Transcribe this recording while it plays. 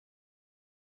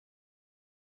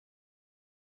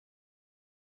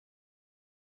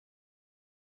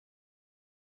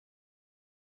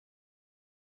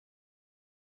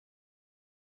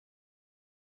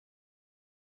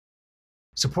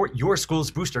Support your school's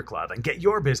booster club and get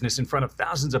your business in front of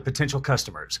thousands of potential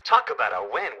customers. Talk about a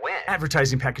win-win.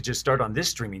 Advertising packages start on this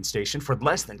streaming station for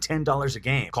less than $10 a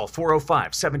game. Call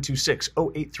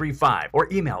 405-726-0835 or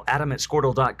email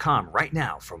adam@squirtle.com right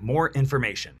now for more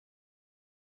information.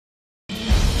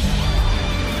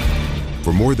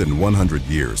 For more than 100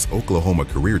 years, Oklahoma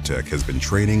Career Tech has been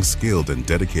training skilled and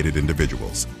dedicated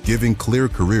individuals, giving clear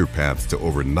career paths to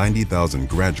over 90,000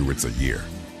 graduates a year.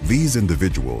 These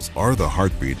individuals are the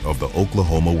heartbeat of the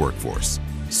Oklahoma workforce,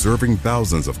 serving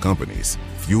thousands of companies,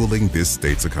 fueling this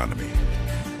state's economy.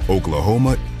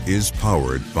 Oklahoma is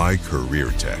powered by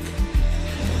Career Tech.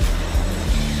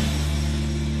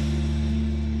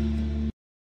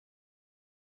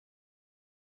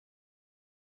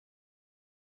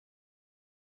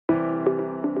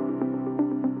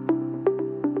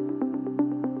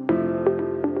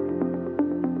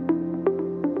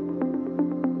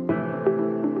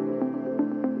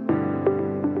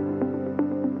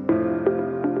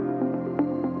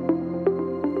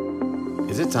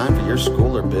 Is it time for your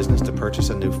school or business to purchase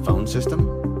a new phone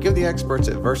system? Give the experts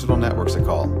at Versatile Networks a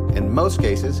call. In most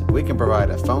cases, we can provide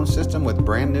a phone system with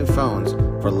brand new phones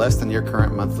for less than your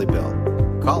current monthly bill.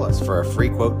 Call us for a free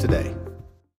quote today.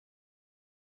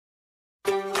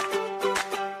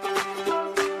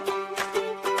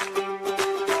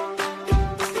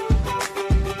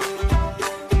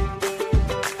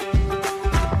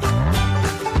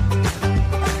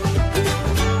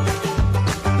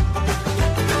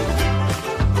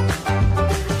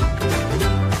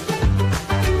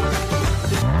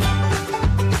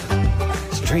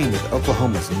 Stream with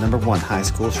Oklahoma's #1 high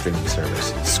school streaming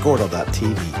service,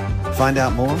 Squirtle.tv. Find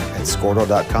out more at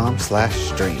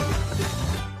squirtle.com/stream.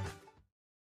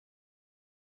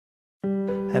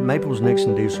 At Maples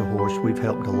Nixon Diesel Horse, we've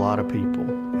helped a lot of people,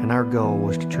 and our goal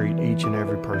was to treat each and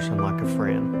every person like a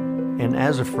friend. And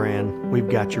as a friend, we've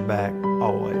got your back,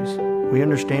 always. We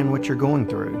understand what you're going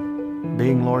through.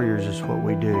 Being lawyers is what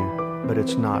we do, but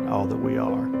it's not all that we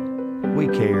are. We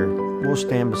care. We'll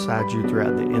stand beside you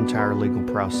throughout the entire legal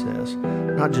process,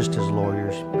 not just as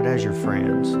lawyers, but as your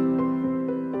friends.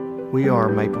 We are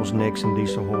Maples Nixon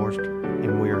Diesel Horse,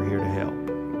 and we are here to help.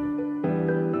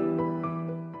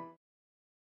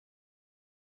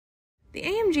 The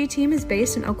AMG team is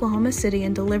based in Oklahoma City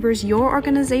and delivers your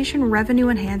organization revenue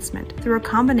enhancement through a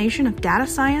combination of data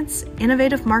science,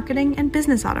 innovative marketing, and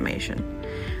business automation.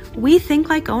 We think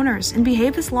like owners and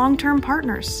behave as long-term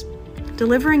partners.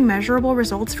 Delivering measurable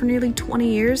results for nearly 20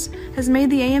 years has made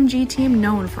the AMG team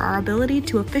known for our ability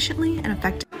to efficiently and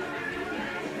effectively.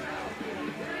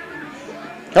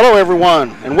 Hello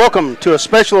everyone, and welcome to a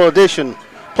special edition,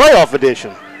 playoff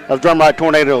edition of Drumright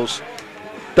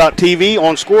Tornadoes.tv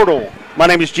on Squirtle. My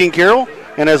name is Gene Carroll,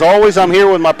 and as always, I'm here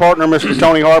with my partner, Mr.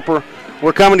 Tony Harper.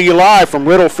 We're coming to you live from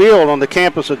Riddle Field on the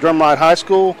campus of Drumright High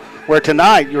School, where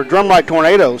tonight your Drumright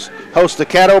Tornadoes host the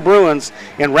Caddo Bruins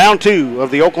in round 2 of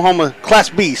the Oklahoma Class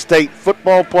B state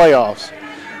football playoffs.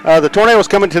 The Tornadoes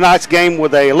come in tonight's game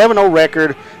with a 11-0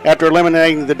 record after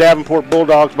eliminating the Davenport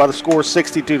Bulldogs by the score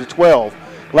 62-12.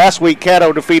 Last week,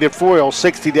 Caddo defeated Foyle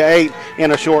 60-8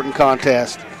 in a shortened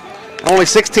contest. Only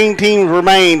 16 teams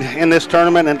remained in this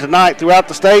tournament, and tonight, throughout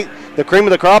the state, the cream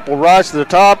of the crop will rise to the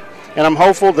top, and I'm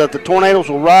hopeful that the Tornadoes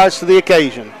will rise to the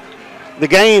occasion. The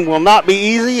game will not be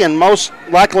easy and most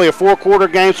likely a 4-quarter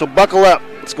game, so buckle up.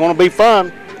 It's going to be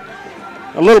fun.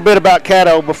 A little bit about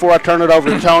Caddo before I turn it over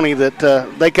to Tony, that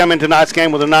they come in tonight's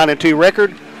game with a 9-2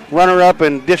 record, runner-up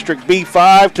in District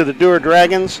B5 to the Dewar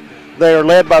Dragons. They are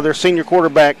led by their senior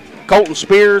quarterback, Colton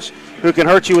Spears, who can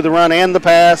hurt you with the run and the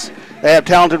pass. They have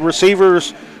talented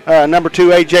receivers, number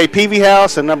 2 A.J.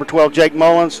 Peavyhouse and number 12 Jake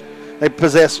Mullins. They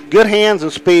possess good hands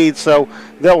and speed, so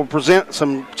that will present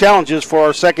some challenges for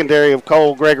our secondary of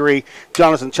Cole Gregory,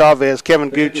 Jonathan Chavez, Kevin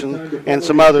Gooch, and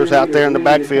some others out there in the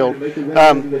backfield.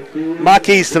 My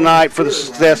keys tonight for the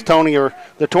success, Tony, are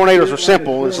the Tornadoes are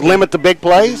simple. It's limit the big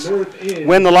plays,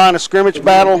 win the line of scrimmage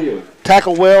battle,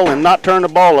 tackle well, and not turn the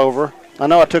ball over. I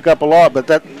know I took up a lot, but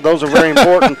those are very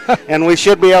important, and we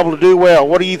should be able to do well.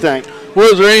 What do you think?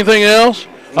 Well, is there anything else?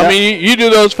 I mean, you do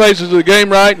those phases of the game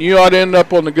right, and you ought to end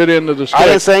up on the good end of the stick. I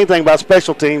didn't say anything about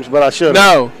special teams, but I should have.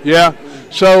 No, yeah.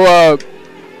 So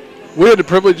we had the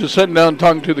privilege of sitting down and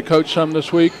talking to the coach some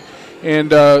this week,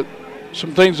 and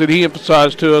some things that he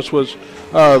emphasized to us was,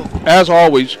 as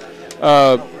always,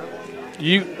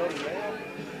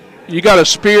 you got to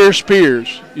Spears.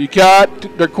 You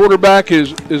got their quarterback.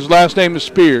 His last name is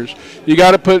Spears. You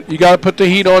got to put the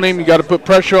heat on him. You got to put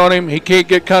pressure on him. He can't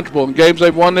get comfortable. In games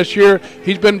they've won this year,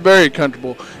 he's been very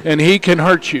comfortable, and he can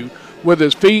hurt you with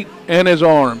his feet and his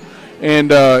arm.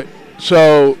 And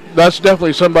So that's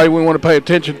definitely somebody we want to pay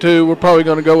attention to. We're probably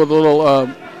going to go with a little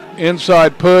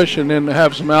inside push and then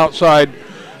have some outside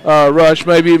rush,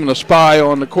 maybe even a spy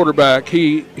on the quarterback.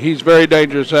 He's very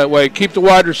dangerous that way. Keep the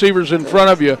wide receivers in front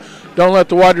of you. Don't let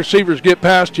the wide receivers get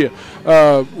past you.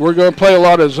 We're going to play a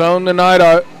lot of zone tonight,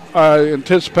 I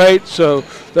anticipate, so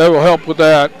that will help with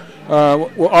that.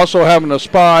 We're also having a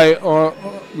spy,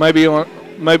 maybe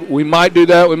we might do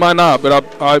that, we might not,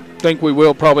 but I think we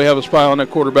will probably have a spy on that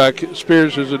quarterback.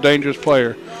 Spears is a dangerous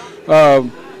player.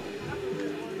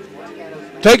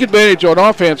 Take advantage on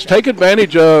offense. Take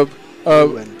advantage of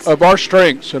our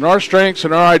strengths and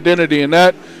our identity, and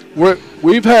that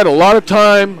we've had a lot of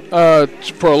time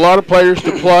for a lot of players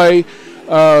to play.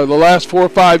 The last 4 or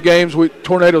 5 games,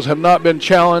 Tornadoes have not been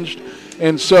challenged,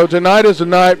 and so tonight is the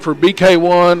night for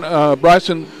BK1,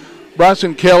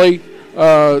 Bryson Kelly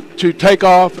to take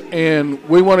off, and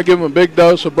we want to give them a big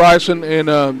dose of Bryson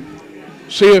and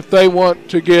see if they want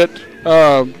to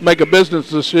make a business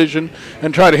decision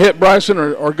and try to hit Bryson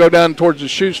or go down towards the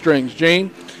shoestrings.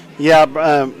 Gene? Yeah,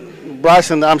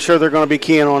 Bryson, I'm sure they're going to be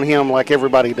keying on him like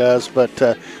everybody does.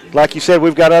 But like you said,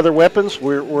 we've got other weapons.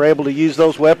 We're able to use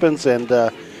those weapons, and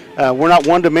we're not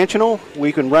one-dimensional.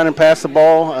 We can run and pass the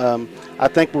ball. I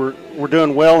think we're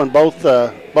doing well in both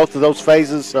of those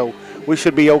phases, so we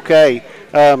should be okay.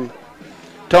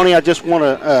 Tony, I just want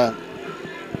to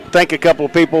thank a couple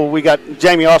of people. We got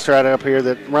Jamie Osterrad up here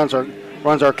that runs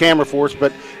our camera for us,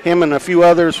 but him and a few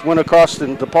others went across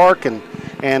the park and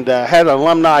had an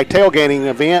alumni tailgating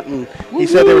event, and he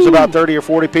said there was about 30 or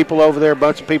 40 people over there, a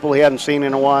bunch of people he hadn't seen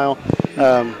in a while.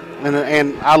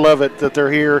 And I love it that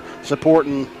they're here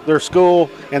supporting their school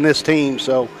and this team,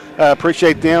 so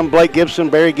appreciate them. Blake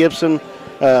Gibson, Barry Gibson,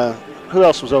 who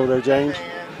else was over there, James?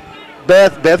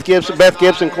 Beth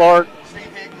Gibson Clark,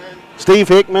 Steve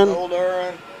Hickman,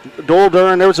 Doyle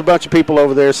Duran. There was a bunch of people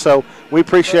over there, so we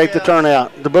appreciate the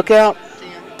turnout. The book out?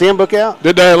 Tim book out?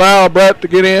 Did they allow Brett to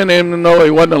get in even though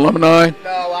he wasn't an alumni?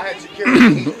 No, I had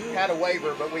security. He had a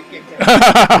waiver, but we kicked him.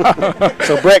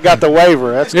 So Brett got the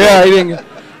waiver. That's yeah, good. he didn't.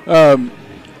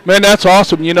 Man, that's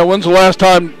awesome. You know, when's the last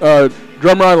time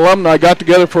Drumright alumni got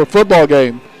together for a football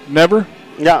game? Never?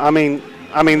 Yeah, I mean,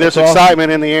 there's That's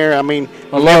excitement in the air. I mean,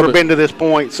 we've never been to this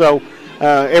point. So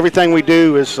everything we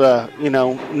do is,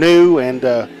 new,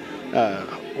 and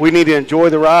we need to enjoy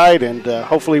the ride, and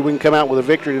hopefully we can come out with a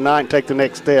victory tonight and take the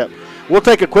next step. We'll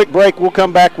take a quick break. We'll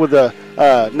come back with the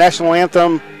national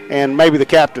anthem and maybe the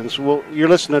captains. You're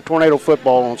listening to Tornado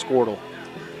Football on Squirtle.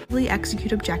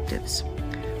 Execute objectives.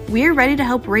 We're ready to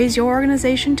help raise your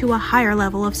organization to a higher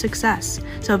level of success.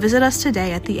 So visit us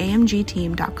today at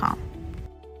theamgteam.com.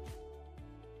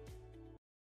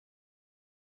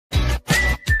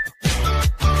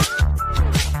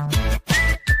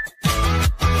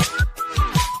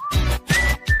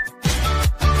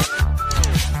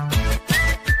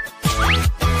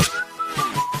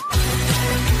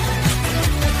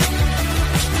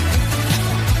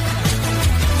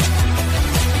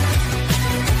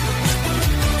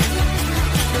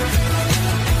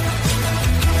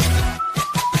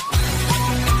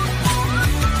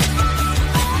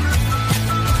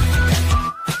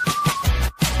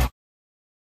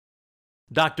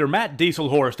 Dr. Matt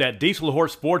Dieselhorst at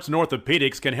Dieselhorst Sports and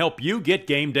Orthopedics can help you get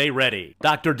game day ready.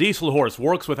 Dr. Dieselhorst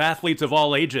works with athletes of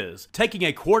all ages, taking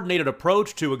a coordinated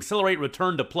approach to accelerate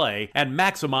return to play and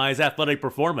maximize athletic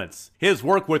performance. His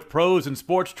work with pros in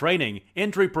sports training,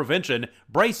 injury prevention,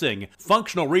 bracing,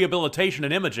 functional rehabilitation,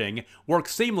 and imaging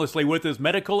works seamlessly with his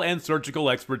medical and surgical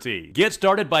expertise. Get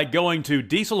started by going to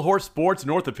Dieselhorst Sports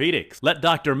and Orthopedics. Let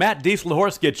Dr. Matt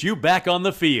Dieselhorst get you back on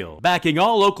the field, backing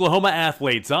all Oklahoma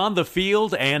athletes on the field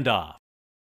and off.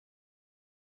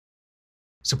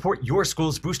 Support your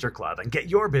school's booster club and get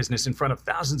your business in front of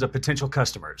thousands of potential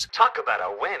customers. Talk about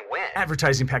a win-win.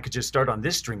 Advertising packages start on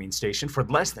this streaming station for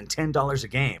less than $10 a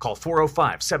game. Call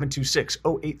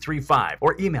 405-726-0835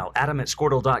 or email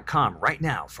adam@squirtle.com right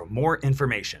now for more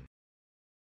information.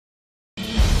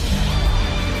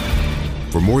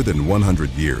 For more than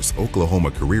 100 years,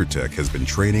 Oklahoma Career Tech has been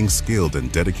training skilled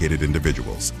and dedicated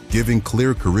individuals, giving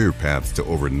clear career paths to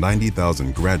over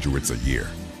 90,000 graduates a year.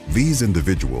 These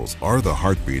individuals are the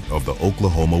heartbeat of the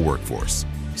Oklahoma workforce,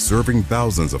 serving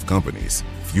thousands of companies,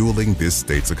 fueling this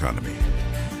state's economy.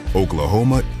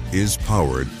 Oklahoma is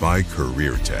powered by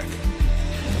Career Tech.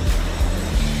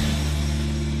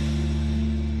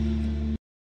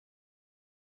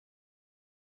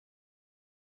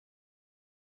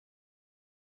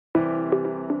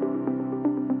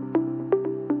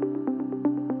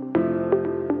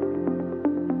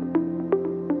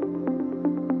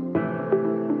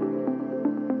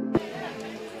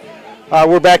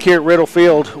 We're back here at Riddle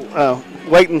Field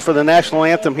waiting for the national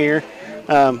anthem here.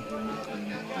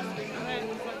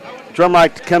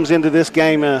 Drumright comes into this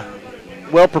game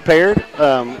well prepared.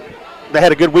 They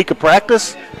had a good week of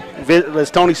practice.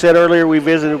 As Tony said earlier, we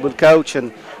visited with Coach,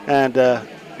 and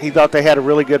he thought they had a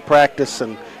really good practice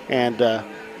and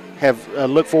have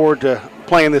looked forward to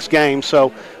playing this game.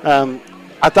 So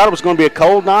I thought it was going to be a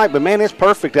cold night, but, man, it's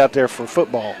perfect out there for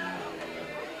football.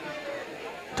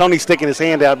 Tony's sticking his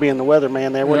hand out being the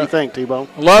weatherman there. What do you think, T-Bone?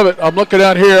 I love it. I'm looking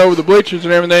out here over the bleachers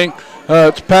and everything.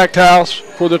 It's a packed house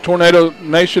for the Tornado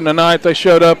Nation tonight. They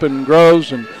showed up in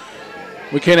droves, and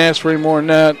we can't ask for any more than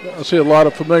that. I see a lot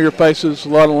of familiar faces, a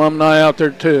lot of alumni out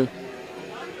there too.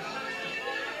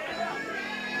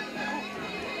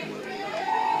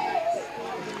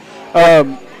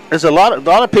 There's a lot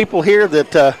of people here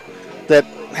that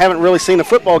haven't really seen a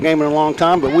football game in a long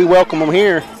time, but we welcome them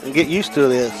here and get used to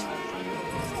this.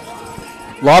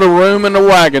 A lot of room in the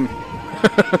wagon.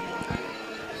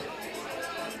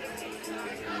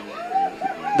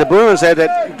 The Bruins had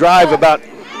that drive about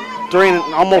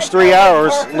almost 3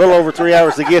 hours, a little over 3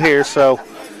 hours to get here, so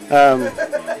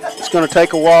it's going to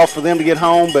take a while for them to get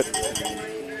home, but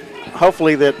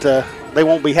hopefully that they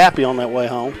won't be happy on that way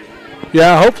home.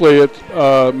 Yeah, hopefully it's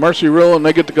mercy rule and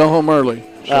they get to go home early.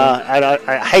 So.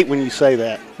 I hate when you say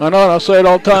that. I know, and I say it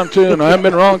all the time too, and I haven't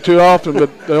been wrong too often,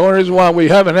 but the only reason why we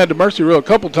haven't had the mercy rule a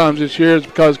couple times this year is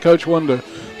because Coach wanted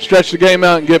to stretch the game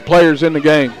out and get players in the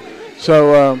game.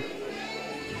 So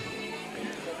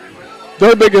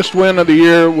their biggest win of the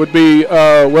year would be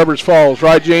Weber's Falls,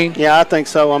 right, Gene? Yeah, I think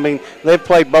so. I mean, they've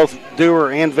played both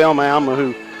Dewar and Velma Alma,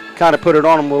 who kind of put it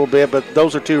on them a little bit, but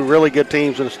those are two really good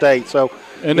teams in the state. So,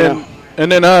 and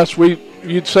then us,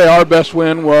 you'd say our best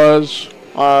win was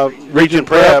Region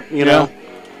Prep, you know.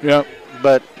 Yeah.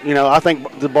 But, you know, I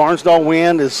think the Barnsdall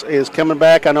win is coming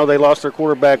back. I know they lost their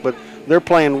quarterback, but they're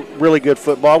playing really good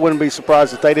football. I wouldn't be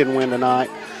surprised if they didn't win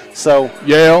tonight. So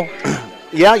Yale.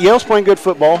 Yeah, Yale's playing good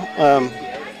football.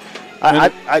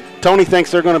 Tony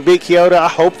thinks they're going to beat Kyoto. I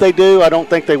hope they do. I don't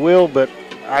think they will, but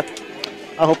I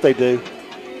hope they do.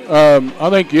 I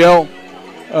think Yale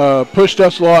pushed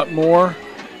us a lot more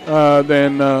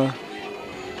than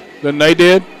they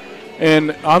did.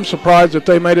 And I'm surprised that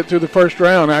they made it through the first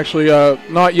round. Actually,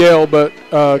 not Yale, but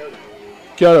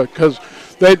Caddo, because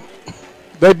they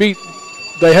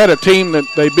had a team that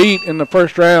they beat in the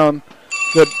first round.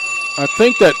 That I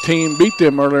think that team beat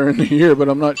them earlier in the year, but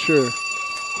I'm not sure.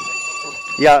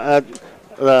 Yeah,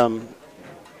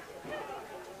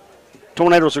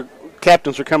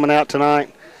 captains are coming out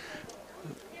tonight.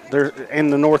 They're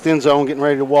in the north end zone, getting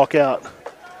ready to walk out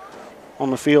on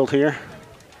the field here.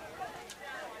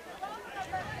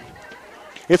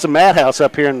 It's a madhouse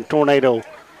up here in the Tornado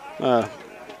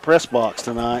press box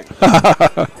tonight.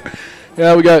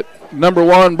 Yeah, we got number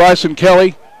 1, Bryson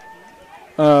Kelly.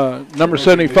 Number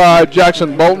 75,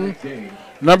 Jackson Bolton.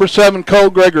 Number 7, Cole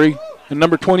Gregory. And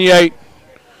number 28,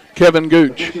 Kevin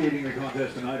Gooch.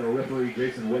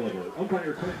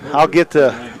 I'll get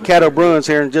to Caddo Bruins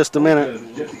here in just a minute.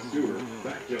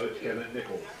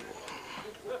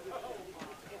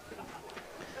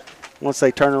 Once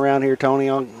they turn around here, Tony,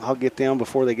 I'll get them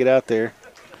before they get out there.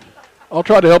 I'll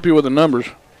try to help you with the numbers.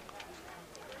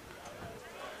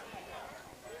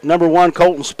 Number 1,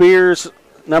 Colton Spears.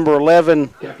 Number 11,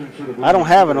 I don't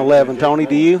have an 11, Tony,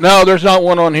 do you? No, there's not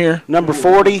one on here. Number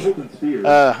 40,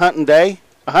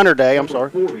 Hunter Day, I'm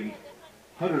sorry.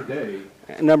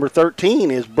 And number 13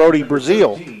 is Brody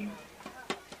Brazil.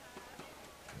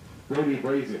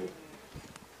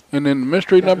 And then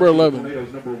mystery number 11.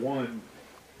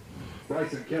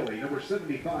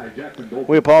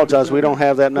 We apologize, we don't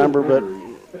have that number, but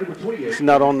it's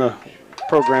not on the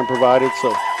program provided,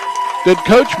 so. Did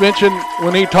Coach mention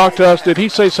when he talked to us, did he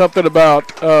say something about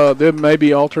them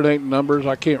maybe alternating numbers?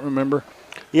 I can't remember.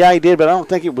 Yeah, he did, but I don't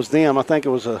think it was them. I think it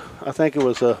was a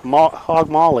Hog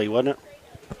Molly, wasn't it?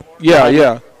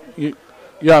 Yeah.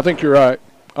 Yeah, I think you're right.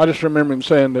 I just remember him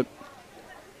saying that.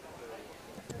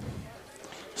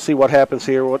 See what happens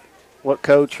here, what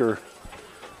coach or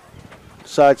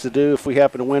decides to do if we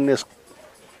happen to win this.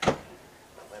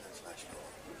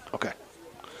 Okay.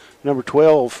 Number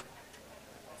 12,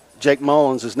 Jake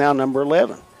Mullins, is now number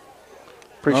 11.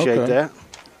 Appreciate that.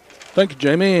 Thank you,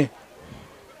 Jamie.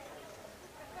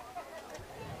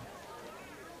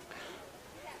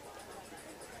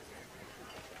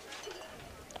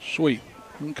 Sweet.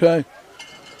 Okay.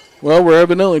 Well, we're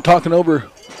evidently talking over.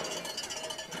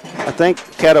 I think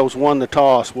Caddo's won the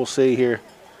toss. We'll see here.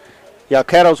 Yeah,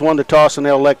 Caddo's won the toss, and they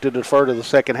elected to defer to the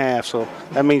second half, so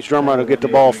that means Drumright will get the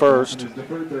ball first.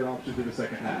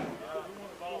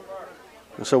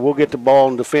 And so we'll get the ball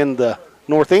and defend the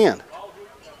north end.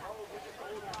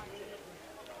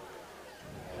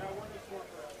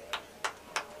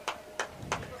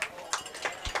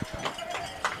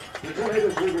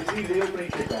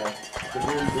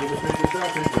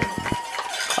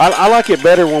 I like it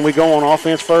better when we go on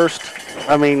offense first.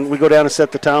 I mean, we go down and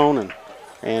set the tone,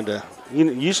 and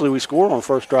usually we score on the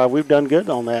first drive. We've done good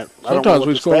on that. Sometimes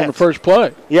we score on the first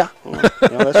play. Yeah,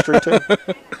 that's true too.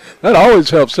 That always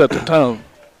helps set the tone.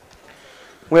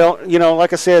 Well,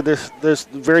 like I said, there's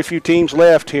very few teams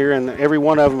left here, and every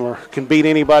one of them can beat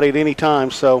anybody at any time.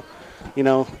 So,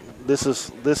 this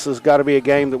has got to be a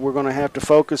game that we're going to have to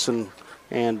focus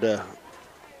and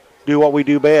do what we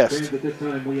do best.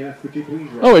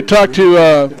 Oh, we talked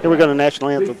to. Here we go to national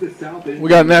anthem. We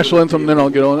got a national anthem, then I'll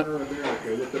get on it.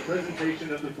 With the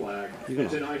presentation of the flag and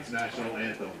tonight's national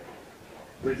anthem.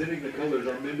 Presenting the colors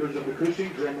are members of the Cushing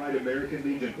Drumright American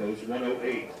Legion Post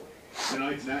 108.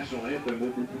 Tonight's national anthem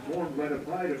will be performed by the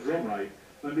Pride of Drumright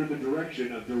under the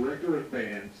direction of Director of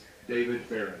Bands, David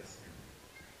Ferris.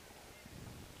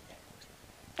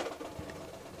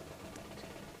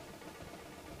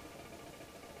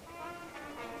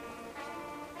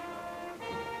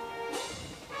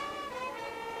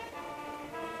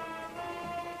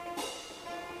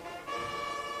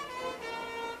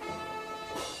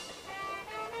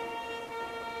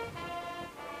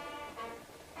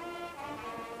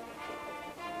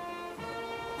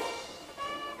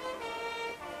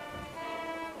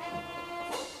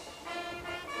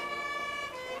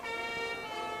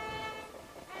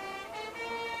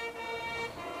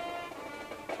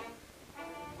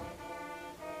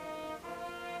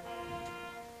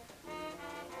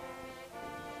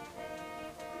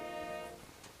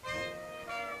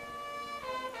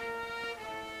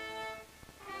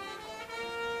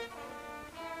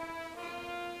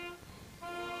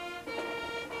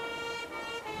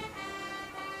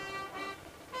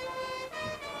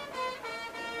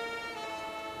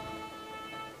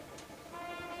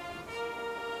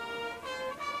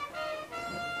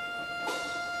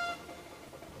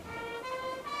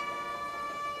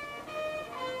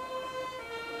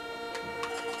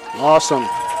 Awesome.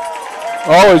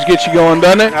 Always gets you going,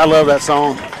 doesn't it? I love that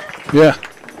song. Yeah.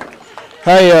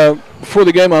 Hey, before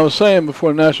the game, I was saying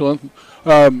before the national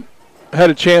anthem,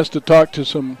 had a chance to talk to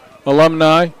some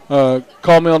alumni.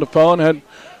 Called me on the phone. Had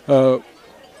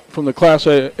from the class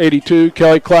of '82,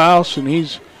 Kelly Klaus, and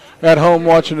he's at home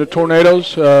watching the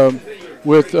Tornadoes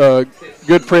with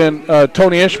good friend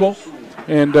Tony Ishmael,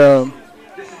 and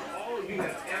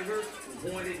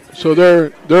so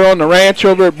they're on the ranch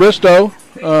over at Bristow.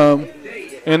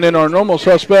 And then our normal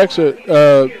suspects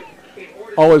that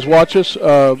always watch us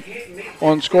on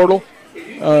Squirtle.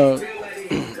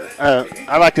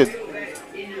 I'd like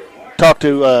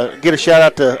to get a shout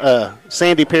out to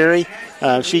Sandy Perry.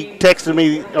 She texted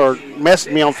me or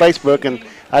messaged me on Facebook, and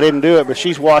I didn't do it, but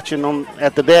she's watching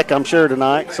at the deck, I'm sure,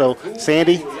 tonight. So,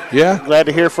 Sandy, glad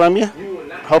to hear from you.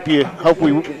 Hope we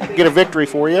get a victory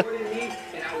for you.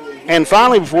 And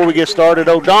finally, before we get started,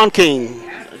 Don King,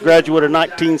 graduate of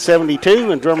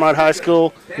 1972 in Drumright High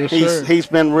School. Yes, he's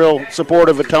been real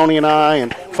supportive of Tony and I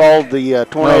and followed the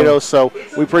Tornadoes, so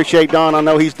we appreciate Don. I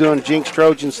know he's doing Jinx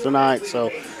Trojans tonight.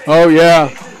 So. Oh, yeah.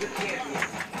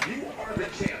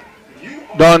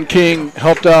 Don King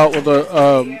helped out with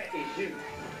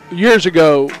years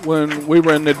ago when we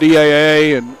were in the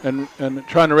DAA and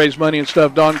trying to raise money and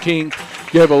stuff. Don King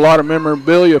gave a lot of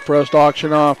memorabilia for us to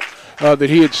auction off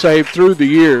that he had saved through the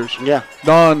years. Yeah.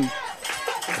 Don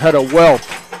had a wealth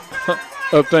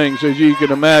of things, as you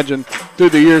can imagine, through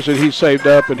the years that he saved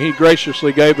up, and he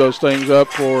graciously gave those things up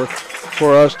for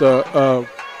us to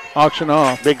auction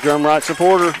off. Big Drumright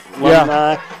supporter.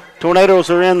 Yeah.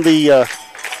 Tornadoes are in the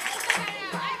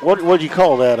what do you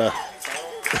call that?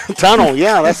 Tunnel.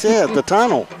 Yeah, that's it. The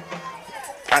tunnel.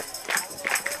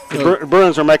 The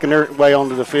Bruins are making their way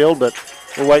onto the field, but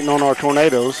we're waiting on our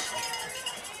Tornadoes.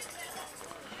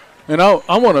 And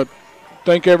I want to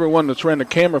thank everyone that's ran the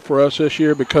camera for us this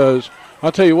year, because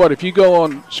I'll tell you what, if you go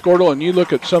on Squirtle and you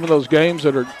look at some of those games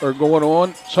that are going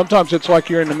on, sometimes it's like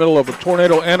you're in the middle of a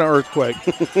tornado and an earthquake.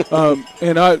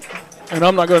 And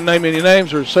I'm not going to name any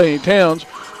names or say any towns,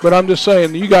 but I'm just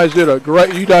saying you guys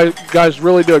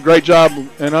really do a great job,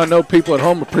 and I know people at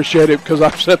home appreciate it because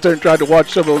I've sat there and tried to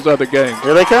watch some of those other games.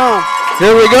 Here they come.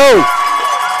 Here we go.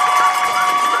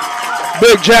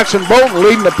 Big Jackson Bolton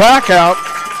leading the pack out.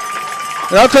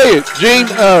 And I'll tell you, Gene,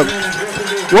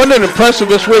 wasn't it impressive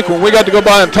this week when we got to go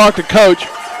by and talk to Coach,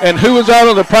 and who was out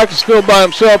on the practice field by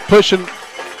himself pushing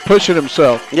pushing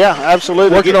himself. Yeah,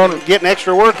 absolutely. Getting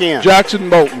extra work in. Jackson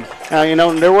Bolton. You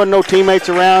know, there wasn't no teammates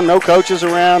around, no coaches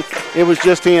around. It was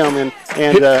just him. And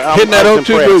hitting that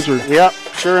 0-2 boozer. Yep,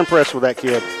 sure impressed with that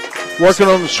kid. Working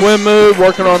on the swim move,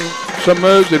 working on some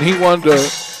moves that he wanted to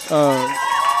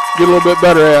get a little bit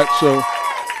better at. So,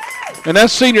 and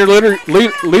that's senior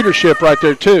leadership right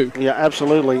there too. Yeah,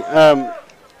 absolutely.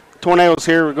 Tornadoes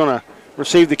here are going to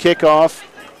receive the kickoff.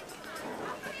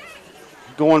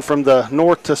 Going from the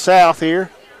north to south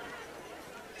here.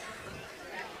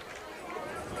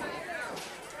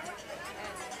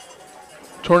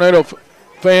 Tornado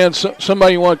fans,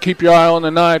 somebody you want to keep your eye on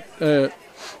tonight.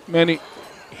 Man,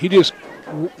 he just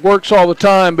works all the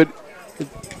time, but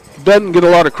doesn't get a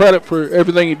lot of credit for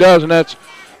everything he does, and that's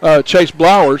Chase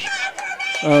Blowers.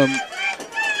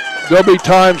 There'll be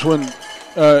times when,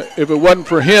 if it wasn't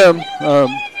for him,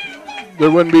 there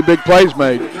wouldn't be big plays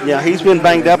made. Yeah, he's been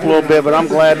banged up a little bit, but I'm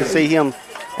glad to see him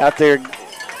out there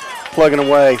plugging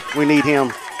away. We need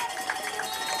him.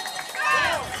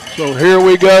 So here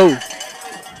we go.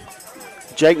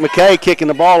 Jake McKay kicking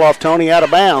the ball off Tony out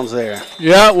of bounds there.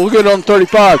 Yeah, we'll get on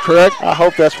 35, correct? I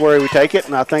hope that's where we take it,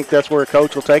 and I think that's where a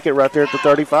coach will take it, right there at the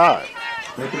 35.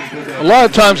 A lot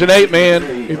of times in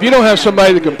 8-man, if you don't have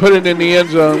somebody that can put it in the end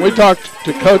zone, we talked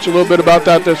to Coach a little bit about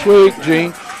that this week,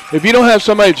 Gene. If you don't have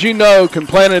somebody that you know can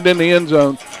plant it in the end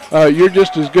zone, you're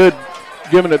just as good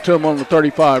giving it to them on the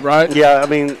 35, right? Yeah, I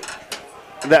mean,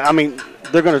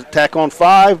 they're going to tack on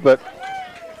 5, but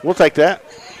we'll take that.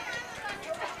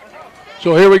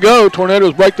 So here we go.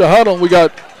 Tornadoes break the huddle. We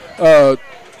got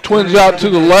twins out to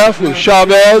the left with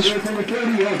Chavez.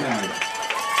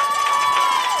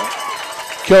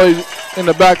 Kelly in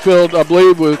the backfield, I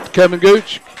believe, with Kevin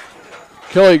Gooch.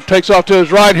 Kelly takes off to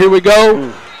his right. Here we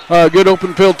go. Good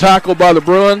open field tackle by the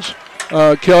Bruins.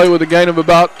 Kelly with a gain of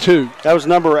about 2. That was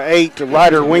number 8,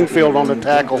 Ryder Wingfield on the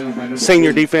tackle.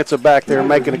 Senior defensive back there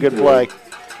making a good play.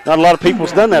 Not a lot of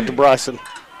people's done that to Bryson.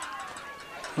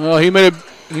 Well, he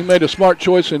made a smart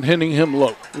choice in hitting him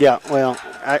low. Yeah, well,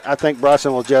 I think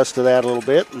Bryson will adjust to that a little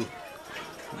bit.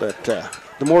 But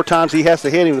the more times he has to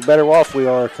hit him, the better off we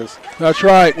are. Cause that's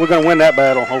right. We're going to win that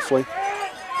battle, hopefully.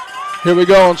 Here we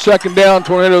go on second down.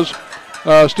 Tornadoes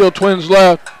still twins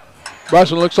left.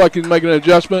 Bryson looks like he's making an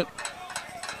adjustment.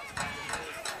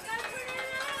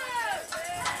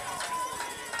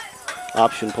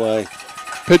 Option play.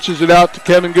 Pitches it out to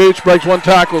Kevin Gooch. Breaks one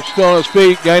tackle, still on his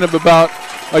feet. Gain of about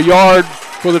a yard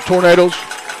for the Tornadoes.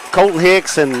 Colton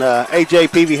Hicks and A.J.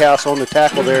 Peavyhouse on the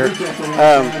tackle there.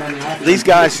 These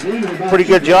guys, pretty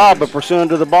good job of pursuing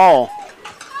to the ball.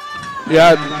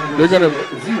 Yeah, they're going to,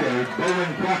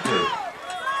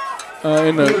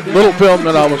 in the little film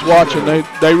that I was watching,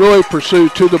 they really pursue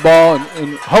to the ball,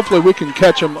 and hopefully we can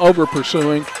catch them over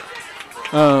pursuing.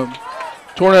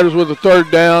 Tornadoes with a third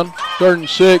down, 3rd and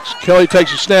 6. Kelly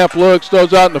takes a snap, looks,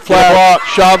 throws out in the flat.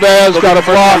 Chavez got a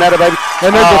block.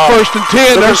 And there's the 1st and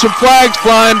 10. There's some flags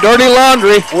flying. Dirty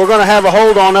laundry. We're going to have a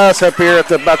hold on us up here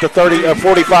at about the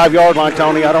 45-yard line,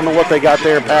 Tony. I don't know what they got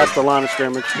there past the line of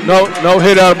scrimmage. No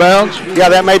hit out of bounds? Yeah,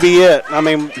 that may be it. I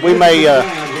mean, we may.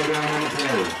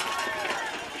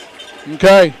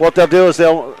 Okay. What they'll do is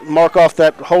they'll mark off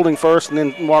that holding first and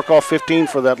then mark off 15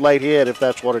 for that late hit if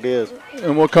that's what it is.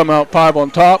 And we'll come out 5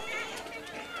 on top.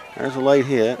 There's a late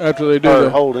hit. After they do the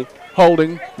holding.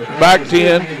 Holding. Back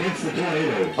 10.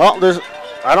 Oh,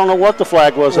 I don't know what the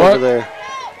flag was over there.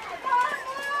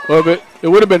 Well, it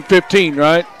would have been 15,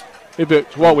 right? If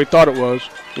it's what we thought it was.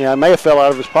 Yeah, it may have fell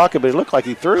out of his pocket, but it looked like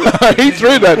he threw it. He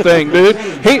threw that thing, dude.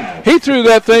 He threw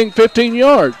that thing 15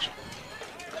 yards.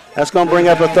 That's going to bring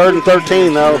up a 3rd and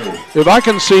 13, though. If I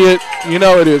can see it, you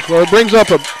know it is. Well, it brings up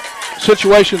a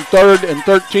situation 3rd and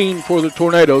 13 for the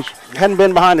Tornadoes. Hadn't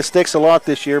been behind the sticks a lot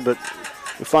this year, but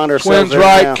we find ourselves Twins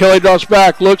right. Now. Kelly drops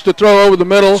back, looks to throw over the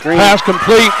middle. Screen. Pass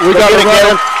complete. We got to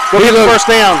run. Go get the first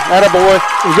down. Attaboy.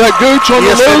 Is that Gooch on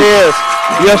the move? Yes, it is.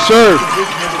 Yes, sir.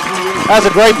 That's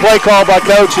a great play call by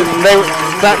Coach, and they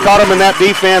caught him in that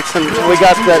defense, and we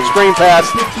got that screen pass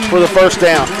for the first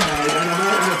down.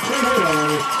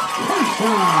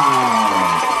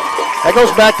 That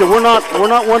goes back to we're not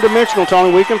one-dimensional,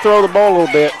 Tony. We can throw the ball a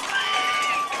little bit.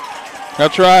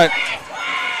 That's right.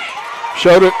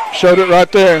 Showed it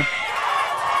right there.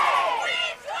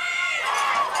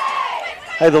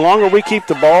 Hey, the longer we keep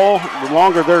the ball, the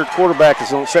longer their quarterback is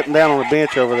sitting down on the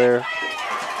bench over there.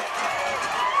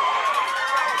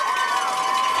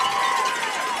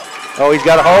 Oh, he's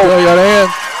got a hold. Oh, he got a hand.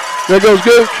 There goes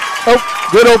Gooch. Oh,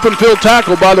 good open field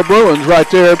tackle by the Bruins right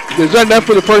there. Is that enough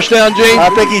for the first down, Gene? I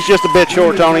think he's just a bit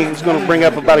short, Tony. He's going to bring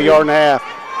up about 1.5 yards.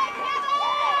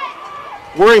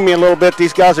 Worrying me a little bit,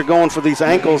 these guys are going for these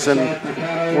ankles, and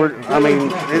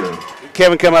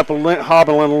Kevin come up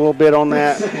hobbling a little bit on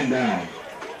that. Second down.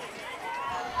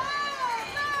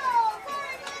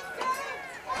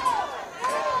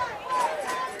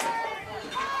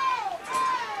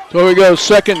 So we go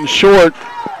second and short.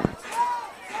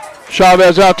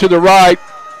 Chavez out to the right.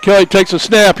 Kelly takes a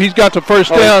snap. He's got the first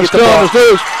down. Still on his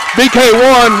loose.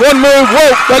 BK1, one move.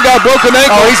 Whoa, that guy broke an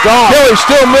ankle. Oh, he's gone. Kelly's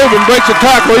still moving, breaks a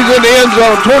tackle. He's in the end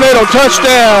zone. Tornado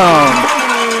touchdown.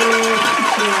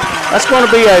 That's going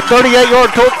to be a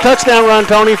 38-yard touchdown run,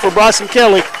 Tony, for Bryson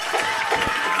Kelly.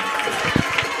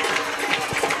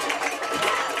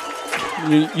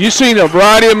 You seen a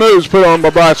variety of moves put on by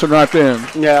Bryson right then.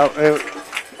 Yeah,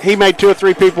 he made 2 or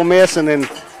 3 people miss, and then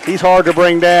he's hard to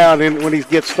bring down when he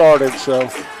gets started. So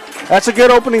that's a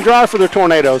good opening drive for the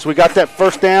Tornadoes. We got that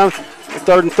first down,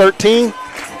 3rd and 13.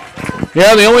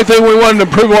 Yeah, the only thing we wanted to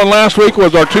improve on last week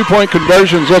was our 2-point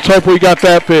conversions. Let's hope we got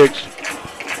that fixed.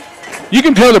 You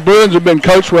can tell the Bruins have been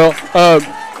coached well.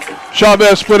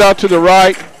 Chavez split out to the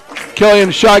right. Kelly in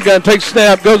the shotgun, takes a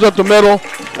snap, goes up the middle.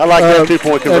 I like that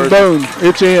 2-point conversion. And boom,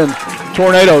 it's in.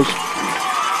 Tornadoes.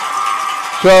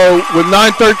 So with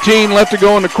 9:13 left to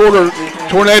go in the quarter,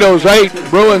 Tornadoes 8,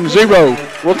 Bruins 0.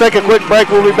 We'll take a quick break.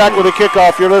 We'll be back with a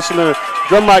kickoff. You're listening to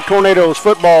Drumright Tornadoes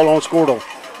football on Squirtle.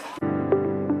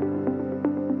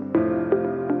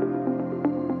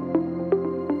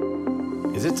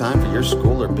 Is it time for your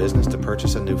school or business to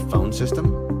purchase a new phone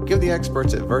system? Give the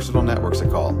experts at Versatile Networks a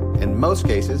call. In most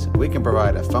cases, we can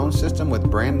provide a phone system with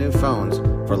brand new phones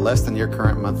for less than your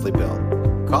current monthly bill.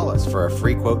 Call us for a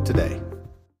free quote today.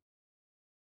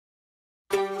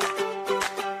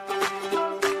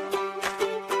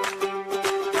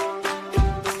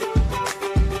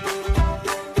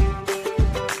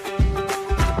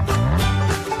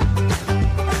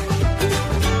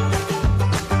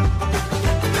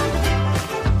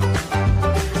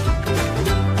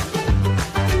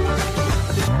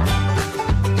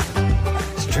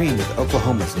 Stream with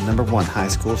Oklahoma's #1 high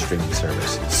school streaming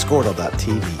service,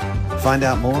 Squirtle.tv. Find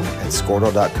out more at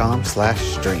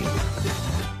squirtle.com/stream.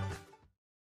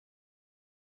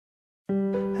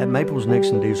 At Maples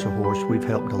Nixon Diesel Horse, we've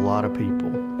helped a lot of people.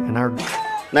 And our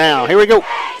Now, here we go.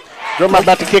 Drumright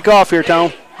about to kick off here,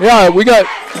 Tom. Yeah,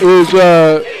 is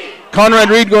Conrad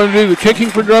Reed going to do the kicking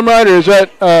for Drumright, or is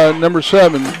that number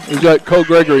 7? Is that Cole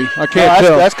Gregory? I can't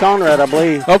tell. That's Conrad, I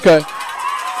believe. Okay.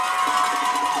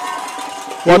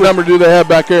 What number do they have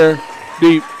back there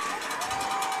deep?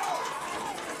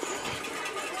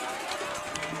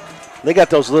 They got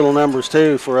those little numbers,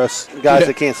 too, for us guys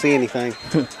that can't see anything.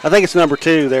 I think it's number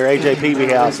 2 there, A.J. Peavy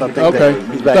House. I think okay.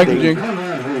 He's back Thank you,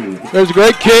 Gene. There's a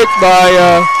great kick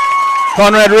by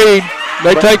Conrad Reed.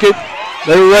 They take it.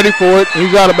 They were ready for it.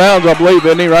 He's out of bounds, I believe,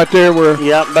 isn't he? Right there where.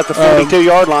 Yeah, about the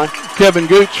 42-yard line. Kevin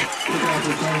Gooch.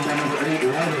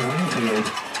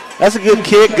 That's a good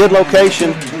kick, good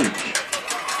location.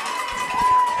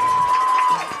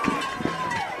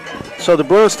 So the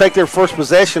Bruins take their first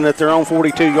possession at their own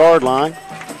 42-yard line.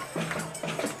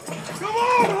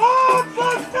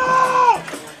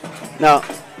 Now,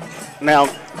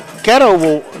 Caddo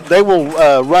will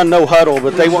run no huddle,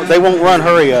 but they won't run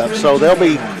hurry up. So they'll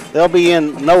be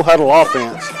in no huddle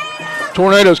offense.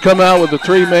 Tornadoes come out with a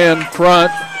 3-man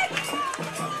front,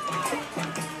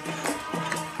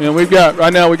 and we got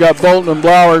Bolton and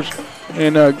Blowers,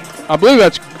 and I believe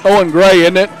that's Owen Gray,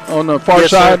 isn't it, on the far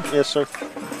side? Sir. Yes, sir.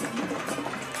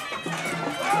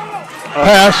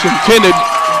 Pass intended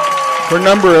for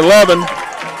number 11.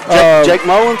 Jake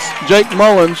Mullins. Jake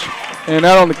Mullins. And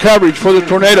out on the coverage for the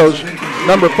Tornadoes,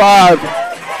 number 5,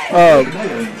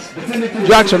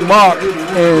 Jackson Mock,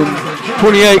 and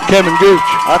 28, Kevin Gooch.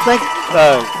 I think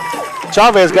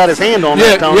Chavez got his hand on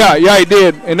that, Tony. Yeah, he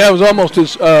did. And that was almost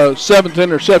his 7th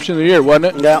interception of the year,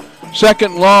 wasn't it? Yeah.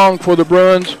 Second long for the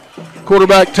Bruins.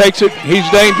 Quarterback takes it. He's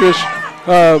dangerous.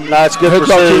 That's good for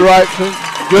to the right.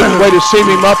 Good way to seam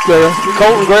him up there.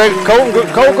 Cole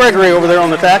Gregory over there on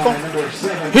the tackle.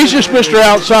 He's just Mr.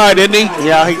 Outside, isn't he?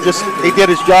 Yeah, he did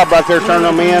his job right there, turning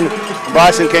them in.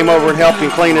 Bryson came over and helped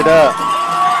him clean it up.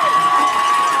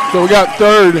 So we got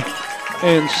 3rd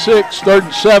and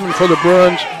 7 for the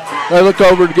Bruins. They look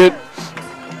over to get.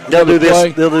 They'll do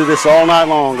this all night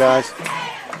long, guys.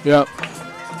 Yep.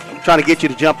 Trying to get you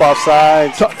to jump off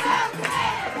sides.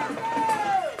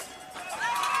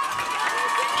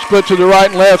 Split to the right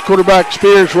and left. Quarterback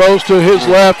Spears rolls to his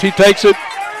left. He takes it.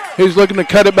 He's looking to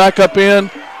cut it back up in.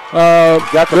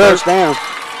 Got the first down.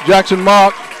 Jackson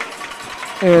Mock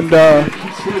and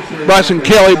Bryson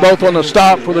Kelly both on the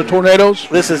stop for the Tornadoes.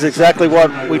 This is exactly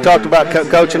what we talked about,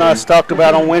 Coach and I talked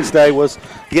about on Wednesday, was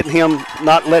getting him,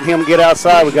 not let him get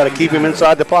outside. We got to keep him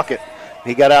inside the pocket.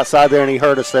 He got outside there and he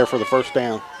hurt us there for the first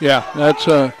down. Yeah, that's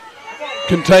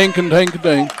contain.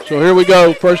 So here we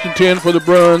go, 1st and 10 for the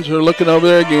Bruins. They're looking over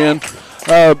there again.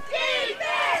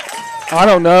 I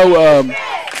don't know.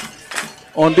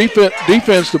 On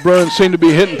defense, the Bruins seem to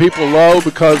be hitting people low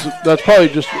because that's probably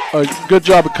just a good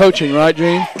job of coaching, right,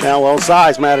 Gene? Yeah, well,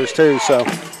 size matters too. So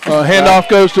handoff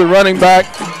goes to the running back.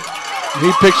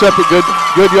 He picks up a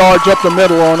good yards up the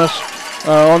middle on us.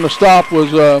 On the stop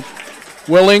was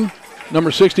Willing,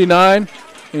 number 69,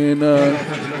 and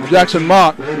Jackson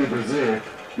Mock.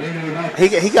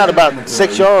 He got about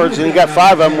 6 yards, and he got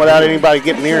 5 of them without anybody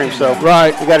getting near him. So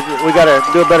right, we got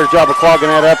to do a better job of clogging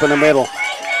that up in the middle.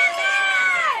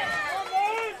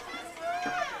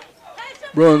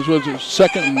 Bruins was a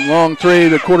 2nd and long 3.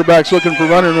 The quarterback's looking for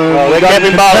running room. They got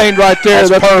him contained right there.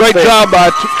 That's a great job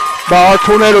by our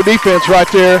Tornado defense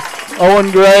right there. Owen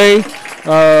Gray,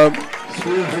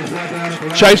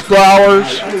 Chase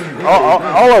Flowers.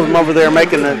 All of them over there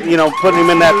making putting him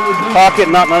in that pocket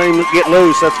and not letting him get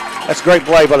loose. That's great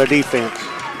play by the defense.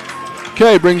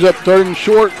 Okay, brings up 3rd and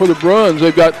short for the Bruins.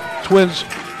 They've got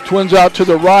twins out to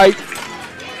the right.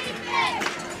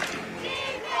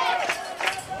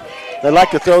 They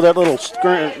like to throw that little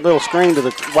screen to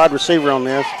the wide receiver on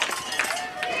this.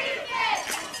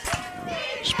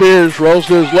 Spears rolls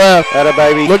to his left. Atta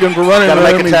baby. Looking for running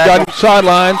room. He's got him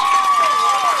sidelines.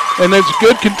 And it's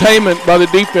good containment by the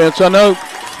defense. I know,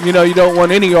 you don't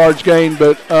want any yards gained,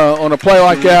 but on a play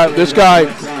like that, this guy,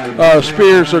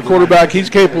 Spears, their quarterback,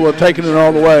 he's capable of taking it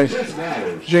all the way.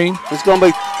 Gene? It's going to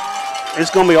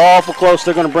be awful close.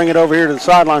 They're going to bring it over here to the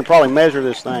sideline and probably measure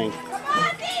this thing.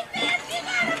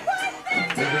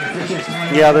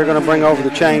 Yeah, they're going to bring over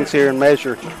the chains here and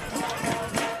measure.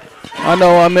 I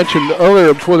know I mentioned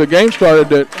earlier before the game started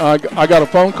that I got a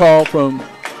phone call from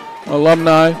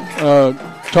alumni,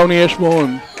 Tony Ishmael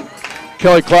and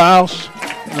Kelly Klaus.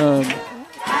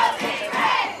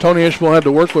 Tony Ishmael had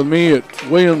to work with me at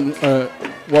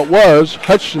what was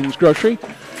Hutchinson's Grocery,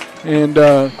 and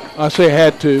I say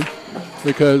had to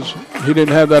because he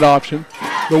didn't have that option.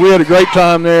 But we had a great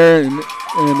time there, and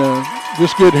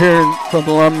just good hearing from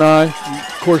alumni. And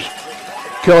of course,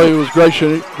 Kelly was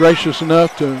gracious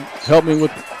enough to help me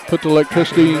put the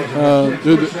electricity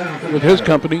with his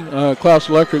company. Klaus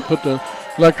Electric put the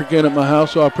electric in at my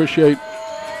house, so I appreciate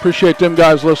them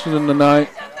guys listening tonight.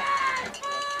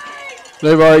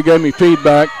 They've already gave me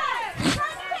feedback.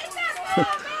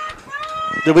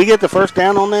 Did we get the first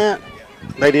down on that?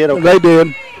 They did? Okay. They did.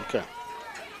 Okay.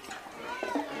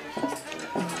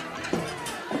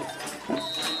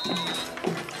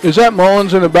 Is that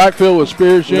Mullins in the backfield with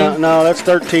Spears, Jim? No, that's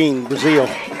 13, Brazil.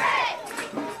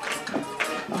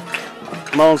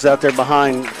 Mullins out there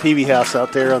behind Peavy House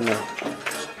out there on the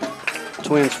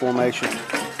Twins formation.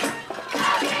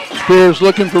 Spears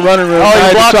looking for running room. Oh,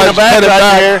 he's blocking the back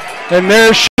right there. And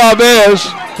there's Chavez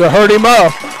to hurt him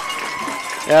up.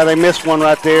 Yeah, they missed one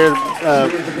right there.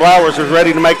 Flowers was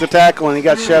ready to make the tackle, and he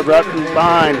got shoved right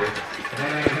behind.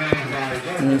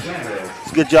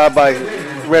 It's a good job by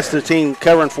the rest of the team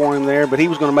covering for him there, but he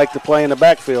was going to make the play in the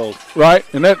backfield. Right,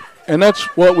 and that's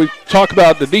what we talk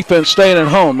about, the defense staying at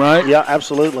home, right? Yeah,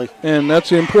 absolutely. And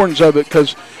that's the importance of it,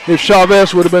 because if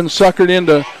Chavez would have been suckered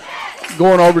into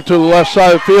going over to the left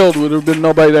side of the field, would have been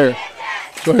nobody there.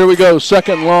 So here we go,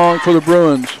 2nd and long for the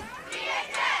Bruins.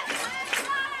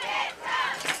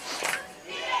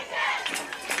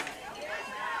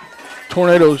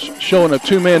 Tornadoes showing a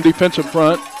 2-man defensive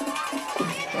front.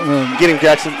 Get him,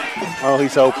 Jackson. Oh,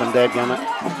 he's open, dadgummit.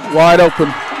 Wide open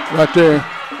right there.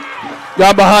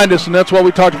 Guy behind us, and that's what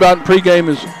we talked about in pregame,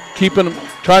 is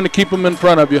trying to keep them in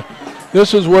front of you.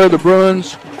 This is where the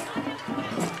Bruins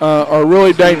are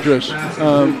really dangerous.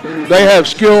 They have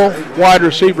skilled wide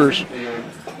receivers.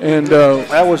 And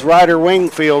that was Ryder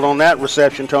Wingfield on that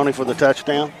reception, Tony, for the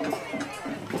touchdown.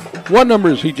 What number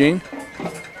is he, Gene?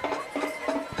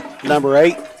 Number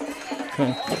 8.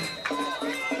 Okay.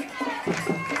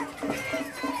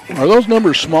 Are those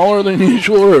numbers smaller than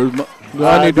usual, or do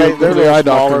I need to go to the eye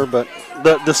doctor? But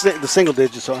the single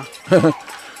digits are.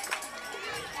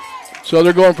 So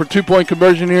they're going for 2-point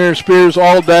conversion here. Spears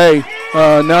all day.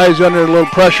 Now he's under a little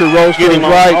pressure. Rolls to his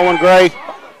right. Owen Gray.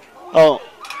 Oh.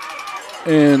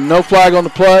 And no flag on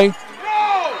the play.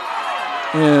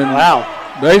 And wow.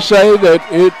 They say that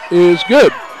it is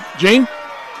good. Gene?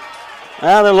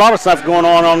 There's a lot of stuff going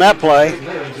on that play.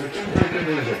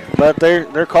 But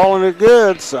they're calling it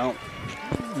good, so.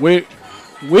 We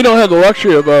don't have the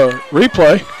luxury of a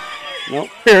replay. Nope.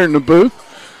 Here in the booth.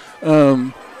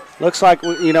 Looks like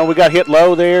we got hit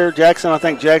low there. I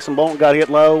think Jackson Bolton got hit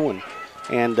low,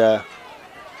 and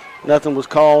nothing was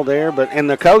called there. And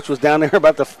the coach was down there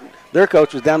about to their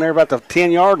coach was down there about the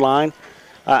 10-yard line.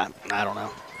 I don't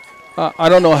know. I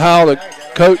don't know how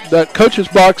that coach's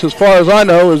box, as far as I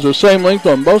know, is the same length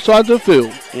on both sides of the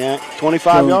field. Yeah,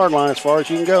 25-yard line as far as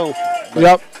you can go. But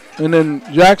yep. And then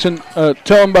Jackson,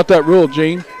 tell them about that rule,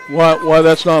 Gene. Why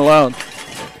that's not allowed?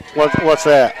 What's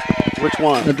that? Which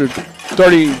one? After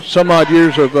 30-some-odd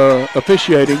years of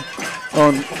officiating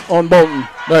on Bolton,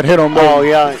 that hit on Bolton. Oh,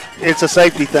 yeah. It's a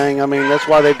safety thing. I mean, that's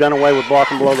why they've done away with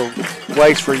blocking below the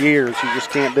waist for years. You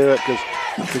just can't do it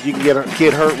because you can get a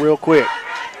kid hurt real quick.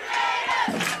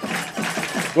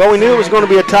 Well, we knew it was going to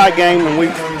be a tight game, and we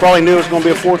probably knew it was going to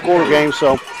be a fourth-quarter game,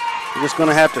 so we're just going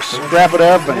to have to scrap it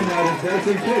up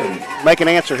and make an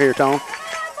answer here, Tom.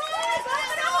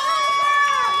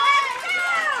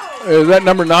 Is that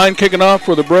number 9 kicking off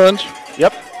for the Bruins?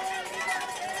 Yep.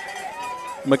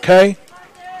 McKay.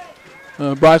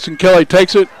 Bryson Kelly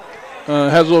takes it.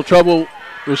 Has a little trouble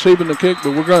receiving the kick,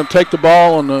 but we're going to take the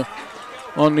ball on the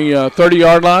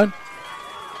 30-yard line.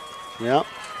 Yep.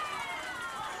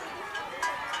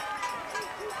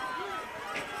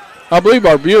 I believe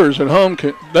our viewers at home,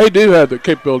 they do have the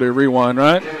capability of rewind,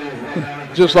 right?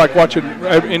 Just like watching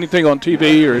anything on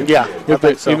TV or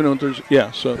even when there's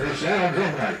so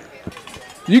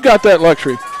you got that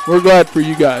luxury. We're glad for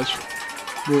you guys.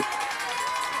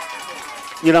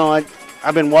 You know,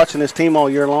 I've been watching this team all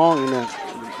year long, and the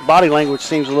body language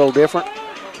seems a little different.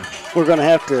 We're going to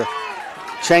have to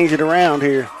change it around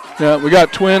here. Yeah, we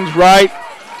got twins right.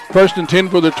 1st and 10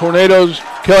 for the Tornadoes.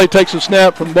 Kelly takes a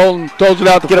snap from Bolton, throws it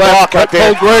out the flat.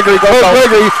 Cole Gregory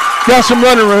got some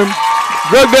running room.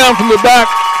 Drug down from the back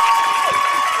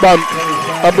by,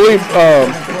 I believe,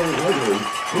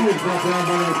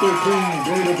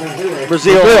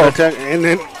 Brazil. And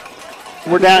then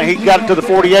we're down. He got it to the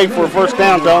 48 for a first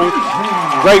down, Tony.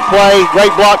 Great play.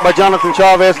 Great block by Jonathan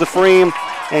Chavez to free him,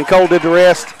 and Cole did the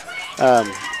rest.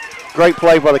 Great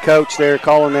play by the coach there,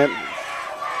 calling that.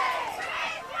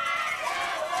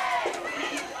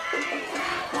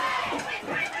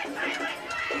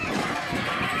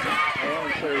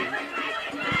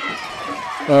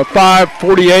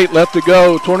 5:48 left to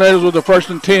go. Tornadoes with the 1st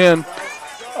and 10.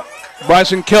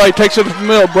 Bryson Kelly takes it from the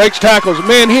middle, breaks tackles.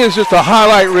 Man, he is just a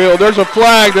highlight reel. There's a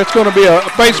flag that's going to be a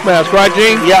face mask, right,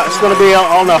 Gene? Yeah, it's going to be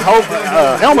on the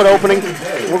helmet opening.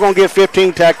 We're going to get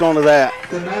 15 tacked onto that.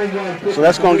 So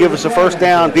that's going to give us a first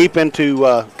down deep into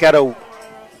Caddo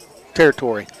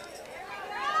territory.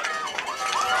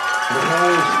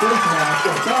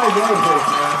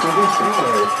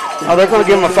 Oh, they're going to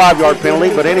give him a 5-yard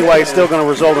penalty, but anyway, it's still going to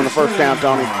result in a first down,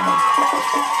 Tony.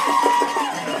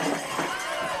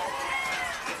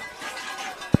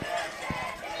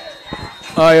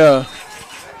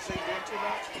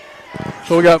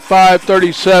 So we got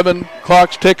 5:37,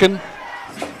 clock's ticking.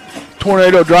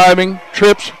 Tornado driving,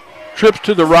 trips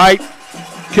to the right.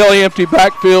 Kelly empty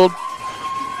backfield.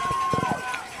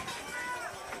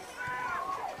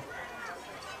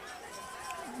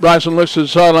 Bryson looks to the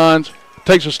sidelines,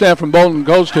 takes a snap from Bolton,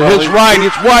 goes to his right.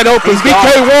 It's wide open.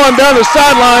 BK1 down the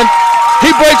sideline.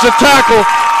 He breaks a tackle.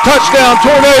 Touchdown,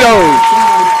 Tornadoes.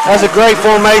 That's a great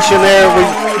formation there. We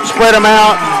spread them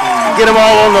out, get them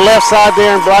all on the left side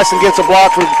there, and Bryson gets a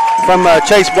block from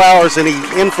Chase Blowers, and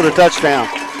he's in for the touchdown.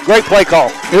 Great play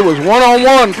call. It was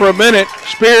one-on-one for a minute,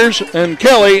 Spears and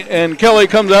Kelly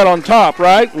comes out on top,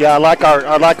 right? Yeah, I like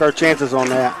our chances on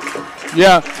that.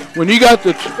 Yeah, when you got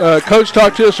the coach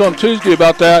talked to us on Tuesday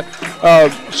about that,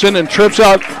 sending trips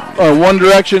out one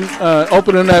direction,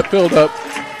 opening that field up.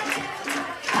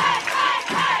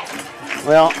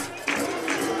 Well,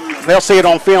 they'll see it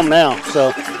on film now,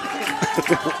 so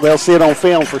they'll see it on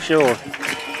film for sure.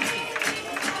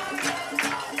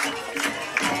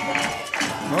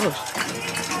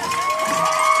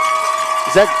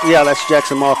 That's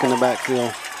Jackson Mock in the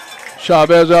backfield.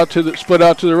 Chavez split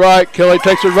out to the right. Kelly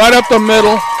takes it right up the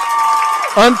middle.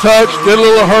 Untouched, did a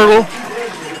little hurdle.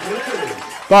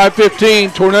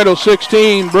 5:15, Tornado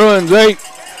 16, Bruins 8.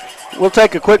 We'll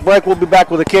take a quick break. We'll be back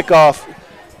with a kickoff.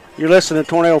 You're listening to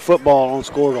Tornado Football on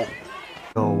Squirtle.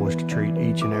 The goal was to treat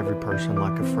each and every person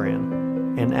like a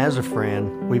friend. And as a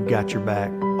friend, we've got your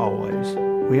back always.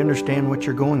 We understand what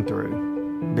you're going through.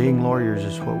 Being lawyers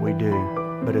is what we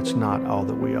do, but it's not all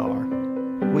that we are.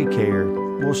 We care.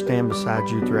 We'll stand beside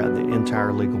you throughout the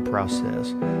entire legal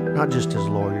process, not just as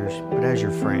lawyers, but as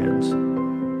your friends.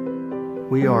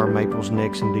 We are Maples,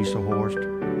 Nix, and Diesel Horst,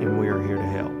 and we are here to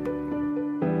help.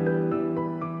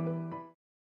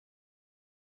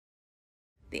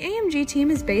 The AMG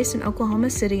team is based in Oklahoma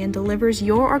City and delivers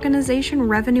your organization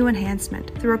revenue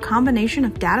enhancement through a combination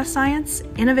of data science,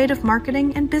 innovative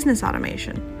marketing, and business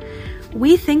automation.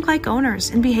 We think like owners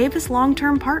and behave as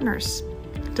long-term partners.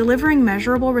 delivering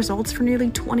measurable results for nearly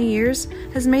 20 years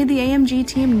has made the AMG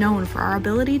team known for our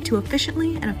ability to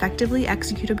efficiently and effectively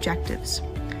execute objectives.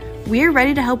 We're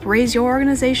ready to help raise your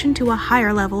organization to a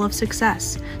higher level of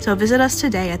success, so visit us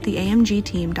today at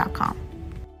theamgteam.com.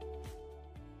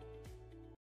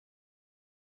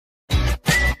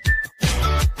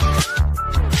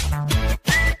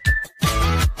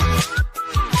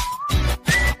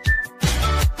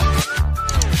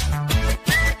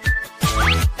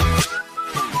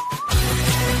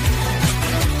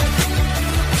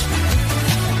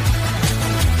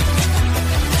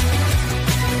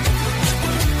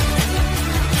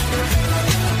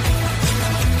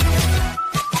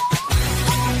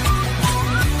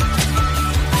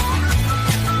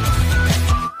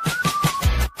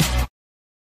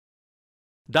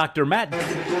 Dr. Matt.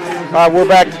 All right, we're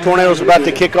back. The Tornadoes about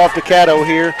to kick off the Caddo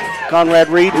here. Conrad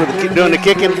Reed doing the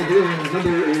kicking.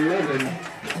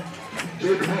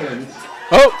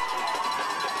 Oh!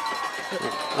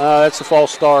 That's a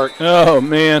false start. Oh,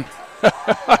 man.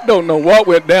 I don't know what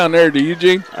went down there, do you,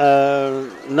 Gene?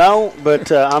 No,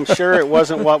 but I'm sure it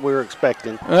wasn't what we were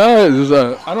expecting. I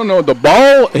don't know, the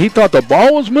ball, he thought the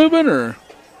ball was moving, or?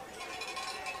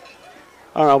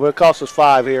 I don't know, but it cost us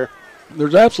 5 here.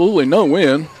 There's absolutely no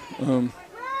win.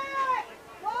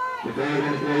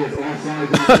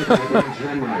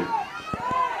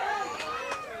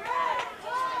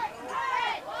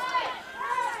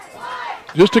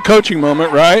 Just a coaching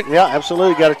moment, right? Yeah,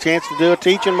 absolutely. Got a chance to do a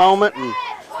teaching moment,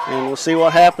 and we'll see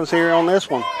what happens here on this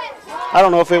one. I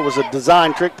don't know if it was a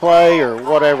design trick play or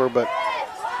whatever, but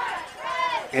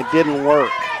it didn't work,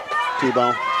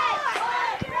 T-Bone.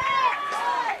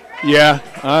 Yeah,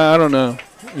 I don't know.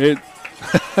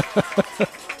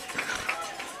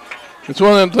 It's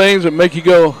one of them things that make you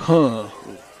go, huh.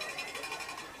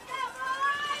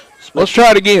 Let's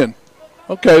try it again.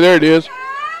 Okay, there it is.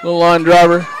 Little line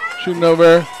driver shooting over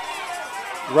there.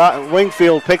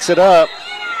 Wingfield picks it up.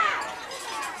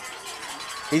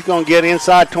 He's going to get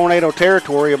inside Tornado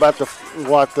territory about the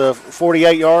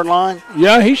 48-yard line.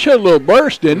 Yeah, he showed a little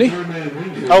burst, didn't he?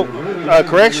 Oh,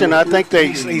 correction. I think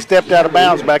he stepped out of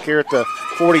bounds back here at the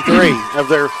 43 of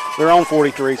their own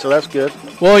 43, so that's good.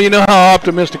 Well, you know how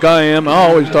optimistic I am. I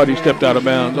always thought he stepped out of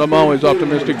bounds. I'm always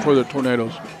optimistic for the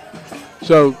Tornadoes.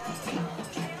 So,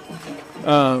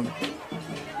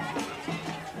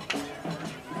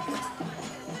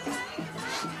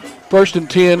 first and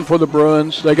 10 for the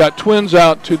Bruins. They got twins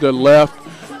out to the left,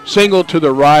 single to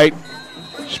the right.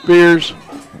 Spears.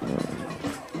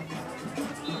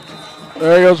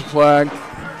 There goes the flag.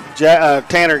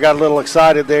 Tanner got a little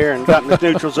excited there and got in the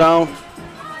neutral zone.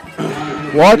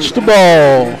 Watch the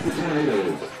ball.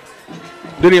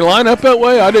 Did he line up that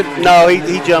way? I didn't. No,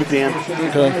 he jumped in.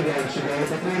 Okay.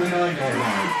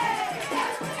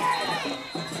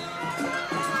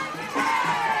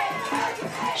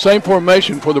 Same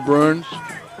formation for the Bruins.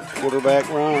 Quarterback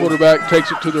run. Quarterback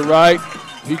takes it to the right.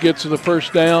 He gets to the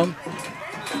first down.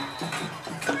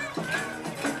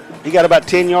 He got about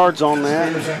 10 yards on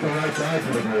that.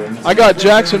 I got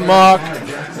Jackson Mock,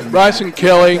 Bryson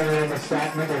Kelly,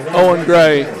 Owen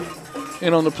Gray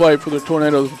in on the play for the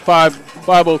Tornadoes.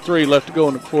 5:03 left to go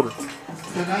in the quarter.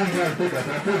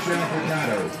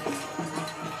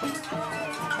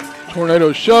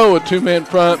 Tornadoes show a two-man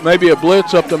front, maybe a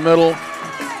blitz up the middle.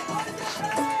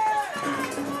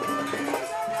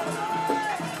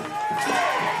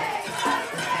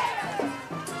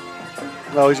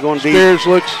 Oh, he's going deep. Spears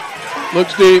looks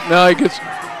deep. Now he gets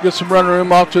some run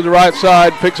room off to the right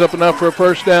side, picks up enough for a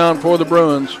first down for the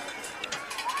Bruins.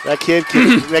 That kid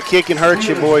can hurt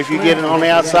you, boy. If you get it on the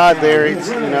outside there, it's,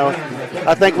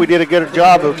 I think we did a good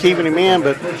job of keeping him in,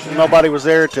 but nobody was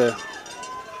there to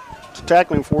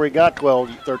tackle him before he got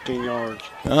 12, 13 yards.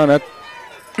 I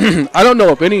don't know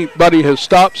if anybody has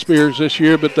stopped Spears this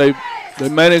year, but they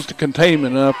managed to contain him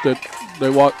enough that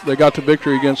they got the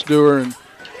victory against Dewar. And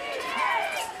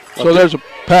so there's a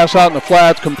pass out in the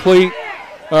flats, complete.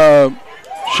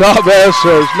 Chavez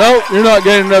says, "Nope, you're not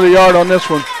getting another yard on this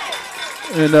one."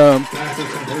 And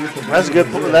that's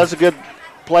a good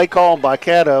play call by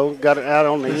Caddo. Got it out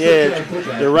on the edge.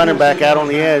 They're running back out on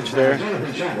the edge there.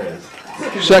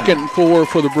 2nd and 4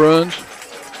 for the Bruins.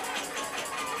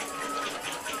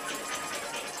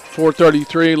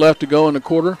 4:33 left to go in the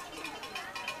quarter.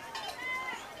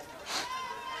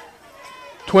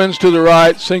 Twins to the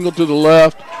right, single to the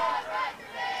left.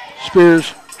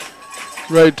 Spears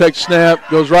ready to take snap,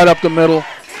 goes right up the middle.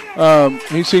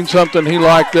 He's seen something he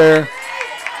liked there.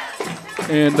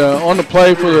 And on the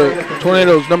play for the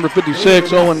Tornadoes, number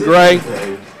 56, Owen Gray.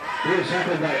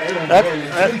 That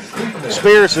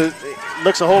Spears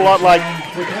looks a whole lot like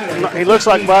he looks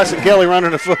like Bryson Kelly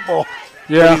running the football.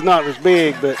 Yeah. But he's not as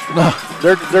big, but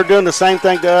they're doing the same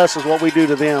thing to us as what we do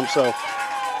to them. So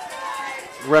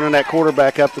running that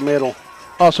quarterback up the middle.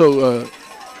 Also,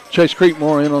 Chase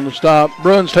Creekmore in on the stop.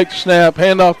 Bruns take the snap,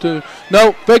 handoff to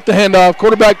fake the handoff.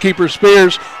 Quarterback keeper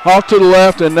Spears off to the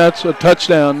left, and that's a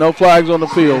touchdown. No flags on the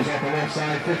field.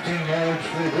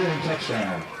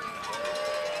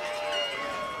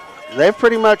 They've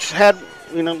pretty much had,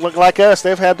 look like us,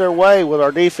 they've had their way with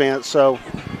our defense. So,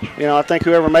 I think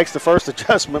whoever makes the first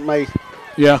adjustment may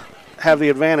have the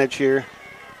advantage here.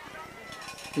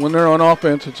 When they're on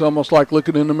offense, it's almost like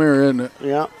looking in the mirror, isn't it?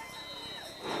 Yeah.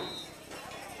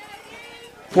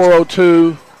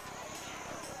 4:02.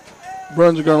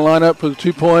 Bruns are going to line up for the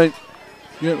 2-point.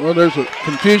 Well, there's a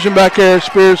confusion back there.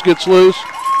 Spears gets loose.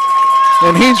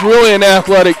 And he's really an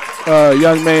athletic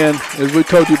young man, as we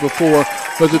told you before.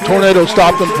 But the Tornadoes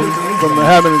stopped him from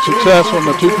having success on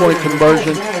the 2-point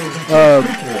conversion.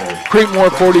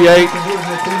 Creekmore, 48.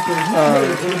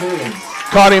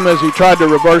 Caught him as he tried to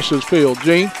reverse his field.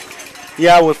 Gene?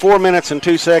 Yeah, with 4 minutes and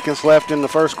 2 seconds left in the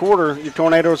first quarter, your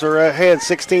Tornadoes are ahead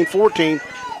 16-14.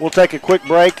 We'll take a quick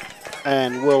break,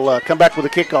 and we'll come back with a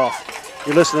kickoff.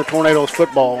 You're listening to Tornadoes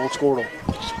football on Squirtle.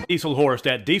 Dieselhorst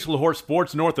at Dieselhorst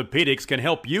Sports and Orthopedics can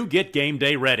help you get game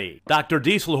day ready. Dr.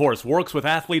 Dieselhorst works with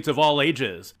athletes of all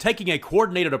ages, taking a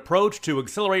coordinated approach to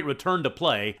accelerate return to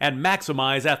play and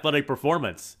maximize athletic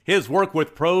performance. His work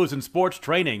with pros in sports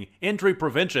training, injury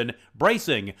prevention,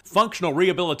 bracing, functional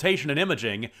rehabilitation, and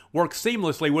imaging works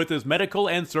seamlessly with his medical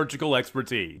and surgical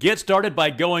expertise. Get started by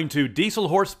going to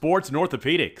Dieselhorst Sports and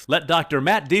Orthopedics. Let Dr.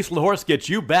 Matt Dieselhorst get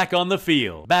you back on the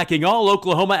field, backing all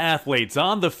Oklahoma athletes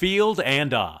on the field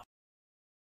and off.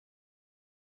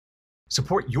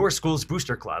 Support your school's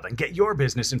booster club and get your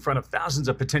business in front of thousands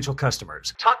of potential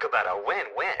customers. Talk about a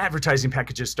win-win. Advertising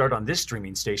packages start on this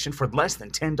streaming station for less than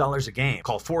 $10 a game.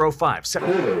 Call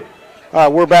 405-7...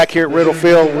 We're back here at Riddle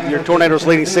Field with your Tornadoes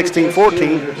leading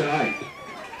 16-14.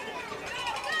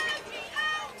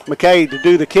 McKay to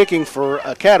do the kicking for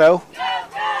Caddo.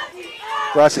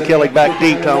 Bryson Kelly back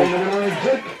deep, Tom.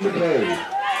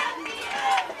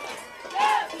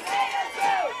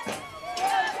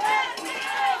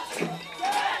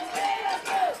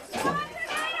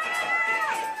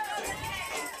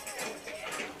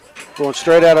 Going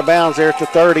straight out of bounds there at the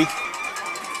 30.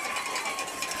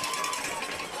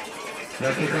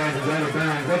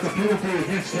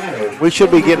 We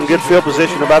should be getting good field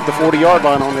position about the 40-yard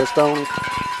line on this, Tony.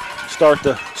 Start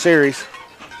the series.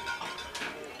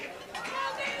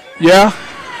 Yeah.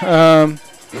 And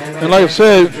like I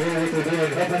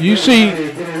said, you see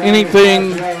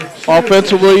anything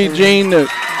offensively, Gene, that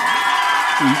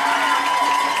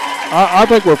I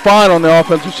think we're fine on the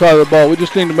offensive side of the ball. We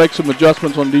just need to make some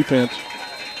adjustments on defense.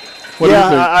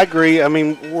 I agree. I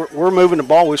mean, we're moving the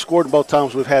ball. We scored both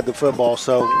times we've had the football,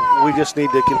 so we just need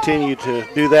to continue to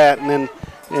do that and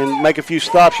make a few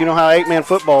stops. You know how 8-man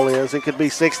football is. It could be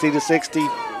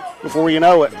 60-60 before you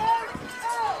know it.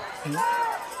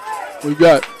 We've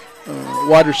got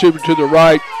wide receiver to the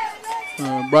right.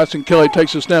 Bryson Kelly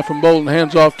takes a snap from Bolton,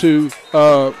 hands off to,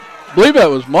 I believe that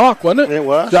was Mock, wasn't it? It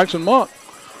was. Jackson Mock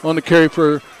on the carry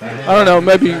for, I don't know,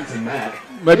 maybe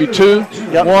 2,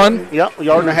 1. Yep, a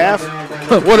yard and a half.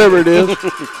 Whatever it is.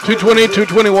 220,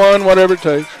 221, whatever it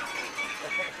takes.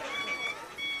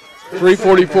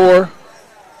 3:44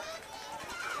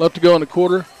 left to go in the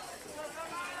quarter.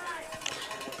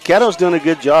 Caddo's doing a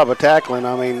good job of tackling.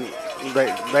 I mean,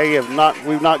 they have not,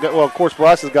 we've not got, well, of course,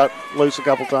 Bryce has got loose a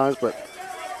couple times, but.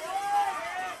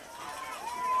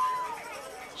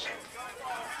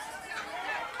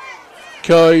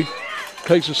 Kelly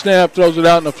takes a snap, throws it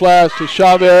out in the flash to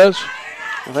Chavez.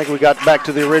 I think we got back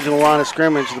to the original line of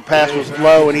scrimmage. The pass was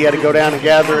low, and he had to go down and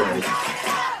gather it.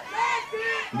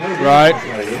 Right.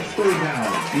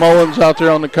 Mullins out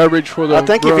there on the coverage for the I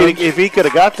think Bruins. if he could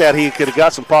have got that, he could have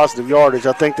got some positive yardage.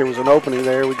 I think there was an opening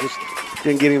there. We just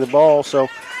didn't get him the ball. So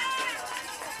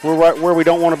we're right where we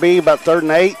don't want to be, about 3rd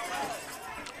and 8.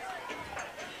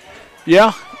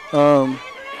 Yeah.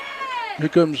 Here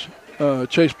comes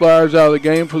Chase Byers out of the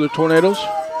game for the Tornadoes.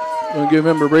 Going to give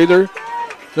him a breather.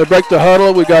 They break the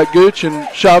huddle. We got Gooch and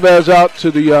Chavez out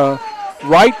to the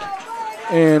right,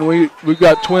 and we've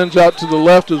got Twins out to the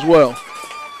left as well.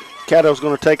 Caddo's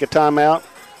going to take a timeout.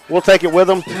 We'll take it with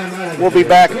them. We'll be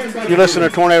back. You listen to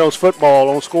Tornadoes football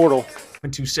on Squirtle.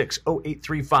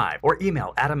 726-0835 or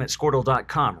email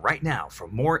adam@squirtle.com right now for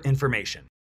more information.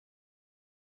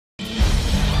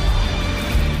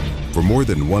 For more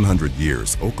than 100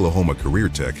 years, Oklahoma Career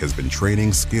Tech has been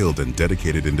training skilled and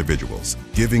dedicated individuals,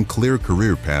 giving clear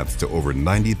career paths to over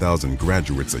 90,000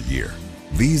 graduates a year.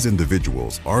 These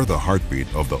individuals are the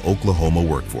heartbeat of the Oklahoma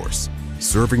workforce,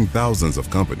 serving thousands of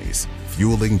companies,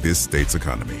 fueling this state's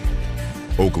economy.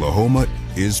 Oklahoma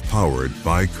is powered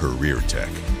by Career Tech.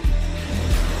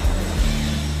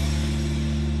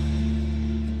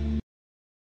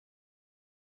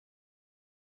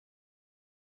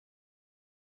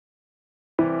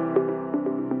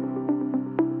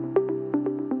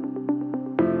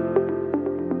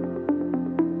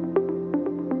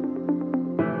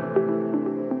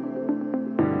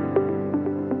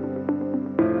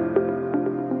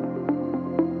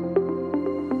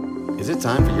 Is it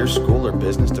time for your school or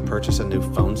business to purchase a new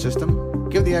phone system?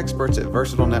 Give the experts at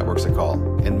Versatile Networks a call.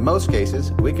 In most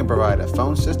cases, we can provide a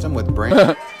phone system with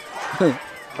brand...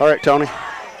 All right, Tony.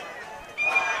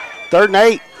 3rd and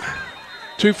 8.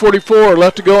 2:44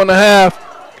 left to go in the half.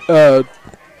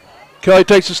 Kelly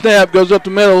takes a snap, goes up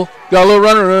the middle, got a little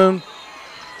running room.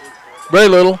 Very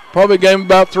little. Probably game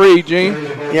about 3, Gene.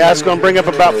 Yeah, it's going to bring up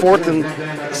about 4th and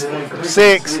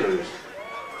 6.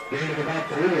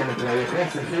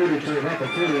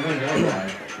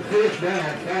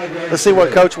 Let's see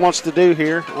what coach wants to do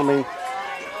here. I mean,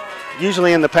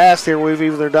 usually in the past here we've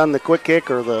either done the quick kick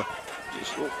or the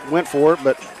went for it,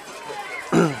 but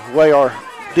the way our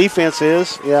defense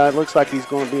is, yeah, it looks like he's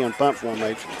going to be in punt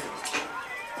formation.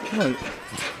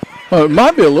 Well, it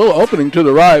might be a little opening to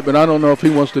the right, but I don't know if he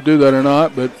wants to do that or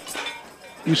not. But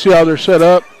you see how they're set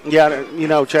up? Yeah, you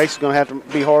know, Chase is going to have to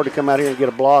be hard to come out here and get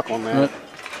a block on that.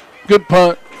 Good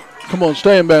punt. Come on,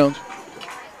 stay in bounds.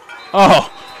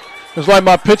 Oh, it's like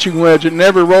my pitching wedge. It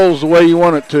never rolls the way you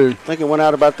want it to. I think it went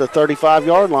out about the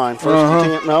 35-yard line. First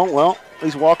and 10. No, well,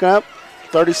 he's walking up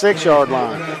 36-yard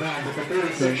line.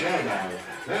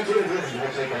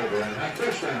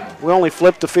 We only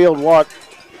flipped the field, what,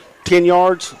 10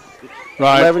 yards?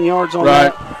 Right. 11 yards on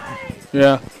that?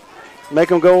 Yeah. Make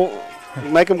them go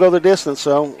the distance,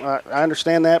 so I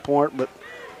understand that point, but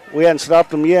we hadn't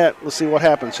stopped them yet. Let's see what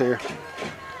happens here.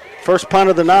 First punt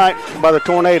of the night by the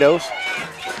Tornadoes.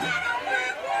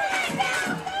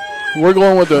 We're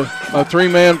going with a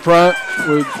 3-man front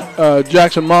with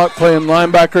Jackson Mock playing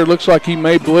linebacker. Looks like he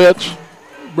may blitz.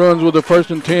 Bruins with the 1st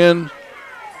and 10.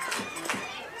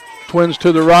 Twins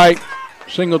to the right,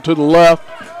 single to the left.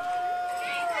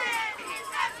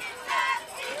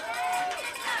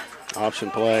 Option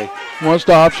play. Wants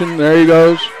the option. There he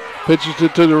goes. Pitches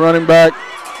it to the running back.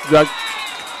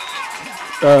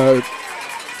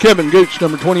 Kevin Gooch,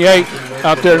 number 28,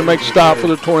 out there to make a stop for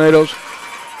the Tornadoes.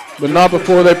 But not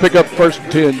before they pick up 1st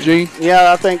and 10. Gene?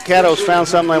 Yeah, I think Caddo's found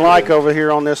something they like over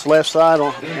here on this left side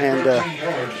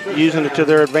and using it to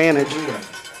their advantage.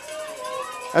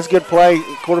 That's a good play.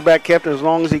 Quarterback kept it as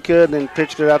long as he could and then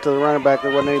pitched it out to the running back.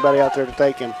 There wasn't anybody out there to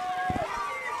take him.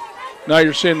 Now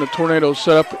you're seeing the Tornadoes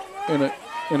set up in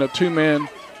a 2-man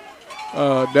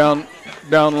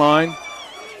down line.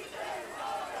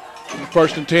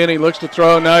 1st and 10, he looks to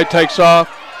throw. Now he takes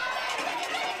off.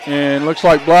 And looks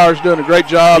like Blauer's doing a great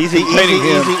job easy. him.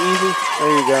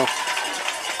 There you go.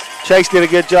 Chase did a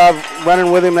good job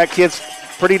running with him. That kid's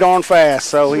pretty darn fast,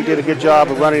 so he did a good job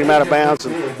of running him out of bounds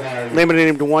and limiting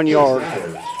him to 1 yard.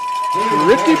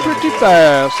 Pretty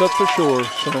fast, that's for sure.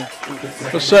 So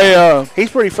let's say he's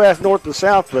pretty fast north and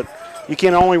south, but you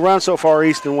can only run so far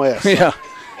east and west. Yeah.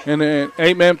 And the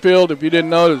 8-man field, if you didn't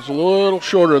know, it's a little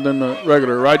shorter than the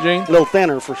regular, right, Gene? A little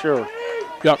thinner for sure.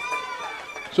 Yep.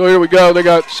 So here we go. They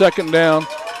got 2nd down.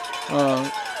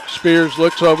 Spears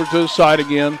looks over to the side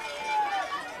again.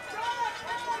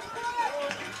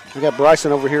 We got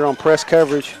Bryson over here on press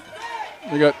coverage.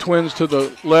 They got Twins to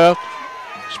the left.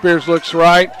 Spears looks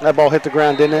right. That ball hit the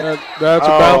ground, didn't it? That's a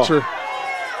bouncer.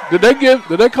 Did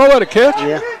they call that a catch?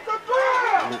 Yeah.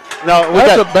 No,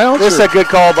 that's a bouncer. This is a good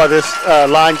call by this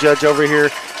line judge over here.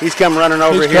 He's come running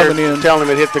over here telling him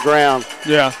it hit the ground.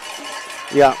 Yeah.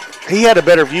 Yeah. He had a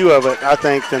better view of it, I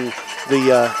think, than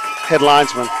the head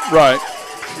linesman. Right.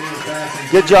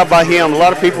 Good job by him. A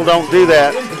lot of people don't do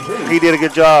that. He did a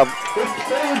good job.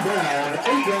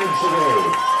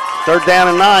 3rd down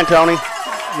and 9, Tony.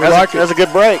 That's a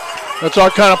good break. That's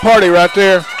our kind of party right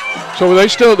there. So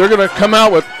they're going to come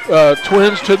out with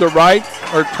twins to the right,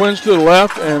 or twins to the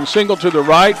left, and single to the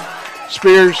right.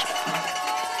 Spears,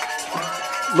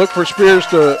 look for Spears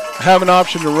to have an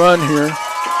option to run here.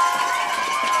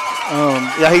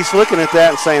 Yeah, he's looking at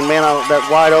that and saying, man, that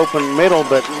wide open middle,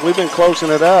 but we've been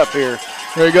closing it up here.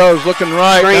 There he goes, looking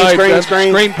right.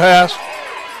 Screen pass.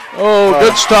 Oh,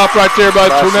 good stop right there by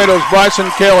the Tornadoes. Bryson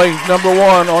Kelly, number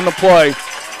 1 on the play.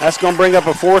 That's going to bring up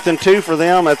a 4th and 2 for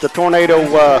them at the Tornado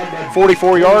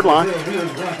 44-yard line.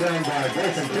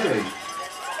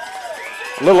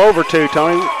 A little over 2,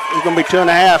 Tony. It's going to be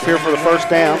 2.5 here for the 1st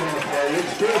down.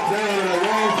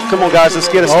 Come on, guys, let's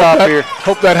get a stop here.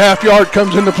 Hope that half yard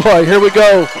comes into play. Here we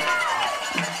go.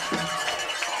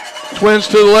 Twins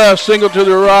to the left, single to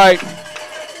the right.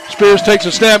 Spears takes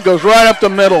a snap, goes right up the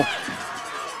middle.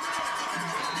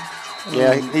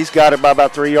 Yeah, he's got it by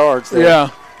about 3 yards there. Yeah.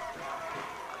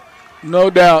 No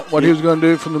doubt what he was going to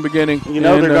do from the beginning. You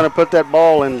know, they're going to put that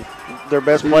ball in their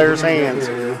best player's hands.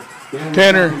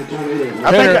 Tanner.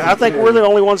 I think we're the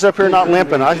only ones up here not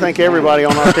limping. I think everybody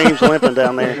on our team's limping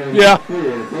down there. Yeah.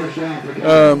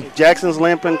 Jackson's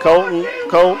limping.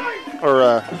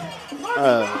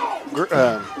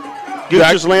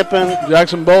 Gooch is limping.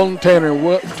 Jackson Bolton, Tanner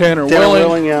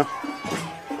Willing. Yeah.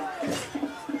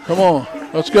 Come on,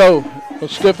 let's go.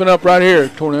 Let's stiffen up right here,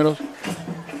 Tornadoes.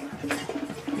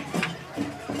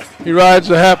 He rides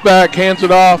the halfback, hands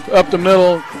it off, up the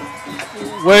middle.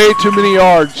 Way too many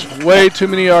yards. Way too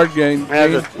many yard gain.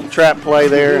 Had a trap play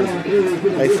there.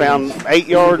 They found 8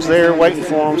 yards there waiting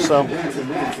for them, so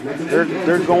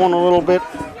they're going a little bit.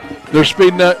 They're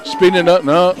speeding it up.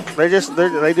 No. They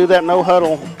do that no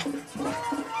huddle.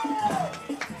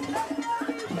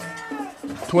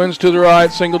 Twins to the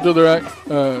right, single to the right.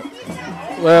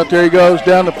 Left, there he goes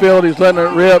down the field. He's letting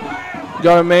it rip.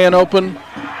 Got a man open.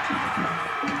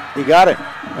 He got it.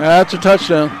 That's a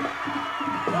touchdown.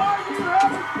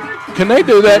 Can they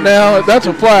do that now? That's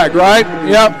a flag, right?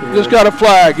 Yep, just got a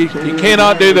flag. You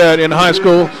cannot do that in high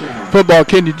school football,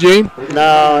 can you, Gene?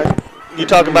 No. You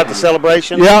talking about the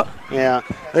celebration? Yeah. Yeah.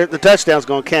 The touchdown's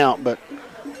going to count, but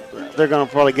they're going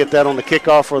to probably get that on the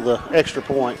kickoff or the extra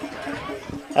point.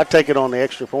 I'd take it on the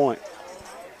extra point.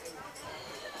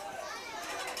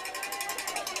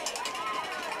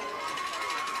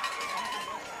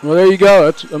 Well, there you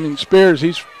go. Spears,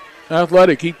 he's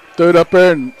athletic. He threw it up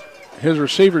there, and his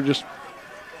receiver just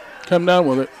come down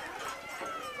with it.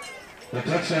 The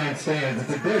touchdown stands.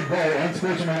 It's a dead ball,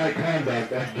 unsportsmanlike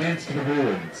conduct against the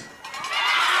Bruins.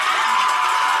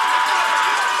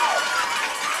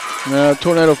 Now,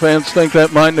 Tornado fans think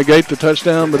that might negate the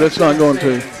touchdown, but it's not going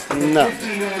to. No,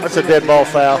 that's a dead ball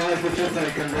foul.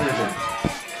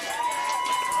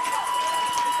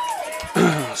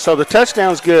 So the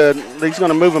touchdown's good. He's going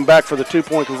to move him back for the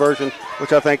 2-point conversion,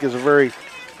 which I think is a very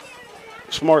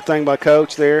smart thing by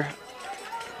Coach there.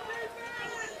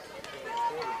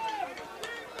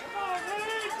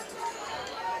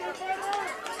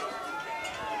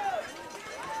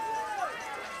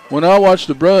 When I watch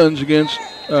the Bruins against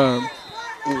the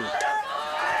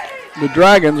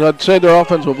Dragons, I'd say their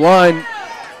offensive line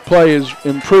play is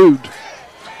improved.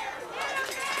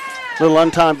 Little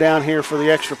untimed down here for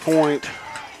the extra point.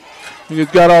 He's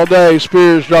got all day.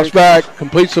 Spears drops back,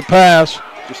 completes the pass.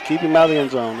 Just keep him out of the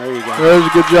end zone. There you go. There's a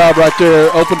good job right there.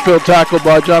 Open field tackle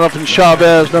by Jonathan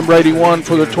Chavez, number 81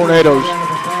 for the Tornadoes.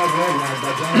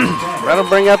 That'll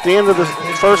bring up the end of the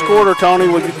first quarter, Tony,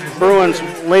 with the Bruins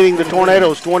leading the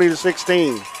Tornadoes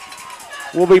 20-16.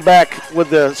 We'll be back with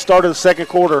the start of the second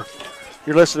quarter.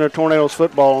 You're listening to Tornadoes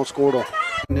football on Squirtle.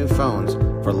 New phones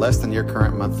for less than your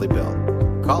current monthly bill.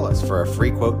 Call us for a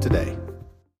free quote today.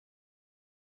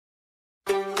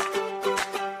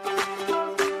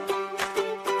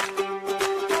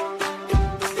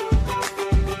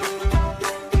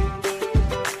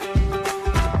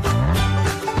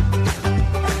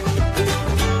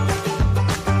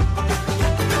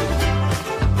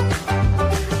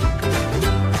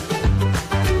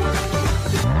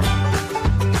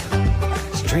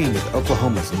 Stream with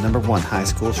Oklahoma's #1 high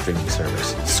school streaming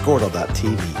service,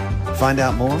 Squirtle.tv. Find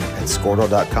out more at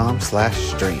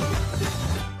Squirtle.com/stream.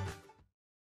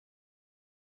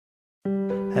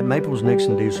 At Maples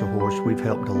Nixon Diesel Horse, we've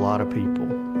helped a lot of people,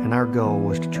 and our goal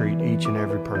was to treat each and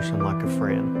every person like a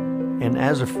friend. And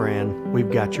as a friend,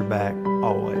 we've got your back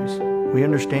always. We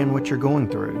understand what you're going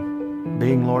through.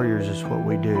 Being lawyers is what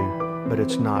we do, but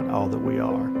it's not all that we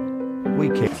are. We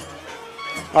care.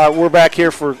 All right, we're back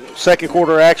here for second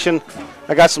quarter action.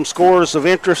 I got some scores of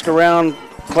interest around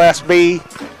Class B.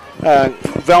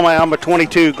 Velma Alma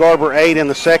 22, Garber 8 in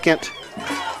the second.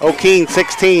 O'Keene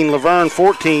 16, Laverne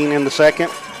 14 in the second.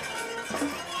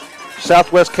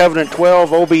 Southwest Covenant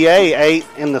 12, OBA 8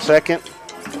 in the second.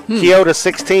 Keota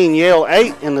 16, Yale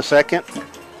 8 in the second.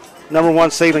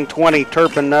 #1 Sealing 20,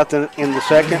 Turpin nothing in the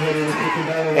second.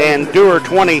 And Dewar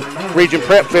 20, Region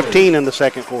Prep 15 in the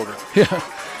second quarter. Yeah.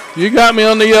 You got me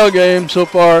on the Yale game so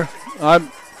far. I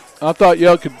thought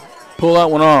Yale could pull that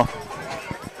one off.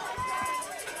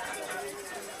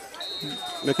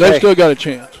 Okay. They still got a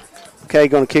chance. Okay,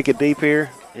 going to kick it deep here.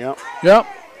 Yep. Yep.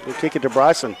 We'll kick it to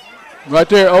Bryson. Right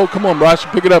there. Oh, come on, Bryson.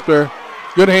 Pick it up there.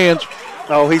 Good hands.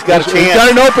 Oh, he's got a chance. He's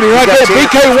got an opening right there.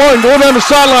 BK1 going down the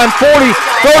sideline. 40,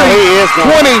 30,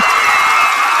 20.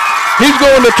 He's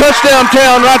going to touchdown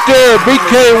town right there.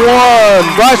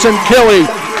 BK1, Bryson Kelly.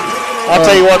 I'll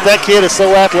tell you what, that kid is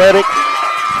so athletic.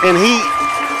 And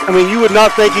you would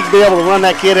not think he'd be able to run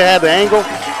that kid that had the angle.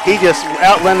 He just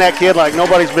outrun that kid like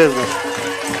nobody's business.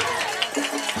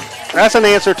 That's an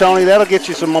answer, Tony. That'll get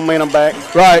you some momentum back.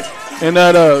 Right. And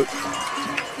that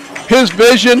his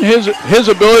vision, his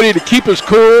ability to keep us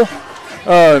cool,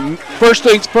 first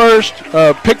things first,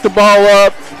 pick the ball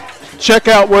up, check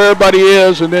out where everybody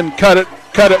is, and then cut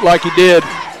it like he did.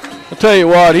 I'll tell you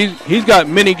what, he's got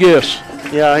many gifts.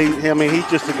 Yeah, he's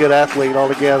just a good athlete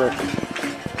altogether.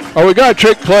 Oh, we got a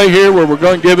trick play here where we're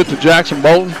going to give it to Jackson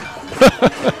Bolton.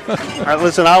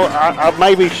 Listen, I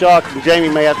may be shocked, and Jamie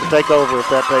may have to take over if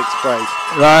that takes place.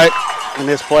 Right. In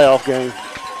this playoff game.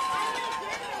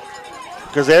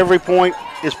 Because every point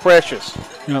is precious.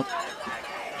 Yep.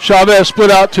 Chavez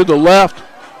split out to the left.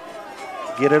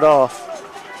 Get it off.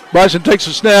 Bryson takes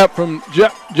a snap from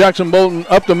Jackson Bolton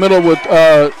up the middle with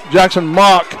Jackson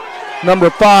Mock, number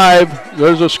 5.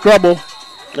 There's a scrubble.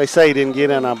 They say he didn't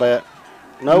get in, I bet.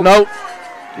 Nope. Nope.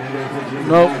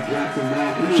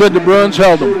 Said the Bruins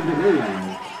held him.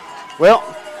 Well,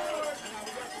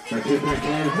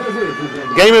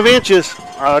 game of inches.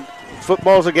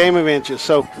 Football's a game of inches.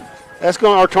 So that's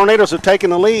going. Our Tornadoes have taken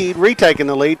the lead, retaken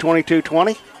the lead,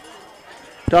 22-20.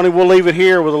 Tony, we'll leave it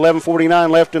here with 11:49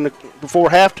 left before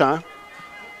halftime.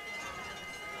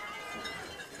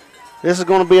 This is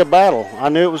going to be a battle. I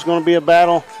knew it was going to be a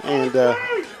battle, and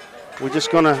we're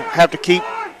just going to have to keep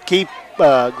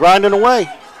grinding away.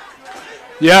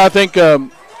 Yeah, I think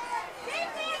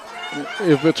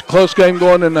if it's a close game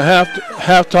going into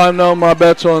halftime, now my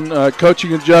bet's on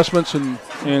coaching adjustments, and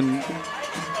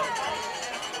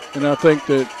I think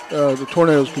that the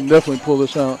Tornadoes can definitely pull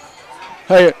this out.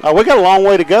 Hey, we got a long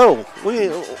way to go.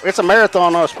 It's a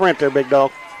marathon, not a sprint there, big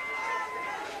dog.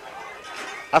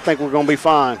 I think we're going to be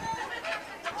fine.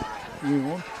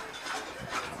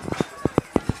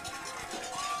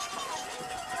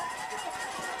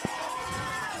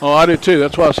 Oh, I do too.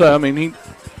 That's why I say, I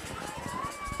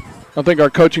think our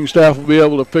coaching staff will be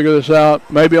able to figure this out,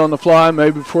 maybe on the fly,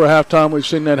 maybe before halftime. We've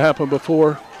seen that happen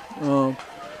before.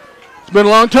 It's been a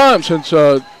long time since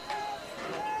our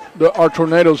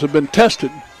Tornadoes have been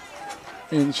tested.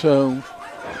 And so.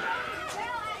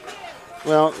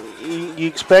 Well, you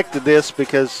expected this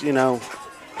because, the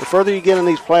further you get in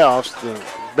these playoffs, the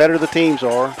better the teams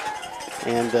are.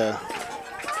 And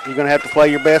you're going to have to play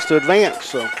your best to advance.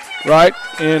 So. Right.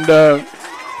 And,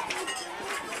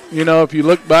 if you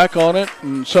look back on it,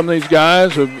 and some of these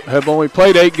guys have only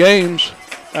played 8 games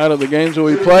out of the games that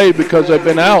we played because they've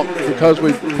been out, because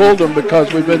we pulled them,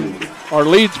 because our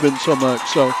lead's been so much.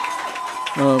 So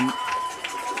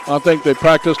I think they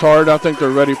practiced hard. I think they're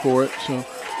ready for it. So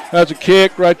that's a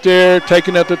kick right there,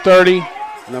 taken at the 30.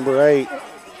 Number 8,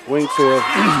 Wingfield.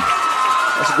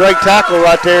 That's a great tackle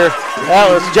right there. That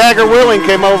was Jagger Willing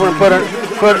came over and put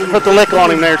the lick on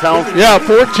him there, Tom. Yeah,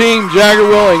 14, Jagger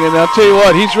Willing, and I'll tell you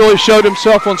what, he's really showed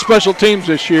himself on special teams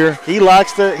this year. He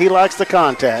likes the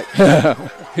contact.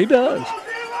 He does.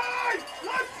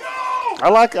 I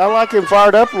like him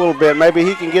fired up a little bit. Maybe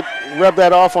he can rub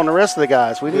that off on the rest of the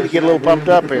guys. We need to get a little pumped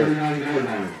up here.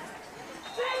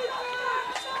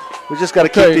 We just got to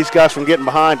keep these guys from getting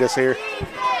behind us here.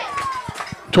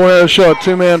 Tornadoes show a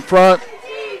 2-man front.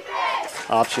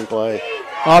 Option play.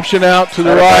 Option out to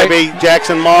the right. Maybe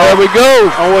Jackson Moore. There we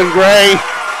go. Owen Gray.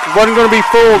 Wasn't going to be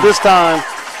fooled this time.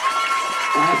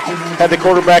 Had the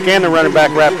quarterback and the running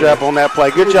back wrapped up on that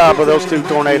play. Good job of those 2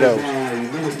 Tornadoes.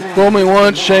 Fool me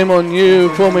once, shame on you.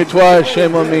 Fool me twice,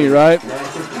 shame on me, right?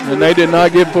 And they did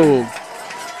not get fooled.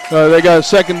 They got a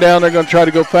second down. They're going to try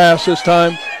to go fast this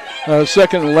time.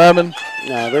 Second 11.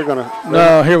 No, they're going to.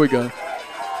 No, here we go.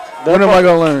 When am I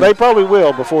going to learn? They probably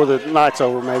will before the night's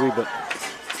over, maybe. But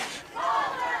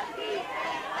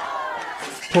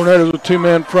Tornadoes with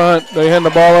 2-man front. They hand the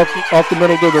ball off the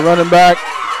middle to the running back.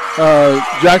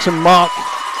 Jackson Mock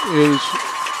is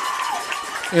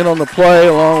in on the play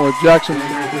along with Jackson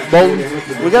Bolton.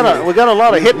 We got a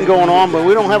lot of hitting going on, but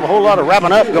we don't have a whole lot of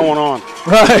wrapping up going on.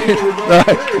 Right.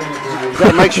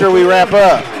 Got to make sure we wrap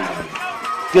up.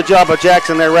 Good job of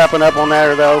Jackson there wrapping up on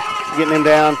there, though, getting him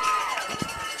down.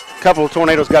 A couple of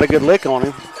Tornadoes got a good lick on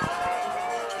him.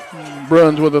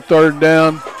 Bruins with a 3rd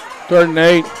down, 3rd and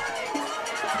 8.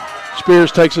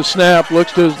 Spears takes a snap,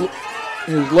 looks to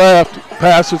his left,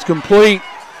 pass is complete.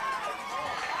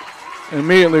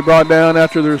 Immediately brought down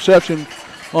after the reception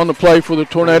on the play for the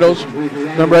Tornadoes.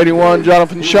 Number 81,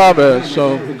 Jonathan Chavez.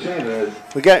 So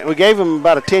we gave him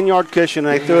about a 10-yard cushion,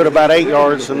 and they threw it about 8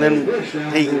 yards, and then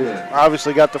he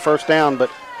obviously got the first down. But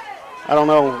I don't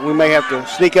know. We may have to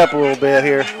sneak up a little bit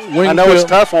here. Wingfield. I know it's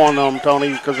tough on them,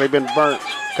 Tony, because they've been burnt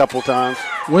a couple of times.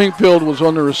 Wingfield was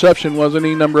on the reception, wasn't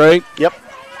he, number 8? Yep.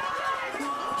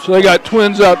 So they got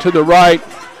Twins out to the right.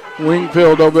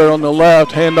 Wingfield over there on the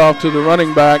left, handoff to the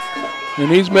running back, and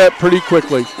he's met pretty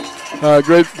quickly.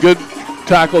 Good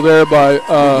tackle there by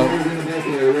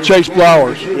Chase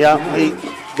Blowers. Yeah, he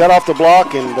got off the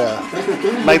block and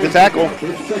made the tackle.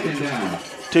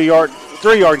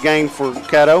 3-yard gain for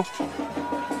Caddo.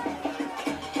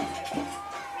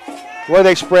 The way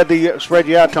they spread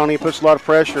you out, Tony, it puts a lot of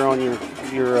pressure on your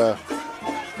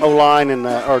O-line and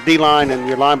or D-line and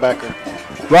your linebacker.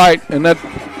 Right, and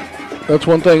that's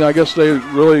one thing I guess they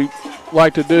really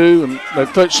like to do. And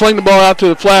they sling the ball out to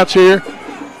the flats here.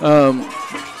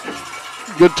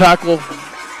 Good tackle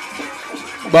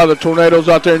by the Tornadoes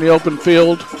out there in the open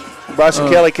field. Bryson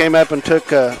Kelly came up and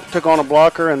took on a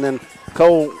blocker, and then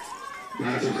Cole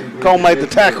made the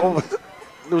tackle.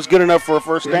 It was good enough for a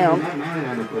first down.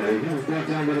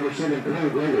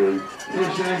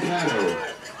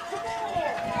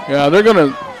 Yeah, they're going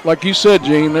to, like you said,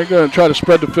 Gene, they're going to try to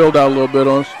spread the field out a little bit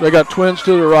on us. They got Twins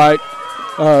to the right,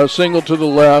 single to the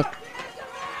left.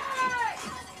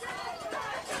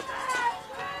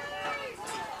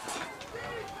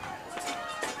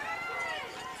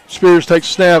 Spears takes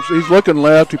snaps. He's looking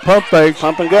left. He pump fakes.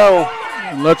 Pump and go.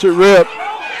 And lets it rip.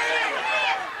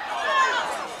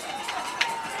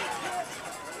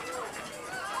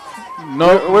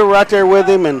 No, we were right there with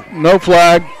him, and no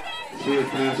flag.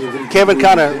 Kevin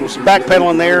kind of was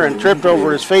backpedaling there and tripped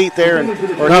over his feet there,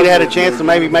 or he'd had a chance to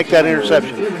maybe make that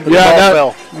interception.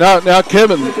 Yeah, now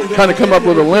Kevin kind of come up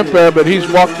with a limp there, but he's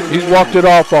walked it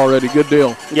off already. Good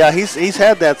deal. Yeah, he's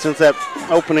had that since that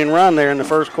opening run there in the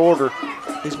first quarter.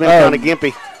 He's been kind of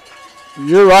gimpy.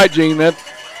 You're right, Gene. That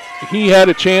he had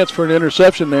a chance for an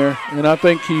interception there, and I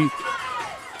think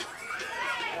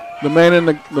the man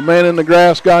in the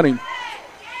grass got him.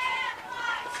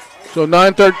 So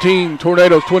 9-13,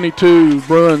 Tornadoes 22,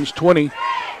 Bruins 20.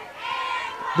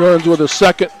 Bruins with a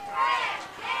 2nd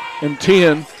and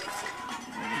 10.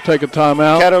 Take a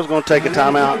timeout. Caddo's going to take a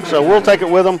timeout, so we'll take it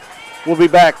with them. We'll be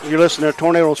back. You're listening to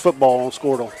Tornadoes Football on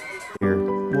Squirtle.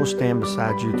 We'll stand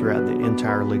beside you throughout the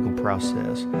entire legal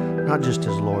process, not just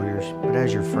as lawyers, but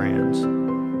as your friends.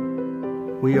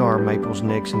 We are Maples,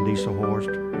 Nix, and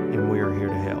Dieselhorst, and we are here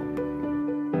to help.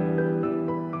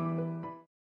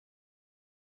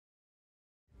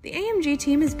 The AMG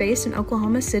team is based in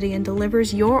Oklahoma City and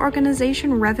delivers your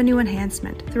organization revenue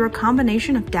enhancement through a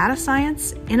combination of data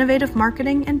science, innovative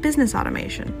marketing, and business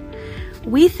automation.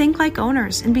 We think like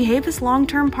owners and behave as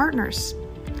long-term partners.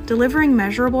 Delivering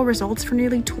measurable results for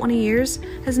nearly 20 years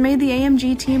has made the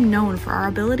AMG team known for our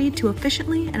ability to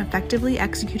efficiently and effectively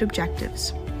execute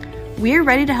objectives. We're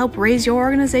ready to help raise your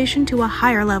organization to a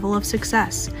higher level of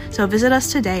success, so visit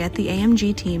us today at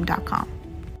theamgteam.com.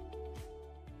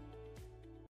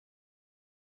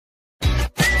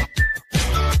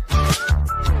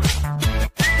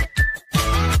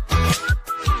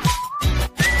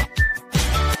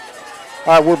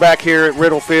 All right, we're back here at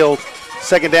Riddle Field.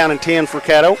 2nd down and 10 for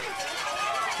Caddo.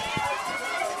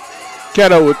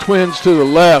 Caddo with Twins to the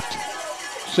left,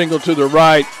 single to the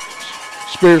right.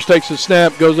 Spears takes the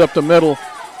snap, goes up the middle.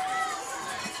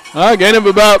 Gain of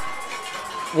about,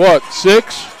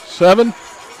 6, 7?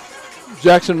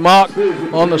 Jackson Mock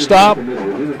on the stop.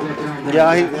 Yeah,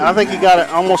 I think he got it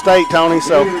almost 8, Tony,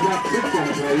 so.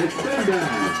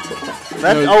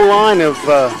 That O-line of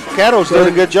Caddo's did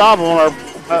a good job on our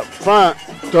up front.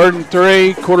 3rd and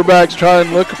 3. Quarterback's trying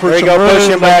to look for there some you go, room. push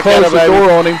him back. Close the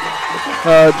door on him.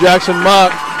 Jackson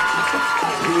Mock.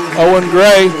 Owen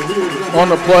Gray on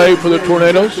the play for the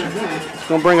Tornadoes. It's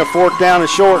going to bring a 4th down and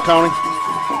short, Tony.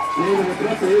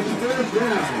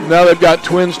 Now they've got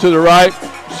Twins to the right,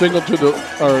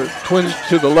 Twins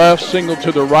to the left, single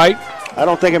to the right. I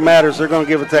don't think it matters. They're going to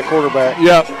give it to that quarterback.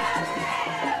 Yep.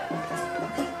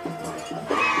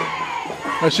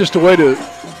 That's just a way to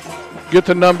get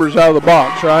the numbers out of the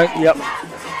box, right? Yep.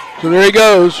 So there he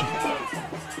goes.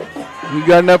 He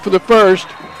got enough for the first.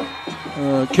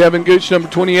 Kevin Gooch, number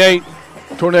 28,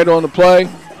 Tornado on the play.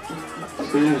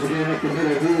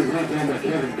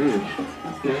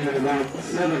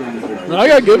 I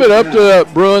got to give it up to the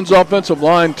Bruins offensive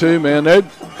line too, man.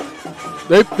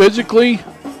 They physically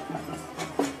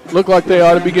look like they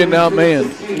ought to be getting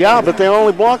outmanned. Yeah, but they're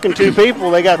only blocking 2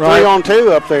 people. They got 3 on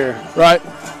 2 up there. Right.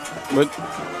 But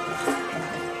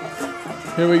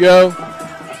here we go.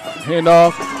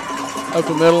 Handoff up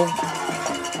the middle.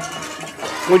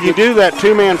 when you do that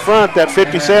two-man front, that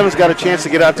 57's got a chance to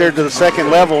get out there to the second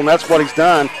level, and that's what he's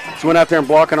done. He went out there and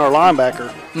blocking our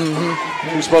linebacker.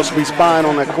 He's supposed to be spying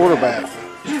on that quarterback.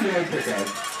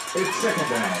 It's second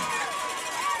down.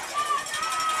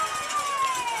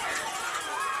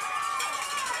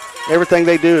 Everything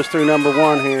they do is through number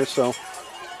 1 here, so.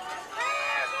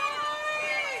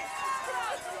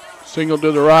 Single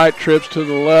to the right, trips to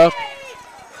the left.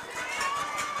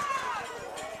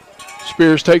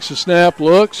 Spears takes the snap,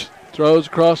 looks, throws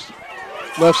across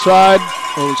left side,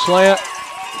 over slant,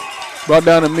 brought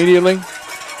down immediately.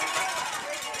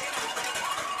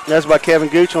 That's by Kevin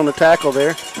Gooch on the tackle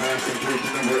there.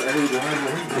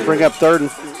 Bring up 3rd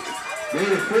and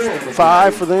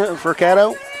 5 for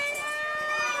Caddo.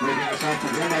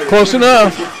 Close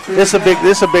enough. This is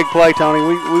a big play, Tony.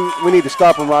 We need to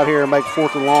stop him right here and make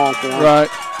 4th and long for him. Right.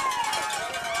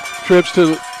 Trips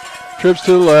to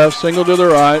the left, single to the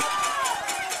right.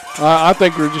 I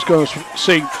think we're just going to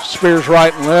see Spears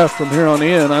right and left from here on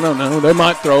in. I don't know. They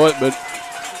might throw it, but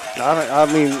I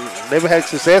mean, they've had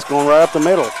success going right up the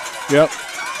middle. Yep.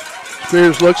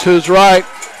 Spears looks to his right.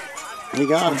 He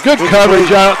got him. Good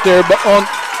coverage out there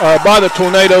by the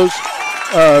Tornadoes.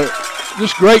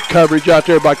 Just great coverage out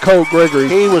there by Cole Gregory.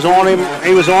 He was on him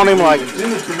like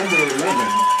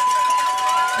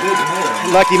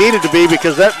he needed to be,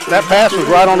 because that pass was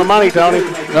right on the money, Tony.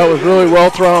 That was really well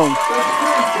thrown.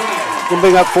 Going to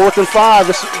bring up 4th and 5.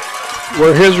 This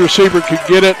where his receiver could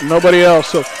get it and nobody else.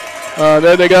 So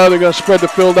there they go. They're going to spread the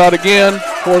field out again.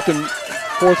 4th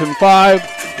and 5.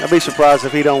 I'd be surprised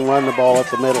if he don't run the ball up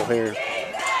the middle here.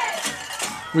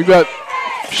 We've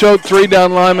showed 3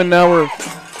 down linemen. Now we're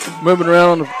moving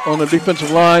around on the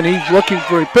defensive line. He's looking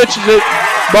for, he pitches it.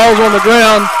 Ball's on the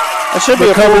ground. That should be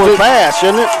a forward pass,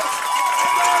 shouldn't it?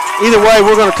 Either way,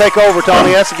 we're going to take over,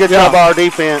 Tony. That's a good job by our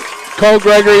defense. Cole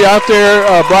Gregory out there,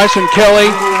 Bryson Kelly,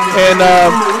 and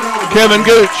Kevin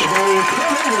Gooch.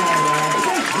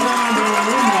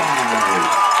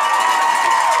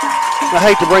 I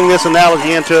hate to bring this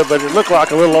analogy into it, but it looked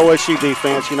like a little OSU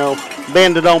defense,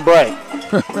 bend and don't break.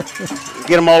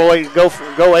 Get them all the way,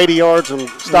 go 80 yards and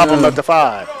stop them at the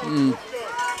 5.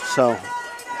 So.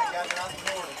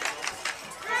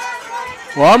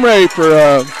 Well, I'm ready for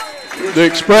the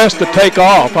Express to take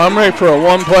off. I'm ready for a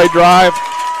one-play drive.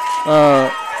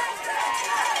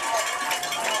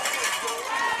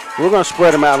 We're going to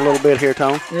spread them out a little bit here,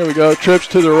 Tom. Here we go. Trips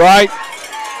to the right.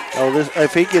 Oh,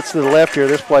 if he gets to the left here,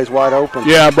 this play's wide open.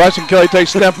 Yeah, Bryson Kelly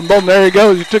takes snap and boom. There he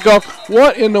goes. He took off.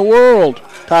 What in the world?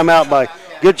 Timeout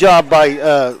good job by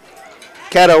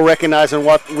Caddo recognizing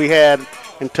what we had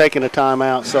and taking a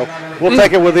timeout. So we'll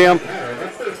take it with him.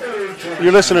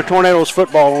 You're listening to Tornadoes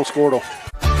Football on Squirtle.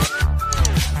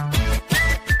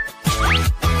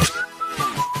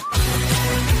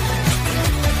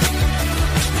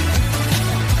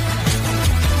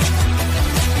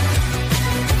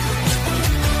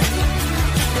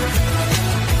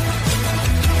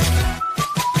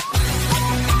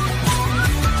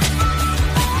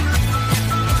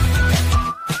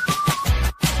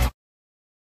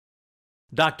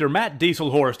 Dr. Matt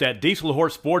Dieselhorst at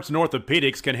Dieselhorst Sports and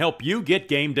Orthopedics can help you get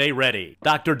game day ready.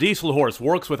 Dr. Dieselhorst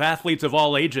works with athletes of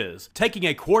all ages, taking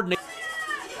a coordinated...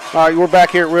 All right, we're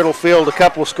back here at Riddle Field. A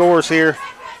couple of scores here.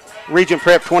 Regent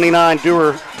Prep 29,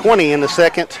 Dewar 20 in the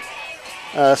second.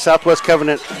 Southwest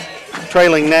Covenant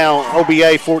trailing now,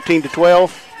 OBA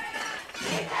 14-12.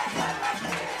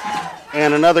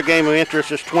 And another game of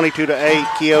interest is 22-8,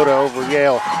 Keota over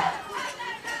Yale.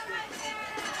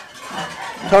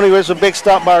 Tony, there's a big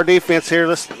stop by our defense here.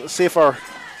 Let's see if our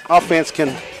offense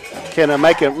can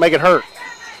make it hurt.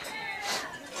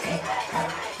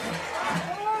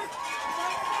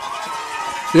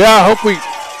 Yeah, I hope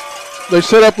they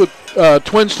set up with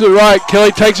twins to the right.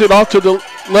 Kelly takes it off to the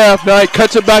left. Now he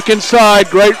cuts it back inside.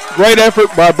 Great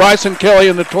effort by Bryson Kelly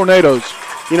and the Tornadoes.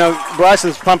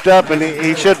 Bryson's pumped up, and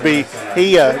he should be.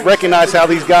 He recognized how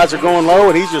these guys are going low,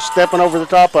 and he's just stepping over the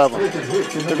top of them.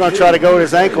 They're going to try to go at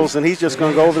his ankles, and he's just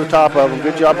going to go over the top of them.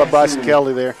 Good job by Bryson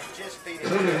Kelly there.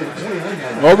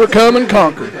 Overcome and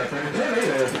conquer.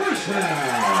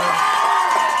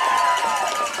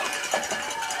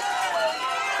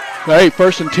 Hey,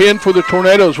 1st and 10 for the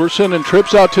Tornadoes. We're sending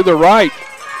trips out to the right.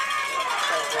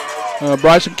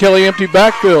 Bryson Kelly empty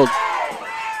backfield.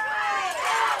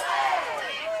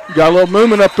 Got a little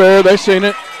movement up there. They seen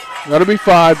it. That'll be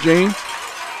 5, Gene.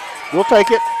 We'll take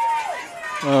it.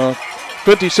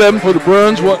 57 for the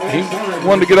Bruins. He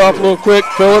wanted to get off a little quick.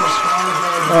 Phillips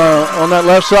on that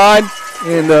left side.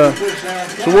 And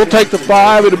so we'll take the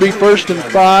 5. It'll be 1st and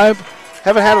 5.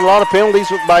 Haven't had a lot of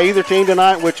penalties by either team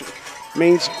tonight, which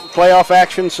means playoff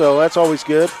action, so that's always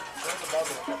good.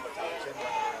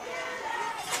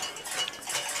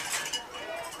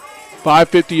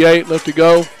 5:58 left to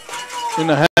go in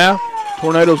the half.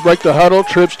 Tornadoes break the huddle,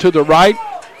 trips to the right.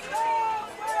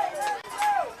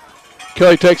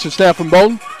 Kelly takes a snap from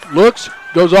Bolton, looks,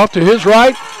 goes off to his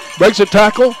right, breaks a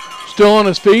tackle, still on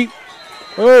his feet.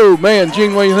 Oh, man,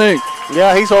 Gene, what do you think?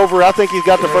 Yeah, he's over. I think he's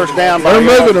got the first down. They're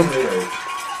moving him.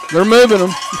 They're moving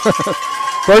him.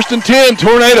 First and 10,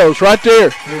 Tornadoes right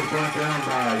there.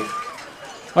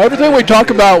 Everything we talk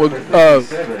about with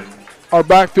our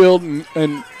backfield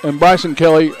and Bryson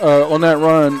Kelly on that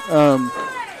run,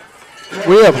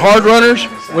 we have hard runners.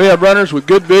 We have runners with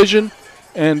good vision,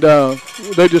 and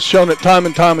they've just shown it time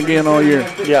and time again all year.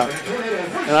 Yeah,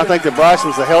 and I think that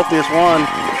Bryson's the healthiest one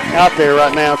out there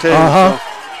right now, too.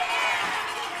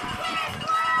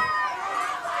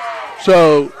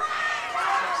 So,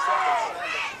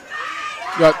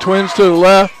 got twins to the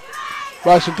left.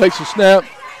 Bryson takes a snap,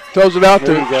 throws it out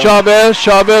to Chavez.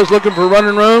 Chavez looking for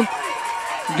running room.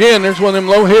 Again, there's one of them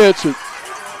low hits.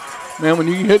 Man, when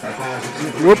you hit,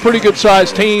 we're a pretty good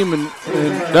sized team, and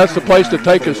that's the place to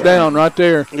take us down right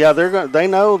there. Yeah, they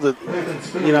know that,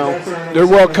 you know. They're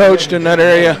well coached in that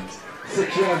area.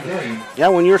 Yeah,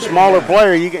 when you're a smaller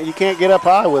player, you can't get up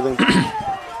high with him.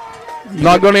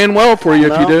 Not going to end well for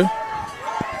you if you do.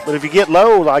 But if you get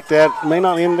low like that, it may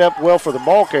not end up well for the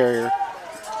ball carrier.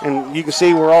 And you can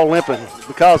see we're all limping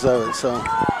because of it. So.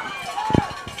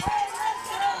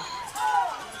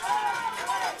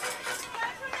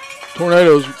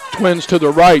 Tornadoes twins to the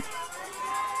right.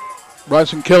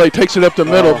 Bryson Kelly takes it up the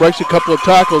middle, breaks a couple of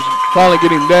tackles, finally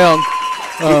get him down.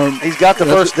 He's got the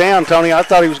first down, Tony. I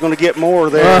thought he was going to get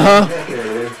more there.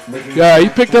 Yeah, he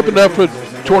picked up enough for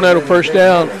Tornado first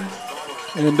down.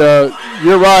 And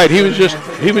you're right. He was just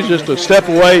a step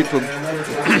away from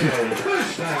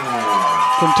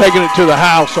taking it to the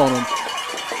house on him.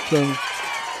 So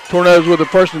Tornadoes with the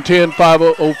first and 10,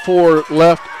 5:04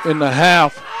 left in the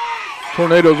half.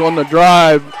 Tornadoes on the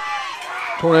drive.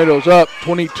 Tornadoes up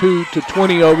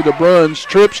 22-20 over the Bruins.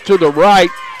 Trips to the right.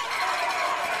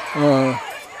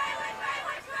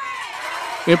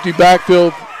 Empty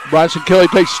backfield. Bryson Kelly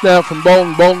takes a snap from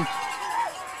Bolton. Bolton.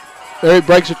 There he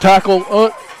breaks a tackle.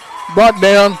 Brought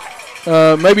down.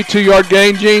 Maybe 2-yard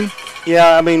gain, Gene.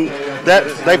 Yeah, I mean,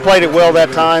 they played it well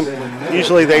that time.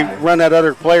 Usually they run that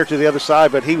other player to the other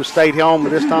side, but he stayed home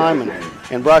this time,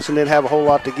 and Bryson didn't have a whole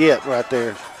lot to get right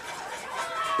there.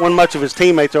 Wasn't much of his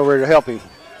teammates over there to help him.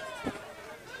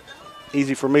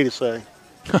 Easy for me to say.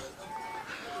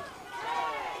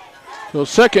 So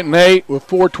 2nd and 8 with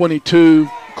 4:22.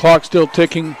 Clock still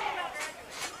ticking.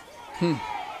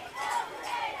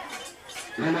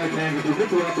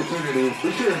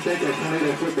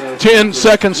 10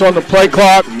 seconds on the play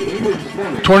clock.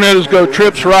 Tornadoes go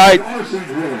trips right.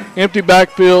 Empty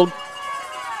backfield.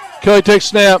 Kelly takes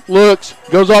snap, looks,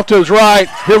 goes off to his right.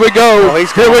 Here we go.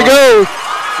 Here we go.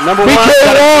 Number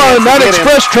BK1, that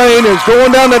express train is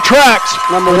going down the tracks.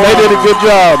 They did a good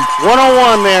job.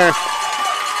 1-on-1 there.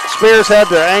 Spears had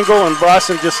the angle, and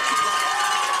Bryson just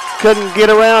couldn't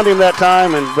get around him that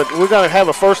time. But we're going to have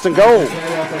a 1st and goal.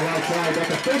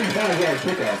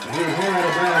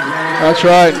 That's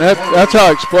right. That's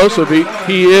how explosive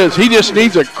he is. He just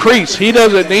needs a crease. He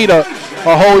doesn't need a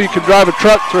hole you can drive a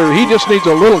truck through. He just needs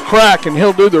a little crack, and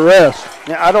he'll do the rest.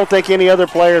 Yeah, I don't think any other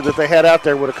player that they had out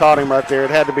there would have caught him right there.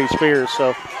 It had to be Spears.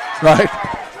 So, right.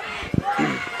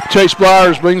 Chase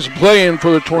Byers brings the play in for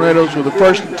the Tornadoes with the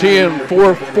 1st and 10,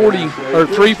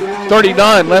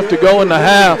 3:39 left to go in the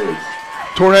half.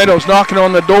 Tornadoes knocking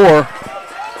on the door.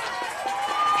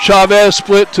 Chavez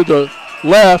split to the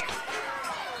left.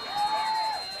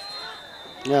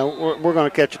 Yeah, we're going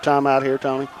to catch a timeout here,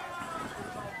 Tony.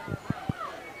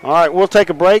 All right, we'll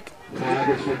take a break.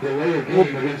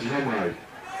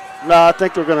 No, I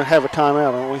think we're going to have a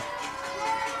timeout, aren't we?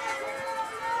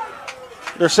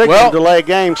 They're signaling delay a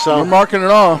game, so we're marking it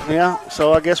off. Yeah,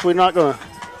 so I guess we're not going to.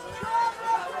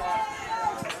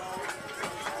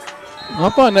 I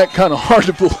find that kind of hard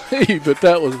to believe, but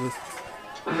that was.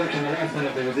 Correction, the last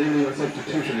minute there was illegal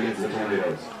substitution against the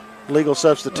Tornadoes. Legal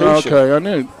substitution. Okay, I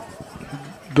knew.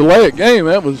 Delay a game,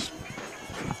 that was.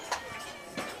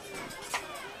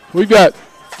 We've got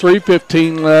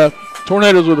 3:15 left.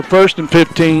 Tornadoes with the 1st and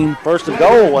 15. 1st and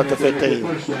goal at the 15.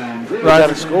 We got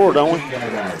to score, don't we?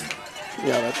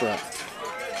 Yeah, that's right.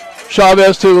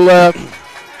 Chavez to the left.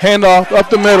 Handoff up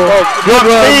the middle. Good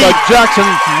run by Jackson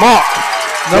Mock,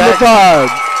 number 5.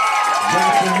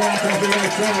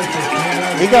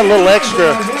 He got a little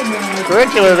extra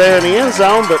curricular there in the end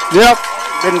zone, but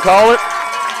didn't call it.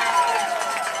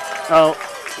 Oh,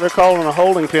 they're calling a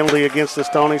holding penalty against this,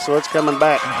 Tony, so it's coming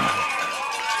back.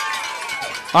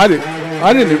 I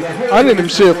didn't even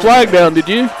see a flag down, did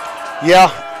you? Yeah,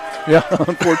 Yeah,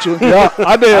 unfortunately. Yeah,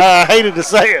 I did. I hated to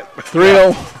say it.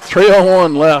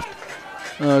 3:01 left.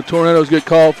 Tornadoes get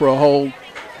called for a hold.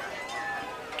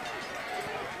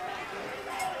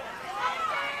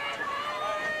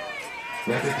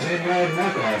 That's a 10-yard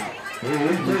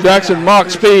knockoff. Jackson mock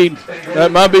speed.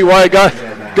 That might be why he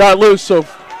got loose so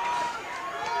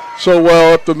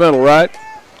well up the middle, right?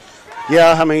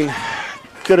 Yeah, I mean,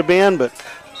 could have been, but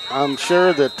I'm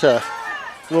sure that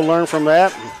we'll learn from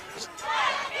that. It's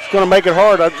going to make it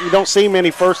hard. You don't see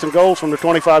many first and goals from the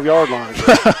 25-yard line.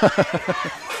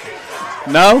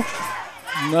 No,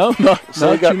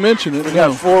 So you mentioned it. We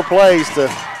got 4 plays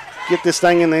to get this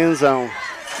thing in the end zone.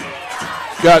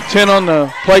 Got 10 on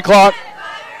the play clock.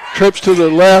 Trips to the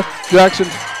left.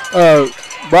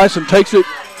 Bryson takes it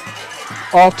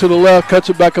off to the left, cuts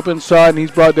it back up inside, and he's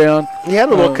brought down. He had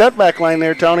a little cutback lane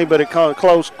there, Tony, but it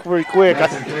closed pretty quick. I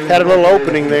had a little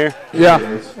opening there. Yeah,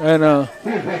 and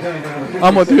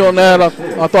I'm with you on that.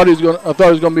 I thought he was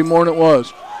going to be more than it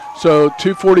was. So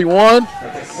 2:41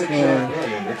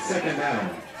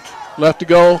 left to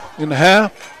go in the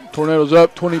half. Tornadoes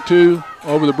up 22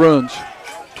 over the Bruins,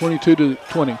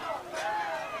 22-20.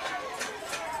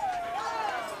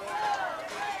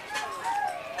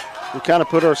 We kind of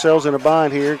put ourselves in a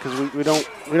bind here because we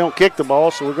don't kick the ball,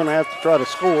 so we're going to have to try to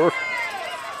score.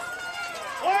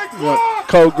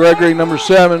 Cole Gregory, number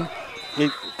 7.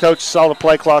 Coach saw the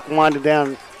play clock winded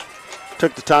down,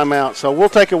 took the timeout. So we'll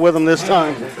take it with him this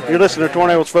time. You're listening to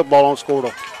Tornadoes Football on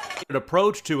Squirtle.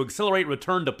 Approach to accelerate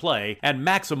return to play and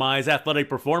maximize athletic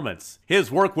performance.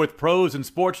 His work with pros in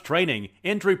sports training,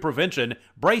 injury prevention,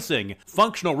 bracing,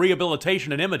 functional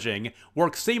rehabilitation, and imaging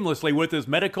works seamlessly with his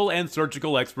medical and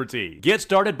surgical expertise. Get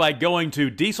started by going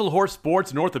to Dieselhorse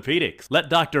Sports and Orthopedics. Let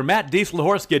Dr. Matt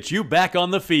Dieselhorse get you back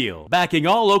on the field, backing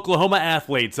all Oklahoma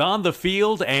athletes on the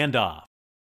field and off.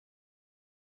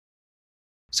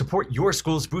 Support your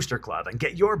school's booster club and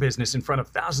get your business in front of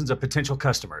thousands of potential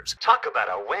customers. Talk about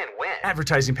a win-win.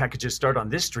 Advertising packages start on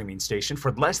this streaming station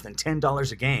for less than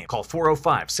 $10 a game. Call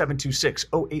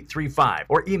 405-726-0835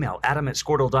 or email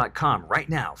adam@squirtle.com right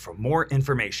now for more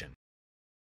information.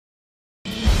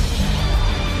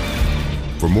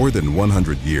 For more than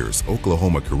 100 years,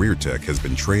 Oklahoma Career Tech has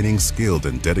been training skilled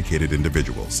and dedicated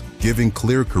individuals, giving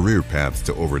clear career paths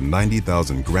to over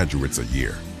 90,000 graduates a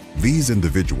year. These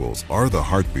individuals are the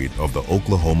heartbeat of the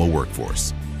Oklahoma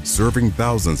workforce, serving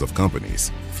thousands of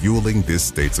companies, fueling this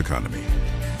state's economy.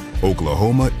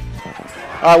 Oklahoma.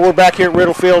 We're back here at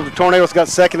Riddle Field. The Tornadoes got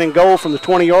second and goal from the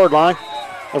 20-yard line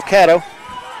of Caddo.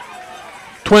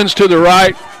 Twins to the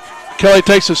right. Kelly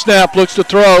takes a snap, looks to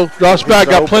throw, drops back,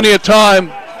 got plenty of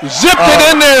time. Zipped it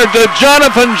in there to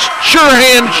Jonathan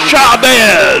Surehand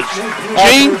Chavez.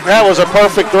 That was a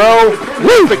perfect throw,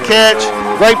 perfect catch,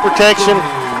 great protection.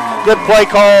 Good play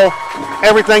call.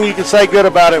 Everything you can say good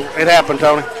about it, it happened,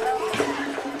 Tony.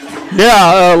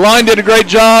 Yeah, line did a great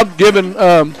job giving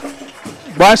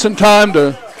Bryson time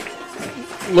to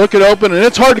look it open, and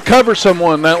it's hard to cover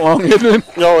someone that long, isn't it?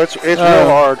 No, it's real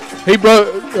hard. He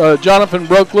Jonathan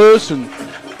broke loose, and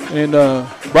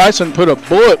Bryson put a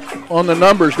bullet on the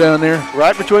numbers down there.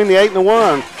 Right between the 8 and the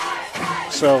 1.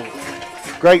 So,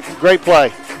 great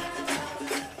play.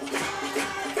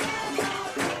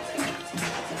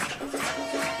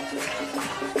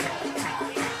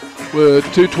 With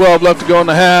 2:12 left to go in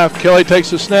the half, Kelly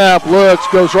takes a snap, looks,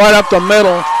 goes right up the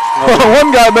middle.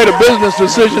 One guy made a business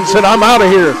decision, said, "I'm out of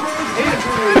here."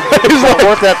 He's not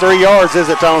worth that 3 yards, is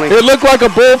it, Tony? It looked like a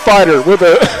bullfighter with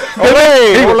a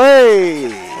ole.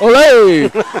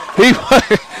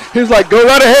 He's like, "Go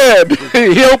right ahead."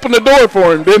 He opened the door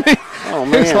for him, didn't he? Oh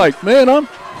man! He's like, "Man, I'm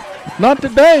not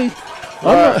today."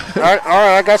 All right,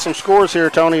 I got some scores here,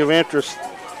 Tony, of interest.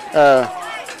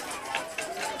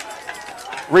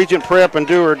 Regent Prep and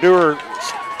Dewar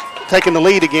taking the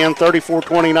lead again,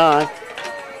 34-29.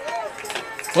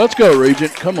 Let's go,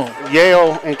 Regent. Come on.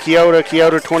 Yale and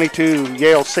Keota 22,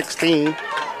 Yale 16.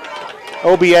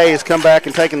 OBA has come back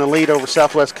and taken the lead over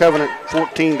Southwest Covenant,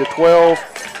 14-12.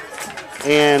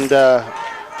 And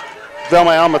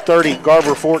Velma Alma 30,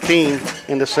 Garber 14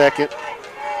 in the second.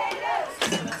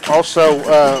 Also,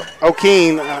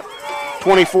 O'Keene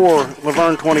 24,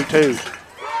 Laverne 22.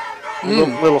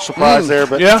 Little surprise there,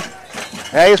 but yeah.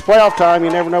 Hey, it's playoff time. You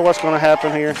never know what's going to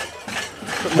happen here.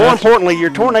 But more importantly,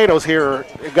 your Tornadoes here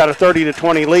have got a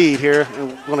 30-20 lead here, and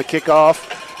we're going to kick off.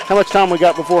 How much time we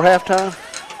got before halftime?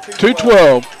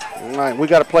 2:12. All right, we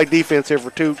got to play defense here for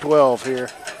 2:12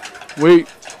 here.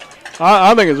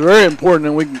 I think it's very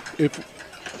important that if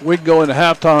we go into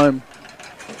halftime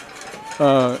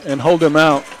and hold them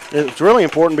out It's really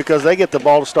important because they get the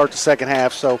ball to start the second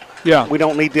half, so yeah, we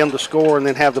don't need them to score and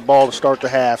then have the ball to start the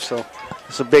half. So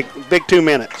it's a big 2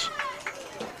 minutes.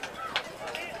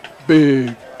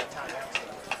 Big.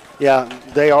 Yeah,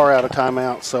 they are out of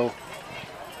timeout. So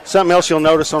something else you'll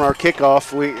notice on our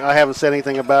kickoff, I haven't said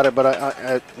anything about it, but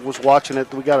I was watching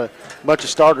it. We got a bunch of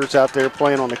starters out there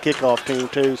playing on the kickoff team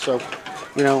too. So,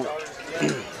 you know,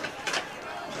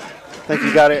 I think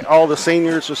you got all the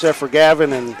seniors except for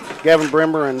Gavin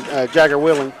Brimmer and Jagger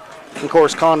Willing. And of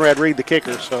course, Conrad Reed, the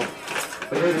kicker. So.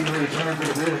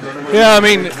 Yeah, I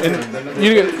mean, and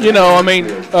you know, I mean,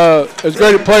 as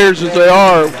great of players as they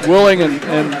are, Willing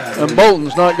and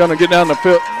Bolton's not going to get down the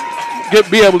field,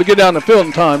 be able to get down the field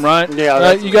in time, right?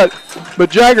 Yeah. But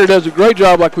Jagger does a great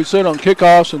job, like we said, on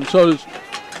kickoffs, and so does.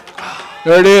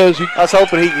 There it is. I was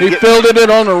hoping he fielded it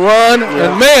on the run,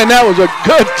 and man, that was a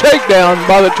good takedown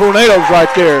by the Tornadoes right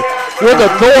there with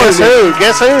authority.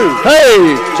 Guess who?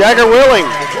 Hey, Jagger Willing.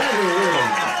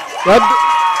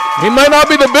 He may not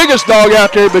be the biggest dog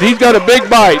out there, but he's got a big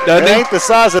bite, doesn't he? It ain't the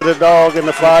size of the dog in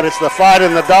the fight; it's the fight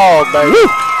in the dog, baby. Woo.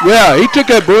 Yeah, he took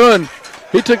that Bruin.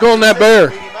 He took on that bear.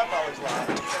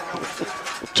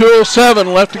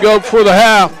 2:07 left to go before the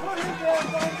half.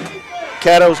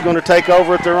 Caddo's going to take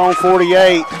over at their own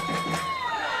 48.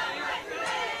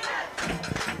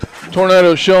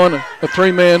 Tornadoes showing a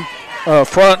three-man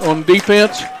front on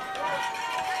defense.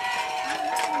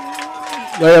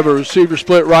 They have a receiver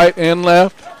split right and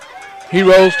left. He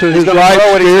rolls to his right.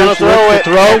 He's going to throw it.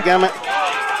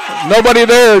 Nobody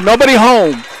there. Nobody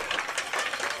home.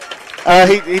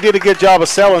 He did a good job of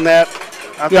selling that.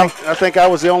 I think I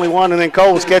was the only one, and then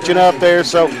Cole was catching up there,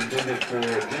 so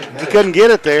he couldn't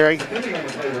get it there.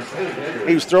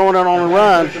 He was throwing it on the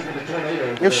run.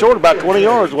 It was short about 20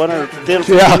 yards, wasn't it? 10,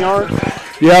 15 yards?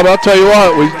 Yeah, but I'll tell you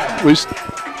what, we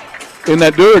in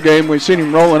that Dewar game, we seen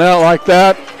him rolling out like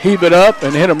that, heave it up,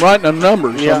 and hit him right in the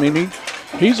numbers. Yeah. I mean,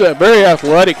 he's a very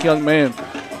athletic young man.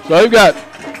 So they've got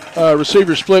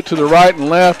receiver split to the right and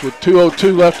left with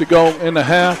 2:02 left to go in the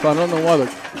half. I don't know why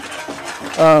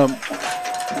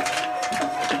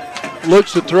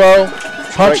looks to throw,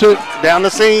 pumps it down the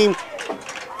seam.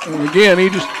 And again,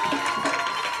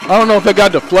 I don't know if it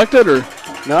got deflected or.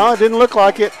 No, it didn't look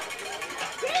like it.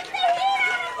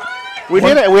 We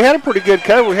had a pretty good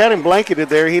cover. We had him blanketed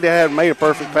there. He'd have made a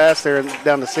perfect pass there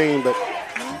down the seam, but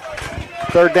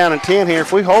 3rd down and 10 here.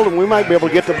 If we hold him, we might be able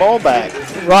to get the ball back.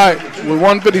 Right. With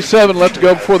 1:57 left to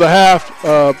go before the half.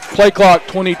 Play clock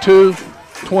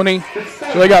 22-20.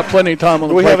 So they got plenty of time on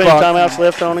the play clock. Do we have any timeouts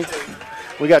left, Tony?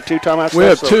 We got 2 timeouts left. We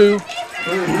have 2.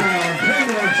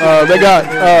 They got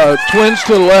twins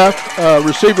to the left,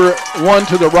 receiver 1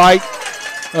 to the right.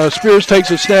 Spears takes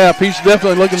a snap. He's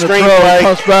definitely looking to throw.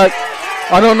 Comes back.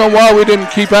 I don't know why we didn't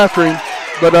keep after him,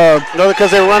 but no,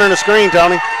 because they were running a screen,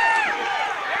 Tony.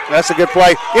 That's a good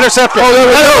play. Intercepted. Oh, there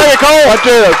we go. Cole. Right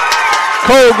there.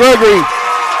 Cole Gregory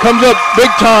comes up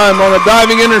big time on a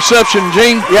diving interception.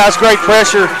 Gene. Yeah, it's great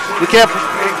pressure. He kept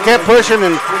pushing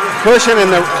and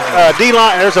the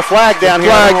D-line. There's a flag down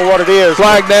here. I don't know what it is.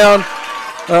 Flag down.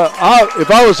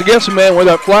 If I was to guess, man, where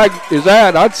that flag is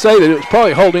at, I'd say that it was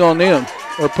probably holding on them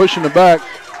or pushing it back.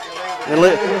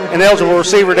 An eligible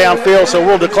receiver downfield, so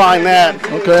we'll decline that.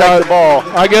 Okay. Take the ball.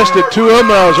 I guess the 2 of them,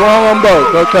 I was wrong on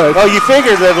both. Okay. Well, you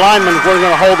figured that linemen weren't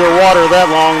going to hold their water that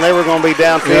long. They were going to be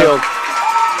downfield. Yeah.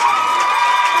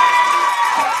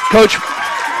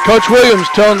 Coach Williams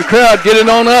telling the crowd, get it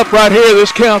on up right here.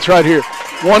 This counts right here.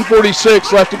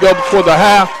 1:46 left to go before the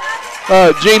half.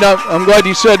 Gene, I'm glad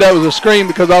you said that was a screen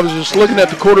because I was just looking at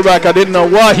the quarterback. I didn't know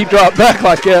why he dropped back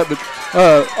like that, but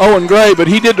Owen Gray, but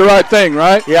he did the right thing,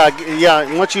 right?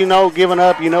 Yeah. Once you know giving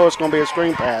up, you know it's going to be a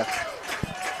screen pass.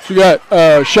 So you got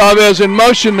Chavez in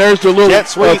motion. There's the little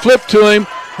flip to him,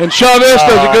 and Chavez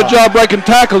does a good job breaking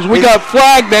tackles. We got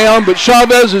flag down, but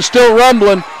Chavez is still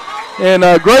rumbling, and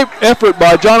great effort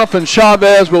by Jonathan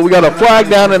Chavez, but we got a flag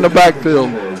down in the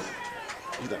backfield.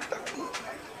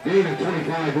 They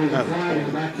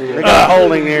got a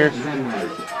holding here.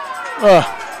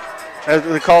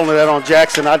 They're calling that on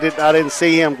Jackson. I didn't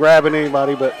see him grabbing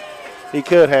anybody, but he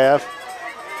could have.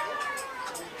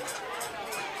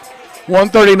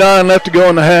 1:39 left to go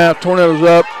in the half. Tornadoes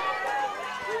up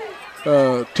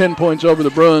 10 points over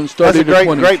the Bruins. That's a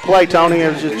great play, Tony.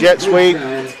 It was just jet sweep.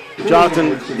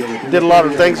 Jonathan did a lot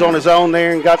of things on his own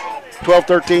there and got 12,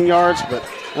 13 yards, but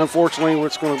unfortunately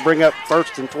it's going to bring up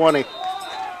 1st and 20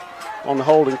 on the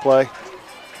holding play.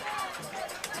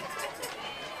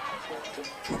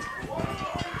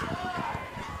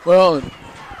 Well,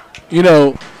 you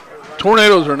know,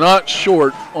 Tornadoes are not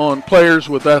short on players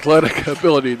with athletic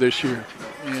ability this year.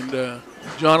 And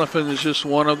Jonathan is just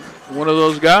one of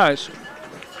those guys.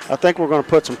 I think we're going to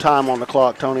put some time on the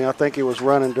clock, Tony. I think he was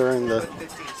running during the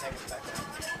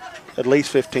at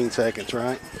least 15 seconds,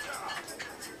 right?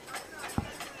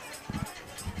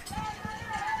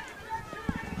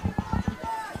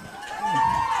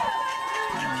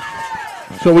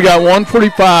 So we got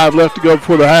 1:45 left to go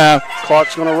before the half.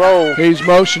 Clock's going to roll. He's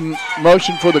motion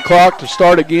for the clock to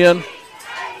start again.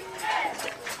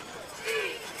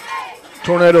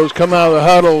 Tornadoes come out of the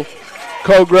huddle.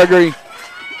 Cole Gregory,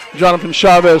 Jonathan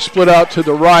Chavez split out to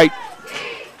the right.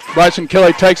 Bryson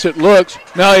Kelly takes it, looks.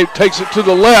 Now he takes it to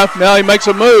the left. Now he makes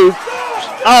a move.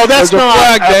 Oh, that's There's not a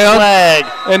flag down. flag.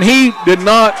 And he did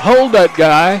not hold that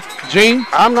guy. Gene?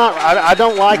 I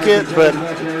don't like it, but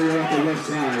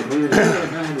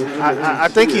I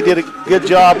think he did a good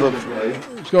job of.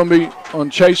 It's going to be on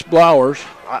Chase Blowers.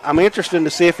 I'm interested to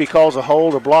see if he calls a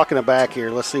hold or block in the back here.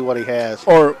 Let's see what he has.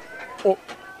 Or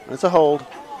it's a hold.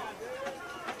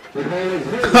 You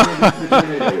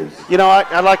know,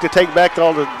 I'd like to take back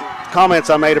all the comments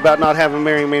I made about not having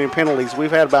very many penalties. We've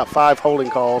had about 5 holding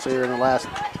calls here in the last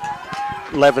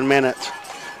 11 minutes.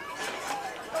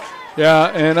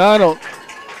 Yeah, and I don't.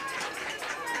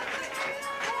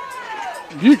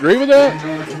 Do you agree with that?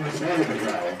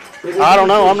 I don't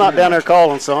know. I'm not down there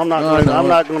calling, so I'm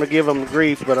not going to give them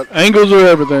grief. But angles are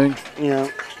everything. Yeah.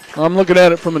 I'm looking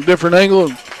at it from a different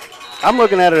angle. I'm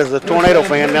looking at it as a Tornado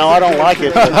fan now. I don't like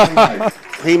it. But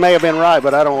he may have been right,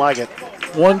 but I don't like it.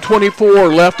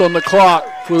 1:24 left on the clock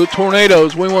for the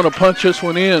Tornadoes. We want to punch this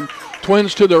one in.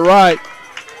 Twins to the right.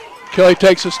 Kelly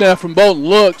takes a snap from Bolton.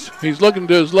 Looks. He's looking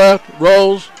to his left.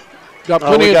 Rolls. Got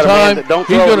plenty of time. He's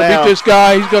going to beat this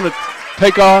guy. He's going to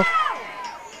take off.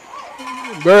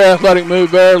 Very athletic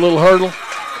move there. A little hurdle.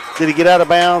 Did he get out of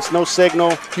bounds? No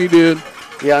signal. He did.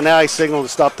 Yeah, now he signaled to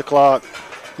stop the clock.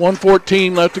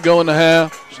 1:14 left to go in the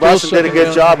half. Bryson did a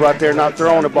good job right there not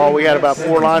throwing the ball. We had about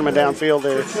 4 linemen downfield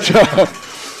there.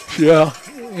 Yeah,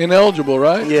 ineligible,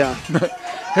 right? Yeah.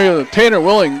 Here, Tanner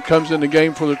Willing comes in the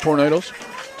game for the Tornadoes.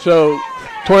 So,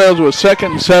 Tornadoes with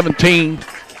 2nd and 17.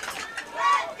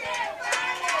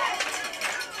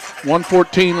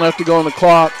 1:14 left to go on the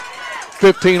clock.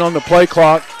 15 on the play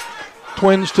clock.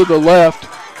 Twins to the left.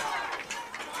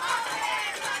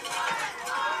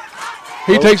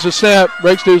 He takes a snap,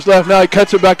 breaks to his left. Now he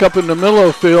cuts it back up in the middle of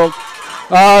the field.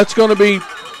 It's going to be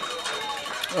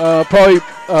probably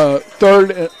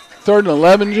third and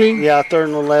 11, Gene? Yeah, 3rd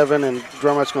and 11, and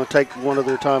Drumright's going to take one of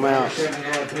their timeouts.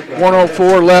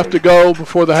 1:04 left to go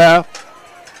before the half.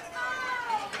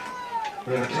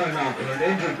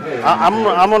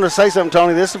 I'm going to say something,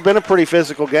 Tony. This has been a pretty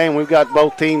physical game. We've got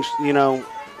both teams, you know,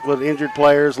 with injured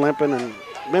players limping, and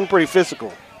been pretty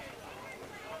physical.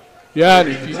 Yeah,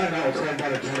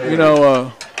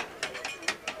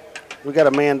 we got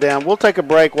a man down. We'll take a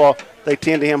break while they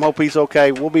tend to him. Hope he's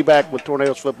okay. We'll be back with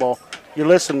Tornadoes football. You're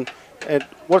listening.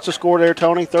 What's the score there,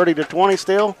 Tony? 30-20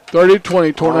 still?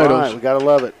 30-20 Tornadoes. All right, we got to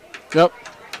love it. Yep.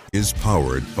 Is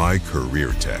powered by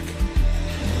Career Tech.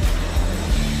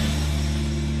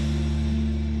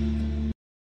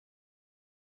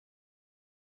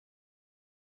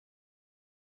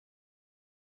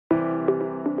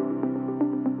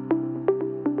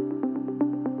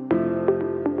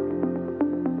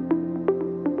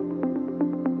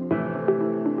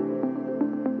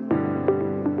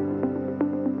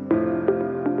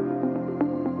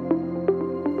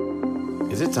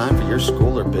 Is it time for your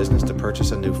school or business to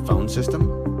purchase a new phone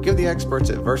system? Give the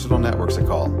experts at Versatile Networks a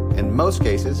call. In most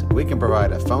cases, we can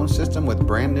provide a phone system with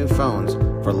brand new phones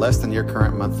for less than your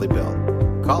current monthly bill.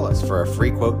 Call us for a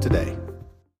free quote today.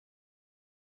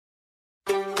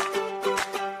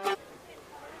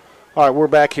 All right, we're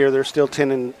back here. They're still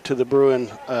tending to the Bruin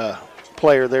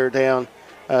player there down.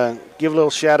 Give a little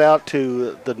shout out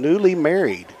to the newly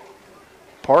married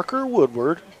Parker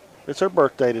Woodward. It's her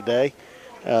birthday today.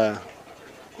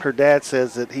 Her dad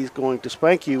says that he's going to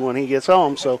spank you when he gets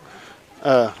home. So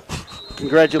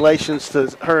congratulations to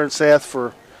her and Seth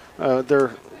for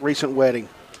their recent wedding.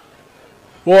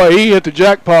 Boy, he hit the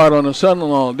jackpot on his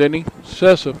son-in-law, didn't he?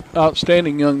 Seth's an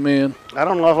outstanding young man. I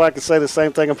don't know if I can say the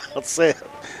same thing about Seth.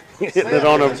 Hitting it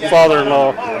on a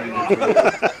father-in-law.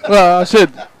 Well, I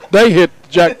said they hit the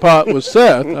jackpot with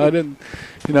Seth. I didn't,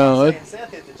 you know.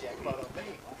 Seth hit the jackpot on me.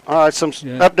 All right, some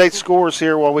update scores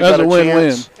here while we got a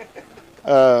chance.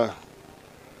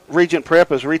 Regent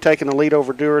Prep is retaking the lead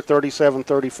over Dewar,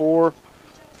 37-34.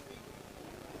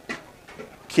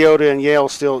 Keota and Yale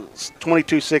still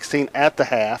 22-16 at the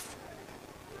half.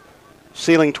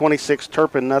 Sealing 26,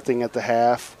 Turpin nothing at the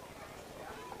half.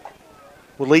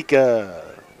 Walika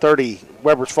 30,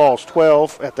 Webbers Falls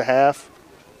 12 at the half.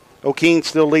 O'Keene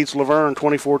still leads Laverne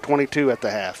 24-22 at the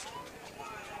half.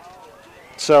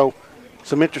 So,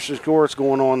 some interesting scores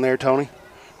going on there, Tony.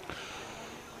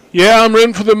 Yeah, I'm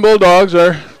rooting for the Bulldogs.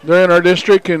 They're in our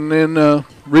district and in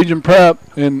Region Prep.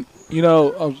 And, you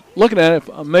know, I was looking at it.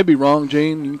 I may be wrong,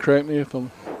 Gene. You can correct me if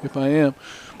I am.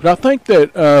 But I think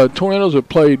that Tornadoes have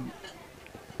played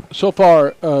so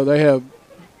far. They have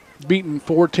beaten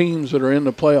 4 teams that are in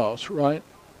the playoffs, right?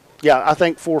 Yeah, I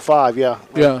think 4 or 5. Yeah.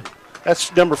 Yeah.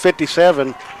 That's number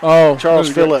 57. Oh,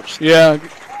 Charles Phillips. Yeah,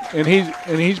 and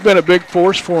he's been a big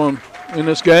force for him in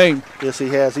this game. Yes, he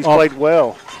has. He's played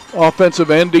well, offensive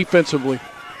and defensively.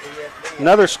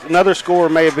 Another score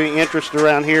may be interested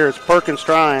around here is Perkins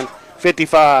Trine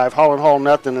 55, Holland Hall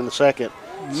nothing in the second.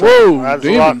 So whoa,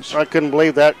 demons! I couldn't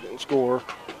believe that score.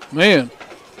 Man.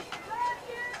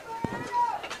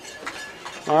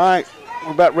 All right,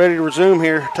 we're about ready to resume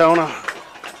here, Tona.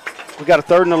 We got a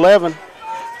 3rd and 11.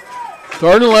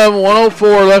 3rd and 11,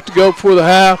 1:04 left to go before the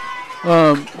half.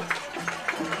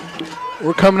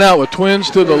 We're coming out with twins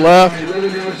to the left.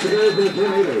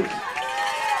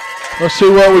 Let's see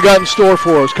what we got in store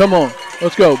for us. Come on,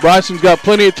 let's go. Bryson's got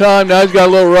plenty of time. Now he's got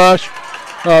a little rush.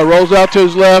 Rolls out to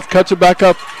his left, cuts it back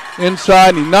up inside,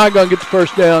 and he's not going to get the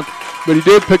first down, but he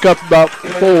did pick up about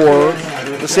 4.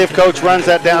 Let's see if Coach runs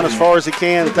that down as far as he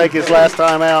can, take his last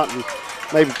time out, and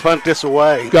maybe punt this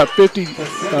away. Got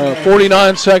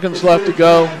 49 seconds left to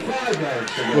go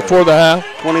before the half.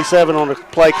 27 on the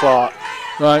play clock.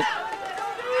 Right.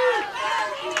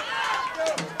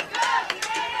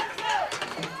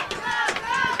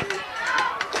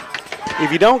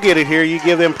 If you don't get it here, you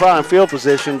give them prime field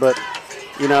position, but,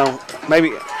 you know,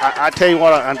 maybe I tell you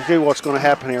what's going to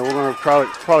happen here. We're going to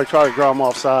probably try to draw them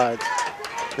off sides.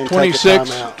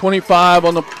 26, 25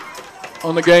 on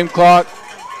the game clock.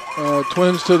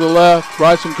 Twins to the left.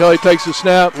 Bryson Kelly takes the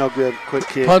snap. No good. Quick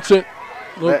kick. Punts it.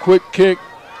 Quick kick.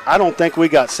 I don't think we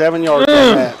got 7 yards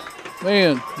on that.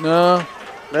 Man, no.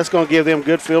 That's going to give them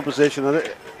good field position.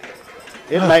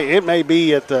 It may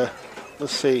be at the,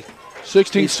 let's see.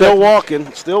 16 He's still walking.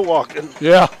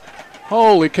 Yeah.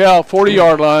 Holy cow,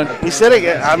 40-yard line. He said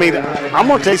it. I mean, I'm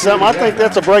going to tell you something. I think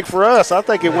that's a break for us. I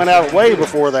think it went out way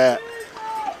before that.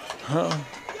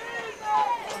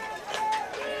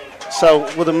 So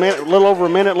with a little over a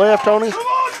minute left, Tony?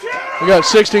 We got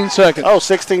 16 seconds. Oh,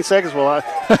 16 seconds. Well,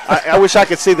 I wish I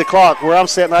could see the clock. Where I'm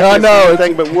sitting, I can't see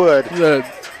anything but wood.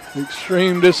 It's an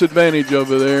extreme disadvantage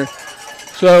over there.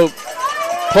 So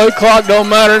play clock don't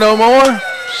matter no more.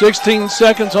 16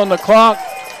 seconds on the clock.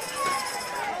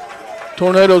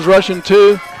 Tornadoes rushing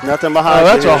 2. Nothing behind.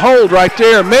 That's a hold right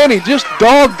there. Man, he just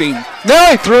dogged him.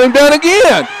 Now he threw him down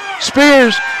again.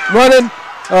 Spears running.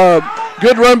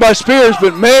 Good run by Spears,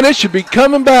 but man, it should be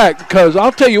coming back because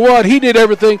I'll tell you what, he did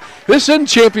everything. This isn't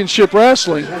championship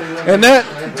wrestling, and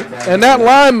that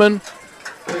lineman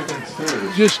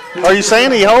just. Are you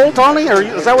saying he hold, Tony? Or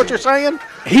is that what you're saying?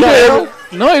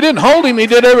 No, he didn't hold him. He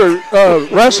did every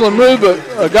wrestling move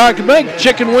a guy could make,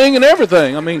 chicken wing and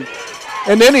everything. I mean,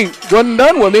 and then he wasn't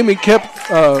done with him. He kept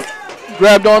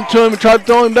grabbed onto him and tried to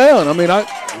throw him down. I mean,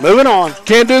 moving on.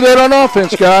 Can't do that on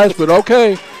offense, guys. But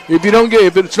okay.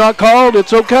 If it's not called,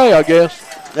 it's okay, I guess.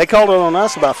 They called it on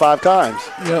us about 5 times.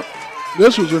 Yep.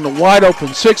 This was in the wide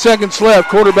open. 6 seconds left.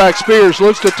 Quarterback Spears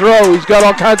looks to throw. He's got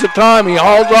all kinds of time. He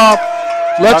hauls off,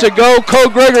 lets it go. Cole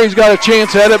Gregory's got a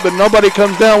chance at it, but nobody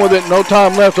comes down with it. No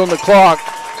time left on the clock.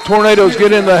 Tornadoes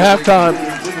get into halftime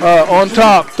on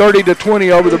top,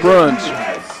 30-20 over the Bruins.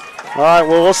 All right.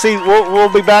 Well, we'll see.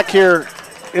 We'll be back here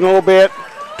in a little bit.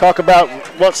 Talk about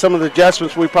what some of the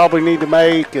adjustments we probably need to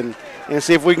make and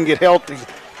see if we can get healthy.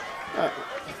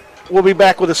 We'll be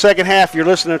back with the second half. You're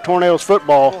listening to Tornadoes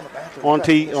football on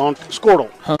Squirtle.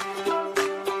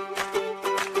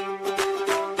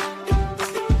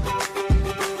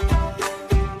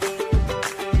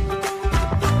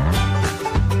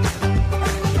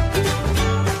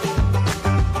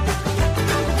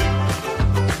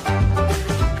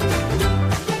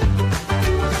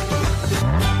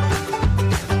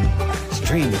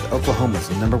 Stream with Oklahoma's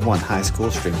 #1 high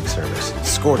school streaming service,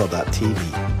 Squirtle.tv.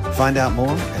 Find out more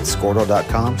at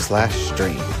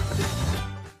Squirtle.com/stream.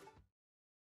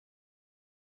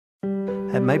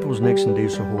 At Maples Nixon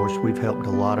Diesel Horse, we've helped a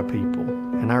lot of people,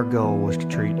 and our goal was to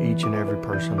treat each and every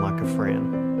person like a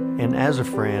friend. And as a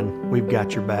friend, we've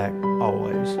got your back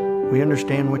always. We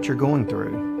understand what you're going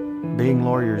through. Being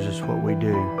lawyers is what we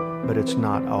do, but it's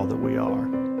not all that we are.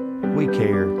 We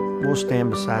care. We'll stand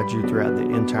beside you throughout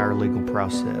the entire legal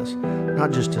process,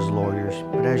 not just as lawyers,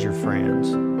 but as your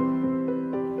friends.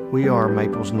 We are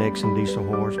Maples Nixon Diesel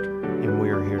Horse, and we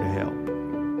are here to help.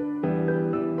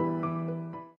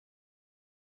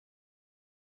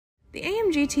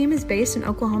 AMG team is based in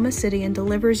Oklahoma City and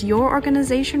delivers your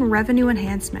organization revenue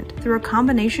enhancement through a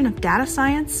combination of data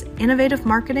science, innovative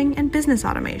marketing, and business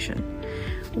automation.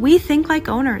 We think like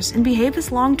owners and behave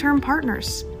as long-term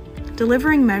partners.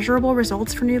 Delivering measurable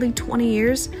results for nearly 20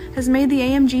 years has made the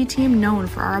AMG team known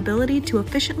for our ability to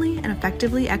efficiently and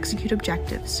effectively execute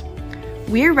objectives.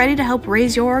 We're ready to help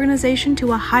raise your organization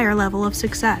to a higher level of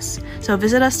success, so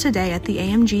visit us today at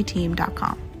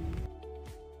theamgteam.com.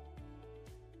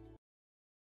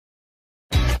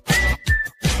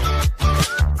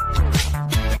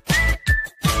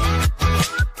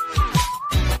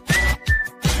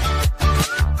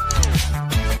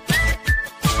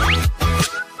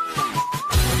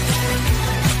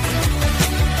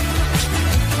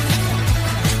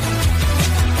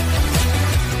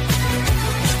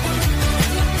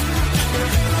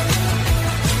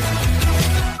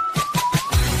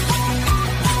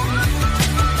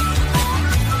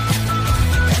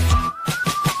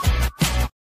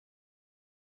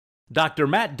 Dr.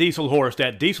 Matt Dieselhorst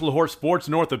at Dieselhorst Sports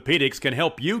and Orthopedics can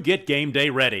help you get game day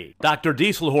ready. Dr.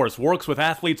 Dieselhorst works with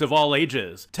athletes of all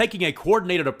ages, taking a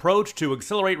coordinated approach to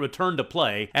accelerate return to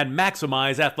play and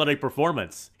maximize athletic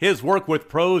performance. His work with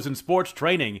pros in sports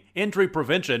training, injury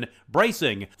prevention,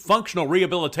 bracing, functional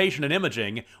rehabilitation, and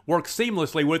imaging works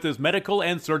seamlessly with his medical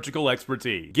and surgical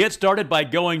expertise. Get started by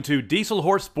going to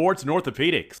Dieselhorst Sports and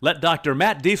Orthopedics. Let Dr.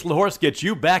 Matt Dieselhorst get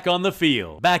you back on the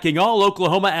field, backing all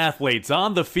Oklahoma athletes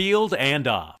on the field and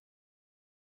off.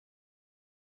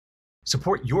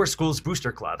 Support your school's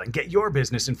booster club and get your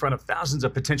business in front of thousands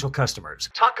of potential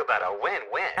customers. Talk about a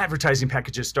win-win. Advertising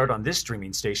packages start on this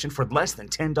streaming station for less than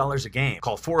 $10 a game.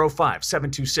 Call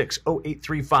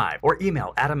 405-726-0835 or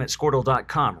email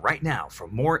adam@squirtle.com right now for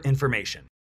more information.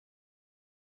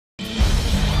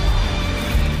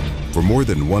 For more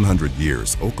than 100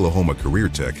 years, Oklahoma Career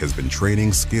Tech has been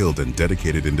training skilled and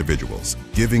dedicated individuals,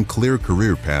 giving clear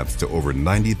career paths to over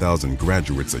 90,000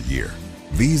 graduates a year.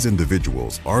 These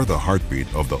individuals are the heartbeat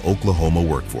of the Oklahoma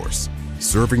workforce,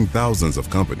 serving thousands of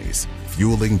companies,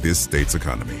 fueling this state's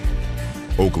economy.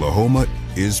 Oklahoma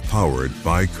is powered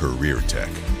by Career Tech.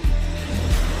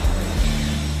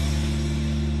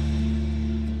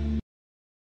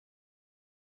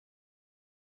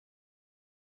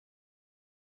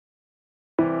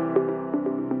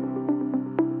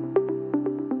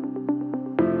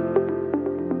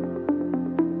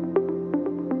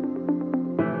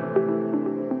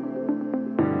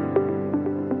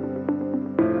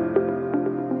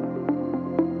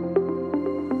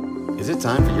 Is it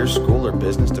time for your school or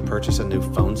business to purchase a new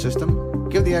phone system?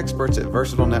 Give the experts at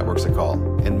Versatile Networks a call.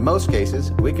 In most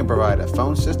cases, we can provide a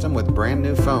phone system with brand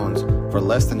new phones for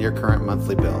less than your current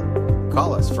monthly bill.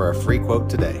 Call us for a free quote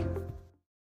today.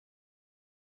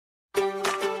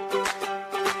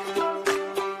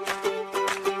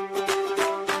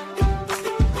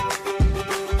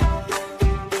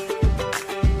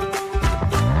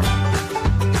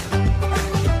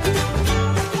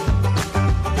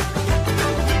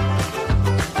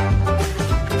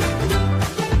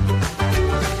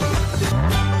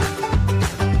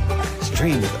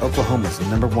 Stream with Oklahoma's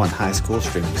 #1 high school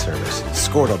streaming service,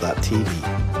 Squirtle.tv.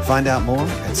 Find out more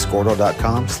at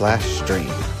squirtle.com/stream.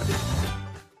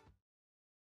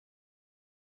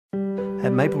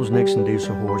 At Maples Nixon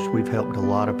Diesel Horse, we've helped a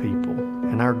lot of people,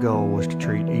 and our goal was to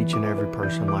treat each and every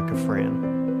person like a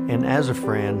friend. And as a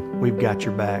friend, we've got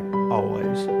your back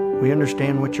always. We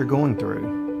understand what you're going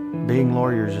through. Being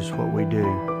lawyers is what we do,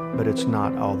 but it's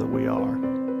not all that we are.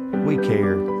 We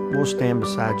care. We'll stand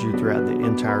beside you throughout the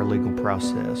entire legal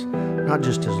process, not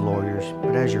just as lawyers,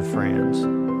 but as your friends.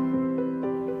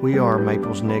 We are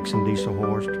Maples Nixon Diesel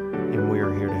Horse, and we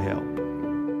are here to help.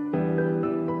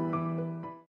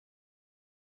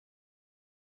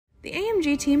 The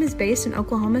AMG team is based in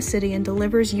Oklahoma City and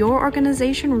delivers your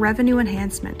organization revenue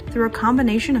enhancement through a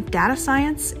combination of data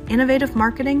science, innovative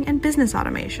marketing, and business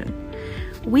automation.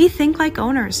 We think like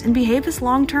owners and behave as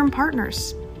long-term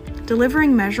partners.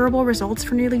 Delivering measurable results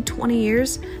for nearly 20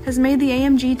 years has made the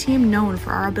AMG team known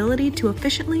for our ability to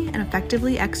efficiently and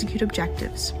effectively execute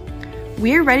objectives.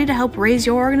 We're ready to help raise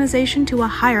your organization to a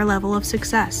higher level of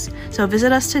success, so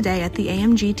visit us today at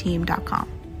theamgteam.com.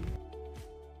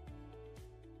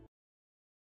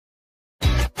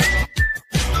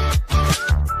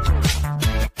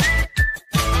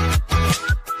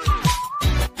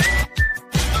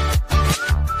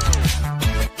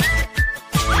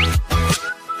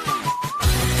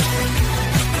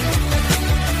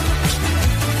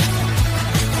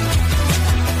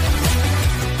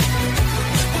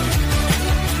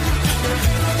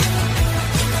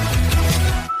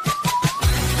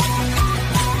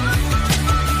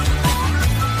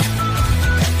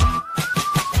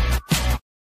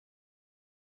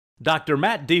 Dr.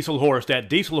 Matt Dieselhorst at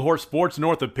Dieselhorst Sports and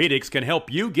Orthopedics can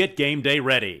help you get game day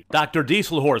ready. Dr.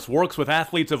 Dieselhorst works with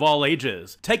athletes of all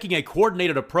ages, taking a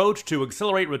coordinated approach to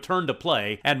accelerate return to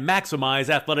play and maximize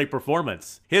athletic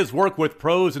performance. His work with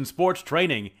pros in sports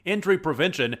training, injury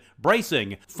prevention,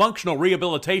 bracing, functional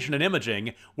rehabilitation, and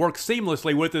imaging works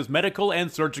seamlessly with his medical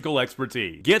and surgical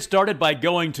expertise. Get started by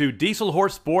going to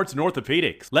Dieselhorst Sports and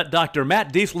Orthopedics. Let Dr.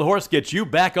 Matt Dieselhorst get you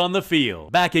back on the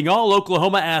field, backing all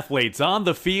Oklahoma athletes on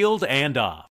the field and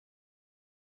off.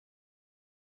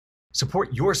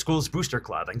 Support your school's booster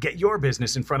club and get your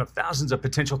business in front of thousands of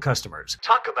potential customers.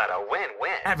 Talk about a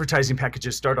win-win. Advertising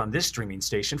packages start on this streaming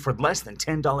station for less than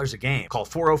 $10 a game. Call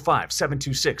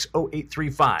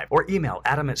 405-726-0835 or email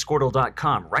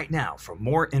adam@squirtle.com right now for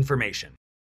more information.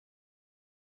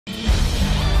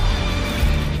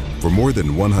 For more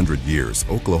than 100 years,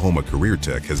 Oklahoma Career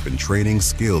Tech has been training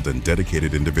skilled and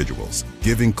dedicated individuals,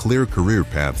 giving clear career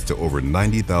paths to over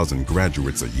 90,000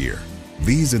 graduates a year.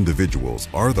 These individuals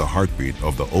are the heartbeat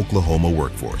of the Oklahoma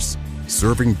workforce,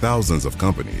 serving thousands of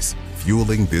companies,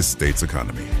 fueling this state's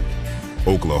economy.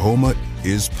 Oklahoma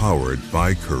is powered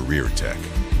by Career Tech.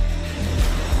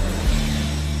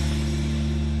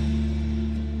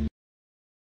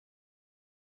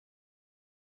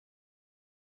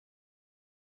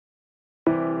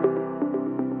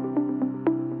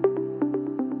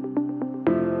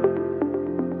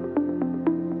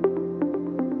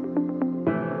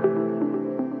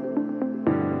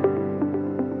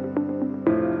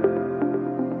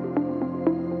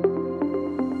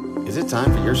 Is it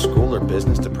time for your school or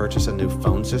business to purchase a new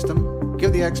phone system?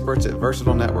 Give the experts at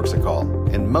Versatile Networks a call.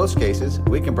 In most cases,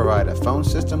 we can provide a phone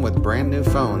system with brand new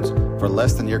phones for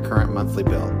less than your current monthly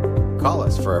bill. Call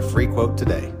us for a free quote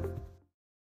today.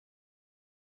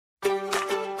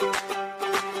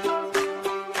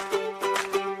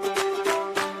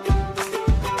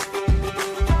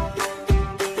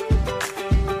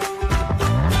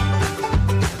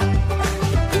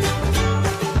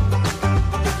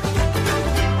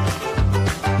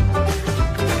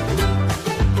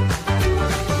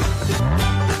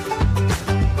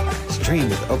 Stream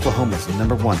with Oklahoma's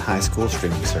 #1 high school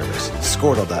streaming service,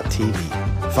 Squirtle.tv.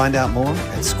 Find out more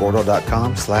at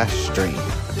squirtle.com/stream.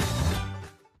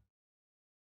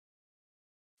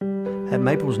 At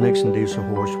Maples Nixon Diesel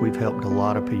Horse, we've helped a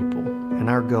lot of people, and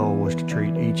our goal was to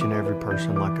treat each and every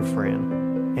person like a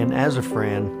friend. And as a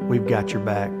friend, we've got your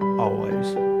back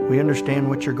always. We understand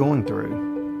what you're going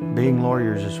through. Being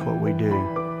lawyers is what we do,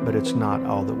 but it's not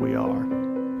all that we are.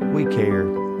 We care.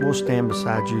 We'll stand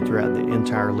beside you throughout the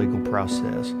entire legal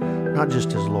process, not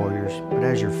just as lawyers, but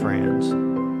as your friends.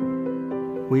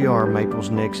 We are Maples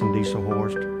Nixon Diesel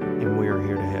Horse, and we are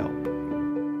here to help.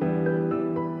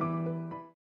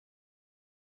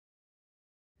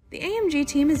 The AMG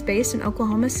team is based in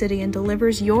Oklahoma City and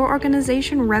delivers your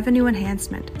organization revenue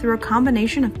enhancement through a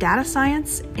combination of data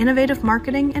science, innovative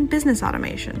marketing, and business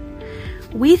automation.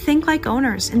 We think like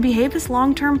owners and behave as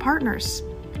long-term partners.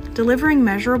 Delivering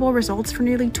measurable results for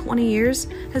nearly 20 years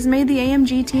has made the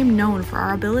AMG team known for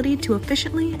our ability to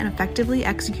efficiently and effectively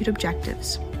execute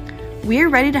objectives. We're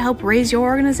ready to help raise your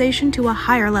organization to a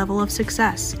higher level of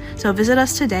success, so visit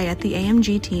us today at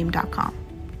theamgteam.com.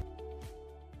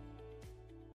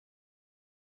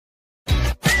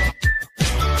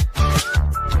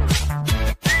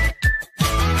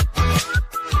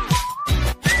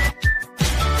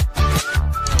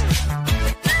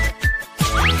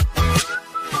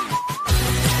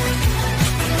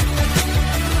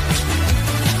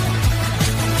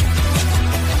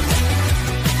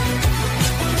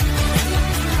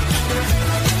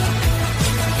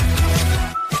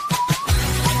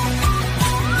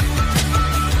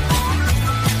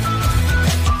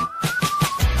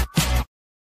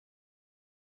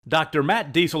 Dr.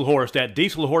 Matt Dieselhorst at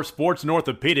Dieselhorst Sports and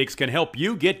Orthopedics can help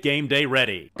you get game day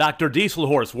ready. Dr.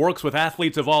 Dieselhorst works with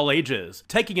athletes of all ages,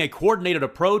 taking a coordinated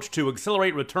approach to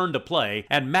accelerate return to play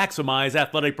and maximize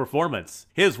athletic performance.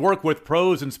 His work with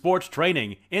pros in sports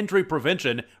training, injury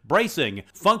prevention, bracing,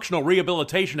 functional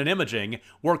rehabilitation, and imaging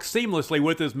works seamlessly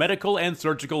with his medical and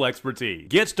surgical expertise.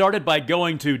 Get started by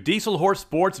going to Dieselhorst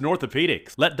Sports and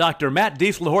Orthopedics. Let Dr. Matt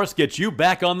Dieselhorst get you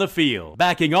back on the field,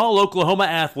 backing all Oklahoma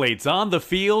athletes on the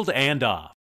field and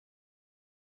off.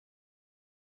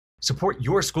 Support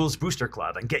your school's booster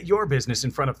club and get your business in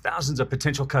front of thousands of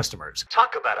potential customers.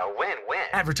 Talk about a win-win.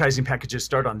 Advertising packages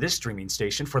start on this streaming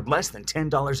station for less than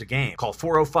 $10 a game. Call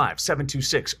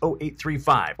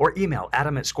 405-726-0835 or email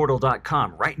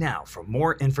adam@squirtle.com right now for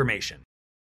more information.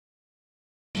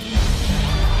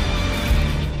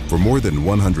 For more than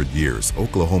 100 years,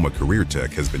 Oklahoma Career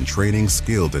Tech has been training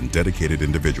skilled and dedicated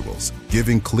individuals,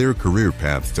 giving clear career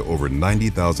paths to over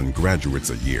 90,000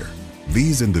 graduates a year.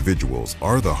 These individuals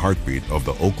are the heartbeat of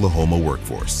the Oklahoma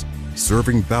workforce,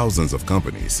 serving thousands of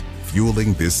companies,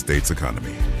 fueling this state's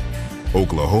economy.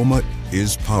 Oklahoma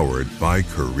is powered by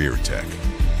Career Tech.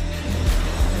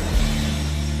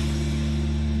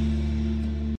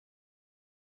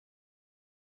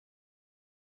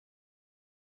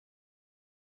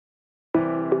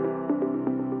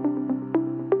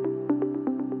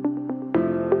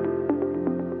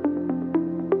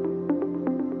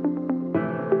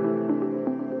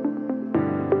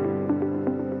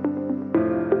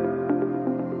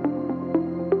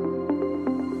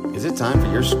 Is it time for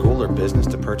your school or business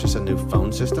to purchase a new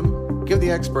phone system? Give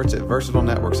the experts at Versatile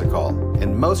Networks a call.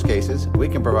 In most cases, we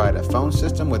can provide a phone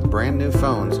system with brand new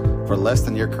phones for less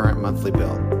than your current monthly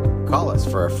bill. Call us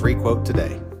for a free quote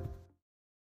today.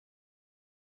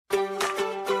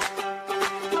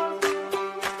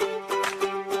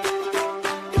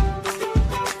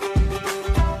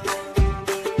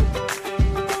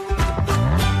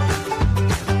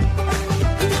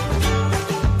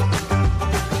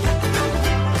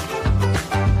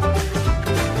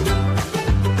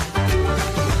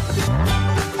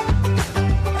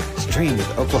 Stream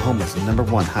with Oklahoma's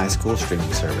 #1 high school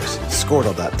streaming service,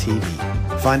 Squirtle.tv.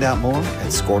 Find out more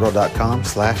at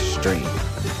Squirtle.com/stream.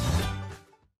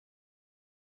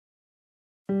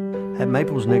 At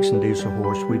Maples Nixon Diesel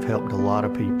Horse, we've helped a lot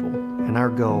of people, and our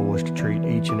goal was to treat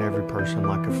each and every person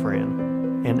like a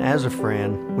friend. And as a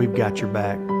friend, we've got your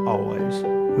back always.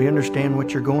 We understand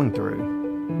what you're going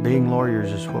through. Being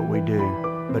lawyers is what we do,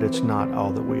 but it's not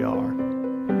all that we are.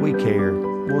 We care.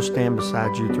 We'll stand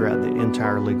beside you throughout the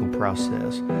entire legal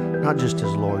process, not just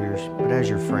as lawyers, but as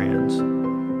your friends.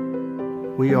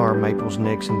 We are Maples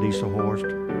Nixon Diesel Horse,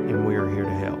 and we are here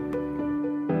to help.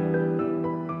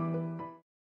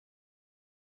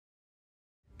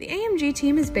 The AMG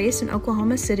team is based in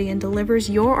Oklahoma City and delivers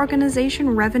your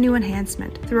organization revenue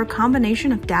enhancement through a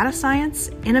combination of data science,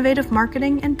 innovative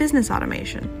marketing, and business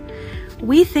automation.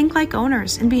 We think like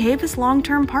owners and behave as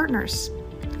long-term partners.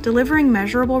 Delivering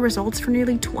measurable results for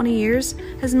nearly 20 years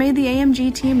has made the AMG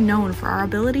team known for our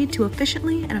ability to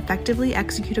efficiently and effectively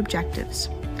execute objectives.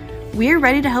 We're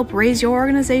ready to help raise your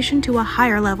organization to a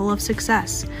higher level of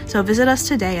success, so visit us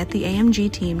today at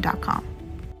theamgteam.com.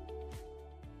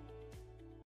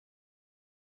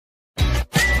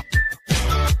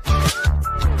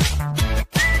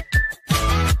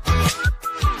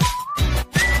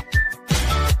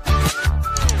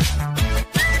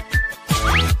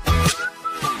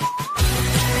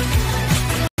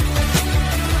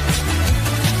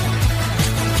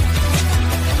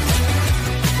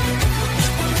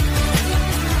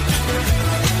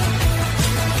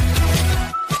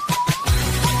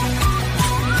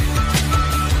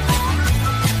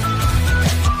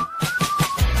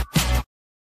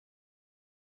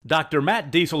 Dr.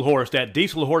 Matt Dieselhorst at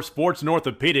Dieselhorst Sports and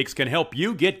Orthopedics can help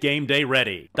you get game day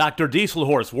ready. Dr.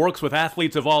 Dieselhorst works with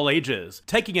athletes of all ages,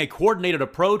 taking a coordinated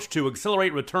approach to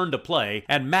accelerate return to play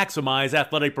and maximize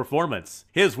athletic performance.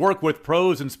 His work with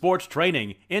pros in sports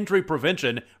training, injury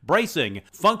prevention, bracing,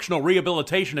 functional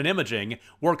rehabilitation, and imaging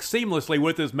works seamlessly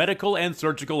with his medical and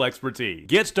surgical expertise.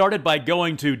 Get started by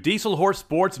going to Dieselhorst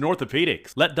Sports and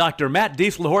Orthopedics. Let Dr. Matt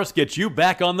Dieselhorst get you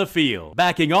back on the field,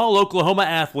 backing all Oklahoma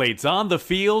athletes on the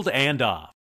field and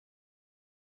off.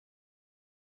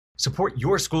 Support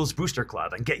your school's booster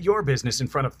club and get your business in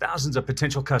front of thousands of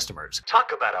potential customers.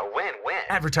 Talk about a win-win.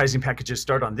 Advertising packages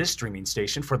start on this streaming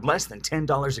station for less than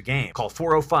 $10 a game. Call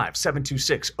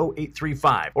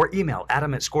 405-726-0835 or email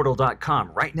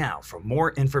adam@squirtle.com right now for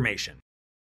more information.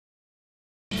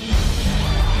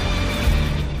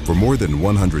 For more than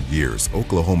 100 years,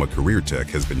 Oklahoma Career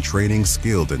Tech has been training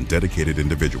skilled and dedicated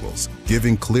individuals,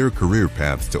 giving clear career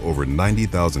paths to over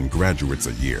 90,000 graduates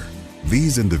a year.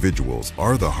 These individuals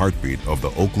are the heartbeat of the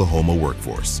Oklahoma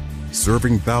workforce,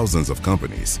 serving thousands of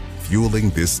companies, fueling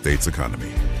this state's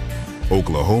economy.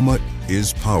 Oklahoma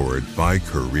is powered by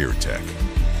Career Tech.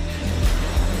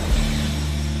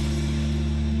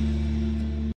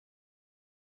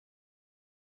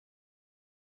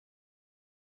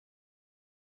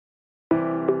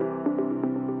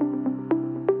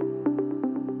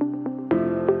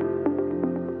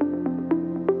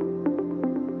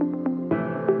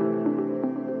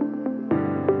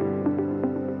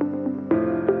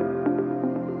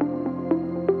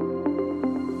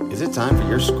 Is it time for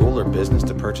your school or business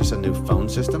to purchase a new phone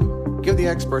system? Give the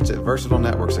experts at Versatile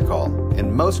Networks a call.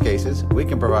 In most cases, we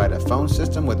can provide a phone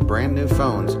system with brand new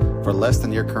phones for less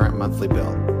than your current monthly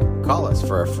bill. Call us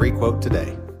for a free quote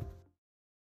today.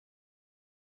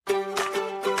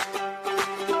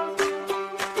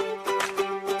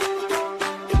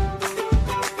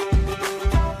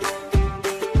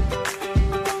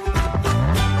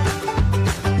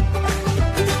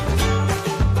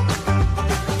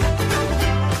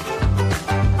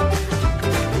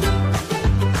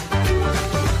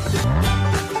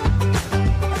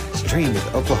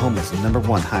 Oklahoma's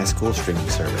 #1 high school streaming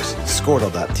service,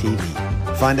 Squirtle.tv.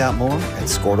 Find out more at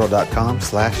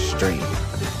Squirtle.com/stream.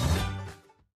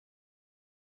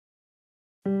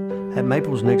 At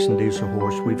Maples Nixon Diesel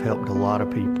Horse, we've helped a lot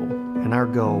of people, and our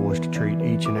goal was to treat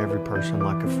each and every person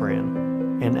like a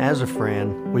friend. And as a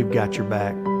friend, we've got your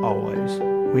back always.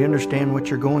 We understand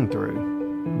what you're going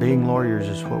through. Being lawyers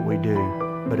is what we do,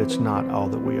 but it's not all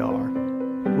that we are.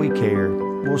 We care.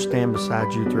 We'll stand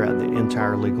beside you throughout the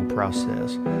entire legal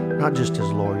process, not just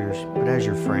as lawyers, but as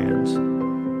your friends.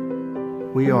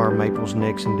 We are Maples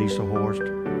Nixon Diesel Horse,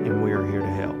 and we are here to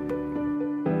help.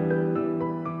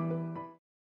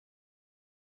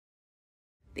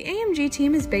 The AMG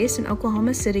team is based in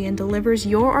Oklahoma City and delivers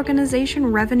your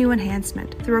organization revenue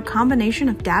enhancement through a combination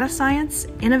of data science,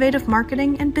 innovative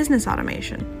marketing, and business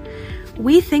automation.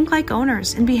 We think like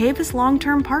owners and behave as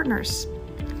long-term partners.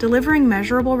 Delivering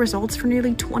measurable results for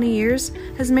nearly 20 years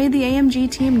has made the AMG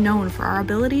team known for our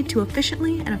ability to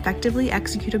efficiently and effectively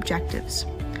execute objectives.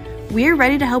 We're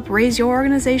ready to help raise your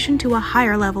organization to a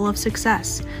higher level of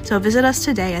success, so visit us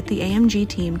today at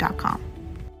theamgteam.com.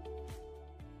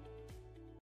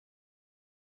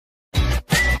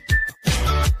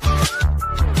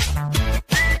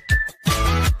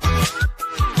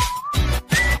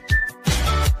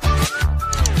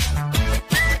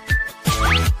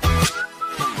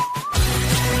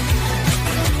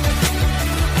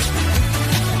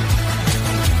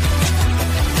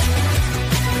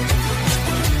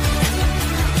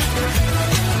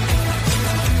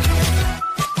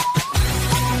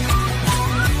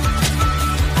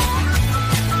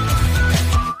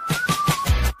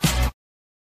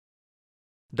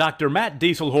 Dr. Matt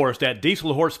Dieselhorst at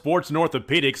Dieselhorst Sports and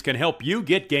Orthopedics can help you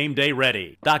get game day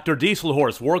ready. Dr.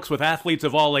 Dieselhorst works with athletes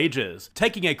of all ages,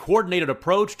 taking a coordinated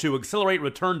approach to accelerate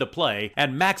return to play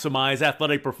and maximize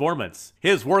athletic performance.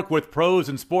 His work with pros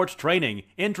in sports training,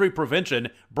 injury prevention,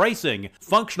 bracing,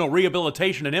 functional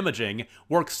rehabilitation, and imaging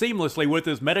works seamlessly with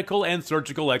his medical and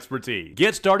surgical expertise.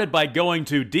 Get started by going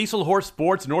to Dieselhorst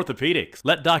Sports and Orthopedics.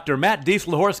 Let Dr. Matt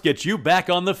Dieselhorst get you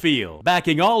back on the field,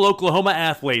 backing all Oklahoma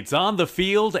athletes on the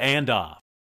field and off.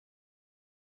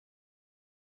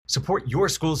 Support your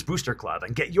school's booster club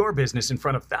and get your business in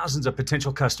front of thousands of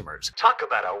potential customers. Talk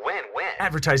about a win-win.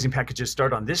 Advertising packages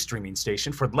start on this streaming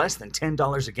station for less than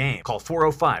 $10 a game. Call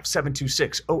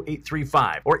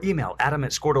 405-726-0835 or email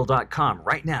adam@squirtle.com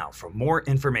right now for more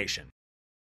information.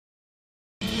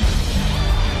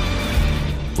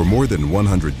 For more than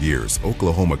 100 years,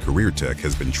 Oklahoma Career Tech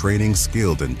has been training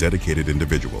skilled and dedicated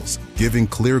individuals, giving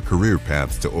clear career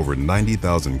paths to over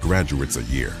 90,000 graduates a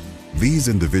year. These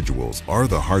individuals are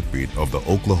the heartbeat of the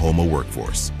Oklahoma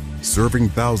workforce, serving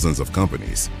thousands of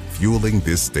companies, fueling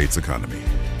this state's economy.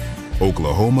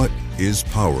 Oklahoma is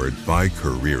powered by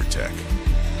Career Tech.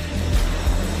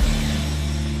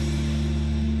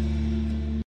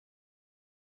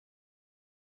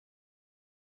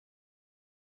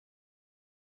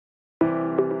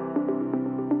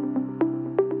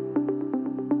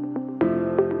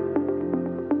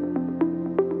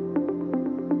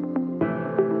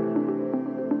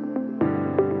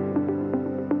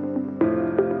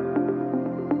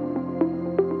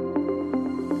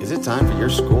 Is it time for your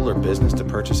school or business to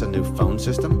purchase a new phone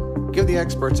system? Give the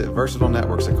experts at Versatile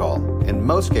Networks a call. In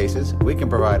most cases, we can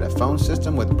provide a phone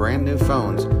system with brand new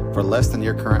phones for less than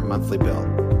your current monthly bill.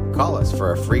 Call us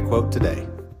for a free quote today.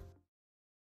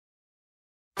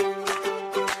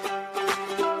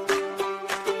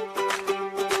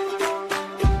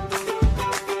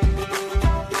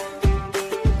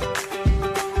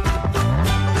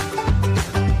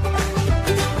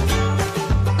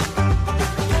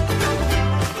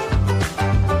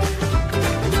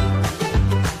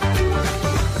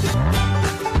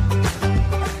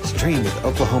 Stream with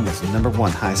Oklahoma's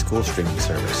 #1 high school streaming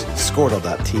service,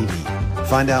 Squirtle.tv.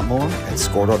 Find out more at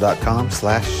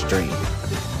Squirtle.com/stream.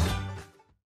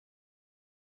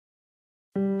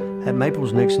 At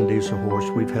Maples Nixon Diesel Horse,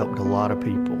 we've helped a lot of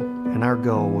people, and our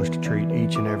goal was to treat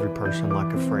each and every person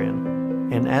like a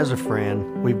friend. And as a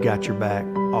friend, we've got your back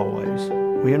always.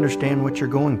 We understand what you're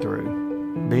going through.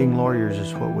 Being lawyers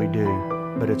is what we do,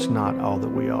 but it's not all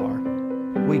that we are.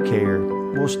 We care.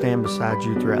 We'll stand beside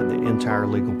you throughout the entire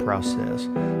legal process,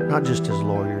 not just as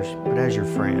lawyers, but as your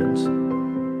friends.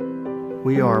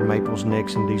 We are Maples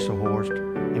Nixon Diesel Horse,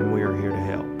 and we are here to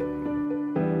help.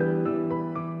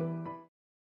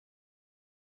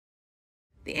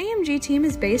 The AMG team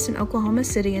is based in Oklahoma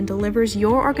City and delivers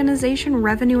your organization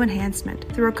revenue enhancement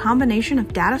through a combination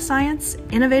of data science,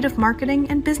 innovative marketing,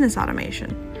 and business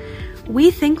automation. We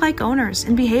think like owners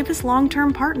and behave as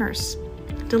long-term partners.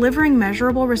 delivering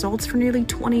measurable results for nearly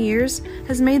 20 years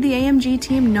has made the AMG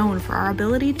team known for our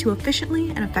ability to efficiently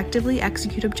and effectively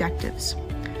execute objectives.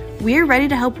 We're ready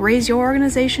to help raise your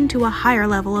organization to a higher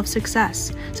level of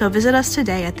success, so visit us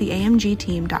today at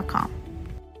theamgteam.com.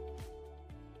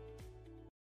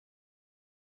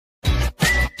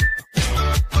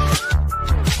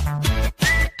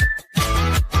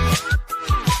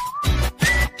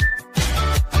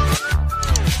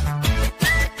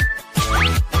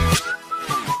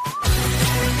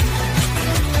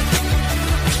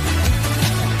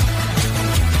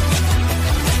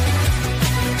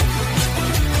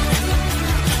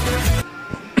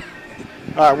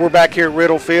 All right, we're back here at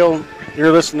Riddle Field.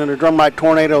 You're listening to Drumright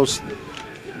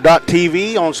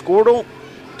Tornadoes.tv on Squirtle.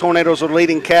 Tornadoes are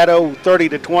leading Caddo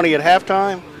 30-20 at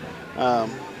halftime.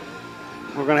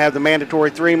 We're going to have the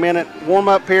mandatory 3-minute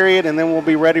warm-up period, and then we'll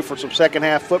be ready for some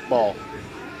second-half football.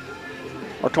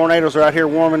 Our Tornadoes are out here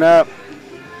warming up.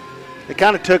 They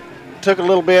kind of took a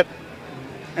little bit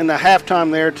in the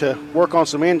halftime there to work on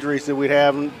some injuries that we'd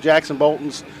have. Jackson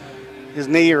Bolton's, his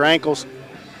knee or ankles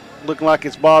looking like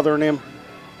it's bothering him.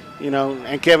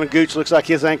 And Kevin Gooch looks like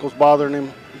his ankle's bothering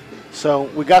him. So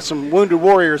we got some wounded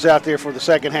warriors out there for the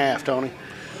second half, Tony.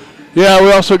 Yeah,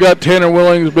 we also got Tanner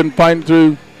Willing, who's been fighting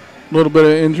through a little bit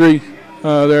of injury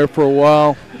there for a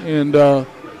while. And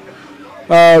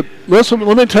listen,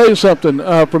 let me tell you something.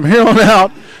 From here on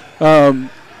out,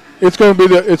 it's going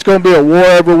to be a war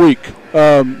every week.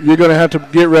 You're going to have to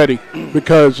get ready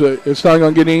because it's not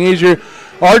going to get any easier.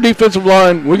 Our defensive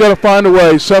line, we got to find a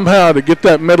way somehow to get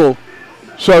that middle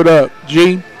sewed up.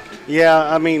 Gene? Yeah,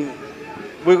 I mean,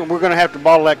 we're going to have to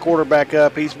bottle that quarterback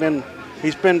up. He's been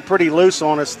pretty loose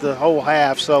on us the whole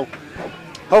half. So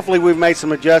hopefully we've made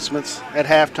some adjustments at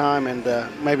halftime and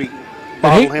maybe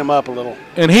bottle him up a little.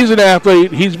 And he's an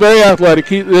athlete. He's very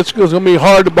athletic. It's going to be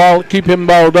hard to keep him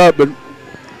bottled up. But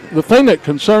the thing that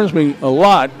concerns me a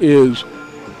lot is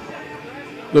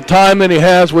the time that he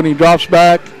has when he drops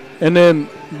back, and then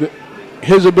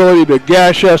his ability to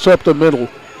gash us up the middle.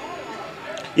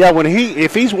 Yeah,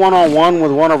 if he's one-on-one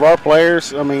with one of our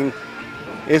players, I mean,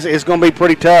 it's going to be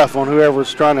pretty tough on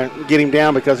whoever's trying to get him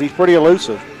down because he's pretty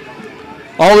elusive.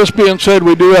 All this being said,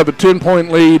 we do have a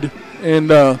 10-point lead, and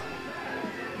they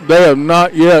have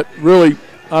not yet really,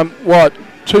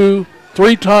 2-3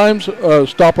 times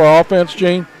stop our offense,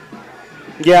 Gene?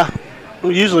 Yeah.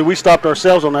 Usually we stopped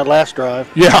ourselves on that last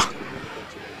drive. Yeah.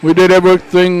 We did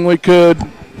everything we could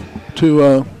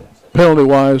to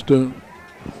penalty-wise to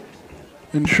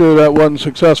ensure that wasn't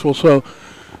successful. So,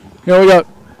 we got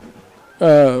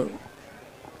about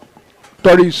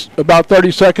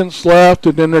 30 seconds left,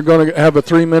 and then they're going to have a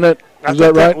 3-minute. Is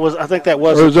that right? I think that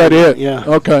was. Or is that it? Yeah.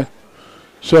 Okay.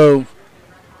 So.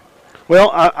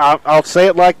 Well, I'll say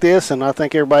it like this, and I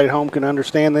think everybody at home can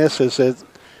understand this. Is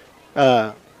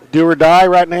do or die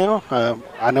right now.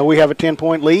 I know we have a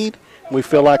 10-point lead. We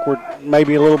feel like we're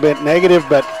maybe a little bit negative,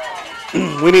 but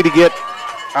we need to get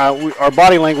our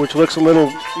body language looks a little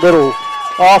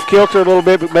off kilter a little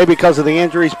bit, maybe because of the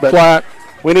injuries. But flat.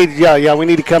 We need, we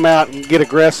need to come out and get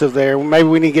aggressive there. Maybe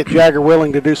we need to get Jagger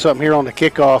Willing to do something here on the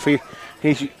kickoff.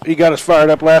 He got us fired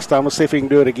up last time. Let's see if he can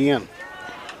do it again.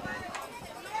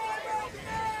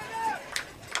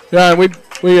 Yeah, and we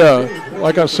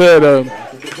like I said,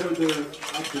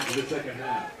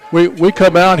 we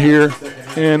come out here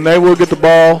and they will get the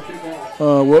ball.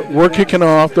 We're kicking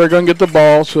off. They're going to get the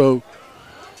ball. So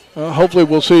hopefully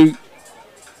we'll see.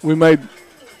 We made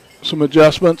some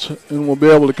adjustments and we'll be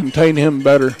able to contain him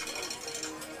better.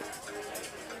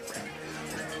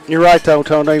 You're right, though,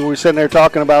 Tony. We're sitting there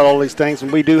talking about all these things,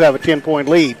 and we do have a 10-point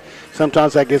lead.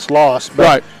 Sometimes that gets lost,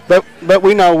 but, right? But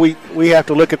we know we have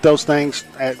to look at those things,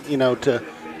 to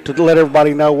let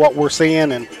everybody know what we're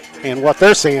seeing and what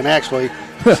they're seeing actually.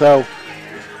 So,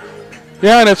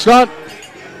 yeah, and it's not.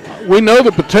 We know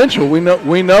the potential. We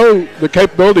know the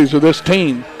capabilities of this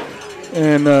team,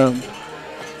 and.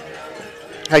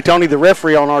 Hey, Tony, the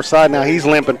referee on our side now, he's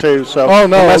limping too. So there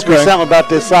must be something about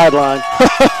this sideline.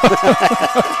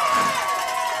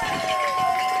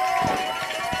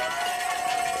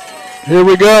 Here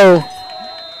we go.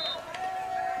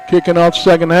 Kicking off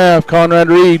second half, Conrad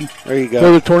Reed. There you go.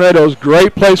 For the Tornadoes.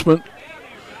 Great placement.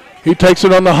 He takes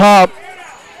it on the hop.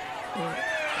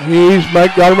 He's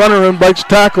got a running room, breaks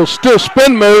tackle, still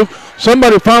spin move.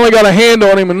 Somebody finally got a hand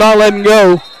on him and not letting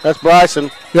go. That's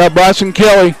Bryson. Yeah, Bryson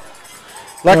Kelly.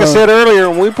 Like I said earlier,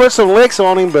 we put some licks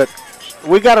on him, but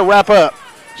we got to wrap up.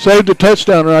 Saved a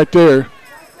touchdown right there.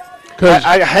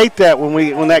 I hate that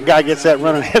when that guy gets that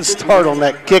running head start on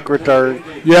that kick return.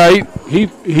 Yeah, he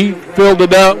filled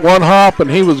it out one hop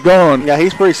and he was gone. Yeah,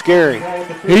 he's pretty scary.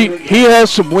 He has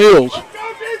some wheels.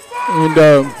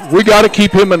 And we got to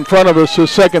keep him in front of us the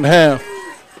second half.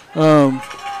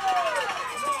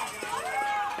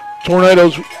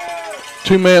 Tornadoes,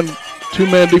 two-man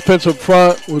defensive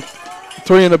front with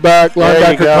 3 in the back.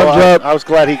 Linebacker comes up. I was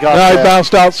glad he got now that. He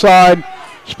bounced outside.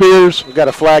 Spears. We've got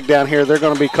a flag down here. They're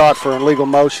going to be caught for illegal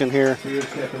motion here.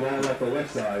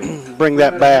 Bring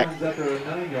that back.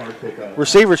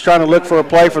 Receiver's trying to look for a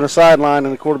play from the sideline,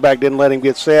 and the quarterback didn't let him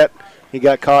get set. He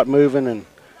got caught moving, and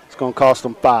it's going to cost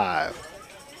them 5.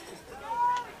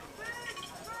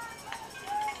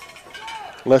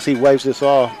 Unless he waves this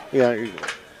off. Yeah,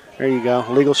 there you go.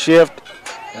 Illegal shift.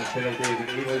 That penalty is an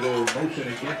illegal motion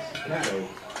against Caddo.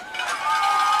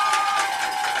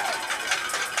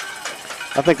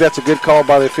 I think that's a good call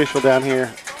by the official down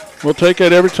here. We'll take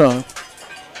it every time.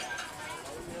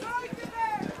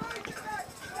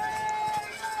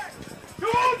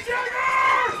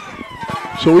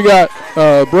 So we got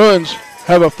Bruins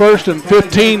have a 1st and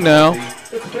 15 now.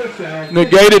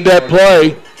 Negated that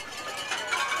play.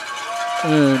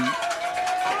 And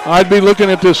I'd be looking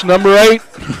at this number 8.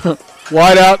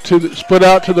 Wide out split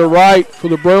out to the right for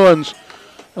the Bruins.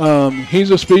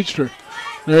 He's a speedster.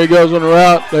 There he goes on the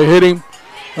route. They hit him.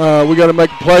 We got to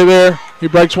make a play there. He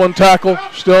breaks one tackle,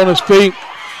 still on his feet.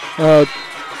 Got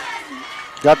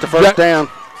the first down.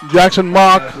 Jackson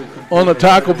Mock on the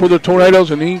tackle for the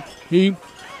Tornadoes, and he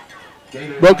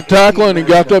broke the tackle and he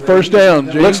got that first down.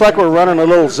 Gene. Looks like we're running a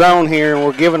little zone here, and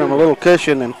we're giving them a little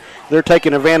cushion, and they're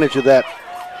taking advantage of that.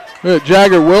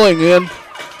 Jagger Willing in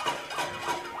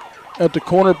at the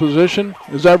corner position.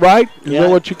 Is that right? Is that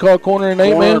what you call corner and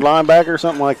 8-man? Linebacker,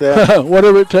 something like that.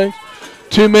 Whatever it takes.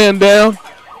 2 men down.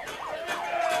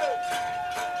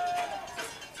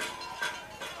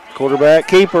 Quarterback,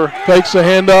 keeper. Takes the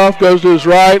handoff, goes to his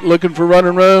right, looking for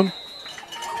running room.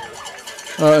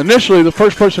 Initially, the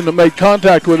first person that made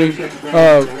contact with him,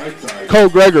 Cole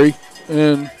Gregory,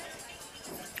 and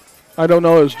I don't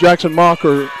know, it's Jackson Mock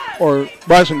or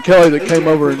Bryson Kelly that came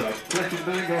over and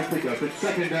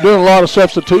doing a lot of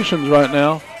substitutions right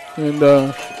now. And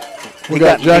we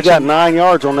got Jackson. He got 9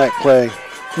 yards on that play.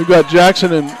 We've got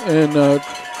Jackson and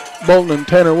Bolton and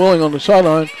Tanner Willing on the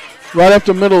sideline. Right up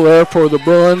the middle there for the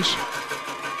Bruins.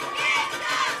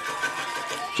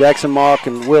 Jackson Mock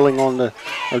and Willing on the,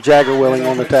 or Jagger Willing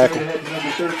on the tackle.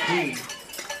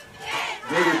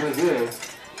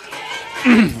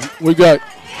 We got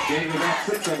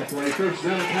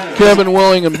Kevin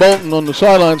Willing and Bolton on the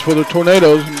sidelines for the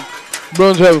Tornadoes. And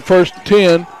Bruins have a 1st and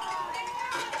 10.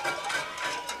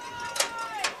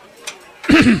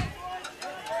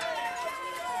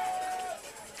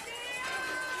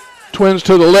 Twins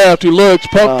to the left. He looks,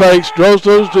 pump fakes, throws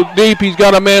those to deep. He's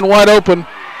got a man wide open.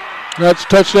 That's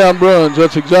touchdown Bruins.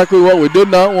 That's exactly what we did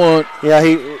not want.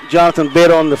 Yeah, Jonathan bid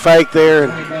on the fake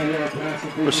there,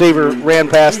 and receiver ran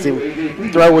past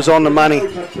him. Throw was on the money.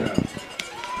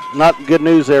 Not good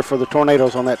news there for the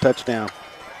Tornadoes on that touchdown.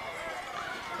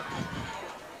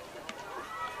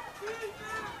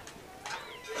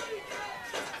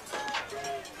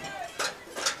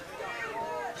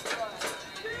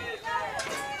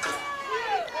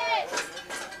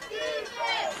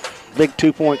 Big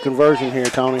 2-point conversion here,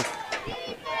 Tony.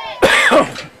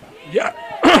 Yeah,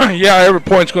 yeah. Every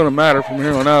point's going to matter from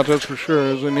here on out. That's for sure,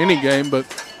 as in any game. But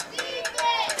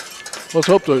let's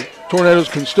hope the Tornadoes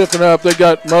can stiffen up. They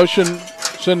got motion,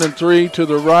 sending 3 to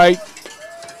the right,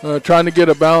 trying to get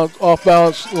a off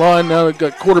balance line. Now they've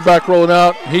got quarterback rolling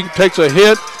out. He takes a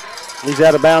hit. He's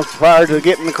out of bounds prior to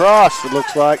getting across. It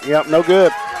looks like. Yep, no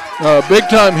good. Big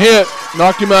time hit,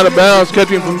 knocked him out of bounds, kept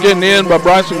him from getting in by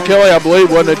Bryson Kelly, I believe,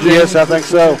 wasn't it, Jim? Yes, I think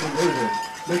so.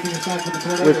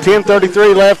 With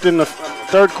 10:33 left in the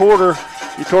 3rd quarter,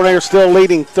 the Tornadoes still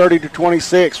leading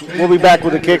 30-26. We'll be back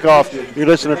with the kickoff. You're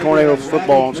listening to Tornadoes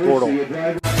football on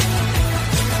Squirtle.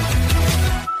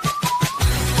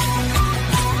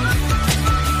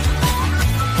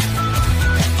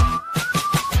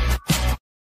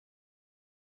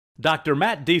 Dr.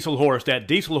 Matt Dieselhorst at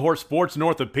Dieselhorst Sports and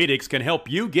Orthopedics can help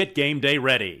you get game day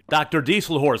ready. Dr.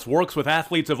 Dieselhorst works with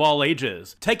athletes of all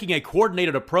ages, taking a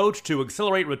coordinated approach to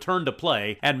accelerate return to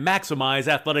play and maximize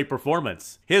athletic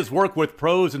performance. His work with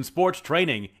pros in sports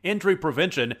training, injury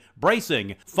prevention,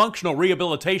 bracing, functional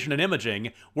rehabilitation, and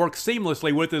imaging works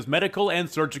seamlessly with his medical and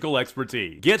surgical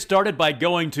expertise. Get started by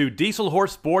going to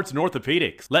Dieselhorst Sports and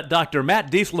Orthopedics. Let Dr.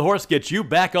 Matt Dieselhorst get you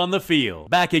back on the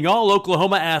field, backing all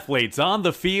Oklahoma athletes on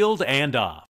the field and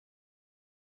off.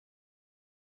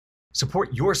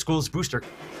 Support your school's booster.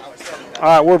 All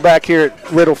right, we're back here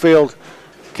at Littlefield.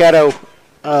 Caddo,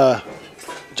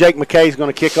 Jake McKay is going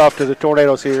to kick off to the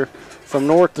Tornadoes here from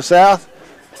north to south.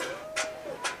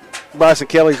 Bryson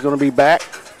Kelly's going to be back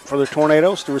for the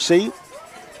Tornadoes to receive.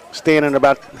 Standing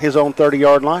about his own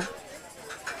 30-yard line.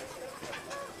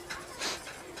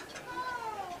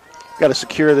 Got to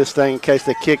secure this thing in case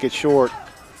they kick it short.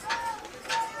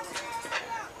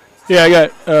 Yeah, I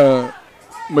got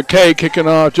McKay kicking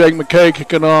off, Jake McKay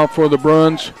kicking off for the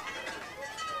Bruins.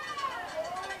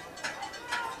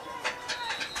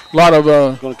 A lot of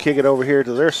going to kick it over here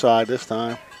to their side this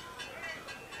time.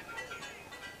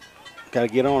 Got to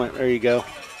get on it. There you go.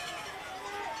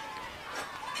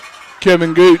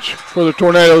 Kevin Gooch for the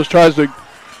Tornadoes tries to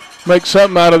make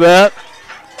something out of that.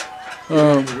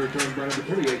 Going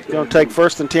to take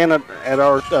 1st and 10 at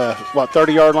our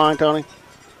 30-yard line, Tony?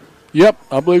 Yep,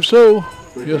 I believe so.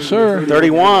 Yes, sir.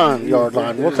 31-yard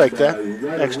line. We'll take that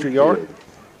extra yard.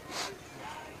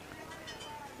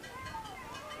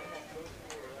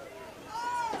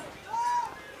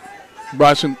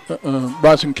 Bryson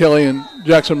Kelly and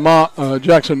Jackson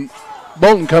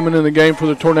Bolton coming in the game for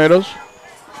the Tornadoes.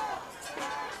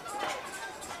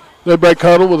 They break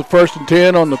huddle with a 1st and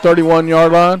 10 on the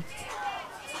 31-yard line.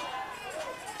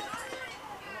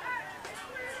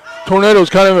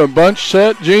 Tornadoes kind of in a bunch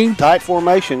set, Gene. Tight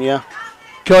formation, yeah.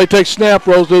 Kelly takes snap,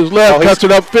 rolls to his left, cuts it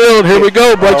upfield. Here we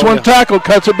go. Breaks one tackle,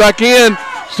 cuts it back in.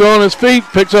 Still on his feet,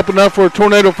 picks up enough for a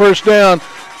Tornado first down.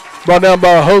 Brought down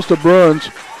by a host of Bruins.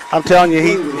 I'm telling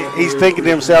you, he's thinking to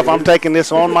himself, I'm taking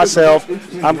this on myself.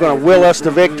 I'm going to will us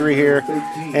to victory here.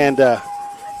 And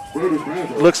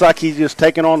looks like he's just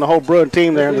taking on the whole Bruin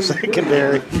team there in the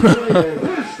secondary.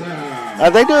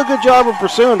 They do a good job of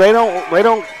pursuing. They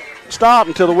don't stop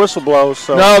until the whistle blows.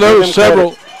 So no, there were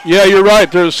several. Yeah, you're right.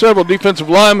 There's several defensive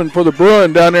linemen for the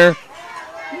Bruin down there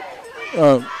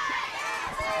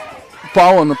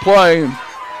following the play. And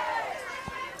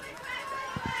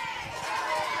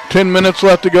 10 minutes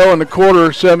left to go in the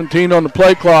quarter, 17 on the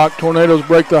play clock. Tornadoes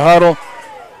break the huddle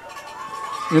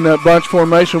in that bunch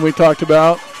formation we talked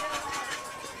about.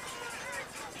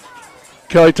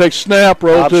 Kelly takes snap,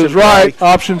 rolls to his right,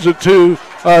 options it to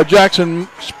Jackson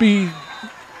Speed.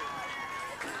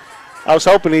 I was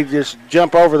hoping he'd just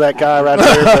jump over that guy right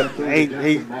there, but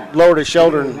he lowered his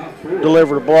shoulder and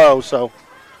delivered a blow. So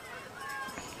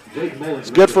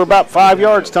it's good for about 5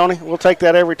 yards, Tony. We'll take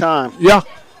that every time. Yeah.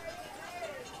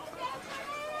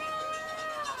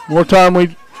 More time we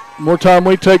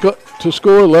take to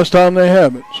score, less time they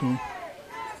have it. So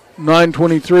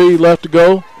 9:23 left to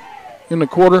go in the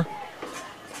quarter.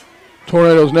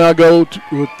 Tornadoes now go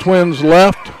with Twins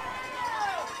left.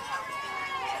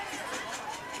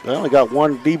 They only got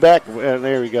one D-back, and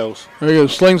there he goes. There he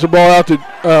goes, slings the ball out to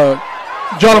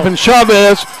Jonathan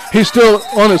Chavez. He's still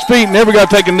on his feet, never got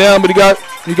taken down, but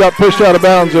he got pushed out of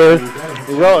bounds there.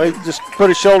 Well, he just put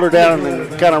his shoulder down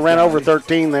and kind of ran over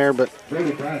 13 there, but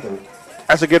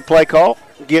that's a good play call.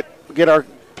 Get our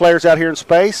players out here in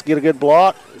space, get a good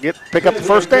block, pick up the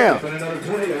first down.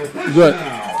 Is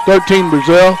that 13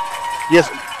 Brazil? Yes,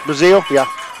 Brazil, yeah.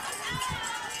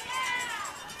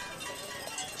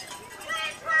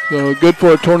 So good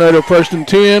for a Tornado 1st and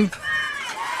 10.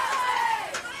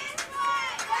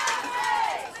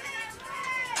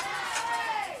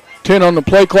 On the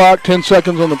play clock, 10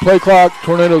 seconds on the play clock.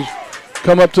 Tornadoes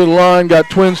come up to the line, got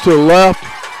Twins to the left.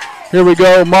 Here we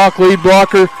go, mock lead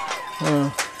blocker.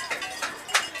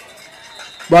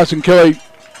 Bryson Kelly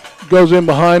goes in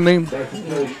behind him.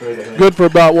 Good for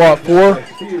about, 4?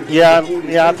 Yeah,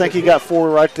 I think he got 4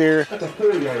 right there.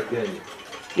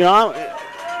 You know,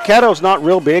 Caddo's not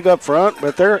real big up front,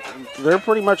 but they're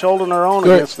pretty much holding their own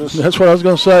against this. That's what I was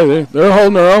going to say. They're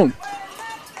holding their own.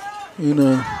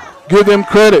 And give them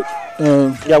credit.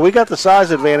 Yeah, we got the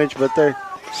size advantage, but they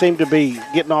seem to be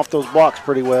getting off those blocks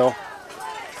pretty well.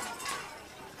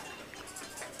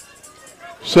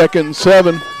 2nd and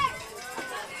 7.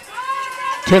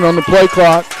 10 on the play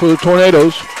clock for the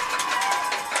Tornadoes.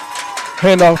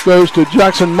 Handoff goes to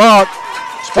Jackson Mock.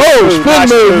 Spin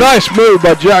move. Nice move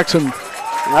by Jackson.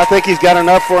 I think he's got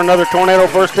enough for another Tornado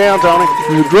first down, Tony.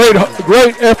 It was a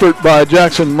great effort by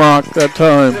Jackson Mock that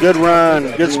time. Good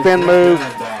run, good spin move.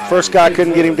 First guy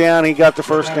couldn't get him down. He got the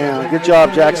first down. Good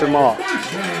job, Jackson Mock.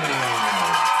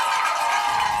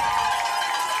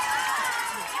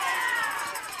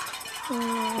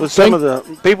 With some of the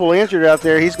people injured out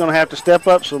there, he's going to have to step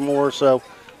up some more, so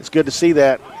it's good to see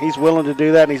that. He's willing to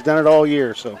do that, and he's done it all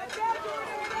year. So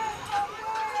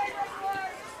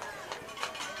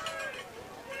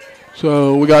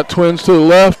we got Twins to the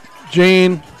left.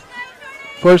 Gene,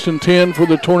 1st and 10 for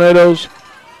the Tornadoes.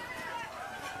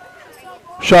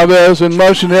 Chavez in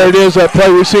motion. There it is, that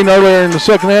play we seen earlier in the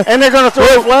second half. And they're going to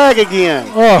throw a flag again.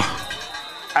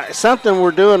 Something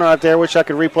we're doing right there. Wish I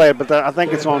could replay it, but I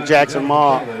think it's on Jackson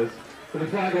Mock.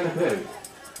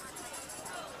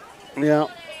 Yeah.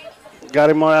 Got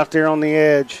him out there on the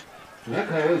edge. That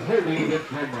call is holding against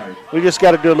Drumright. We just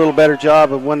got to do a little better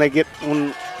job of when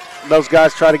those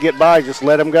guys try to get by, just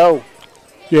let them go.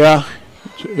 Yeah,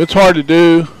 it's hard to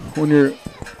do when you're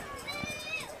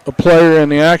a player in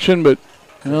the action, but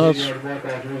you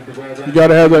got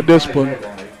to have that discipline.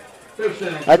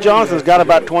 That Jonathan's got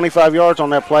about 25 yards on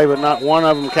that play, but not one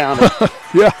of them counted.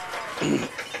 Yeah.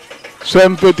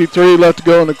 7:53 left to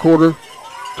go in the quarter.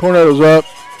 Tornadoes up.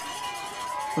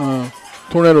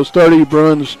 Tornadoes 30,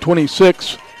 Bruins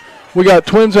 26. We got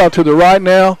Twins out to the right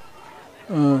now.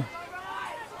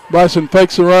 Bison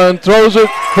fakes the run, throws it,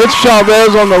 hits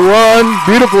Chavez on the run.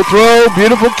 Beautiful throw,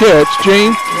 beautiful catch,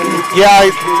 Gene. Yeah,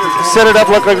 he set it up,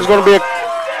 looked like it was going to be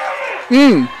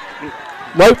a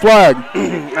late flag.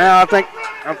 Yeah, I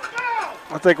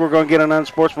think we're going to get an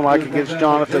unsportsmanlike against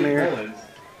Jonathan here.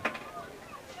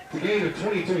 The gain of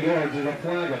 22 yards is a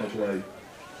flag on the play.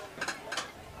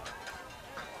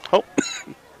 Oh.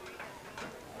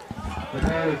 The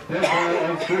call is dead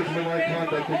ball unsportsmanlike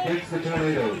conduct against the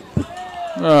Tornadoes.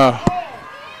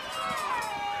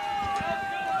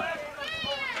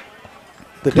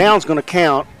 The down's going to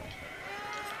count.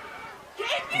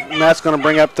 And that's going to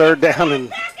bring up third down,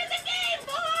 and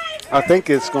I think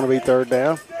it's going to be third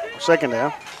down, second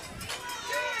down.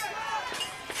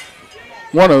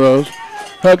 One of those.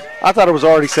 I thought it was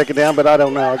already second down, but I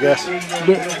don't know, I guess.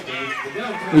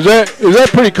 Is that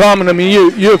pretty common? I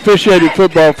mean, you officiated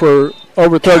football for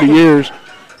over 30 years.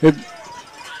 If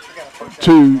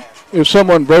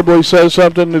someone verbally says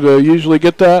something, do they usually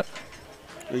get that?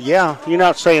 Yeah, you're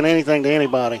not saying anything to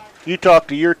anybody. You talk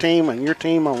to your team and your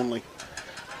team only.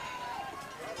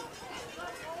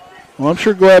 Well, I'm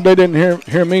sure glad they didn't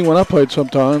hear me when I played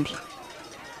sometimes.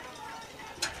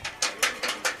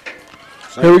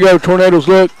 Here we go, Tornadoes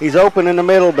look. He's open in the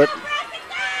middle, but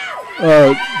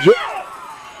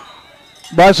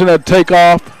Bison had to take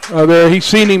off there. He's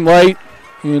seen him late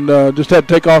and just had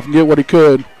to take off and get what he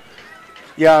could.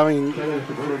 Yeah, I mean,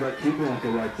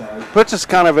 puts us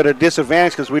kind of at a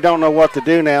disadvantage because we don't know what to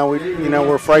do now.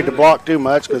 We're afraid to block too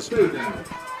much because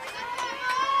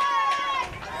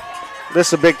this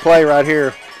is a big play right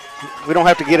here. We don't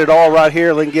have to get it all right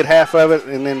here. We can get half of it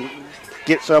and then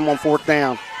get some on fourth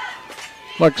down.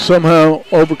 Like somehow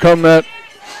overcome that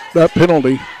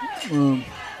penalty.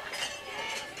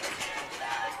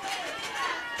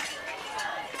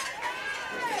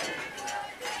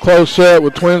 Close set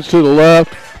with Twins to the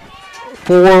left.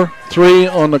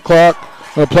 4-3 on the clock.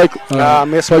 Miss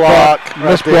block.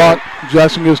 Miss block.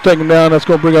 Jackson gets taken down. That's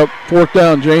going to bring up fourth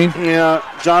down, Gene. Yeah,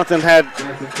 Jonathan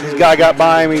his guy got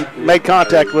by him. He made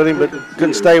contact with him, but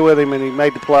couldn't stay with him, and he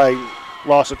made the play.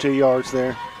 Loss of 2 yards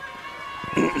there.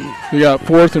 You got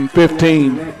 4th and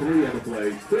 15.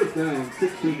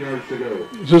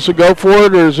 Is this a go for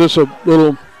it, or is this a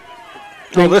little?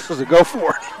 Oh, this is a go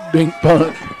for it. Dink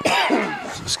punt.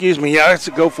 Excuse me. Yeah, it's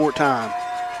a go for it time.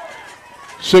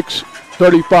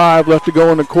 6:35 left to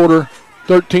go in the quarter.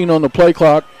 13 on the play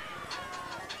clock.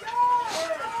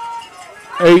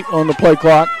 8 on the play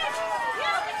clock.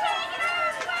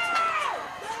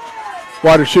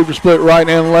 Wide receiver split right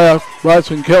and left.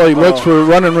 Bryson Kelly looks for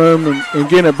running room, and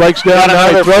again it breaks down.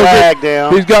 Got another flag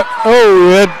down. He's got,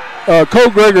 Cole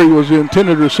Gregory was the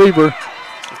intended receiver.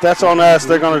 If that's on us,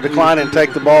 they're going to decline and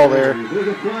take the ball there.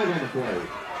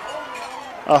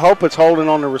 I hope it's holding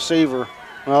on the receiver.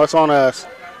 No, it's on us.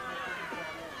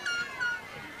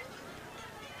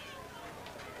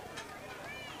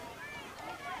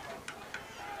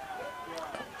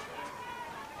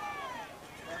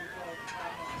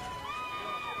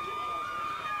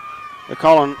 They're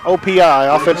calling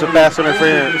OPI, offensive pass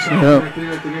interference. Yeah.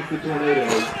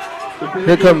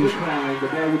 Here comes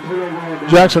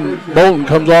Jackson Bolton,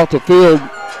 comes off the field.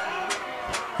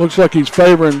 Looks like he's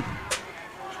favoring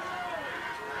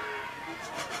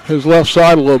his left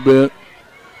side a little bit.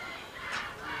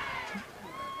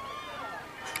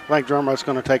 I think Drumright's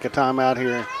going to take a timeout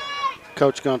here.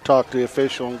 Coach going to talk to the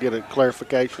official and get a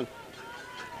clarification.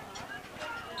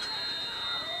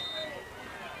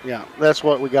 Yeah, that's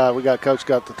what we got. Coach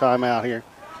got the timeout here.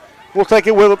 We'll take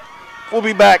it with him. We'll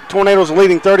be back. Tornadoes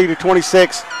leading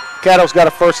 30-26. Caddo's got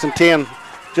a 1st and 10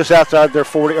 just outside their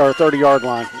 40 or 30-yard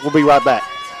line. We'll be right back.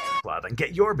 And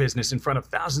get your business in front of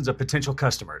thousands of potential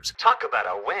customers. Talk about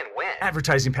a win-win.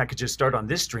 Advertising packages start on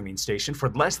this streaming station for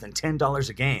less than $10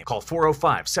 a game. Call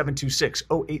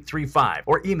 405-726-0835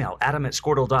 or email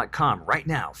adam@squirtle.com right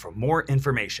now for more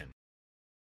information.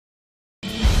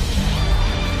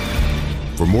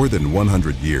 For more than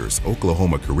 100 years,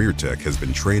 Oklahoma Career Tech has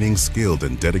been training skilled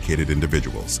and dedicated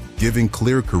individuals, giving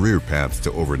clear career paths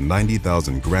to over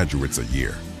 90,000 graduates a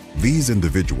year. These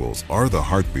individuals are the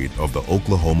heartbeat of the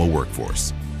Oklahoma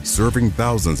workforce, serving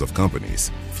thousands of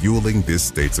companies, fueling this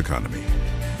state's economy.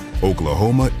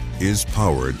 Oklahoma is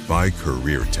powered by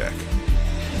Career Tech.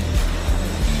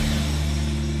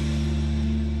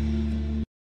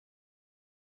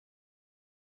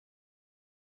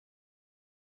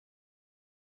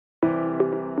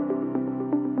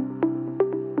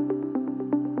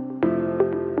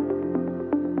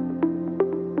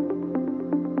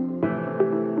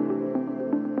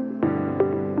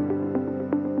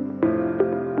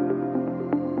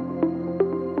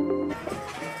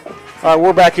 All right,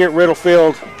 we're back here at Riddle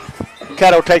Field.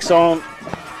 Caddo takes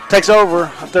over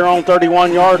at their own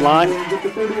 31-yard line.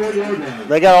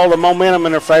 They got all the momentum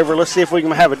in their favor. Let's see if we can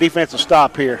have a defensive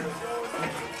stop here.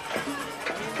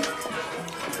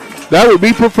 That would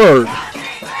be preferred.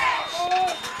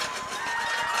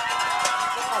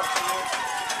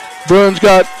 Bruins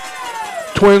got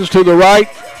twins to the right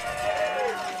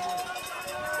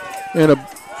and a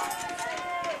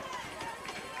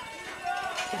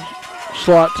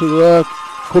slot to the left.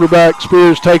 Quarterback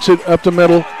Spears takes it up the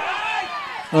middle.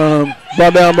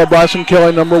 Brought down by Bryson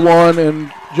Kelly, number 1,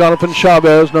 and Jonathan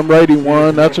Chavez, number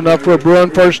 81. That's enough for a Bruin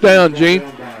first down, Gene.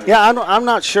 Yeah, I'm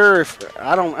not sure if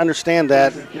I don't understand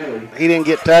that. He didn't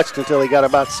get touched until he got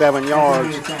about 7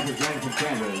 yards.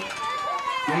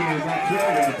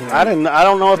 I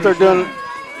don't know if they're doing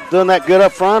that good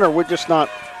up front, or we're just not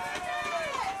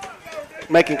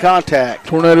making contact.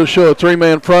 Tornadoes show a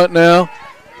 3-man front now.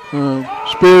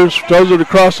 Spears throws it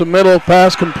across the middle,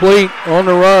 pass complete on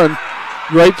the run.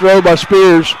 Great throw by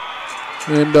Spears,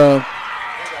 and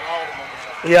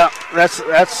yeah,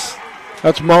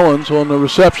 that's Mullins on the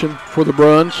reception for the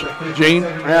Bruins. Gene,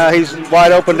 yeah, he's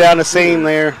wide open down the seam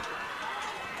there.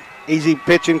 Easy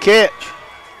pitch and catch.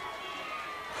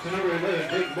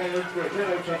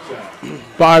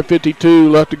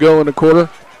 5:52 left to go in the quarter.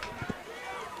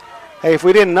 Hey, if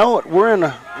we didn't know it, we're in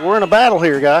a battle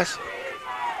here, guys.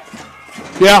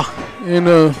 Yeah, and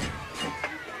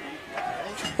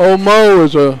old Mo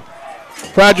is a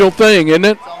fragile thing, isn't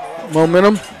it?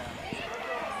 Momentum.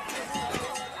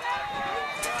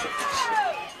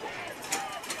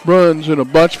 Bruins in a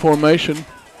bunch formation.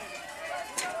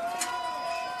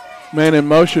 Man in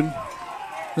motion.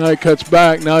 Now he cuts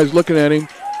back. Now he's looking at him.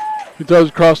 He throws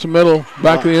across the middle,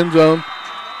 back of the end zone,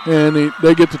 and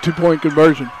they get the 2-point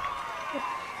conversion.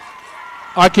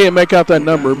 I can't make out that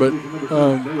number, but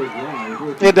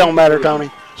it don't matter,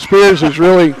 Tony. Spears is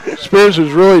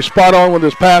really spot on with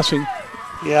his passing.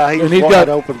 Yeah, he's wide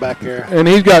open back there. And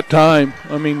he's got time.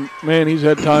 I mean, man, he's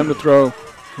had time to throw.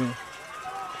 Yeah.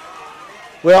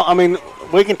 Well, I mean,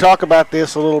 we can talk about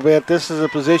this a little bit. This is a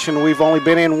position we've only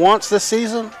been in once this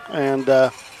season,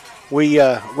 and we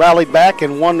rallied back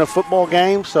and won the football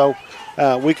game, so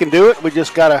we can do it. We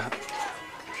just got to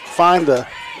find the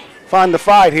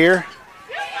fight here.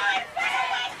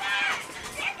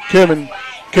 Kevin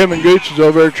Gooch is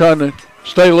over there trying to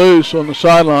stay loose on the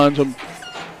sidelines.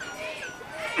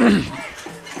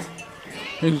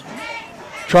 He's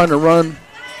trying to run,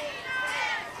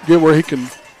 get where he can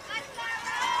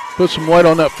put some weight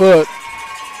on that foot.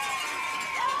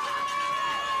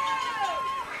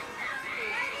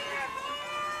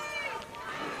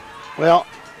 Well,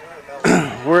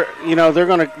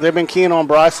 they've been keying on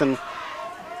Bryson,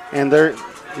 and they're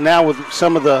now with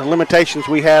some of the limitations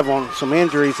we have on some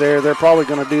injuries there, they're probably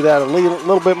going to do that a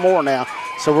little bit more now.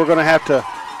 So we're going to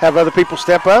have other people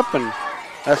step up, and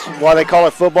that's why they call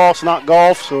it football. It's not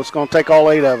golf, so it's going to take all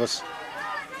 8 of us.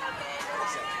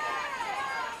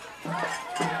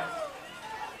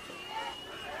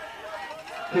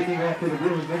 Kicking off for the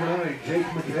Bruins, number 9, Jake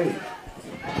McKay.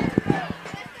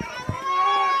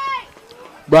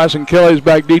 Bryson Kelly's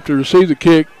back deep to receive the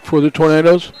kick for the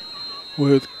Tornadoes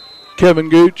with Kevin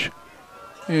Gooch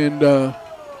and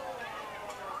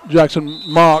Jackson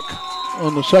Mock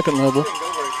on the second level.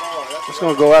 It's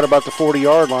going to go out about the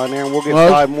 40-yard line there, and we'll get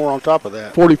 5 more on top of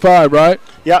that. 45, right?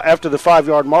 Yeah, after the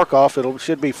 5-yard mark-off,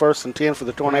 should be 1st and 10 for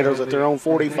the Tornadoes at their own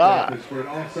 45. For an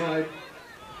offside,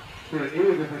 for an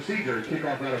illegal procedure,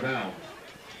 kickoff out of bounds.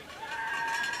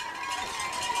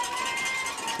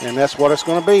 And that's what it's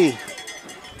going to be.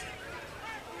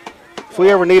 If we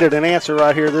ever needed an answer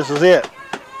right here, this is it.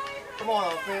 Come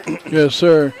on, yes,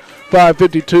 sir.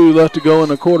 5:52 left to go in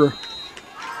the quarter.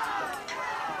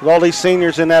 With all these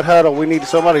seniors in that huddle, we need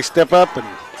somebody to step up and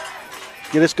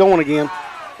get us going again.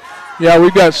 Yeah,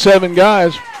 we've got 7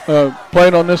 guys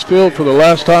playing on this field for the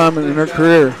last time in their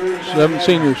career, 7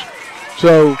 seniors.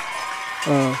 So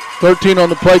 13 on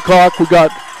the play clock. We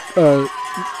got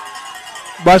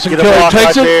Bryson Kelly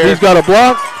takes it. He's got a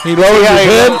block. He lowers his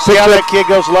head. See how that kid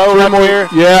goes low up there?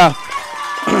 Yeah.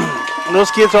 Those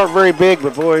kids aren't very big,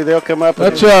 but boy, they'll come up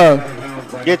and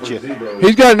get you.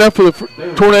 He's got enough for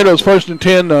the Tornadoes 1st and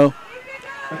 10, though.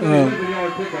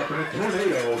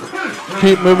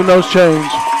 Keep moving those chains.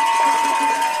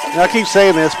 Now, I keep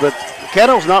saying this, but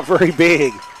Caddo's not very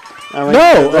big. I mean,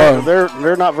 no,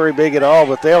 they're not very big at all,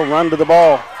 but they'll run to the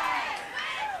ball.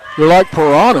 They're like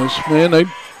piranhas, man.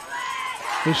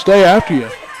 They stay after you.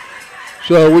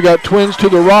 So we got Twins to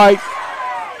the right.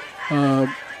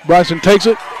 Bryson takes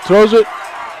it, throws it,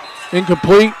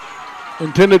 incomplete,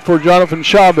 intended for Jonathan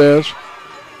Chavez.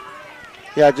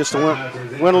 Yeah, just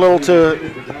went a little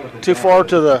too far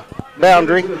to the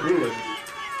boundary.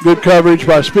 Good coverage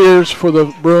by Spears for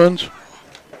the Bruins.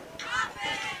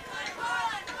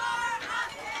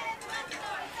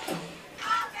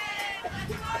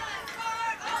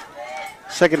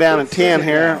 Second down and 10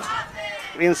 here,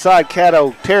 inside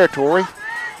Caddo territory.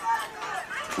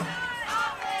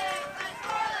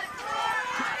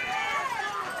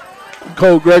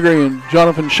 Cole Gregory and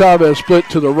Jonathan Chavez split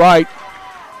to the right.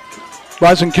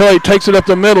 Bryson Kelly takes it up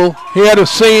the middle. He had a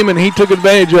seam and he took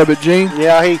advantage of it, Gene.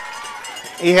 Yeah,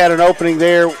 he had an opening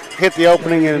there, hit the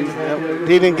opening, and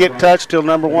he didn't get touched till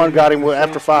number 1 got him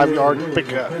after 5-yard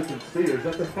pickup. That's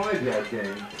a 5-yard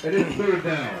gain, and it's 3rd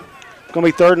down. It's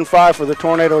going to be 3rd and 5 for the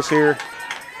Tornadoes here.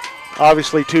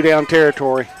 Obviously 2-down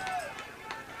territory.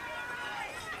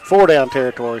 4-down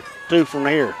territory, 2 from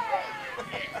here.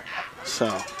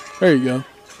 So. There you go.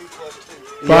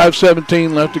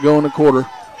 5:17 left to go in the quarter.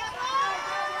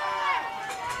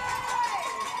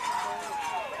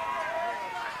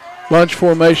 Bunch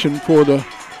formation for the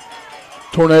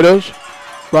Tornadoes.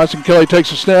 Bryson Kelly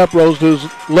takes a snap, rolls to his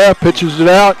left, pitches it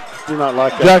out. Do not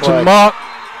like that Jackson play. Mock.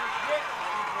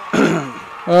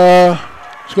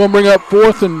 It's going to bring up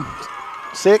 4th and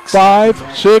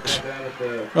 5, 6.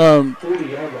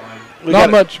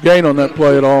 Not much gain on that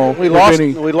play at all. We lost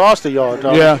a yard.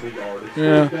 Tommy. Yeah.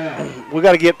 We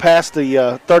got to get past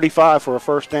the 35 for a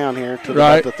 1st down here to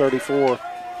about the 34.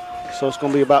 So it's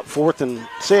going to be about 4th and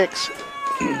 6.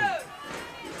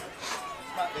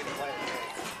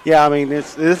 Yeah, I mean,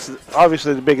 this is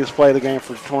obviously the biggest play of the game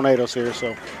for the Tornadoes here.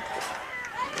 So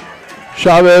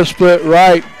Chavez split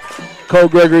right. Cole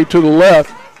Gregory to the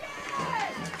left.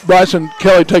 Bryson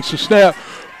Kelly takes the snap.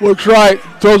 Looks right,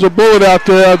 throws a bullet out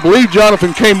there. I believe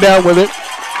Jonathan came down with it.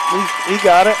 He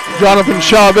got it. Jonathan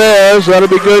Chavez, that'll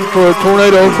be good for a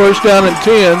Tornado 1st down and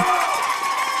 10.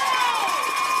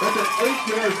 That's an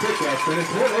 8-yard pickup, and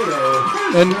it's Tornado.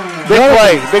 And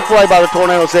big play by the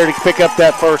Tornadoes there to pick up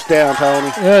that 1st down, Tony.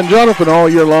 Yeah, and Jonathan all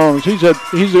year long, he's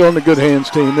on the good hands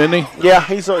team, isn't he? Yeah,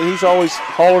 he's always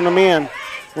hauling them in.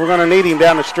 We're going to need him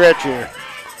down the stretch here.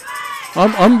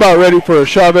 I'm about ready for a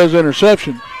Chavez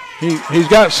interception. He's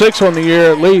got 6 on the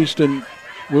year at least, and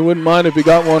we wouldn't mind if he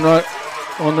got one right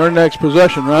on their next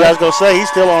possession, right? Yeah, I was going to say, he's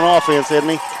still on offense, isn't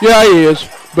he? Yeah, he is.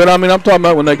 But, I mean, I'm talking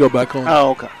about when they go back home.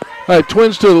 Oh, okay. All right,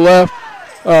 Twins to the left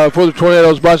for the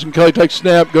Tornadoes. Bryson Kelly takes a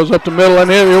snap, goes up the middle,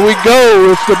 and here we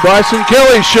go. It's the Bryson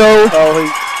Kelly show. Oh,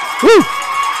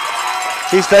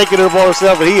 he's taking it upon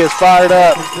himself, and he is fired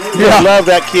up. Yeah. I love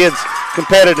that kid's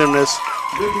competitiveness.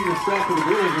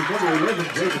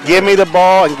 Give me the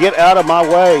ball and get out of my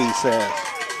way, he says.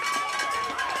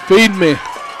 Feed me.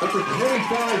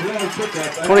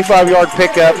 25-yard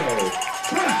pickup.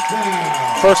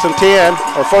 1st and 10,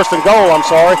 or 1st and goal, I'm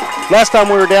sorry. Last time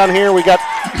we were down here, we got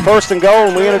 1st and goal,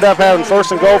 and we ended up having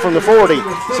 1st and goal from the 40.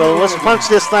 So let's punch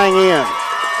this thing in.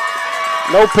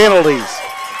 No penalties.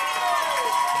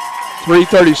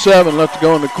 3:37 left to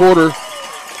go in the quarter.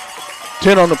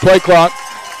 10 on the play clock.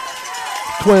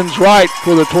 Twins right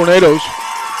for the Tornadoes.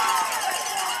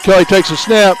 Kelly takes a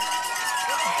snap.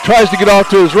 Tries to get off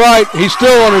to his right. He's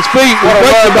still on his feet. He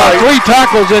breaks about 3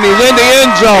 tackles, and he's in the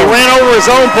end zone. He ran over his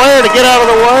own player to get out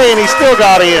of the way, and he still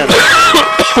got in.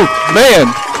 Man.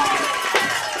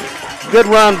 Good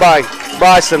run by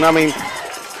Bryson. I mean,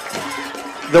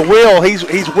 the will, he's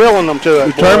willing them to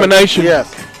it. Determination. Yes.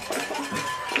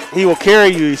 He will carry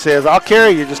you, he says. I'll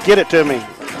carry you. Just get it to me.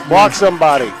 Block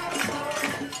somebody.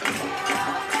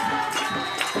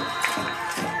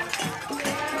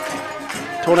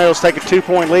 Tornadoes take a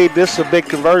 2-point lead. This is a big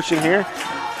conversion here.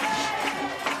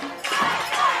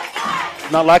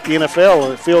 Not like the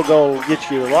NFL, a field goal will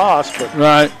get you a loss. But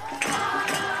right.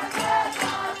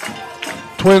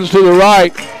 Twins to the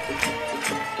right.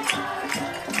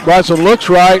 Bryson looks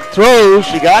right, throws,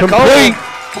 he got complete.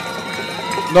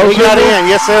 No, he got in,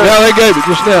 yes sir. Yeah, they gave it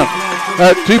just now.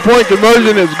 That 2-point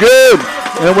conversion is good,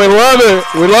 and we love it.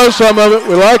 We love some of it.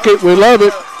 We like it. We love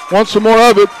it. Want some more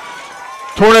of it.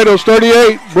 Tornadoes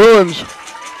 38, Bruins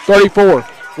 34.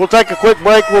 We'll take a quick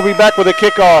break. We'll be back with a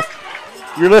kickoff.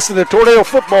 You're listening to Tornado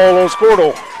Football on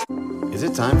Squirtle. Is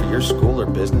it time for your school or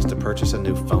business to purchase a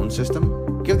new phone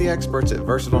system? Give the experts at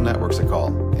Versatile Networks a call.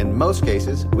 In most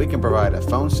cases, we can provide a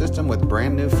phone system with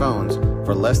brand new phones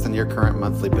for less than your current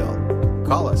monthly bill.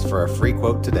 Call us for a free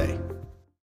quote today.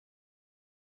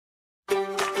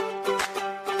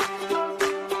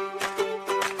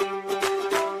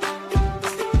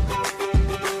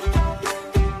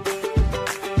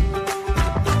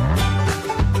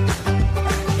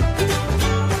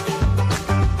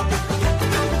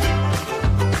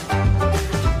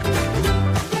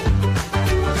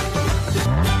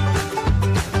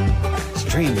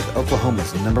 Stream with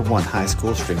Oklahoma's #1 high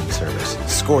school streaming service,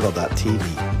 Squirtle.tv.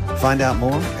 Find out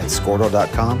more at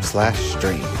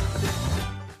Squirtle.com/stream.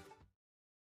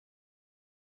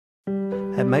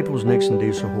 At Maples Nixon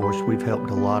Diesel Horse, we've helped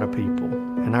a lot of people,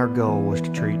 and our goal was to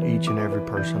treat each and every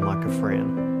person like a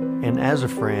friend. And as a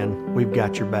friend, we've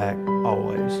got your back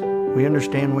always. We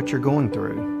understand what you're going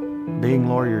through. Being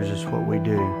lawyers is what we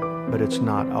do, but it's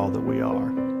not all that we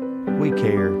are. We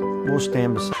care. We'll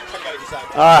stand beside.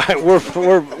 All right,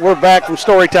 we're back from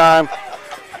story time.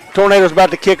 Tornado's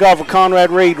about to kick off with Conrad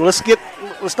Reed. Let's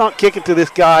not kick it to this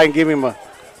guy and give him a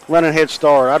running head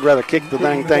start. I'd rather kick the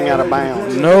dang thing out of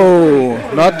bounds. No,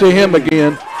 not to him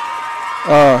again.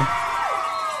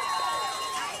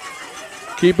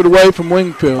 Keep it away from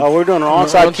Wingfield. Oh, we're doing an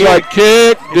onside kick. Onside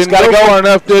kick. Didn't go far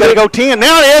enough, did it? Go 10.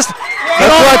 Now it is. That's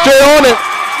right there on it.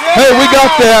 Hey, we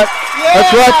got that.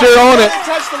 That's right there on it. It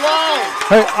touched the line.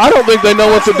 Hey, I don't think they know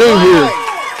what to do here.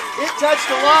 It touched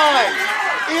the line.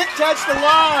 It touched the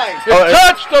line. It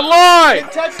touched the line.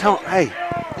 It touched the line. Hey,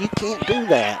 you can't do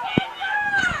that.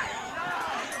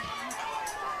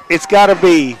 It's got to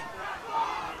be.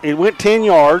 It went 10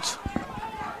 yards.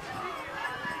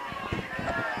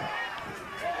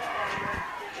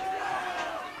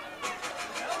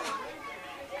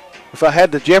 If I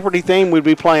had the Jeopardy theme, we'd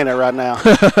be playing it right now.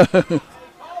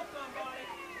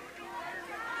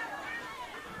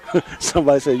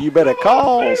 Somebody said, you better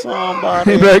call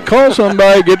somebody. You better call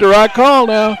somebody. Get the right call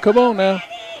now. Come on now.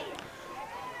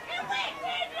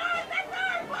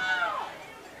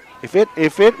 If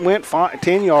it went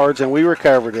 10 yards and we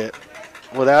recovered it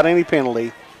without any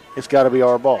penalty, it's got to be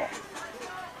our ball.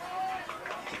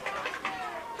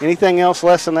 Anything else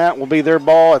less than that will be their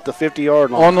ball at the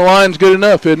 50-yard line. On the line's good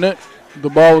enough, isn't it? The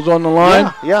ball was on the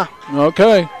line? Yeah.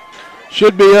 Okay.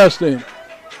 Should be us then.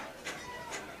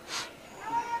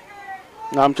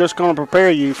 Now, I'm just going to prepare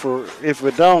you for if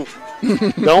it don't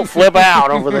flip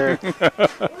out over there.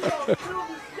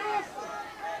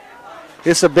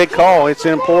 It's a big call. It's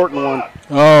an important one.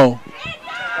 Oh.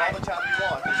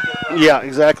 Yeah,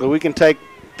 exactly. We can take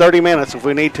 30 minutes if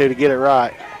we need to get it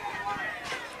right.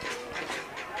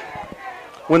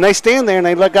 When they stand there and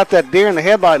they got that deer in the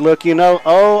headlight look, you know,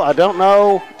 oh, I don't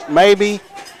know, maybe.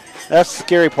 That's the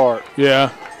scary part.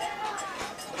 Yeah.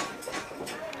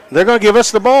 They're going to give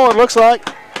us the ball, it looks like.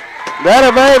 That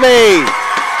a baby.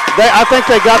 I think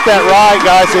they got that right,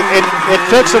 guys. It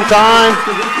took some time,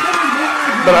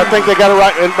 but I think they got it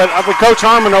right. But for Coach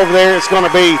Harmon over there, it's going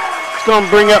to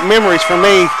bring up memories for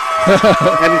me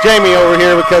and Jamie over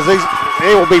here because they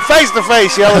will be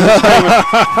face-to-face yelling and screaming.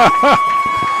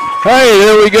 Hey,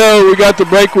 there we go. We got the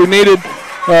break we needed.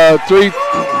 3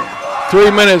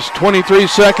 minutes,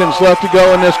 23 seconds left to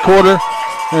go in this quarter.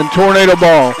 And Tornado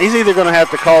ball. He's either going to have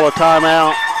to call a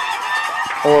timeout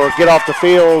or get off the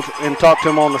field and talk to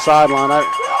him on the sideline. I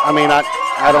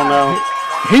don't know.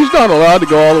 He's not allowed to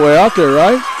go all the way out there,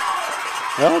 right?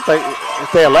 Well, if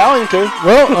they allow him to.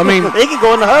 Well, I mean. He can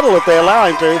go in the huddle if they allow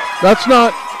him to. That's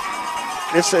not.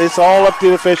 It's all up to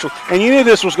the officials. And you knew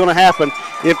this was going to happen.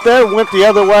 If they went the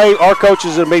other way, our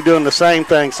coaches would be doing the same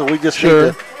thing. So we just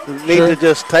need to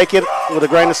just take it with a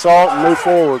grain of salt and move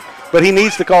forward. But he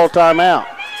needs to call a timeout.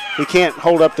 He can't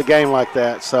hold up the game like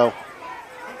that. So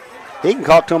he can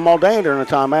talk to them all day during a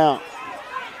timeout.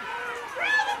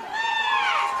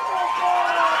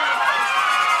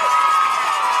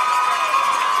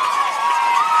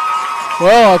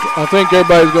 Well, I think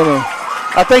everybody's going to.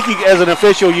 I think as an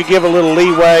official, you give a little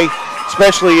leeway,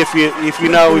 especially if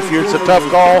it's a tough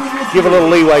call, give a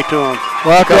little leeway to them.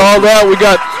 Well, after all that, we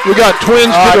got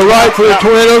twins to the right for the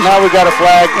Tornadoes. Now we got a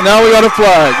flag. And now we got a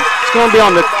flag. It's going to be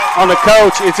on the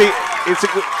coach. He's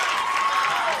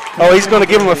going to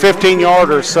give him a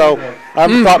 15-yarder. So I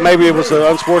thought maybe it was an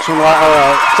unsportsmanlike or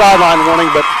a sideline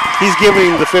warning, but he's giving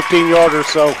him the 15-yarder.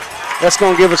 So that's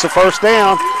going to give us a first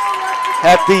down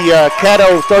at the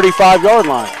Caddo 35-yard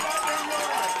line.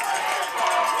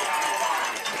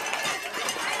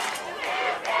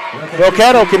 Well,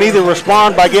 Caddo can either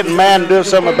respond by getting mad and doing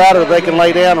something about it, or they can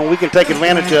lay down and we can take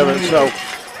advantage of it. So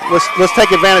let's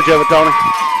take advantage of it, Tony.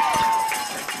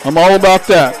 I'm all about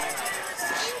that.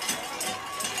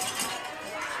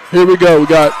 Here we go. We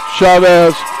got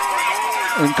Chavez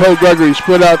and Cole Gregory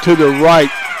split out to the right.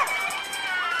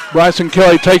 Bryson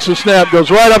Kelly takes a snap,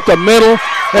 goes right up the middle,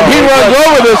 and he runs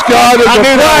over this guy. There's a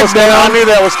flag down. I knew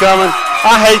that was coming.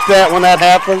 I hate that when that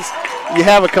happens. You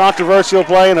have a controversial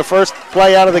play, and the first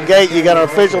play out of the gate, you got an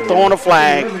official throwing a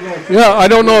flag. Yeah, I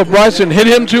don't know if Bryson hit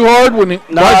him too hard when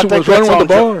Bryson was running with the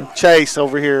ball. Chase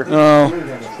over here.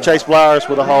 Oh. Chase Blowers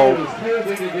with a hold.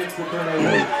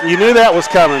 You knew that was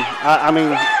coming. I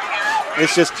mean,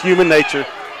 it's just human nature.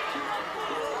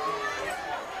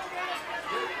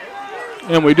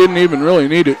 And we didn't even really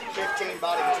need it.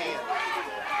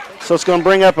 So it's going to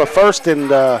bring up a first and,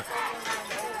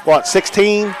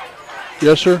 16?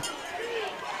 Yes, sir.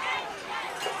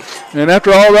 And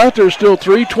after all that, there's still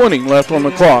 3:20 left on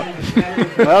the clock.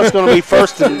 Well, it's going to be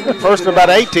first and about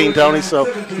 18, Tony. So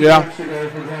yeah.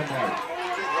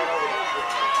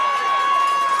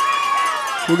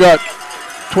 We got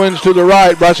Twins to the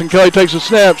right. Bryson Kelly takes a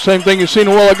snap. Same thing you've seen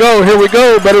a while ago. Here we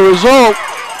go. Better result.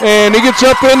 And he gets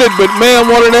upended, but man,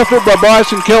 what an effort by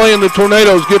Bryson Kelly and the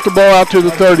Tornadoes. Get the ball out to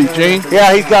the 30, Gene.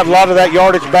 Yeah, he's got a lot of that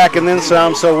yardage back and then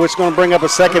some, so it's going to bring up a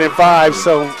 2nd and 5,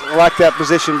 so I like that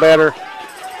position better.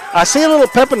 I see a little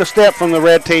pep in the step from the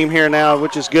red team here now,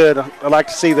 which is good. I like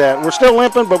to see that. We're still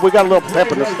limping, but we got a little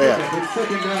pep in the step.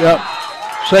 Yep,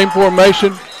 same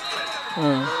formation.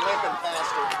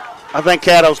 I think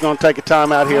Caddo's going to take a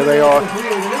timeout here. They are.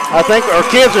 I think our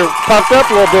kids are pumped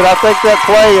up a little bit. I think that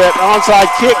play, that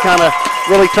onside kick, kind of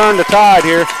really turned the tide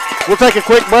here. We'll take a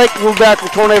quick break. We'll be back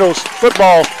with Tornadoes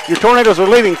football. Your Tornadoes are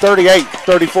leading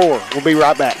 38-34. We'll be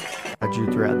right back. You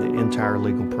throughout the entire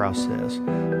legal process,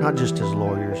 not just as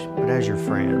lawyers, but as your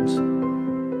friends.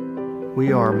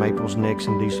 We are Maples, Nix,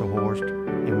 and Diesel Horst,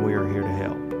 and we are here to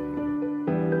help.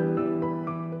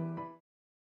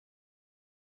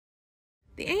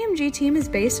 The AMG team is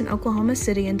based in Oklahoma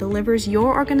City and delivers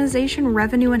your organization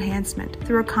revenue enhancement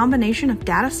through a combination of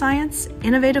data science,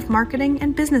 innovative marketing,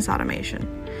 and business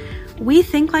automation. We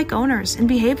think like owners and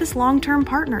behave as long-term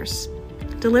partners.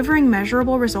 Delivering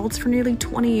measurable results for nearly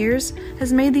 20 years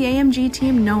has made the AMG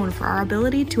team known for our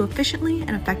ability to efficiently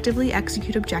and effectively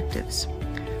execute objectives.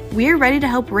 We're ready to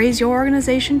help raise your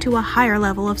organization to a higher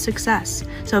level of success,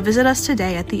 so visit us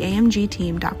today at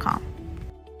theamgteam.com.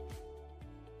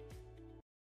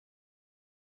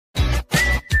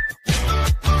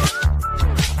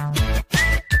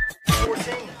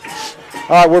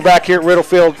 All right, we're back here at Riddle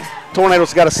Field.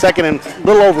 Tornadoes got a 2nd and a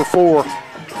little over 4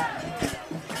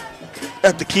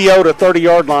 at the Keota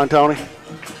 30-yard line, Tony.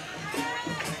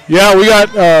 Yeah, we got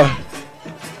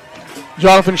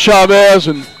Jonathan Chavez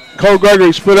and Cole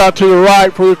Gregory split out to the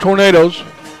right for the Tornadoes.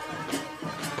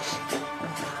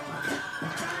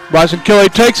 Bryson Kelly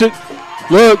takes it,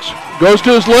 looks, goes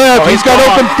to his left. He's got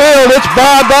open field. It's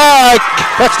bye-bye.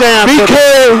 Touchdown.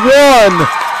 BK1.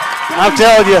 I'm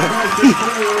telling you,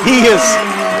 he is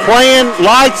playing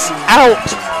lights out.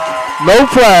 No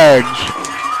flags.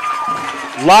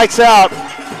 Lights out.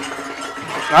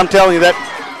 I'm telling you that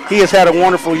he has had a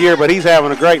wonderful year, but he's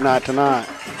having a great night tonight.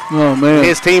 Oh, man.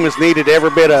 His team has needed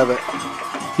every bit of it.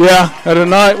 Yeah, at a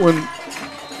night when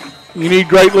you need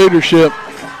great leadership,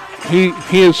 he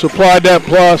has supplied that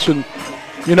plus, and,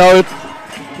 you know,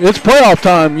 it's playoff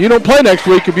time. You don't play next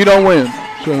week if you don't win.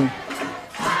 So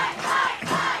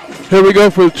here we go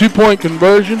for the 2-point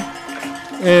conversion,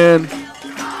 and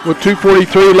with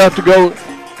 2:43 left to go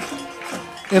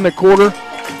in the quarter.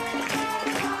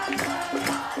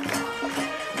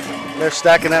 They're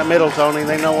stacking that middle, Tony.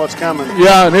 They know what's coming.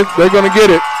 Yeah, and they're going to get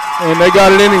it, and they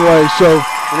got it anyway. So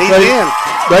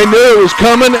they knew it was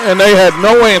coming, and they had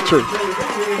no answer.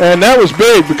 And that was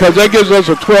big because that gives us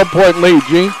a 12-point lead,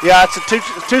 Gene. Yeah, it's a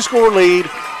two-score lead.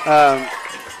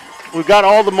 We've got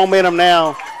all the momentum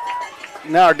now.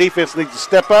 Now our defense needs to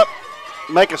step up,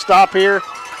 make a stop here,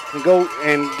 and go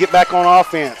and get back on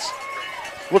offense.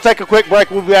 We'll take a quick break.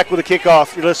 We'll be back with a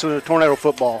kickoff. You're listening to Tornado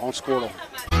Football on Squirtle.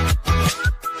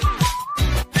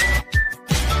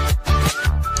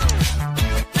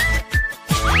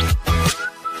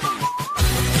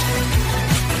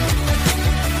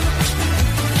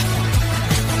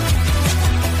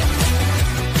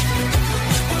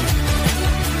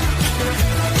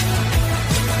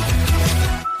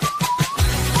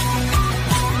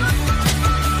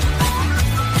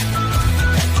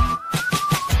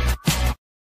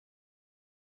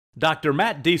 Dr.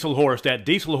 Matt Dieselhorst at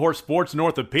Dieselhorst Sports and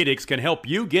Orthopedics can help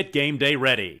you get game day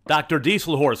ready. Dr.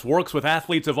 Dieselhorst works with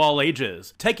athletes of all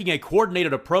ages, taking a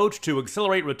coordinated approach to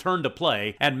accelerate return to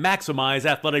play and maximize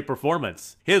athletic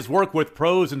performance. His work with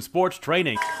pros in sports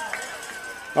training.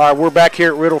 All right, we're back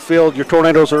here at Riddle Field. Your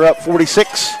Tornadoes are up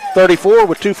 46-34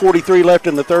 with 2:43 left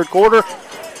in the third quarter.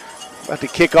 About to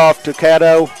kick off to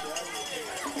Caddo.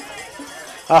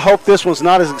 I hope this one's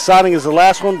not as exciting as the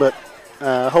last one, but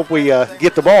I hope we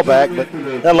get the ball back. But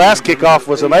that last kickoff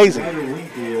was amazing.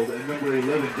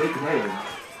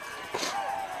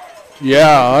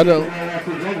 Yeah,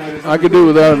 I could do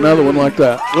without another one like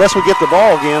that. Unless we get the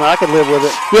ball again, I could live with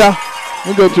it. Yeah,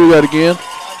 we'll go through that again.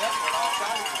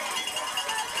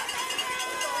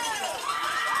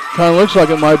 Kind of looks like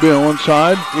it might be on one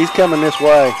side. He's coming this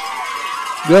way.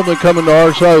 Definitely coming to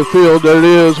our side of the field. There it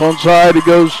is, on side. It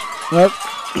goes up.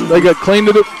 They got cleaned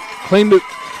it.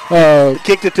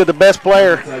 Kicked it to the best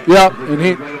player. Yeah,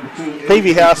 and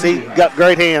Peavy House, he got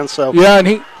great hands. So yeah,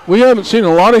 and we haven't seen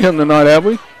a lot of him tonight, have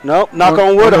we? Nope. Knock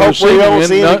on wood. Hopefully we won't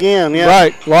see him again. Yeah.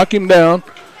 Right. Lock him down.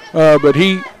 But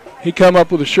he come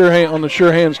up with a sure hand on the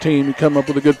sure hands team. He come up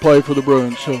with a good play for the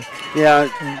Bruins. So yeah,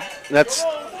 that's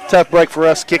a tough break for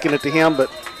us kicking it to him, but.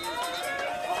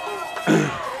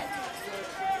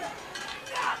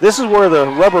 This is where the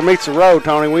rubber meets the road,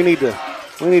 Tony. We need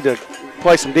to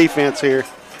play some defense here.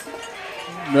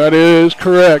 That is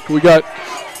correct. We got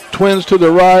twins to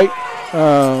the right,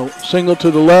 single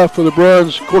to the left for the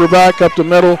Bruins. Quarterback up the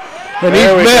middle, and he's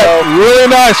met really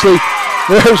nicely.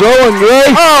 There's Owen Gray.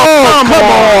 Oh, come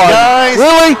on, guys!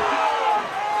 Really?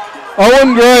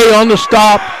 Owen Gray on the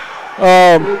stop,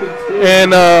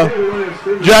 and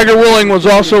Jagger Willing was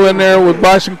also in there with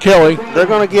Bison Kelly. They're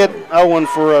going to get Owen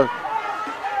for a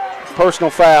personal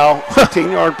foul,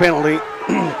 15-yard penalty.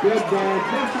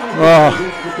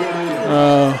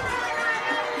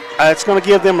 It's going to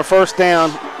give them a first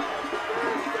down.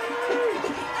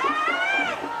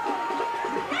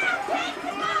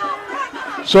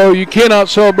 So you cannot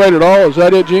celebrate at all, is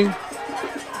that it, Gene?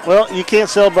 Well, you can't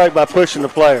celebrate by pushing the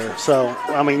player. So,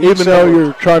 I mean, even though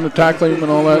you're trying to tackle him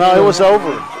and all that? No, it was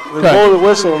over. They blew the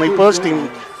whistle, and he pushed him.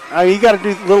 I mean, you got to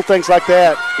do little things like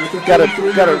that. You got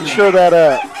to sure that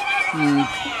up.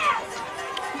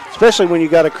 Especially when you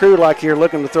got a crew like you're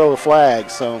looking to throw a flag.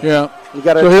 So yeah, you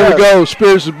got to. So here we go.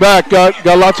 Spears is back. Got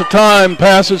lots of time.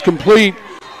 Pass is complete.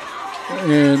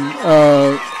 And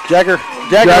Jagger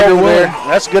over there.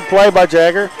 That's a good play by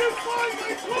Jagger.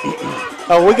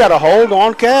 Oh, we got a hold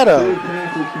on Caddo.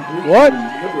 What?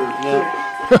 Yeah.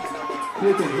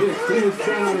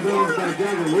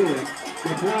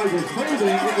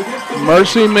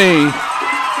 Mercy me.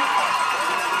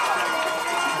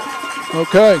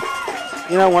 Okay.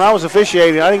 You know, when I was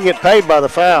officiating, I didn't get paid by the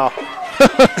foul.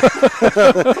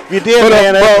 You did,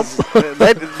 man.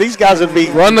 These guys would be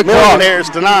millionaires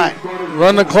tonight.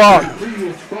 Run the clock.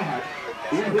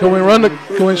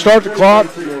 Can we start the clock,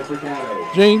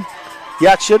 Gene?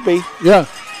 Yeah, it should be. Yeah.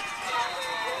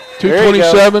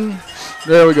 2:27.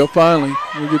 There we go. Finally,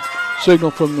 we get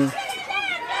signal from the.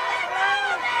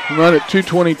 Run at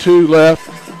 2:22 left.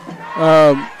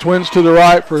 Twins to the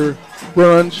right for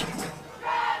Bruins.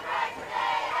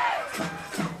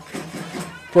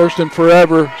 First and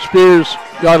forever. Spears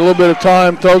got a little bit of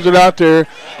time, throws it out there.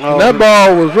 Oh, and that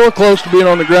ball was real close to being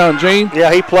on the ground, Gene.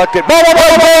 Yeah, he plucked it. Ball on the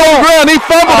ground. He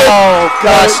fumbled it. Oh,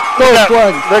 gosh.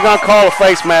 They're going to call a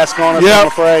face mask on us, I'm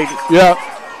afraid. Yeah.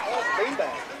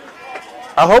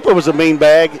 I hope it was a bean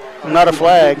bag, not a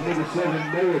flag.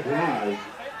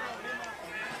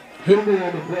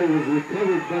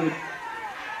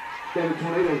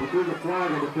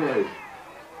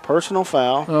 Personal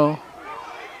foul. Oh.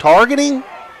 Targeting?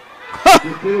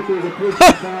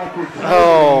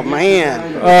 Oh,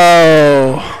 man.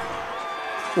 Oh.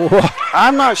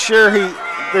 I'm not sure you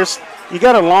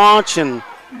got to launch and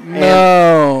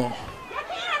no.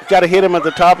 Got to hit him at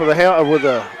the top of the head with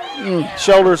the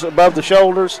shoulders above the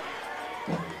shoulders.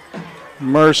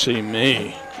 Mercy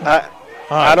me.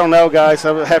 I don't know, guys.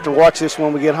 I'll have to watch this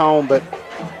when we get home, but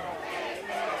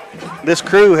this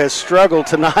crew has struggled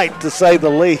tonight, to say the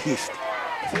least.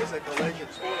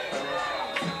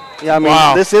 Yeah, I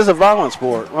mean, This is a violent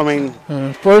sport. I mean,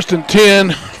 first and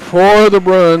 10 for the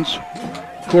Bruins.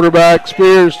 Quarterback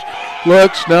Spears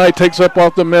looks. Now he takes up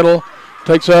off the middle.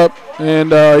 Takes up,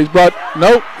 and he's brought.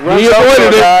 Nope. He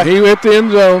avoided it. He hit the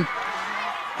end zone.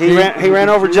 He ran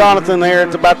over Jonathan there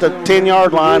at about the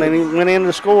 10-yard line, and he went in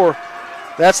to score.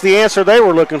 That's the answer they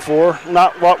were looking for,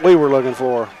 not what we were looking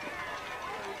for.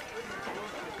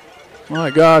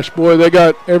 My gosh, boy, they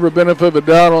got every benefit of a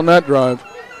doubt on that drive.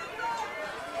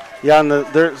 Yeah, and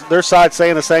their side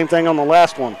saying the same thing on the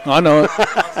last one. I know it.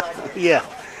 Yeah.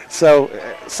 So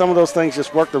some of those things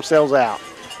just work themselves out.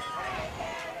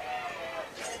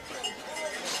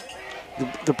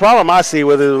 The problem I see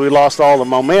with it is we lost all the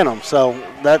momentum. So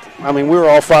we were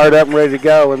all fired up and ready to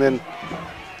go, and then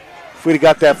if we'd have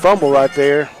got that fumble right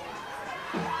there.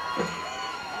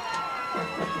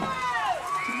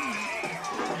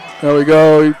 There we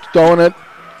go. He's throwing it.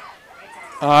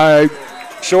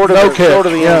 Short of the end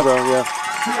zone, yeah.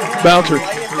 Bouncer.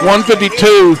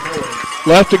 1:52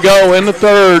 left to go in the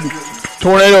third.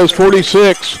 Tornadoes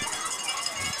 46.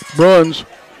 Bruins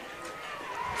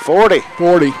 40.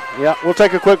 40. Yeah, we'll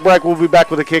take a quick break. We'll be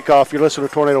back with a kickoff. You're listening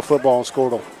to Tornado Football on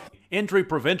Squirtle. Injury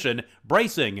prevention,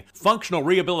 bracing, functional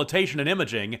rehabilitation, and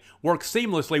imaging work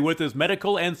seamlessly with his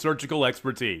medical and surgical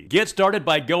expertise. Get started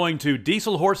by going to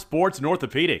Diesel Horse Sports and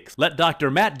Orthopedics. Let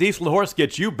Dr. Matt Dieselhorst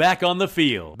get you back on the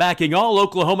field, backing all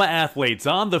Oklahoma athletes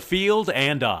on the field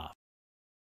and off.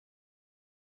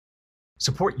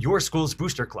 Support your school's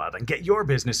booster club and get your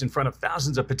business in front of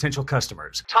thousands of potential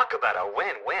customers. Talk about a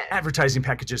win-win. Advertising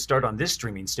packages start on this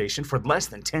streaming station for less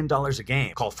than $10 a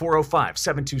game. Call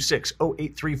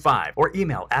 405-726-0835 or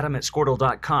email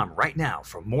adam@squirtle.com right now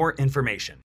for more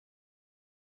information.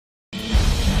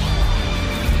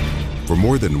 For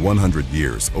more than 100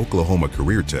 years, Oklahoma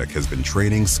Career Tech has been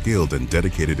training skilled and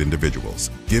dedicated individuals,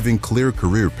 giving clear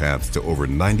career paths to over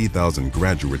 90,000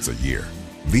 graduates a year.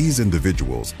 These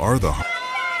individuals are the...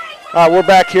 We're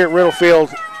back here at Riddle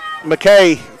Field.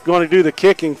 McKay going to do the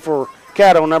kicking for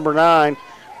Caddo, number 9.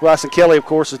 Bryson Kelly, of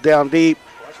course, is down deep.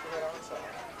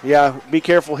 Yeah, be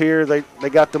careful here. They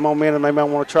got the momentum. They might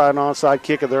want to try an onside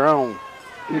kick of their own.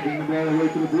 Kicking the ball away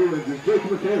to the Bruins is Jake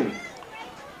McKay.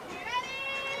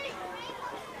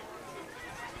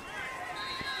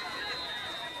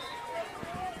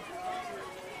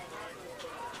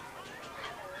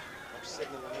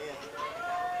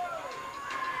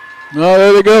 No,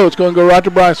 there they go. It's going to go right to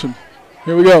Bryson.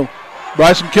 Here we go.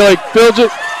 Bryson Kelly fields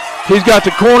it. He's got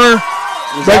the corner.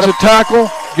 Makes a tackle.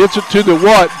 Gets it to the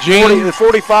what, Gene? The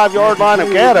 45-yard line of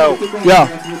Caddo. Yeah.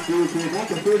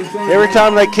 Every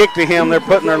time they kick to him, they're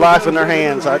putting their life in their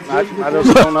hands. I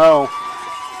just don't know.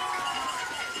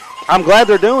 I'm glad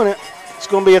they're doing it. It's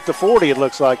going to be at the 40, it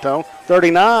looks like, Tone.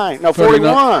 39. No,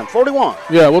 41. 41.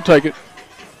 Yeah, we'll take it.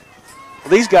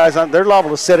 These guys, they're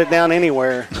liable to set it down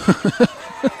anywhere.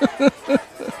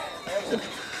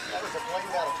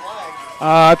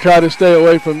 I try to stay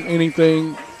away from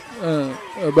anything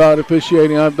about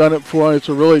officiating. I've done it before. It's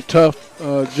a really tough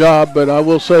job, but I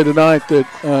will say tonight that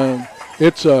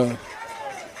it's some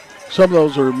of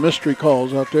those are mystery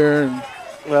calls out there. And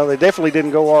well, they definitely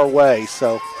didn't go our way,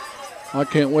 so I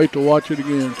can't wait to watch it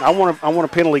again. I want a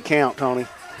penalty count, Tony.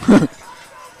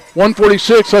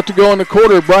 1:46 left to go in the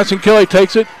quarter. Bryson Kelly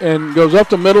takes it and goes up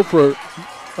the middle for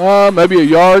maybe a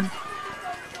yard.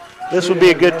 This would be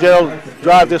a good deal to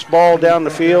drive this ball down the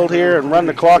field here and run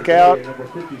the clock out.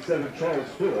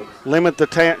 Limit the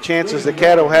chances that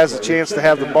Caddo has a chance to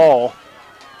have the ball.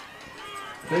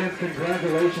 Fans,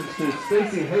 congratulations to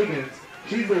Stacy Higgins.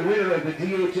 She's the winner of the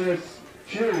DHS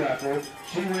cheer raffle.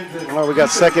 She wins it. Well, we got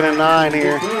 2nd and 9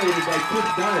 here.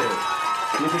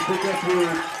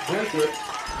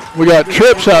 We got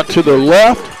trips out to the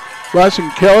left. Bryson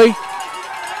Kelly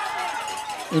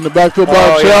in the backfield by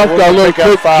himself. Got a little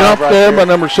quick jump right there by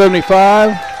number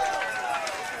 75.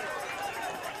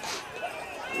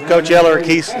 Coach Ellerick,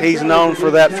 he's known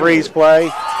for that freeze play.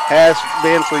 Has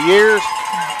been for years.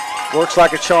 Works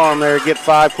like a charm there. Get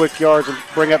 5 quick yards and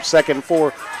bring up 2nd and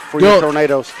 4 for your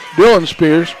Tornadoes. Dylan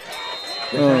Spears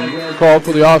called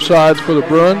for the offsides for the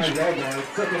Bruins.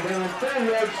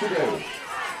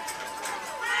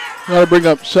 Got to bring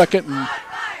up 2nd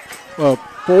and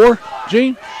 4,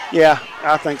 Gene? Yeah,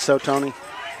 I think so, Tony.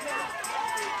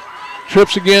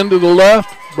 Trips again to the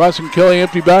left. Bryson Kelly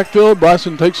empty backfield.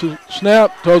 Bryson takes a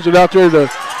snap, throws it out there to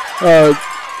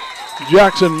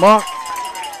Jackson Mock.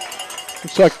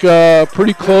 Looks like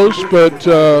pretty close, but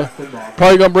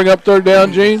probably going to bring up 3rd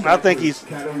down, Gene. I think he's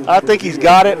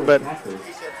got it, but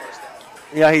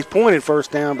yeah, he's pointed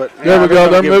 1st down. But there we go.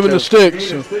 They're moving the sticks.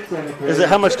 So. Is it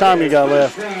how much time you got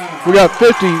left? We got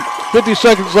 50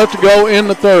 seconds left to go in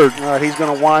the 3rd. All right, he's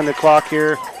going to wind the clock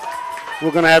here.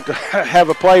 We're going to have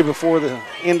a play before the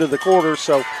end of the quarter,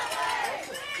 so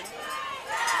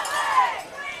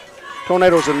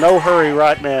Tornadoes in no hurry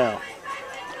right now.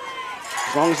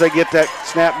 As long as they get that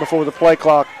snap before the play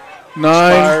clock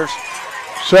 9, expires.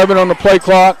 7 on the play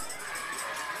clock.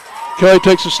 Kelly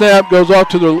takes a snap, goes off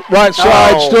to the right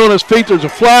side, still on his feet. There's a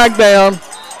flag down.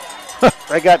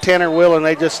 They got Tanner Willen.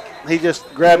 He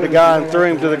just grabbed the guy and threw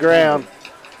him to the ground.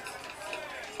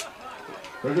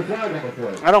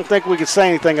 I don't think we could say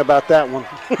anything about that one.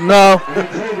 No.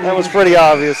 That was pretty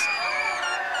obvious.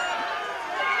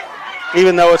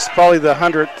 Even though it's probably the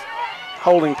 100th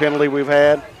holding penalty we've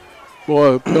had.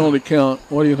 Boy, penalty count.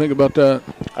 What do you think about that?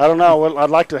 I don't know. Well, I'd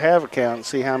like to have a count and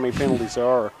see how many penalties there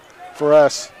are for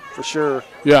us, for sure.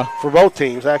 Yeah. For both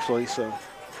teams, actually. So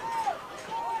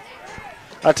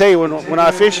I tell you, when I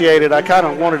officiated, I kind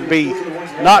of wanted to be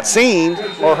not seen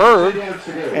or heard,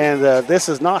 and this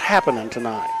is not happening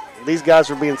tonight. These guys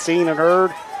are being seen and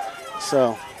heard,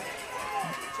 so.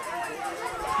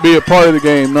 Be a part of the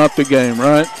game, not the game,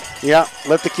 right? Yeah,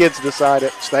 let the kids decide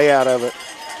it. Stay out of it.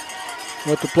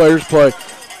 Let the players play.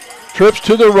 Trips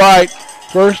to the right,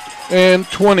 1st and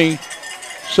 20.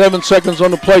 7 seconds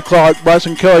on the play clock.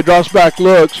 Bryson Kelly drops back,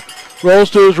 looks, rolls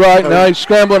to his right. Now he's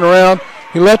scrambling around.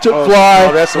 He lets it fly,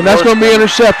 and that's going to be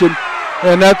intercepted.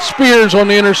 And that's Spears on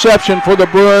the interception for the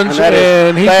Bruins,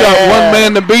 and he's got one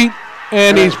man to beat,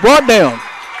 and he's brought down.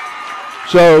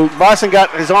 So Bryson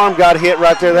his arm got hit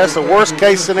right there. That's the worst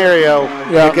case scenario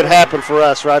that could happen for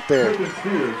us right there.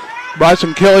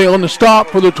 Bryson Kelly on the stop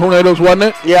for the Tornadoes, wasn't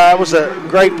it? Yeah, it was a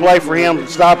great play for him to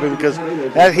stop him because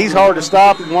he's hard to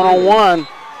stop one-on-one.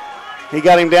 He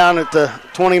got him down at the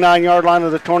 29-yard line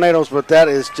of the Tornadoes, but that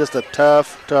is just a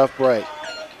tough, tough break.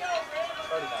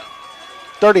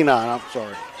 39, I'm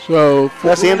sorry. So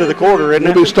that's the end of the quarter, isn't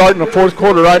it? We'll be starting the 4th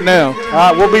quarter right now.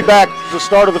 We'll be back to the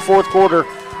start of the 4th quarter.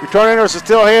 Your Tornadoes are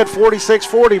still ahead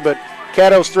 46-40, but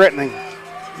Caddo's threatening.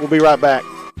 We'll be right back.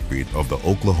 Of the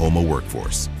Oklahoma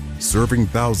workforce, serving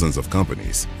thousands of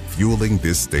companies, fueling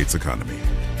this state's economy.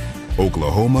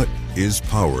 Oklahoma is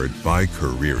powered by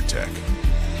Career Tech.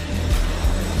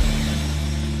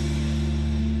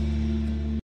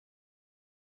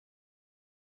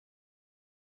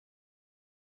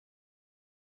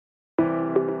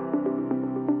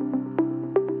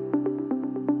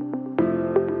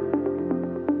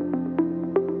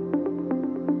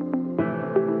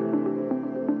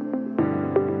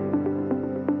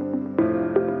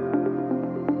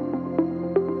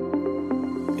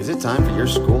 Is it time for your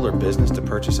school or business to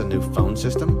purchase a new phone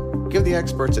system? Give the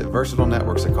experts at Versatile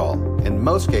Networks a call. In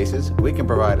most cases, we can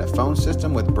provide a phone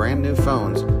system with brand new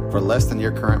phones for less than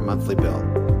your current monthly bill.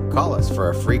 Call us for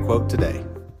a free quote today.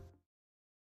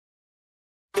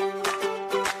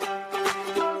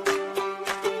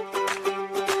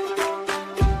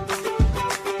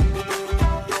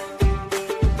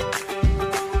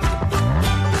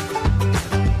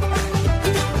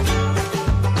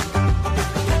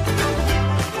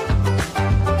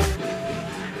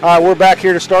 All right, we're back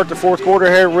here to start the 4th quarter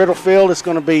here at Riddle Field. It's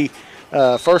going to be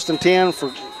 1st and 10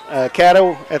 for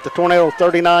Caddo at the Tornado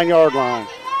 39-yard line.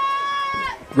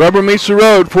 Rubber meets the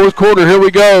road, 4th quarter, here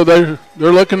we go. They're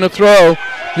looking to throw.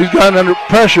 He's got under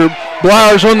pressure.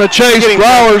 Blowers on the chase,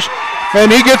 Blowers,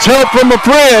 and he gets help from a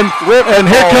friend. And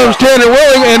here comes Tanner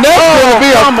Willing, and that's going to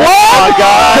be a flag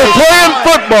for playing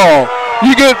football.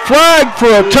 You get flagged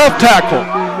for a tough tackle.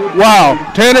 Wow,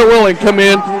 Tanner Willing come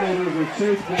in.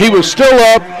 He was still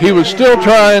up. He was still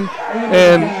trying,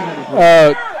 and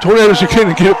Tornadoes are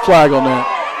going to get a flag on that.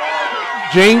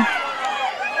 Gene,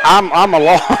 I'm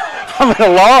at a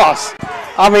loss.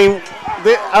 I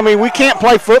mean, we can't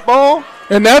play football.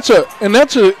 And this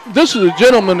is a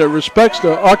gentleman that respects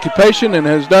the occupation and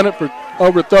has done it for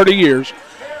over 30 years,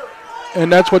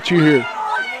 and that's what you hear.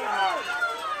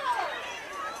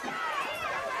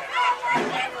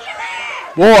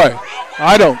 Boy,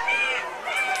 I don't.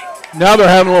 Now they're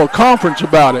having a little conference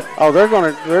about it. Oh, they're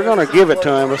gonna give it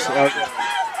to him. That's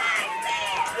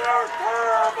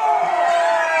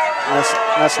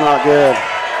not good.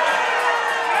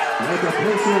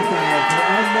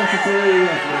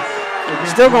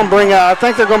 Still gonna bring out. I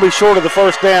think they're gonna be short of the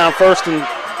first down, first and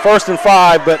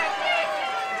 5, but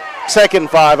 2nd and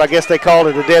 5. I guess they called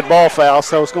it a dead ball foul,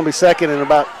 so it's gonna be 2nd and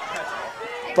about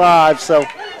 5. So.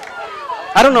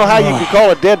 I don't know how you can call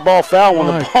a dead ball foul when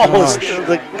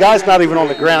the guy's not even on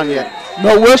the ground yet.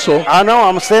 No whistle. I know.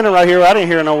 I'm standing right here. I didn't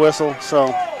hear no whistle.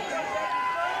 So.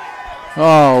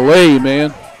 Golly,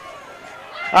 man.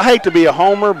 I hate to be a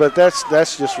homer, but that's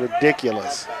just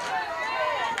ridiculous.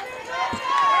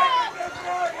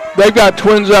 They've got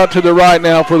twins out to the right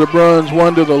now for the Bruins,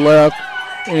 one to the left,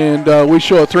 and we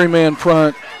show a 3-man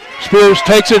front. Spears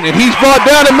takes it, and he's brought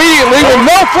down immediately with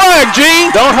no flag,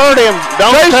 Gene. Don't hurt him.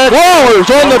 Chase Flowers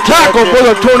on the tackle for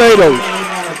the Tornadoes.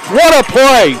 What a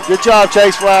play. Good job,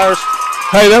 Chase Flowers.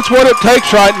 Hey, that's what it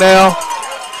takes right now.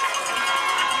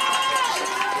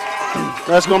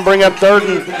 That's going to bring up 3rd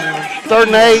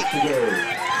and 8.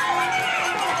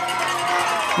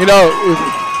 You know,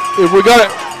 if we got it,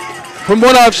 From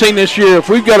what I've seen this year, if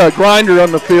we've got a grinder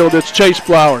on the field, it's Chase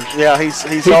Flowers. Yeah, he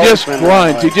just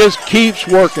grinds. He just keeps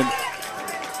working.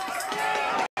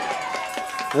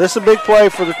 This is a big play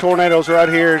for the Tornadoes right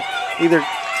here. Either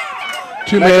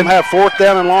two make men them have 4th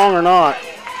down and long or not.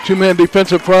 Two-man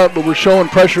defensive front, but we're showing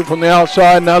pressure from the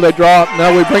outside. Now they drop.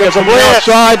 Now we bring it from the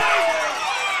outside.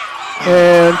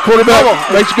 And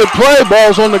quarterback makes a good play.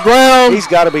 Ball's on the ground. He's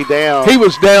got to be down. He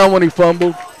was down when he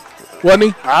fumbled, wasn't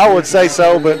he? I would say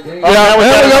so, but now we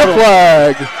got a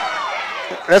flag.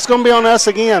 That's going to be on us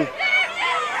again.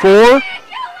 4?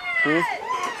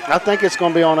 I think it's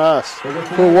going to be on us.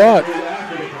 For what?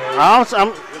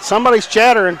 Somebody's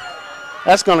chattering.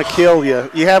 That's going to kill you.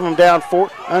 You have them down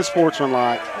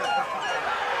unsportsmanlike.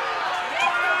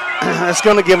 That's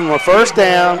going to give them a 1st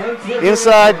down,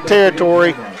 inside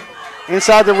territory,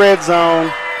 inside the red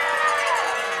zone.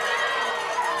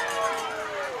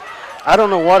 I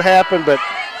don't know what happened, but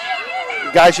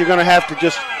guys, you're going to have to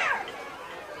just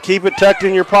keep it tucked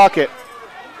in your pocket.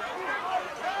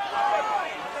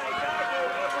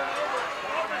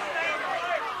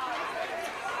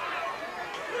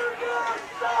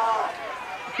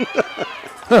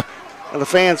 The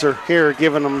fans are here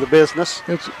giving them the business.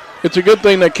 It's a good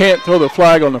thing they can't throw the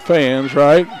flag on the fans,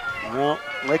 right? Well,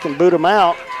 they can boot them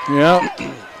out. Yeah.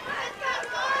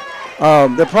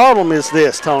 The problem is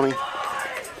this, Tony.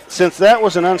 Since that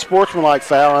was an unsportsmanlike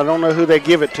foul, I don't know who they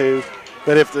give it to,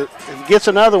 but if he gets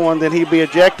another one, then he'd be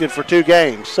ejected for 2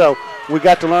 games. So we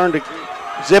got to learn to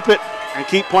zip it and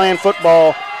keep playing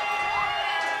football,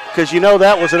 because you know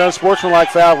that was an unsportsmanlike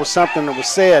foul, was something that was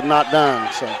said, not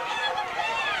done. So.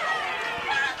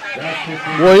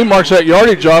 Boy, he marks that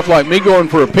yardage off like me going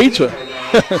for a pizza.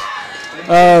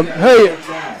 Hey,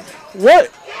 what?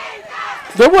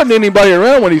 There wasn't anybody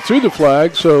around when he threw the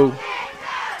flag, so.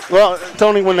 Well,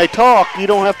 Tony, when they talk, you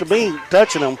don't have to be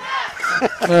touching them.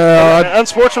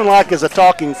 Unsportsmanlike is a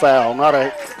talking foul, not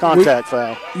a contact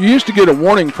foul. You used to get a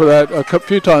warning for that a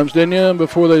few times, didn't you,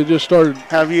 before they just started?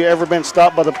 Have you ever been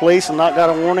stopped by the police and not got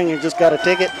a warning and just got a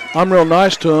ticket? I'm real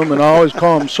nice to them, and I always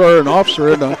call them sir and officer,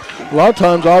 and a lot of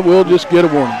times I will just get a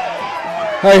warning.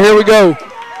 Hey, here we go.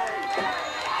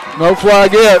 No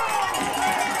flag yet.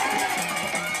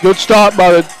 Good stop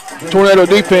by the Tornado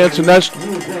defense, and that's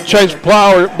Chase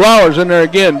Blowers in there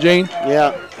again, Gene.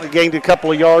 Yeah, we gained a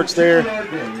couple of yards there.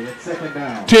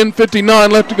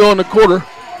 10:59 left to go in the quarter.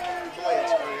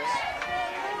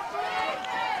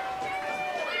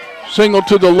 Single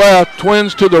to the left,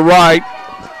 twins to the right.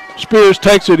 Spears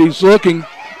takes it. He's looking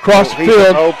across the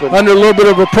field under a little bit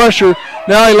of a pressure.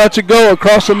 Now he lets it go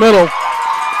across the middle.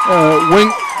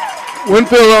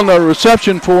 Winfield on the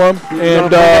reception for him.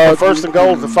 And 1st and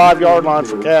goal at the 5-yard line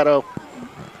for Caddo.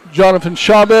 Jonathan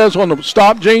Chavez on the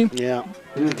stop, Gene. Yeah,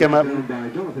 he came up and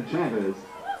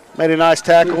made a nice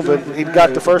tackle, but he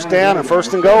got the 1st down and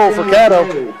 1st and goal for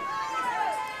Caddo.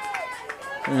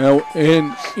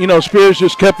 And Spears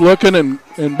just kept looking and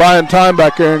buying time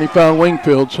back there, and he found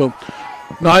Wingfield. So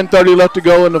 9:30 left to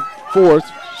go in the 4th,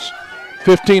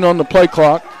 15 on the play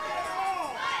clock.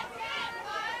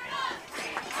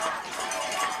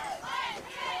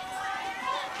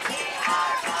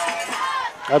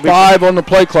 Five on the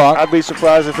play clock. I'd be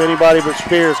surprised if anybody but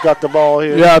Spears got the ball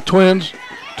here. Yeah, twins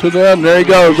to them. There he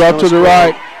goes, off to the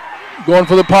right. Going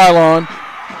for the pylon.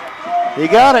 He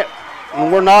got it.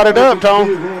 And we're knotted up, Tom.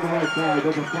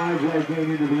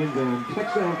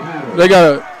 They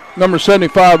got a number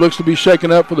 75, looks to be shaken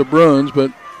up for the Bruins,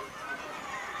 but.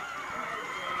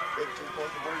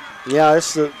 Yeah,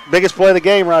 it's the biggest play of the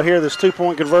game right here, this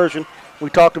 2-point conversion. We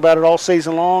talked about it all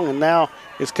season long, and now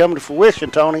it's coming to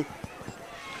fruition, Tony.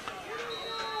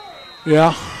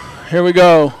 Yeah, here we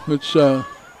go. It's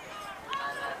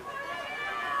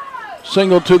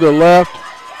single to the left,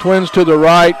 twins to the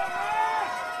right.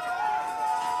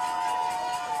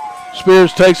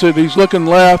 Spears takes it. He's looking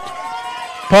left,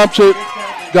 pumps it,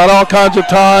 got all kinds of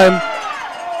time.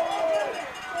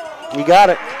 You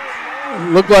got it.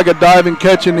 Looked like a diving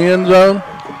catch in the end zone.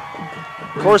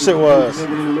 Of course it was.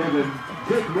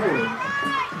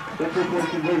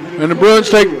 And the Bruins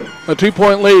take a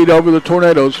 2-point lead over the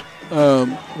Tornadoes.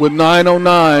 With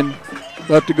 9:09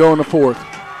 left to go in the 4th.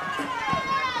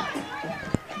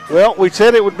 Well, we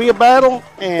said it would be a battle,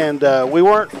 and we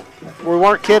weren't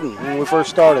kidding when we first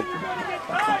started.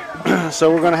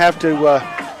 So we're going to have to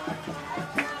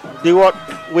do what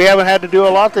we haven't had to do a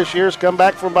lot this year, is come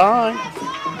back from behind.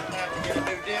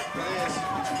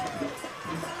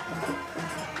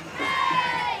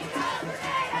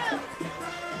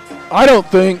 I don't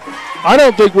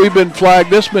think we've been flagged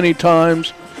this many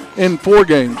times in 4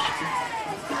 games.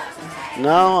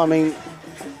 No, I mean,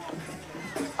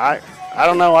 I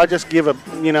don't know. I just give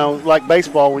like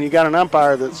baseball, when you got an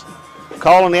umpire that's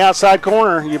calling the outside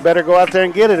corner, you better go out there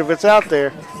and get it if it's out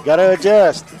there. You got to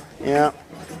adjust. Yeah,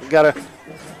 you got to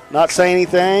not say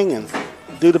anything and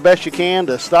do the best you can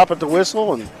to stop at the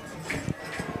whistle and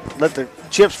let the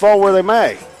chips fall where they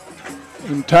may.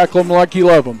 And tackle them like you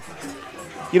love them.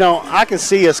 I can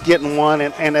see us getting one,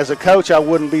 and as a coach, I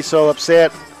wouldn't be so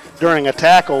upset during a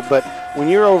tackle, but when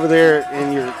you're over there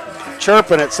and you're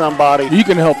chirping at somebody, you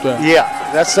can help that.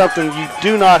 Yeah, that's something you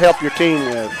do not help your team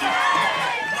with.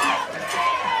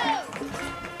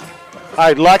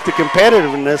 I like the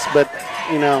competitiveness, but,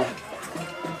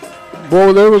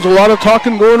 Boy, there was a lot of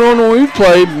talking going on when we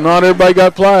played. Not everybody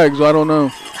got flags. I don't know.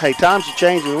 Hey, times are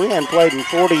changing. We hadn't played in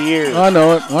 40 years. I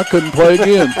know it. I couldn't play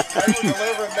again.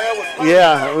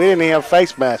 Yeah, we didn't even have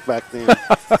face masks back then.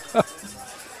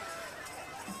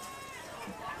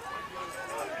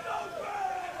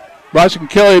 Bryson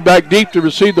Kelly back deep to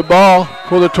receive the ball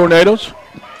for the Tornadoes.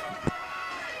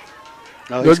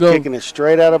 Oh, he's kicking it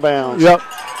straight out of bounds. Yep.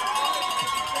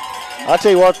 I'll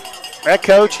tell you what, that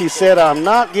coach, he said, I'm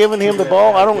not giving him the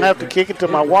ball. I don't have to kick it to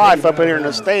my wife up in here in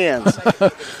the stands.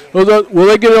 Will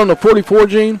they get it on the 44,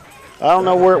 Gene? I don't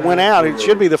know where it went out. It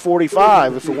should be the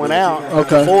 45 if it went out.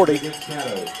 Okay. 40.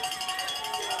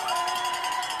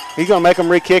 He's going to make them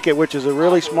re-kick it, which is a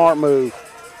really smart move.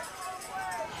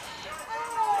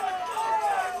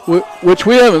 Which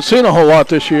we haven't seen a whole lot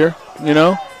this year,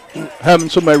 having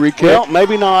somebody re-kick. Well,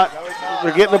 maybe not.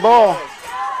 They're getting the ball.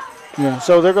 Yeah.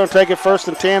 So they're going to take it 1st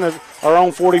and 10 at our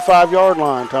own 45-yard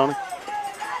line, Tony.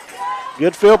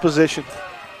 Good field position.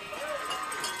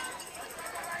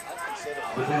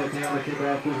 The penalty on the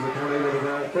kickoff gives the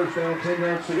Tornado 1st down, 10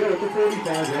 yards to go at the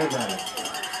 45-yard line.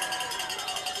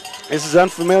 This is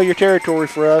unfamiliar territory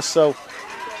for us, so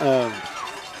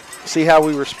see how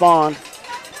we respond.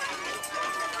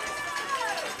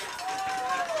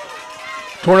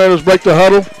 Tornadoes break the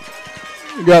huddle.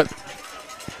 We got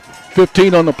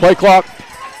 15 on the play clock.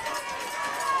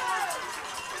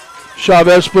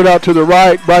 Chavez split out to the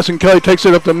right. Bryson Kelly takes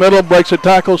it up the middle, breaks a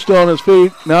tackle, still on his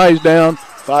feet. Now he's down.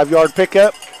 5-yard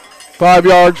pickup. 5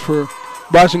 yards for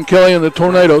Bryson Kelly and the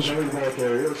Tornadoes.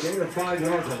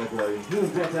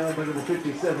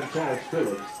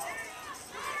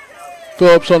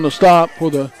 Phillips on the stop for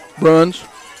the Bruins.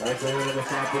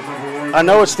 I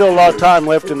know it's still a lot of time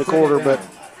left in the quarter, but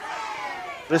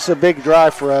this is a big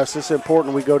drive for us. It's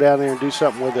important we go down there and do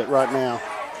something with it right now.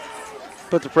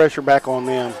 Put the pressure back on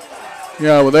them.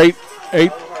 Yeah, with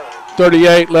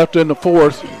 8:38 left in the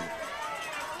fourth.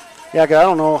 Yeah, I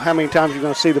don't know how many times you're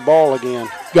going to see the ball again.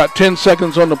 Got 10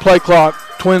 seconds on the play clock.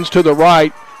 Twins to the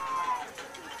right.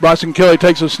 Bryson Kelly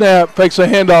takes a snap, fakes a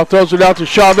handoff, throws it out to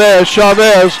Chavez.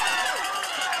 Chavez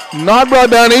not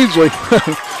brought down easily.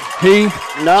 He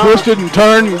twisted and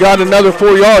turned and got another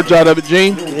 4 yards out of it,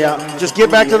 Gene. Yeah, just get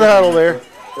back to the huddle there.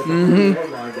 Mm-hmm.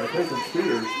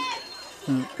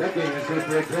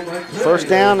 1st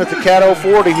down at the Caddo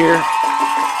 40 here.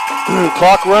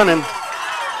 Clock running.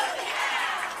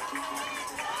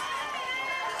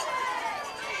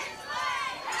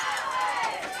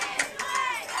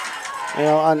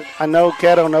 I know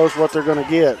Caddo knows what they're going to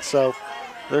get, so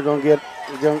they're going to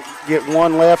get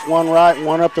one left, one right, and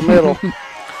one up the middle.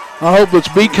 I hope it's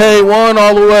BK1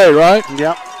 all the way, right?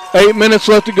 Yep. 8 minutes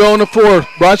left to go in the fourth.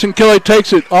 Bryson Kelly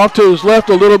takes it off to his left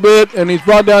a little bit, and he's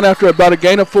brought down after about a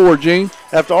gain of 4, Gene.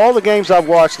 After all the games I've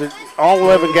watched, all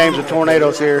 11 games of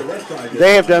Tornadoes here,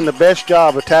 they have done the best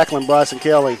job of tackling Bryson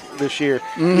Kelly this year.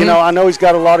 Mm-hmm. I know he's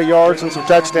got a lot of yards and some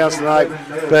touchdowns tonight,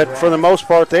 but for the most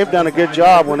part, they've done a good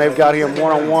job when they've got him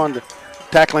one-on-one to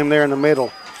tackle him there in the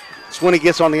middle. It's when he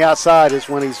gets on the outside is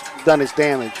when he's done his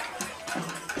damage.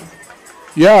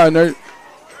 Yeah, and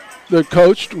they're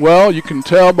coached well. You can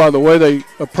tell by the way they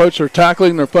approach their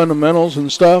tackling, their fundamentals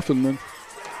and stuff. And then,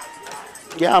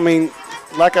 yeah,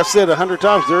 like I said 100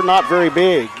 times, they're not very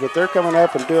big, but they're coming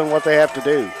up and doing what they have to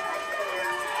do.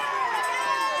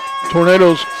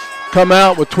 Tornadoes come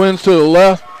out with Twins to the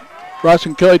left.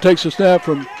 Bryson Kelly takes a snap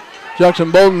from Jackson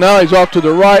Bolden. Now he's off to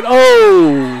the right.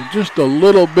 Oh, just a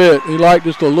little bit. He liked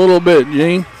just a little bit,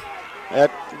 Gene.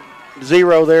 That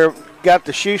 0 there got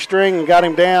the shoestring and got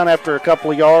him down after a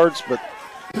couple of yards, but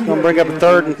going to bring up a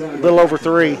 3rd and a little over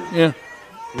 3. Yeah.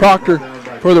 Proctor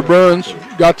for the Bruins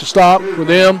got to stop for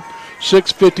them.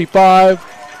 6:55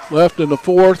 left in the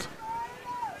fourth.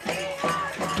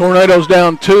 Tornadoes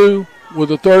down 2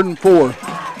 with a 3rd and 4.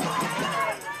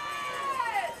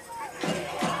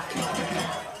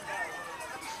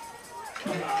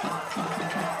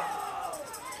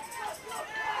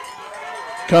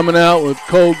 Coming out with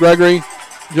Cole Gregory,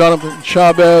 Jonathan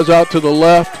Chavez out to the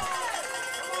left.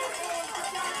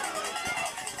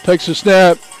 takes a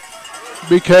snap.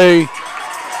 BK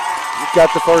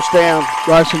got the first down.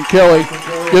 Bryson Kelly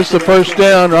gets the first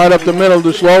down right up the middle,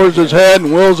 just lowers his head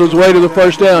and wills his way to the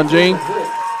first down, Gene.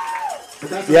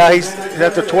 Yeah, he's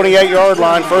at the 28-yard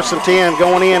line, 1st and 10,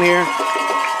 going in here.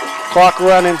 Clock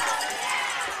running.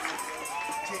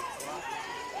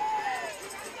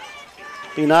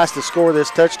 Be nice to score this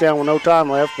touchdown with no time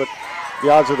left, but the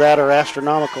odds of that are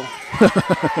astronomical.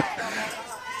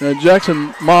 Now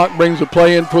Jackson Mock brings the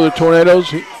play in for the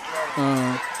Tornadoes.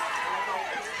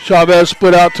 Chavez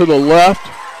split out to the left.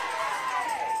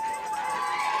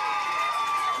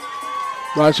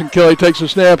 Bryson Kelly takes a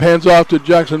snap, hands off to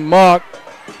Jackson Mock.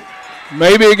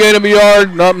 Maybe a gain of a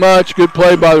yard, not much. Good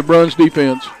play by the Bruins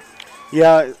defense.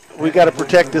 Yeah, we got to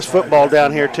protect this football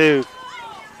down here too.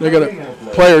 They got a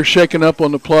player shaking up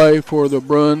on the play for the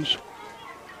Bruins.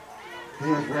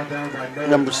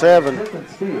 Number 7,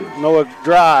 Noah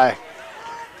Dry,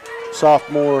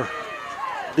 sophomore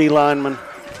D lineman.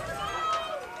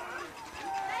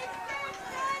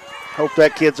 Hope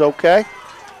that kid's okay.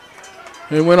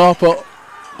 He went off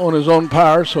on his own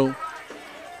power, so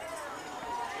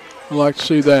I'd like to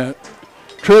see that.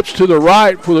 Trips to the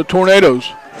right for the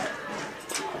Tornadoes.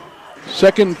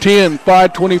 2nd and 10,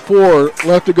 5:24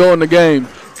 left to go in the game.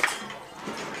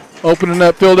 Opening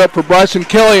that field up for Bryson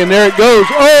Kelly, and there it goes.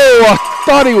 Oh, I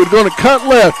thought he was going to cut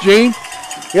left, Gene.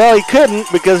 Yeah, he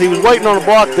couldn't because he was waiting on a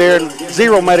block there, and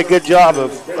Zero made a good job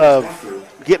of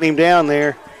getting him down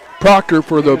there. Proctor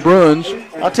for the Bruins.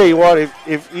 I'll tell you what,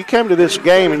 if you came to this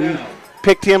game and you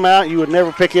picked him out, you would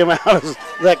never pick him out as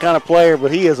that kind of player,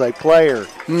 but he is a player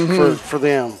for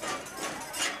them.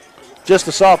 Just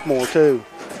a sophomore, too.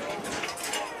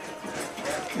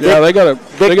 Yeah, they got a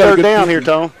big third down here,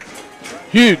 Tom.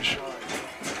 Huge.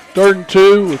 3rd and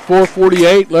 2 with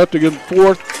 4:48 left to get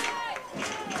 4th.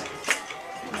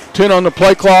 10 on the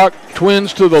play clock.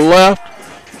 Twins to the left.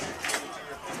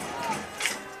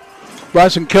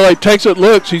 Bryson Kelly takes it,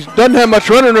 looks. He doesn't have much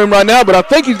running room right now, but I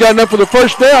think he's got enough for the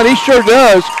first down. He sure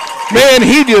does. Man,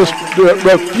 he just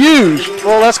refused.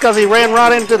 Well, that's because he ran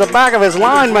right into the back of his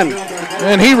lineman.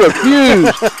 And he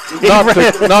refused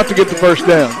not to get the first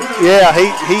down. Yeah,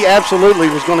 he absolutely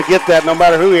was going to get that no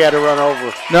matter who he had to run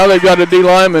over. Now they've got a D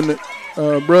lineman.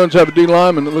 Bruins have a D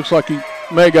lineman. It looks like he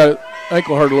may have got his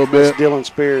ankle hurt a little bit. That's Dylan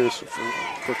Spears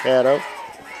for Caddo.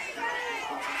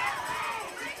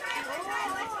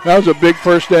 That was a big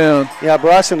first down. Yeah,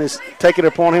 Bryson is taking it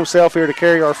upon himself here to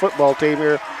carry our football team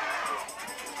here,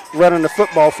 running the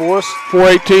football for us.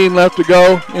 4:18 left to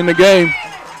go in the game.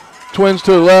 Twins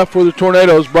to the left for the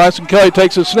Tornadoes. Bryson Kelly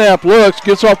takes a snap, looks,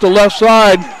 gets off the left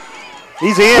side.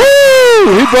 He's in.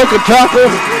 Woo! He broke a tackle,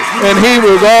 and he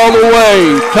was all the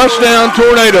way. Touchdown,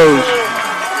 Tornadoes.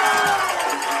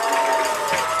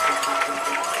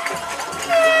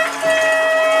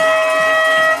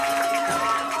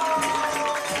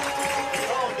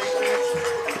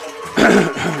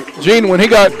 Gene, when he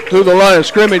got through the line of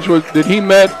scrimmage, did he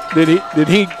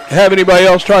have anybody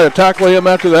else try to tackle him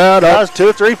after that? There was 2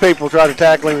 or 3 people tried to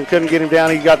tackle him and couldn't get him down.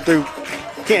 He got through.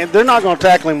 They're not going to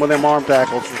tackle him with them arm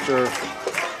tackles for sure.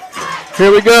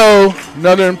 Here we go.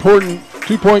 Another important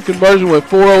 2-point conversion with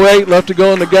 4:08 left to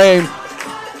go in the game.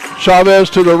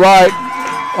 Chavez to the right.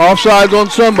 Offsides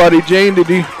on somebody. Gene, did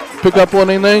he pick up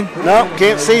on anything? No,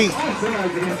 can't see.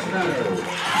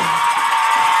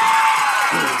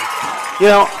 You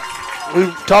know,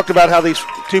 we've talked about how these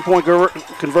 2-point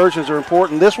conversions are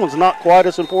important. This one's not quite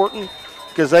as important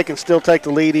because they can still take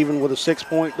the lead even with a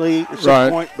 6-point lead.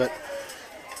 Right. But,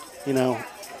 you know,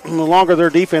 the longer their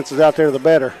defense is out there, the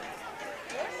better.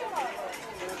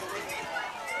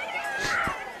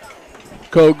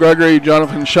 Cole Gregory,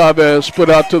 Jonathan Chavez split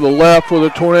out to the left for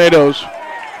the Tornadoes.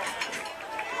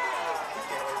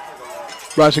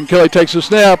 Bryson Kelly takes a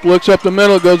snap, looks up the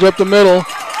middle, goes up the middle.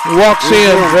 Walks in.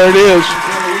 There it is.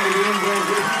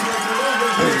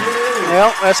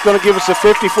 Well, that's going to give us a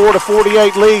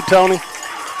 54-48 lead, Tony.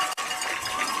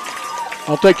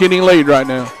 I'll take any lead right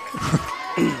now.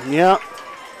 Yeah.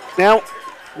 Now,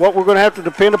 what we're going to have to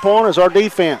depend upon is our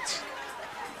defense.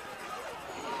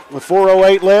 With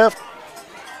 4:08 left,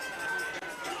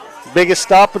 biggest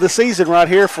stop of the season right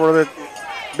here for the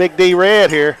Big D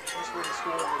Red here.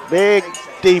 Big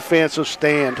defensive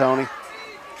stand, Tony.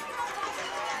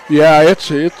 Yeah, it's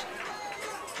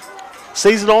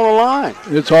season on the line.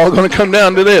 It's all going to come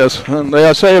down to this. And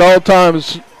I say it all the time.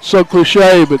 It's so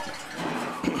cliche, but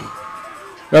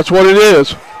that's what it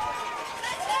is.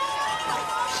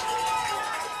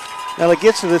 Now it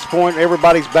gets to this point,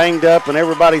 everybody's banged up and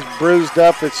everybody's bruised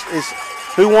up. It's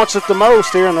who wants it the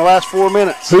most here in the last 4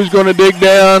 minutes. Who's going to dig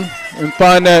down and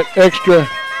find that extra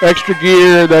extra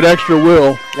gear, that extra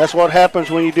will. That's what happens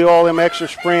when you do all them extra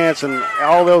sprints and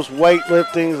all those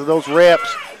weightliftings and those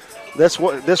reps. That's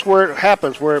where it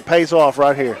happens, where it pays off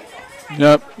right here.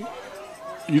 Yep.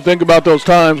 You think about those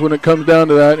times when it comes down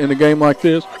to that in a game like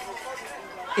this,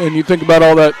 and you think about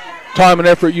all that time and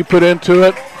effort you put into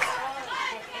it.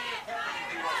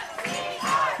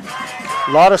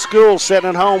 A lot of schools sitting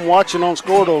at home watching on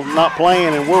Squirtle, not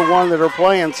playing, and we're one that are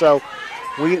playing, so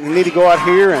we need to go out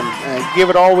here and give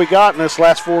it all we got in this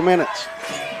last 4 minutes.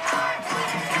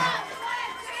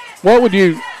 What would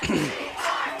you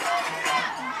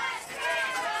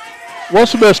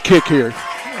what's the best kick here?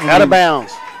 Out of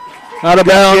bounds. Out of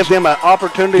bounds. Give them an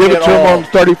opportunity Give it at to all. them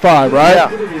on 35, right? Yeah.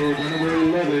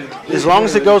 As long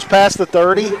as it goes past the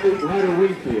 30,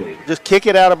 just kick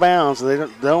it out of bounds. They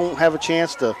don't have a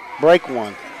chance to break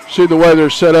one. See the way they're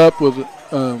set up with.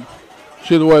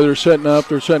 See the way they're setting up.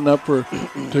 They're setting up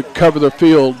to cover the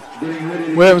field.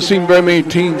 We haven't seen very many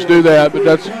teams do that, but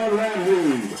that's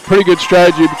pretty good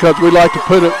strategy because we like to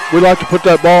put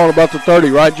that ball on about the 30,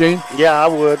 right, Gene? Yeah, I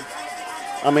would.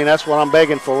 I mean, that's what I'm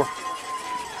begging for.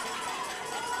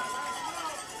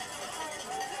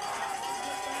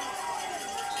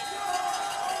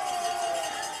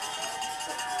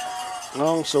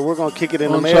 Oh, so we're going to kick it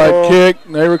in the middle. Onside kick,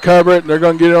 and they recover it, and they're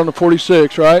going to get it on the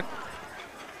 46, right?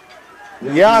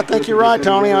 Yeah, I think you're right,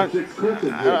 Tony. I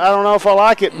don't know if I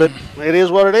like it, but it is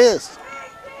what it is.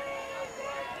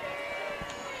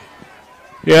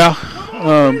 Yeah.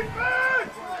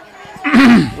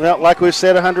 Well, like we've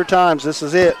said 100 times, this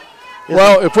is it.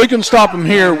 Well, if we can stop them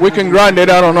here, we can grind it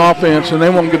out on offense, and they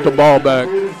won't get the ball back.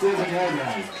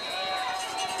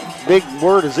 Big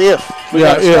word is if. We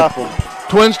got to stop them.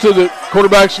 Twins to the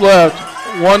quarterback's left,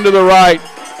 one to the right.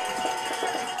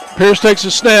 Pierce takes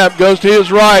a snap, goes to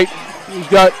his right. He's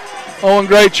got Owen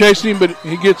Gray chasing him, but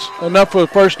he gets enough for the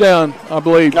first down, I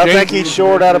believe. I think he's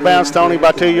short out of bounds, Tony,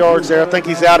 by 2 yards there. I think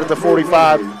he's out at the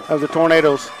 45 of the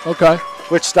Tornadoes. Okay.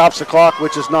 Which stops the clock,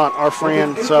 which is not our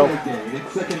friend. So.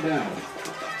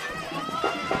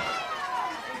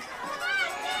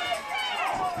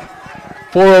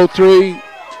 .403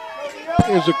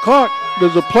 is the clock.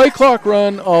 Does the play clock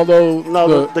run? Although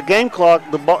no, the game clock,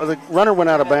 the runner went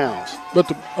out of bounds. But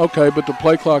the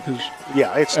play clock is.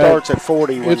 Yeah, it starts at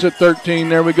 40. It's at 13.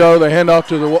 There we go. They hand off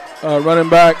to the running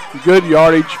back. Good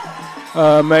yardage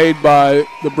made by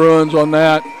the Bruins on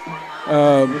that.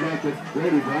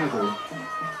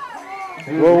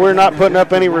 Well, we're not putting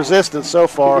up any resistance so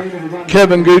far.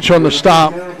 Kevin Gooch on the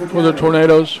stop for the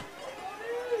Tornadoes.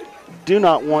 Do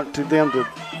not want them to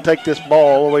take this ball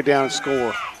all the way down and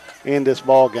score in this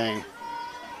ball game.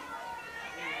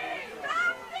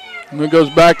 And it goes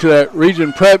back to that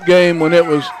region prep game when it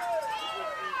was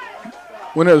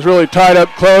really tied up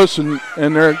close, and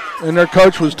their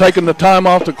coach was taking the time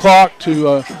off the clock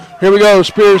to. Here we go.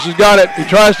 Spears has got it. He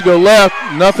tries to go left.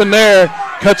 Nothing there.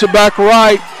 Cuts it back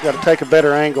right. Got to take a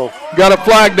better angle. Got a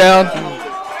flag down.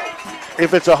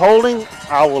 If it's a holding,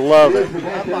 I will love it.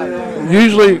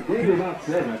 Usually,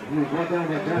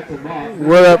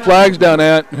 where that flag's down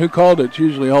at, who called it? It's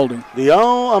usually holding. The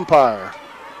umpire.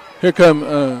 Here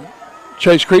come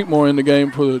Chase Creekmore in the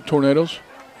game for the Tornadoes.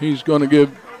 He's going to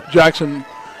give Jackson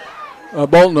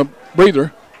Bolton a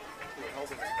breather.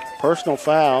 Personal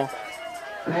foul.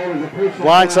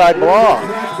 Blindside block.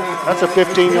 That's a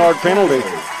 15-yard penalty.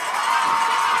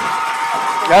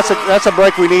 That's a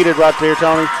break we needed right there,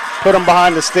 Tony. Put them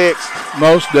behind the sticks.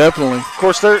 Most definitely. Of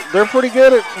course, they're pretty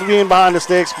good at being behind the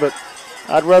sticks, but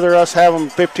I'd rather us have them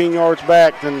 15 yards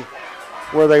back than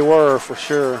where they were for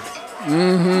sure.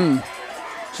 Mm-hmm.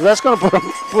 So that's going to put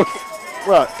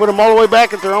them all the way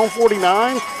back at their own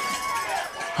 49.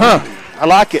 Huh. I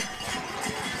like it.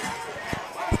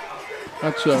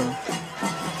 That's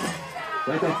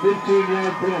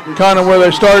kind of where they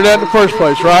started at in the first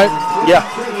place, right? Yeah.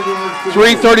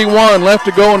 3:31 left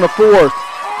to go in the fourth.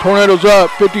 Tornadoes up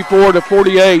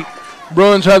 54-48.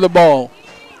 Bruins have the ball.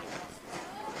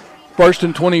 First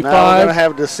and 25. Now we're going to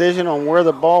have a decision on where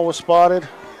the ball was spotted.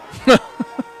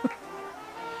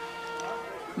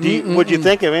 Would you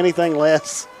think of anything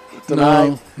less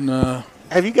tonight? No.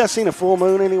 Have you guys seen a full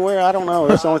moon anywhere? I don't know.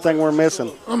 That's the only thing we're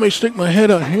missing. Let me stick my head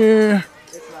out here.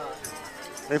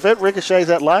 If it ricochets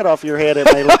that light off your head, it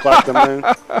may look like the moon.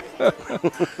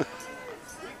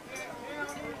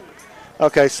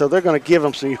 Okay, so they're going to give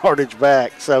them some yardage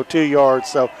back, so 2 yards.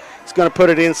 So it's going to put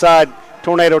it inside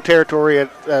Tornado territory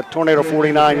at Tornado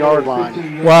 49-yard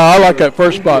line. Wow, I like that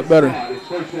first spot better.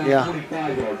 Yeah.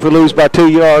 If we lose by 2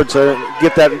 yards,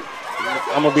 get that,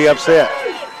 I'm going to be upset.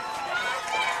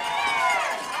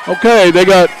 Okay, they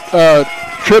got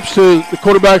trips to the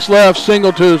quarterback's left,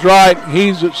 single to his right.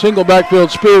 He's at single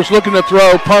backfield. Spears looking to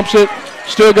throw, pumps it.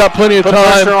 Still got plenty of time.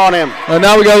 Pressure on him.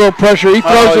 Now we got a little pressure. He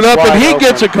throws it up, and he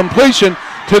gets a completion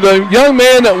to the young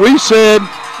man that we said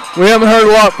we haven't heard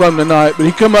a lot from tonight, but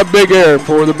he come up big air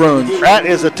for the Bruins. That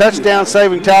is a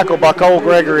touchdown-saving tackle by Cole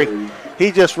Gregory.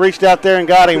 He just reached out there and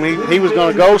got him. He was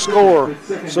going to go score,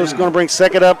 so it's going to bring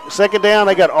second down.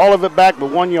 They got all of it back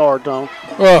but 1 yard, Tom.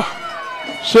 Oh,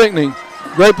 sickening.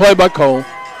 Great play by Cole.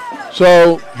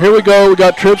 So here we go. We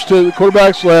got trips to the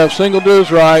quarterback's left, single to his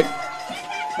right.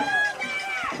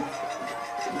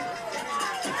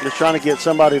 Just trying to get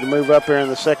somebody to move up here in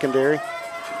the secondary.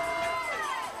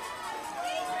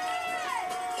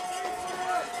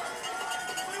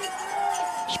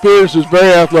 Spears is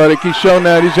very athletic. He's shown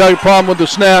that. He's got a problem with the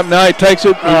snap. Now he takes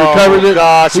it. He recovers it.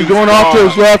 Gosh, he's going off to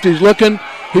his left. He's looking.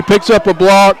 He picks up a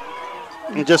block.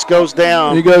 He just goes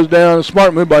down. He goes down. A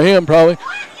smart move by him, probably.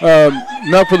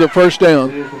 Enough for the first down.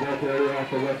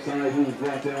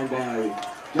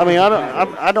 I mean,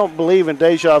 I don't believe in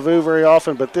deja vu very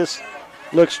often, but this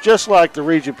looks just like the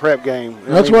region prep game.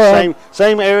 That's right.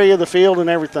 Same area of the field and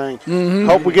everything.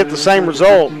 Hope we get the same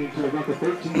result.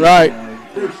 Right.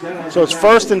 So it's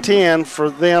 1st and 10 for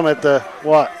them at the,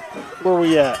 what? Where are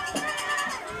we at?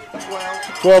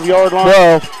 12-yard line?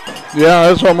 12. Yeah,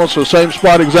 that's almost the same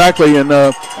spot exactly. And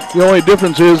the only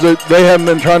difference is that they haven't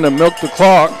been trying to milk the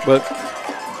clock, but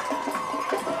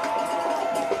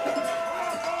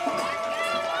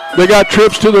they got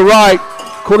trips to the right.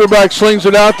 Quarterback slings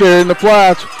it out there in the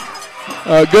flats.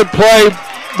 Good play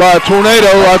by Tornado.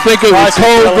 I think it was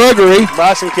Cole Gregory.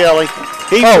 Bryson Kelly.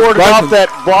 He warded off that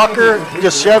blocker,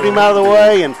 just shoved him out of the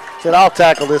way and said, I'll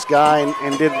tackle this guy,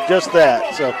 and did just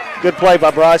that. So good play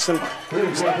by Bryson.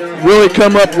 Really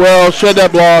come up well, shed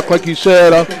that block, like you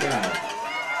said.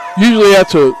 Usually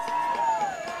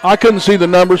I couldn't see the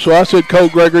number, so I said Cole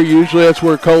Gregory. Usually that's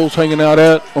where Cole's hanging out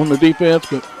at on the defense,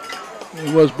 but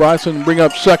it was Bryson. Bring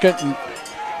up 2nd and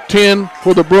 10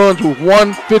 for the Bruins with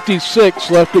 1:56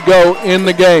 left to go in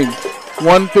the game.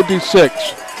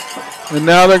 1:56. And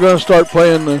now they're going to start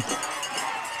playing the...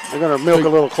 They're going to milk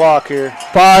a little clock here.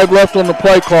 5 left on the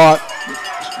play clock.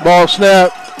 Ball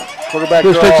snap. Quarterback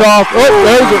just takes off. Oh,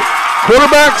 there's a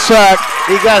quarterback sack.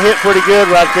 He got hit pretty good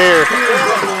right there.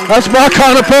 That's my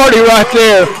kind of party right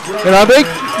there. And I think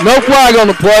no flag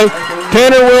on the play.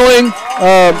 Tanner Willing.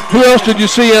 Who else did you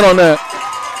see in on that?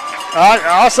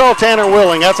 I saw Tanner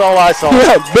Willing. That's all I saw.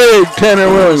 Yeah, big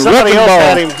Tanner Willing. Somebody else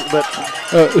had him, but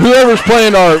whoever's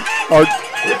playing our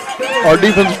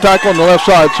defensive tackle on the left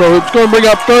side. So it's going to bring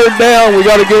up 3rd down. We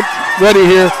got to get ready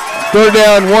here. 3rd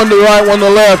down, 1 to the right, 1 to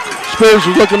the left. Spears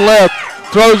is looking left.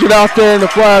 Throws it out there in the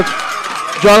flats.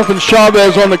 Jonathan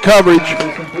Chavez on the coverage.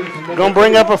 Going to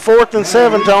bring up a 4th and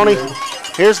 7, Tony.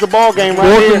 Here's the ball game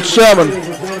right here. 4th and 7.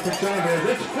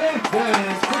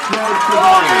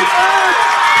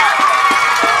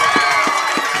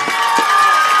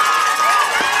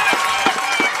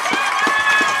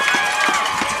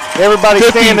 Everybody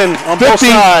standing on both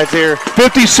sides here.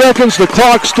 50 seconds. The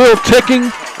clock's still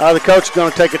ticking. The coach is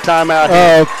going to take a timeout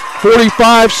here.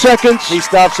 45 seconds. He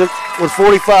stops it with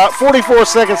 44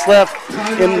 seconds left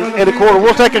in the quarter.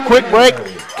 We'll take a quick break.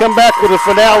 Come back with a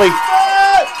finale.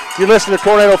 You're listening to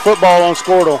Tornado Football on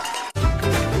Squirtle.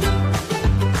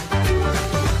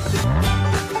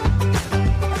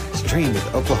 Stream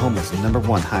with Oklahoma's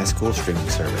 #1 high school streaming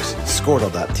service,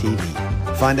 Squirtle.tv.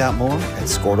 Find out more at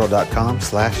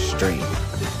Squirtle.com/stream.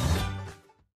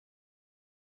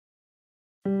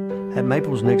 At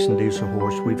Maples Nixon Diesel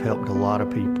Horse, we've helped a lot of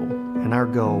people, and our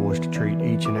goal was to treat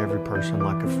each and every person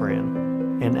like a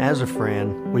friend. And as a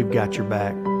friend, we've got your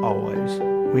back always.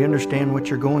 We understand what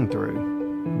you're going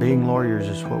through. Being lawyers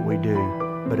is what we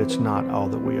do, but it's not all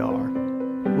that we are.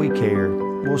 We care.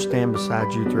 We'll stand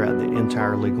beside you throughout the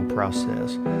entire legal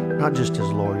process, not just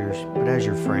as lawyers, but as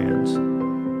your friends.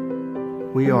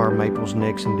 We are Maples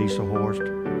Nixon Diesel Horse,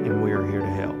 and we are here to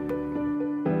help.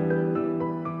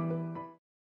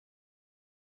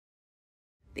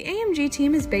 The AMG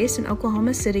team is based in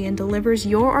Oklahoma City and delivers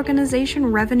your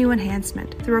organization revenue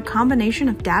enhancement through a combination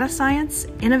of data science,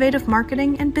 innovative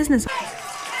marketing, and business.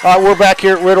 All right, we're back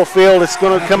here at Riddle Field. It's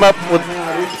going to come up with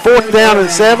 4th down and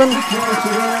 7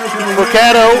 for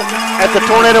Caddo at the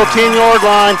Tornado 10-yard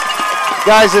line.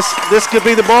 Guys, this could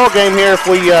be the ball game here if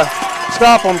we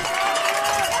stop them.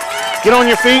 Get on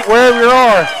your feet wherever you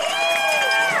are.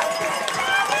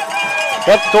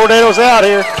 Help the Tornadoes out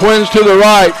here. Twins to the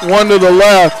right, 1 to the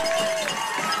left.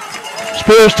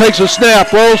 Spears takes a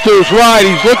snap, rolls to his right.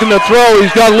 He's looking to throw.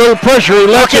 He's got a little pressure. He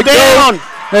lets it down.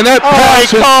 And that pass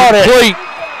is complete.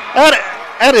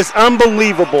 That is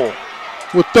unbelievable.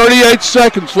 with 38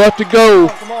 seconds left to go.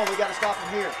 Come on, we got to stop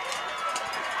him here.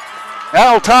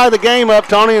 That'll tie the game up,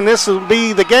 Tony, and this will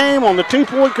be the game on the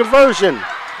 2-point conversion.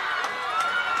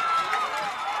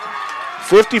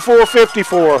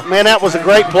 54-54. Man, that was a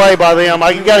great play by them.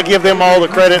 You got to give them all the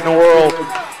credit in the world.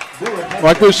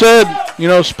 Like we said,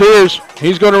 Spears,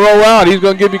 he's going to roll out. He's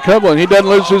going to give you trouble, and he doesn't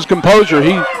lose his composure.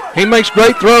 He makes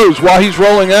great throws while he's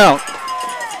rolling out.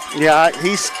 Yeah,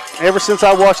 ever since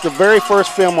I watched the very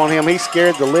first film on him, he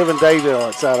scared the living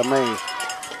daylights out of me.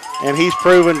 And he's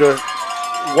proven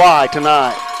why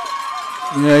tonight.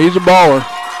 Yeah, he's a baller.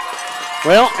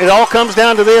 Well, it all comes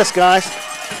down to this, guys.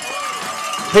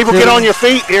 People get on your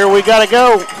feet here. We got to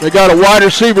go. They got a wide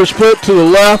receiver split to the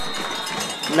left.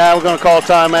 Now we're going to call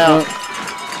timeout.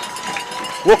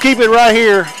 We'll keep it right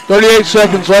here. 38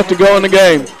 seconds left to go in the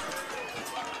game.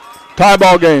 Tie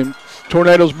ball game.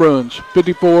 Tornadoes Bruins.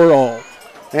 54 all.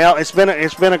 Now it's been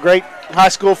a great high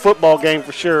school football game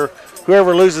for sure.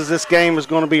 Whoever loses this game is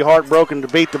going to be heartbroken to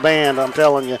beat the band, I'm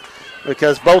telling you,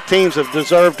 because both teams have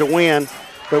deserved to win,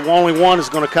 but only one is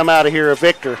going to come out of here a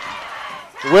victor.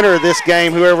 The winner of this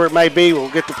game, whoever it may be, will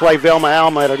get to play Velma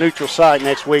Alma at a neutral site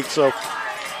next week. So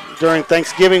during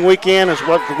Thanksgiving weekend is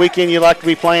what the weekend you like to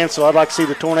be playing, so I'd like to see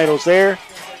the Tornadoes there.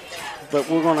 But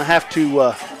we're going to have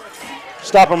to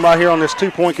stop them right here on this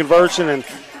 2-point conversion and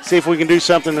see if we can do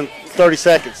something in 30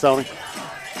 seconds, Tony.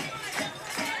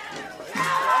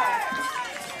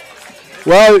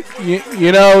 Well,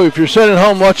 if you're sitting at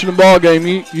home watching the ball game,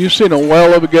 you've seen a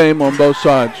well of a game on both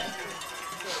sides.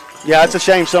 Yeah, it's a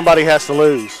shame somebody has to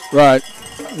lose. Right,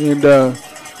 and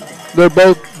they're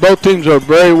both teams are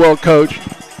very well coached,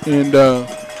 and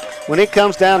when it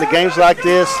comes down to games like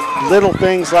this, little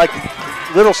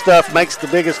stuff makes the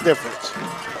biggest difference.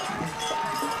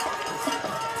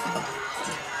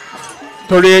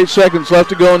 38 seconds left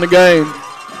to go in the game.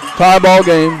 Tie ball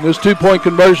game. This 2-point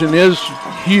conversion is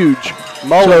huge.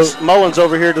 Mullins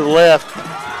over here to the left.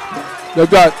 They've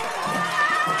got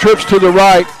trips to the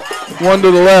right, one to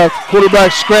the left.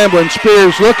 Quarterback scrambling.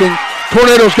 Spears looking.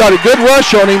 Tornado's got a good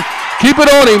rush on him. Keep it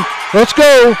on him. Let's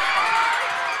go.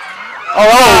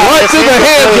 Right through the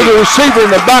hands of the receiver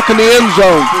in the back of the end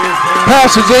zone.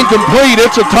 Pass is incomplete.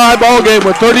 It's a tie ball game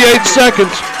with 38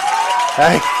 seconds.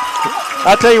 Hey,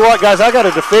 I tell you what, guys, I got a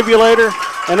defibrillator,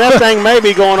 and that thing may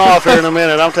be going off here in a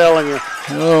minute, I'm telling you.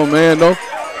 Oh, man, no.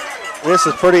 This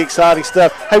is pretty exciting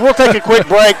stuff. Hey, we'll take a quick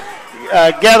break,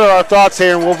 gather our thoughts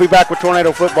here, and we'll be back with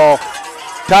Tornado football.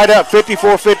 Tied up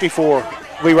 54-54. We'll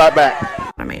be right back.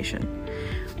 Automation.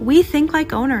 We think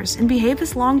like owners and behave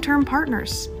as long-term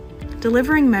partners.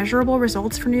 Delivering measurable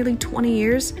results for nearly 20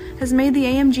 years has made the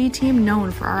AMG team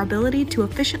known for our ability to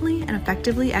efficiently and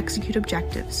effectively execute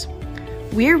objectives.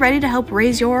 We're ready to help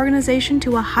raise your organization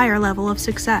to a higher level of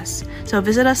success, so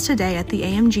visit us today at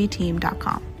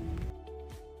theamgteam.com.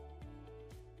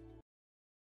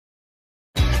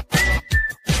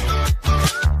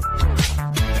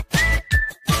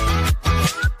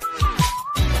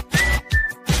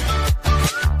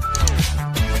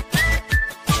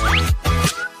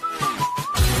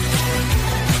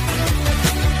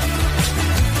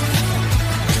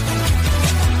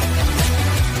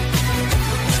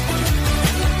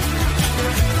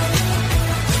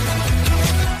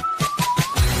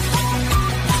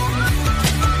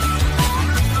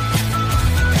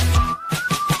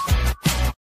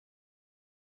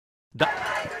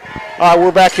 All right,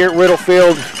 we're back here at Riddle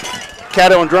Field.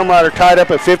 Caddo and Drumright are tied up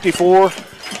at 54.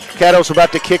 Caddo's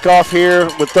about to kick off here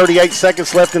with 38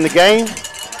 seconds left in the game.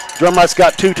 Drumright's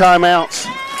got 2 timeouts.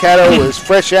 Caddo is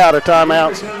fresh out of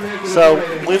timeouts. So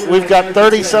we've got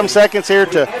 30-some seconds here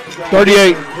to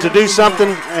 38 to do something,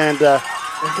 and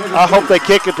I hope they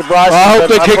kick it to Bryson. I hope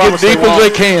they kick it deep as they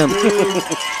can.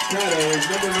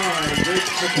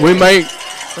 We may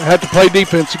have to play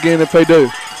defense again if they do,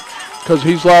 because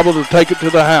he's liable to take it to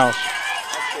the house.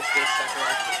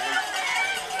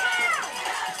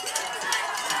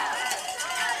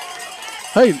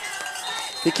 Hey,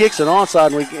 he kicks it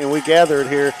onside, and we gather it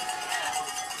here.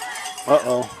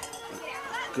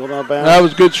 Going out of bounds. That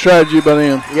was good strategy by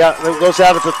them. Yeah, it goes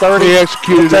out at the 30. He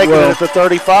executed it well. It at the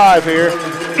 35 here.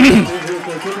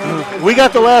 We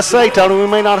got the last say, Tony. We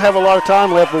may not have a lot of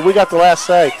time left, but we got the last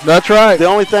say. That's right. The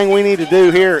only thing we need to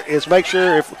do here is make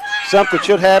sure if something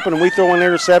should happen and we throw an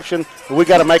interception, we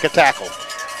got to make a tackle.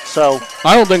 So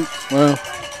I don't think. Well,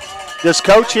 does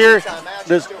coach here?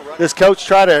 Does coach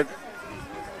try to?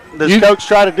 Does coach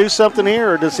try to do something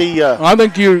here, or does he? I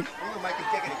think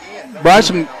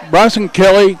Bryson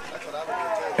Kelly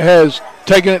has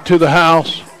taken it to the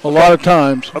house a lot of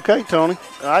times. Okay, Tony.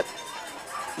 All right.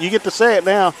 You get to say it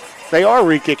now. They are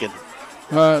re-kicking.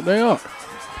 They are.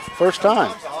 First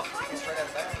time.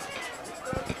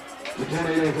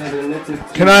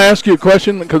 Can I ask you a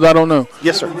question? Because I don't know.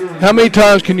 Yes, sir. How many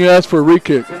times can you ask for a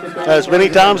re-kick? As many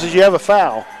times as you have a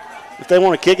foul. If they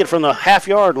want to kick it from the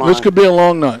half-yard line. This could be a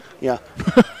long night. Yeah.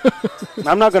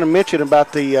 I'm not going to mention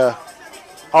about the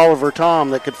Oliver Tom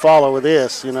that could follow with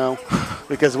this, you know,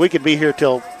 because we could be here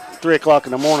till 3 o'clock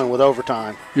in the morning with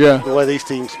overtime. Yeah. The way these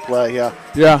teams play, yeah.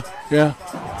 Yeah, yeah.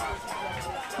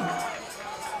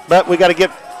 But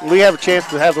we have a chance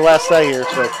to have the last say here,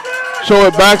 so. So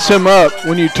it backs him up.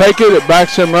 When you take it, it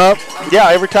backs him up? Yeah,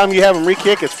 every time you have him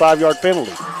re-kick, it's 5-yard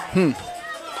penalty.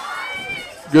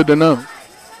 Good to know.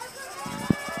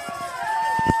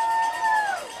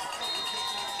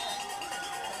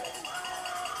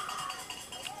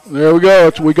 There we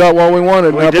go. We got what we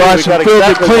wanted. Now Bryson fields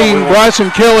it clean. Bryson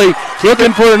Kelly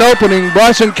looking for an opening.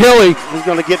 Bryson Kelly He's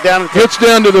going to get down. Gets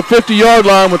down to the 50-yard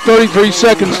line with 33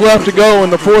 seconds left to go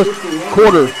in the fourth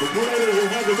quarter.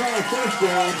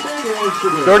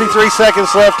 33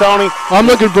 seconds left, Tony. I'm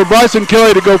looking for Bryson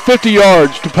Kelly to go 50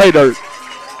 yards to pay dirt.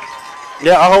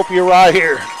 Yeah, I hope you're right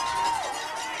here.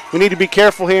 We need to be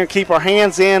careful here and keep our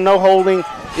hands in, no holding.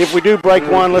 If we do break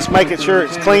one, let's make it sure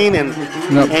it's clean and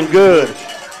good.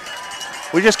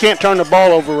 We just can't turn the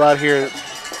ball over right here.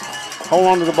 Hold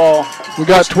on to the ball. We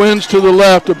got twins to the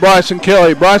left of Bryson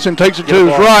Kelly. Bryson takes it to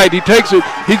his right. He takes it.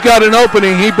 He's got an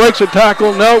opening. He breaks a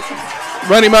tackle. Nope.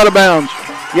 Run him out of bounds.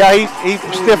 Yeah, he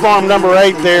stiff-armed number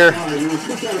 8 there,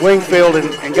 Wingfield,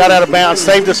 and got out of bounds.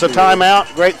 Saved us a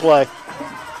timeout. Great play.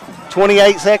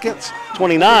 28 seconds,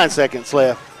 29 seconds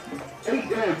left.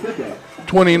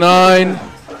 29.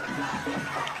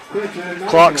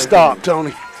 Clock stopped,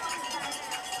 Tony.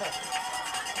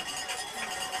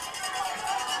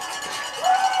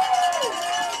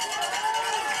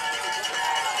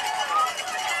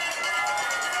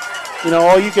 You know,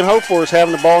 all you can hope for is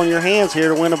having the ball in your hands here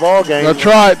to win a ball game. That's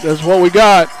right. That's what we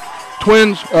got.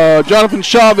 Twins, Jonathan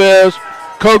Chavez,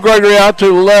 Cole Gregory out to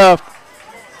the left.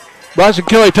 Bryson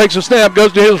Kelly takes a snap,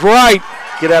 goes to his right.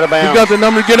 Get out of bounds. He got the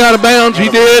number to get out of bounds. He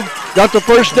did. Got the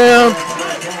first down.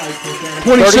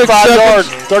 26 seconds.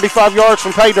 35 yards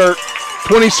from pay dirt.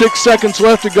 26 seconds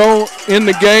left to go in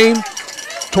the game.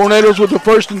 Tornadoes with the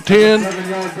 1st and 10.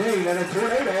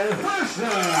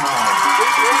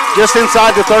 Just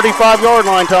inside the 35-yard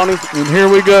line, Tony. And here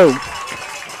we go.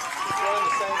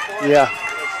 Yeah.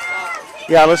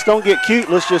 Yeah, let's don't get cute.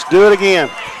 Let's just do it again.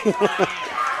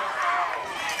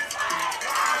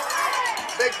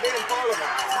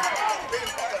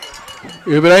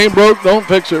 If it ain't broke, don't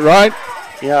fix it, right?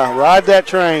 Yeah, ride that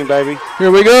train, baby.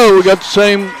 Here we go. We got the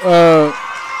same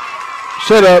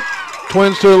setup.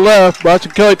 Twins to the left.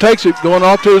 Bryson Kelly takes it, going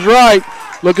off to his right.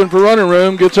 Looking for running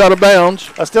room, gets out of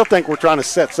bounds. I still think we're trying to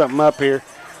set something up here.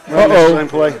 Uh-oh.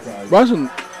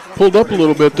 Bryson pulled up a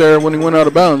little bit there when he went out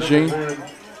of bounds, Gene.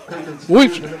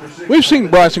 We've seen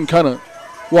Bryson kind of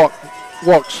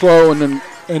walk slow and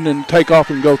then take off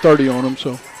and go 30 on him.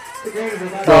 So.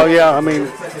 Oh yeah, I mean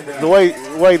the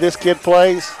way this kid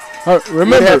plays.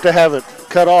 Remember, you have to have it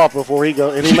cut off before he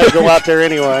goes, and he may go out there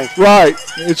anyway. Right,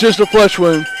 it's just a flesh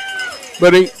wound.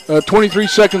 But 23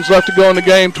 seconds left to go in the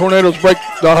game. Tornadoes break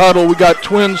the huddle. We got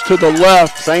twins to the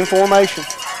left. Same formation.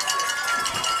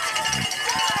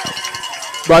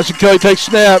 Bryson Kelly takes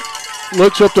snap,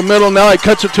 looks up the middle. Now he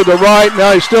cuts it to the right.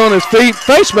 Now he's still on his feet.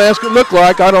 Face mask, it looked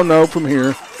like. I don't know from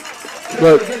here.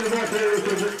 But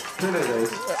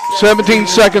 17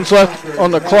 seconds left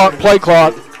on the clock, play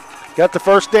clock. Got the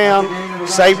first down,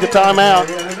 saved the timeout.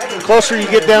 The closer you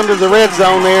get down to the red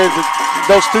zone there,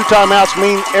 those 2 timeouts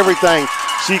mean everything.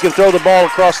 So you can throw the ball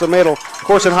across the middle. Of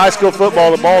course, in high school football,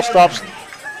 the ball stops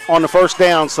on the first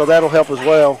down, so that'll help as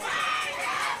well.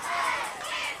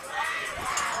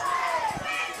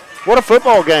 What a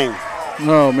football game.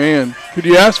 Oh, man. Could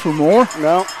you ask for more?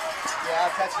 No.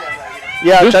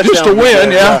 Yeah, just to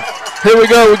win, yeah. Here we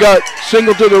go. We got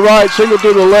single to the right, single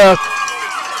to the left.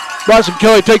 Bryson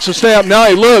Kelly takes a snap. Now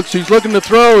he looks. He's looking to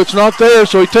throw. It's not there,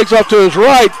 so he takes off to his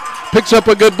right, picks up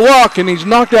a good block, and he's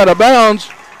knocked out of bounds.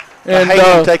 And I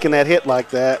hate him taking that hit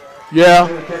like that. Yeah.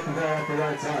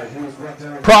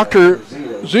 Proctor,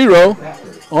 0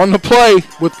 on the play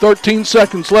with 13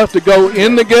 seconds left to go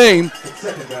in the game.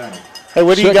 Hey,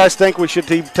 what do you guys think we should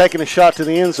be taking a shot to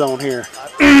the end zone here?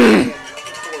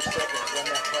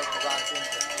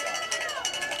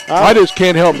 I just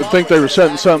can't help but think they were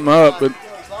setting something up, but.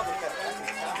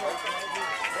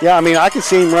 Yeah, I mean, I can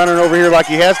see him running over here like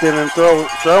he has been and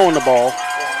throwing the ball.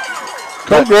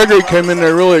 Cole Gregory came in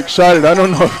there really excited. I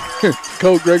don't know if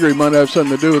Cole Gregory might have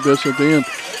something to do with this at the end.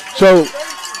 So,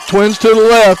 twins to the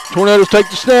left. Tornadoes take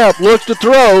the snap. Looks to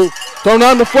throw. Thrown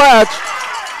on the flats.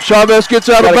 Chavez gets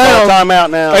out of bounds. Timeout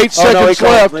now. 8 seconds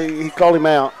left. He called him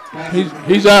out.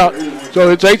 He's out. So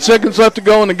it's 8 seconds left to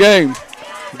go in the game.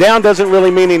 Down doesn't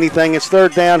really mean anything. It's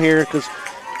third down here because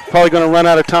probably going to run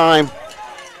out of time.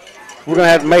 We're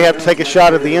going to may have to take a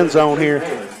shot at the end zone here.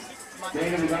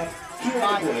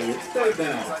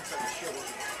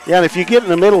 Yeah, and if you get in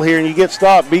the middle here and you get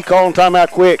stopped, be calling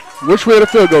timeout quick. Wish we had a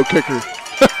field goal kicker.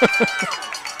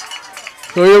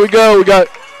 So here we go. We got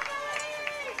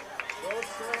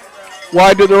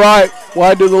wide to the right,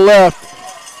 wide to the left.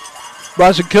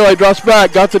 Bryson Kelly drops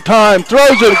back, got the time,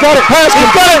 throws it, got it past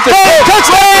him, got it,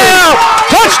 touchdown!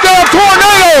 Touchdown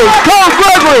Tornadoes! Cole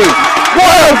Gregory!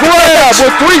 What a grab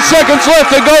with 3 seconds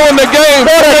left to go in the game.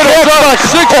 Tornadoes up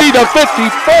 60 to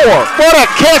 54. What a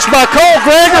catch by Cole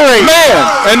Gregory! Man,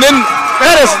 and then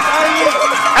that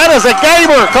is a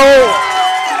gamer, Cole.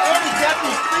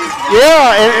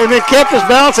 Yeah, and it kept his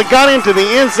balance and got into the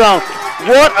end zone.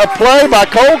 What a play by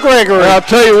Cole Gregory. And I'll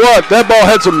tell you what, that ball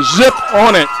had some zip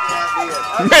on it.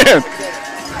 Man.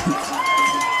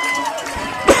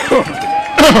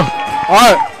 All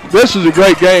right, this is a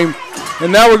great game.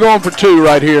 And now we're going for 2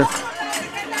 right here.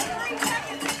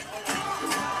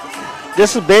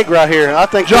 This is big right here. I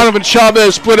think Jonathan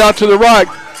Chavez split out to the right.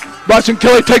 Bryson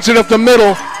Kelly takes it up the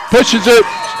middle, pushes it.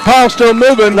 Powell still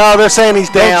moving. No, they're saying he's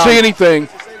down. Don't see anything.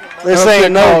 They're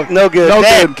saying no good. No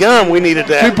good. Gum, we needed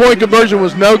that. 2-point conversion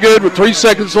was no good with 3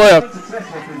 seconds left.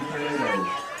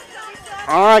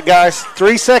 All right, guys,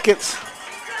 3 seconds.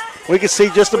 We can see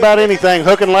just about anything,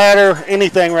 hook and ladder,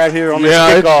 anything right here on this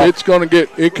kickoff. Yeah, it's going to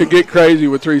it could get crazy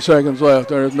with 3 seconds left.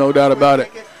 There's no doubt about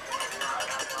it.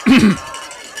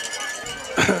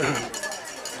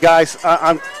 Guys,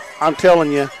 I'm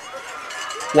telling you,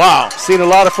 wow, seen a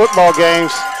lot of football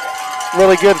games.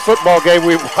 Really good football game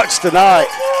we watched tonight.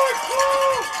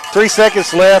 3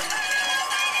 seconds left.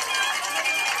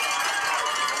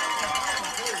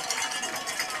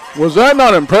 Was that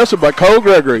not impressive by Cole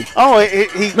Gregory? Oh,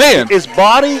 man, his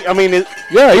body. I mean, he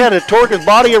had to torque his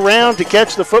body around to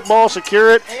catch the football,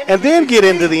 secure it, and then get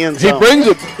into the end zone.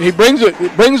 He brings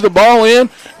the ball in,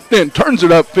 then turns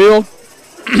it upfield.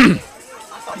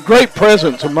 Great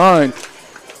presence of mind.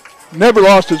 Never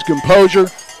lost his composure.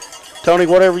 Tony,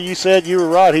 whatever you said, you were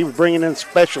right. He was bringing in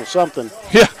special something.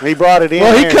 Yeah, he brought it in.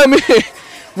 Well, he come in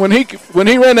when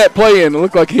he ran that play in. It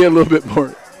looked like he had a little bit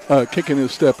more kick in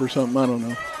his step or something. I don't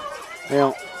know.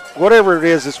 Well, whatever it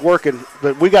is, it's working.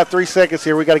 But we got 3 seconds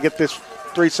here. We got to get this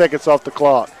 3 seconds off the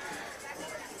clock.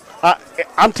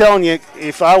 I'm telling you,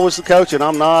 if I was the coach, and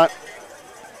I'm not,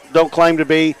 don't claim to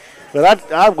be, but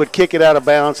I would kick it out of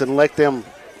bounds and let them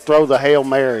throw the Hail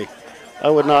Mary. I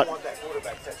would not.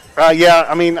 Yeah,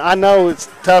 I mean, I know it's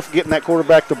tough getting that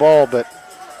quarterback the ball, but,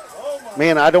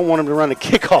 man, I don't want him to run the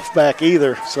kickoff back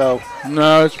either. So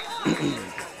no,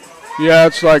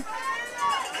 it's like,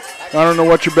 I don't know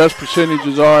what your best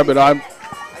percentages are, but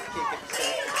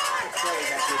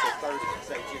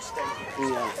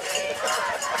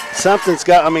something's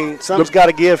got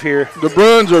to give here. The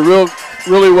Bruins are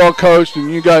really well coached,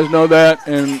 and you guys know that.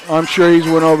 And I'm sure he's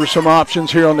went over some options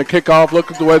here on the kickoff.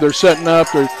 Look at the way they're setting up.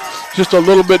 They're just a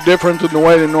little bit different than the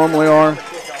way they normally are.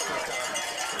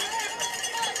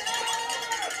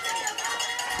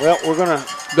 Well,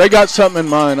 They got something in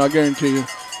mind, I'll guarantee you.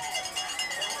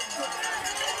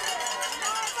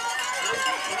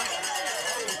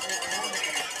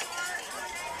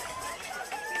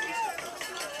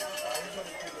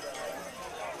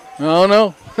 Oh,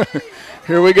 no.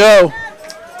 Here we go.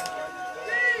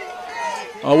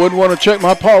 I wouldn't want to check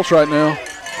my pulse right now.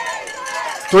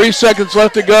 3 seconds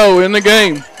left to go in the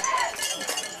game.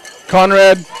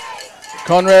 Conrad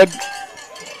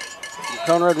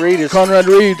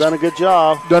Reed done a good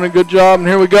job. And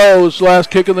here we go. It's the last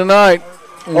kick of the night.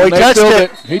 And he touched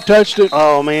it. He touched it.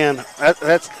 Oh, man.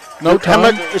 That's no time.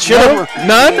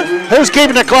 None? Who's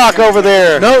keeping the clock over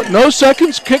there? No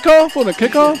seconds kickoff on a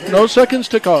kickoff? No seconds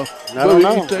kickoff. I don't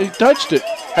know. He touched it.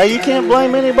 Hey, you can't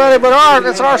blame anybody but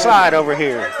it's our side over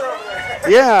here.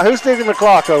 Yeah, who's taking the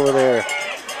clock over there?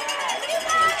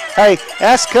 Hey,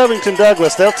 ask Covington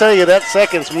Douglas. They'll tell you that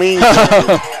seconds means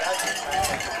something.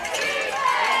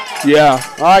 Yeah.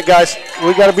 All right, guys.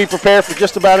 We got to be prepared for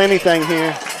just about anything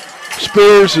here.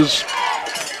 Spears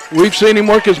we've seen him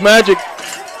work his magic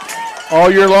all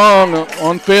year long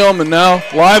on film and now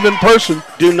live in person.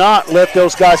 Do not let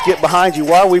those guys get behind you.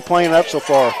 Why are we playing up so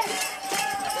far?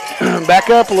 Back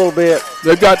up a little bit.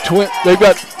 There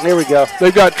we go.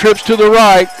 They've got trips to the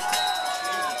right.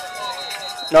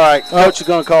 All right, coach is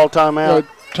going to call timeout.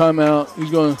 Timeout.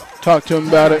 He's going to talk to him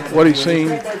about it, what he's seen.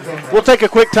 We'll take a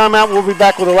quick timeout. We'll be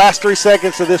back with the last 3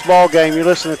 seconds of this ball game. You're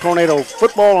listening to Tornado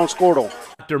Football on Squirtle.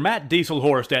 Dr. Matt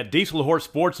Dieselhorst at Dieselhorst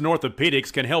Sports and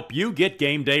Orthopedics can help you get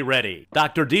game day ready.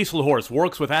 Dr. Dieselhorst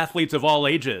works with athletes of all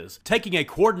ages, taking a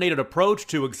coordinated approach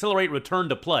to accelerate return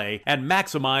to play and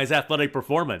maximize athletic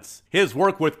performance. His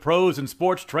work with pros in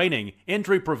sports training,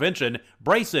 injury prevention,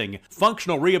 bracing,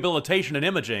 functional rehabilitation, and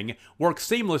imaging works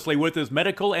seamlessly with his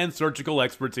medical and surgical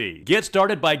expertise. Get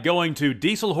started by going to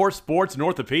Dieselhorst Sports and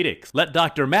Orthopedics. Let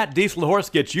Dr. Matt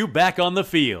Dieselhorst get you back on the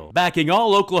field, backing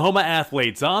all Oklahoma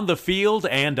athletes on the field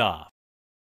and off.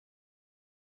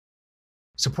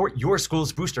 Support your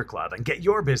school's booster club and get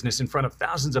your business in front of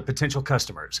thousands of potential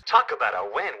customers. Talk about a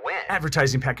win-win.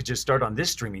 Advertising packages start on this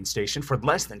streaming station for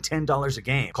less than $10 a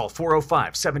game. Call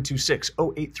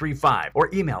 405-726-0835 or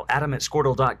email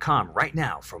adam@squirtle.com right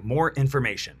now for more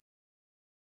information.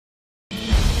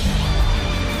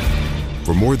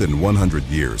 For more than 100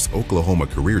 years, Oklahoma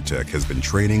Career Tech has been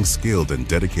training skilled and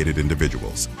dedicated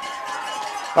individuals.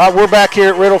 We're back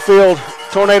here at Riddle Field.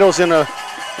 Tornadoes in a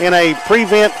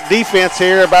prevent defense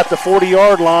here about the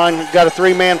 40-yard line. We've got a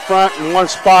three-man front and one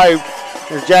spy.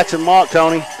 There's Jackson Mock,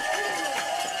 Tony.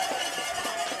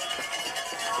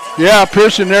 Yeah,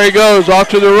 Pearson, there he goes, off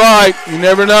to the right. You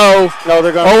never know. No,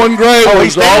 they're going. Owen Gray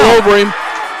was all over him.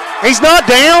 He's not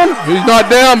down. He's not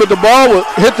down, but the ball will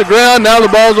hit the ground. Now the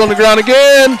ball's on the ground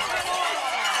again.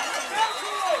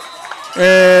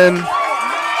 And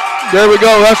there we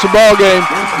go. That's the ball game.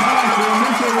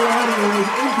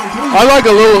 I like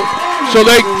a little. So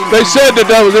they said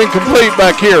that was incomplete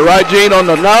back here, right, Gene?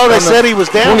 They said he was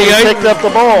down. He picked up the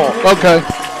ball. Okay.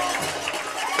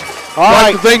 I'd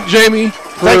like to thank Jamie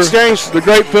for the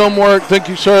great film work. Thank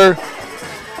you, sir.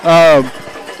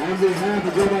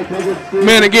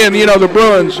 Man, again, you know, the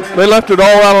Bruins, they left it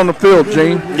all out on the field,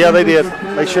 Gene. Yeah, they did.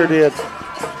 They sure did.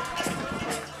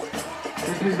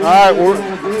 All right,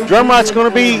 Drumright's going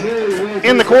to be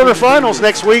in the quarterfinals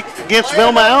next week against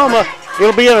Velma Alma.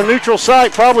 It'll be at a neutral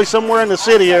site, probably somewhere in the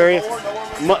city area,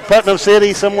 Putnam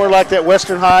City, somewhere like that,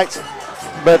 Western Heights.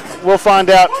 But we'll find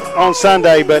out on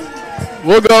Sunday. But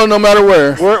we'll go no matter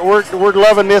where. We're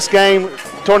loving this game.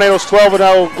 Tornadoes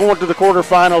 12-0, going to the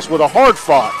quarterfinals with a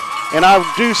hard-fought, and I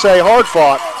do say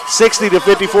hard-fought,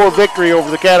 60-54 victory over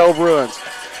the Caddo Bruins.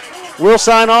 We'll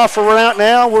sign off for right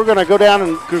now. We're going to go down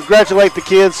and congratulate the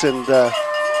kids and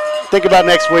think about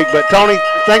next week. But, Tony,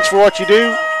 thanks for what you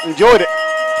do. Enjoyed it.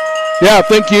 Yeah,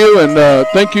 thank you, and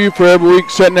thank you for every week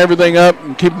setting everything up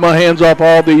and keeping my hands off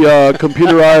all the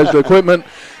computerized equipment.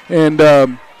 And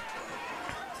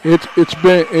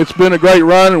it's been a great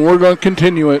run, and we're going to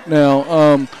continue it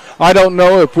now. I don't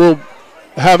know if we'll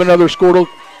have another Squirtle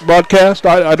broadcast.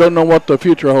 I don't know what the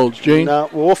future holds, Gene. No,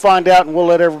 well, we'll find out, and we'll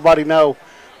let everybody know.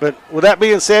 But with that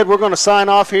being said, we're going to sign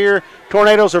off here.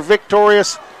 Tornadoes are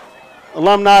victorious.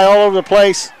 Alumni all over the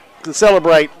place to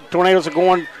celebrate. Tornadoes are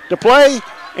going to play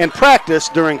and practice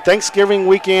during Thanksgiving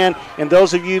weekend. And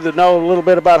those of you that know a little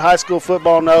bit about high school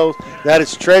football know that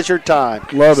it's treasured time.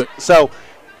 Love it. So,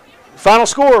 final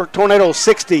score, Tornadoes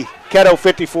 60, Caddo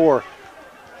 54.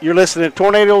 You're listening to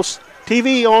Tornadoes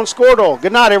TV on Squirtle.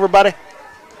 Good night, everybody.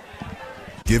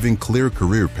 Giving clear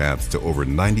career paths to over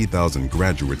 90,000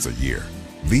 graduates a year.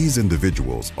 These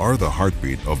individuals are the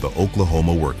heartbeat of the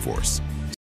Oklahoma workforce.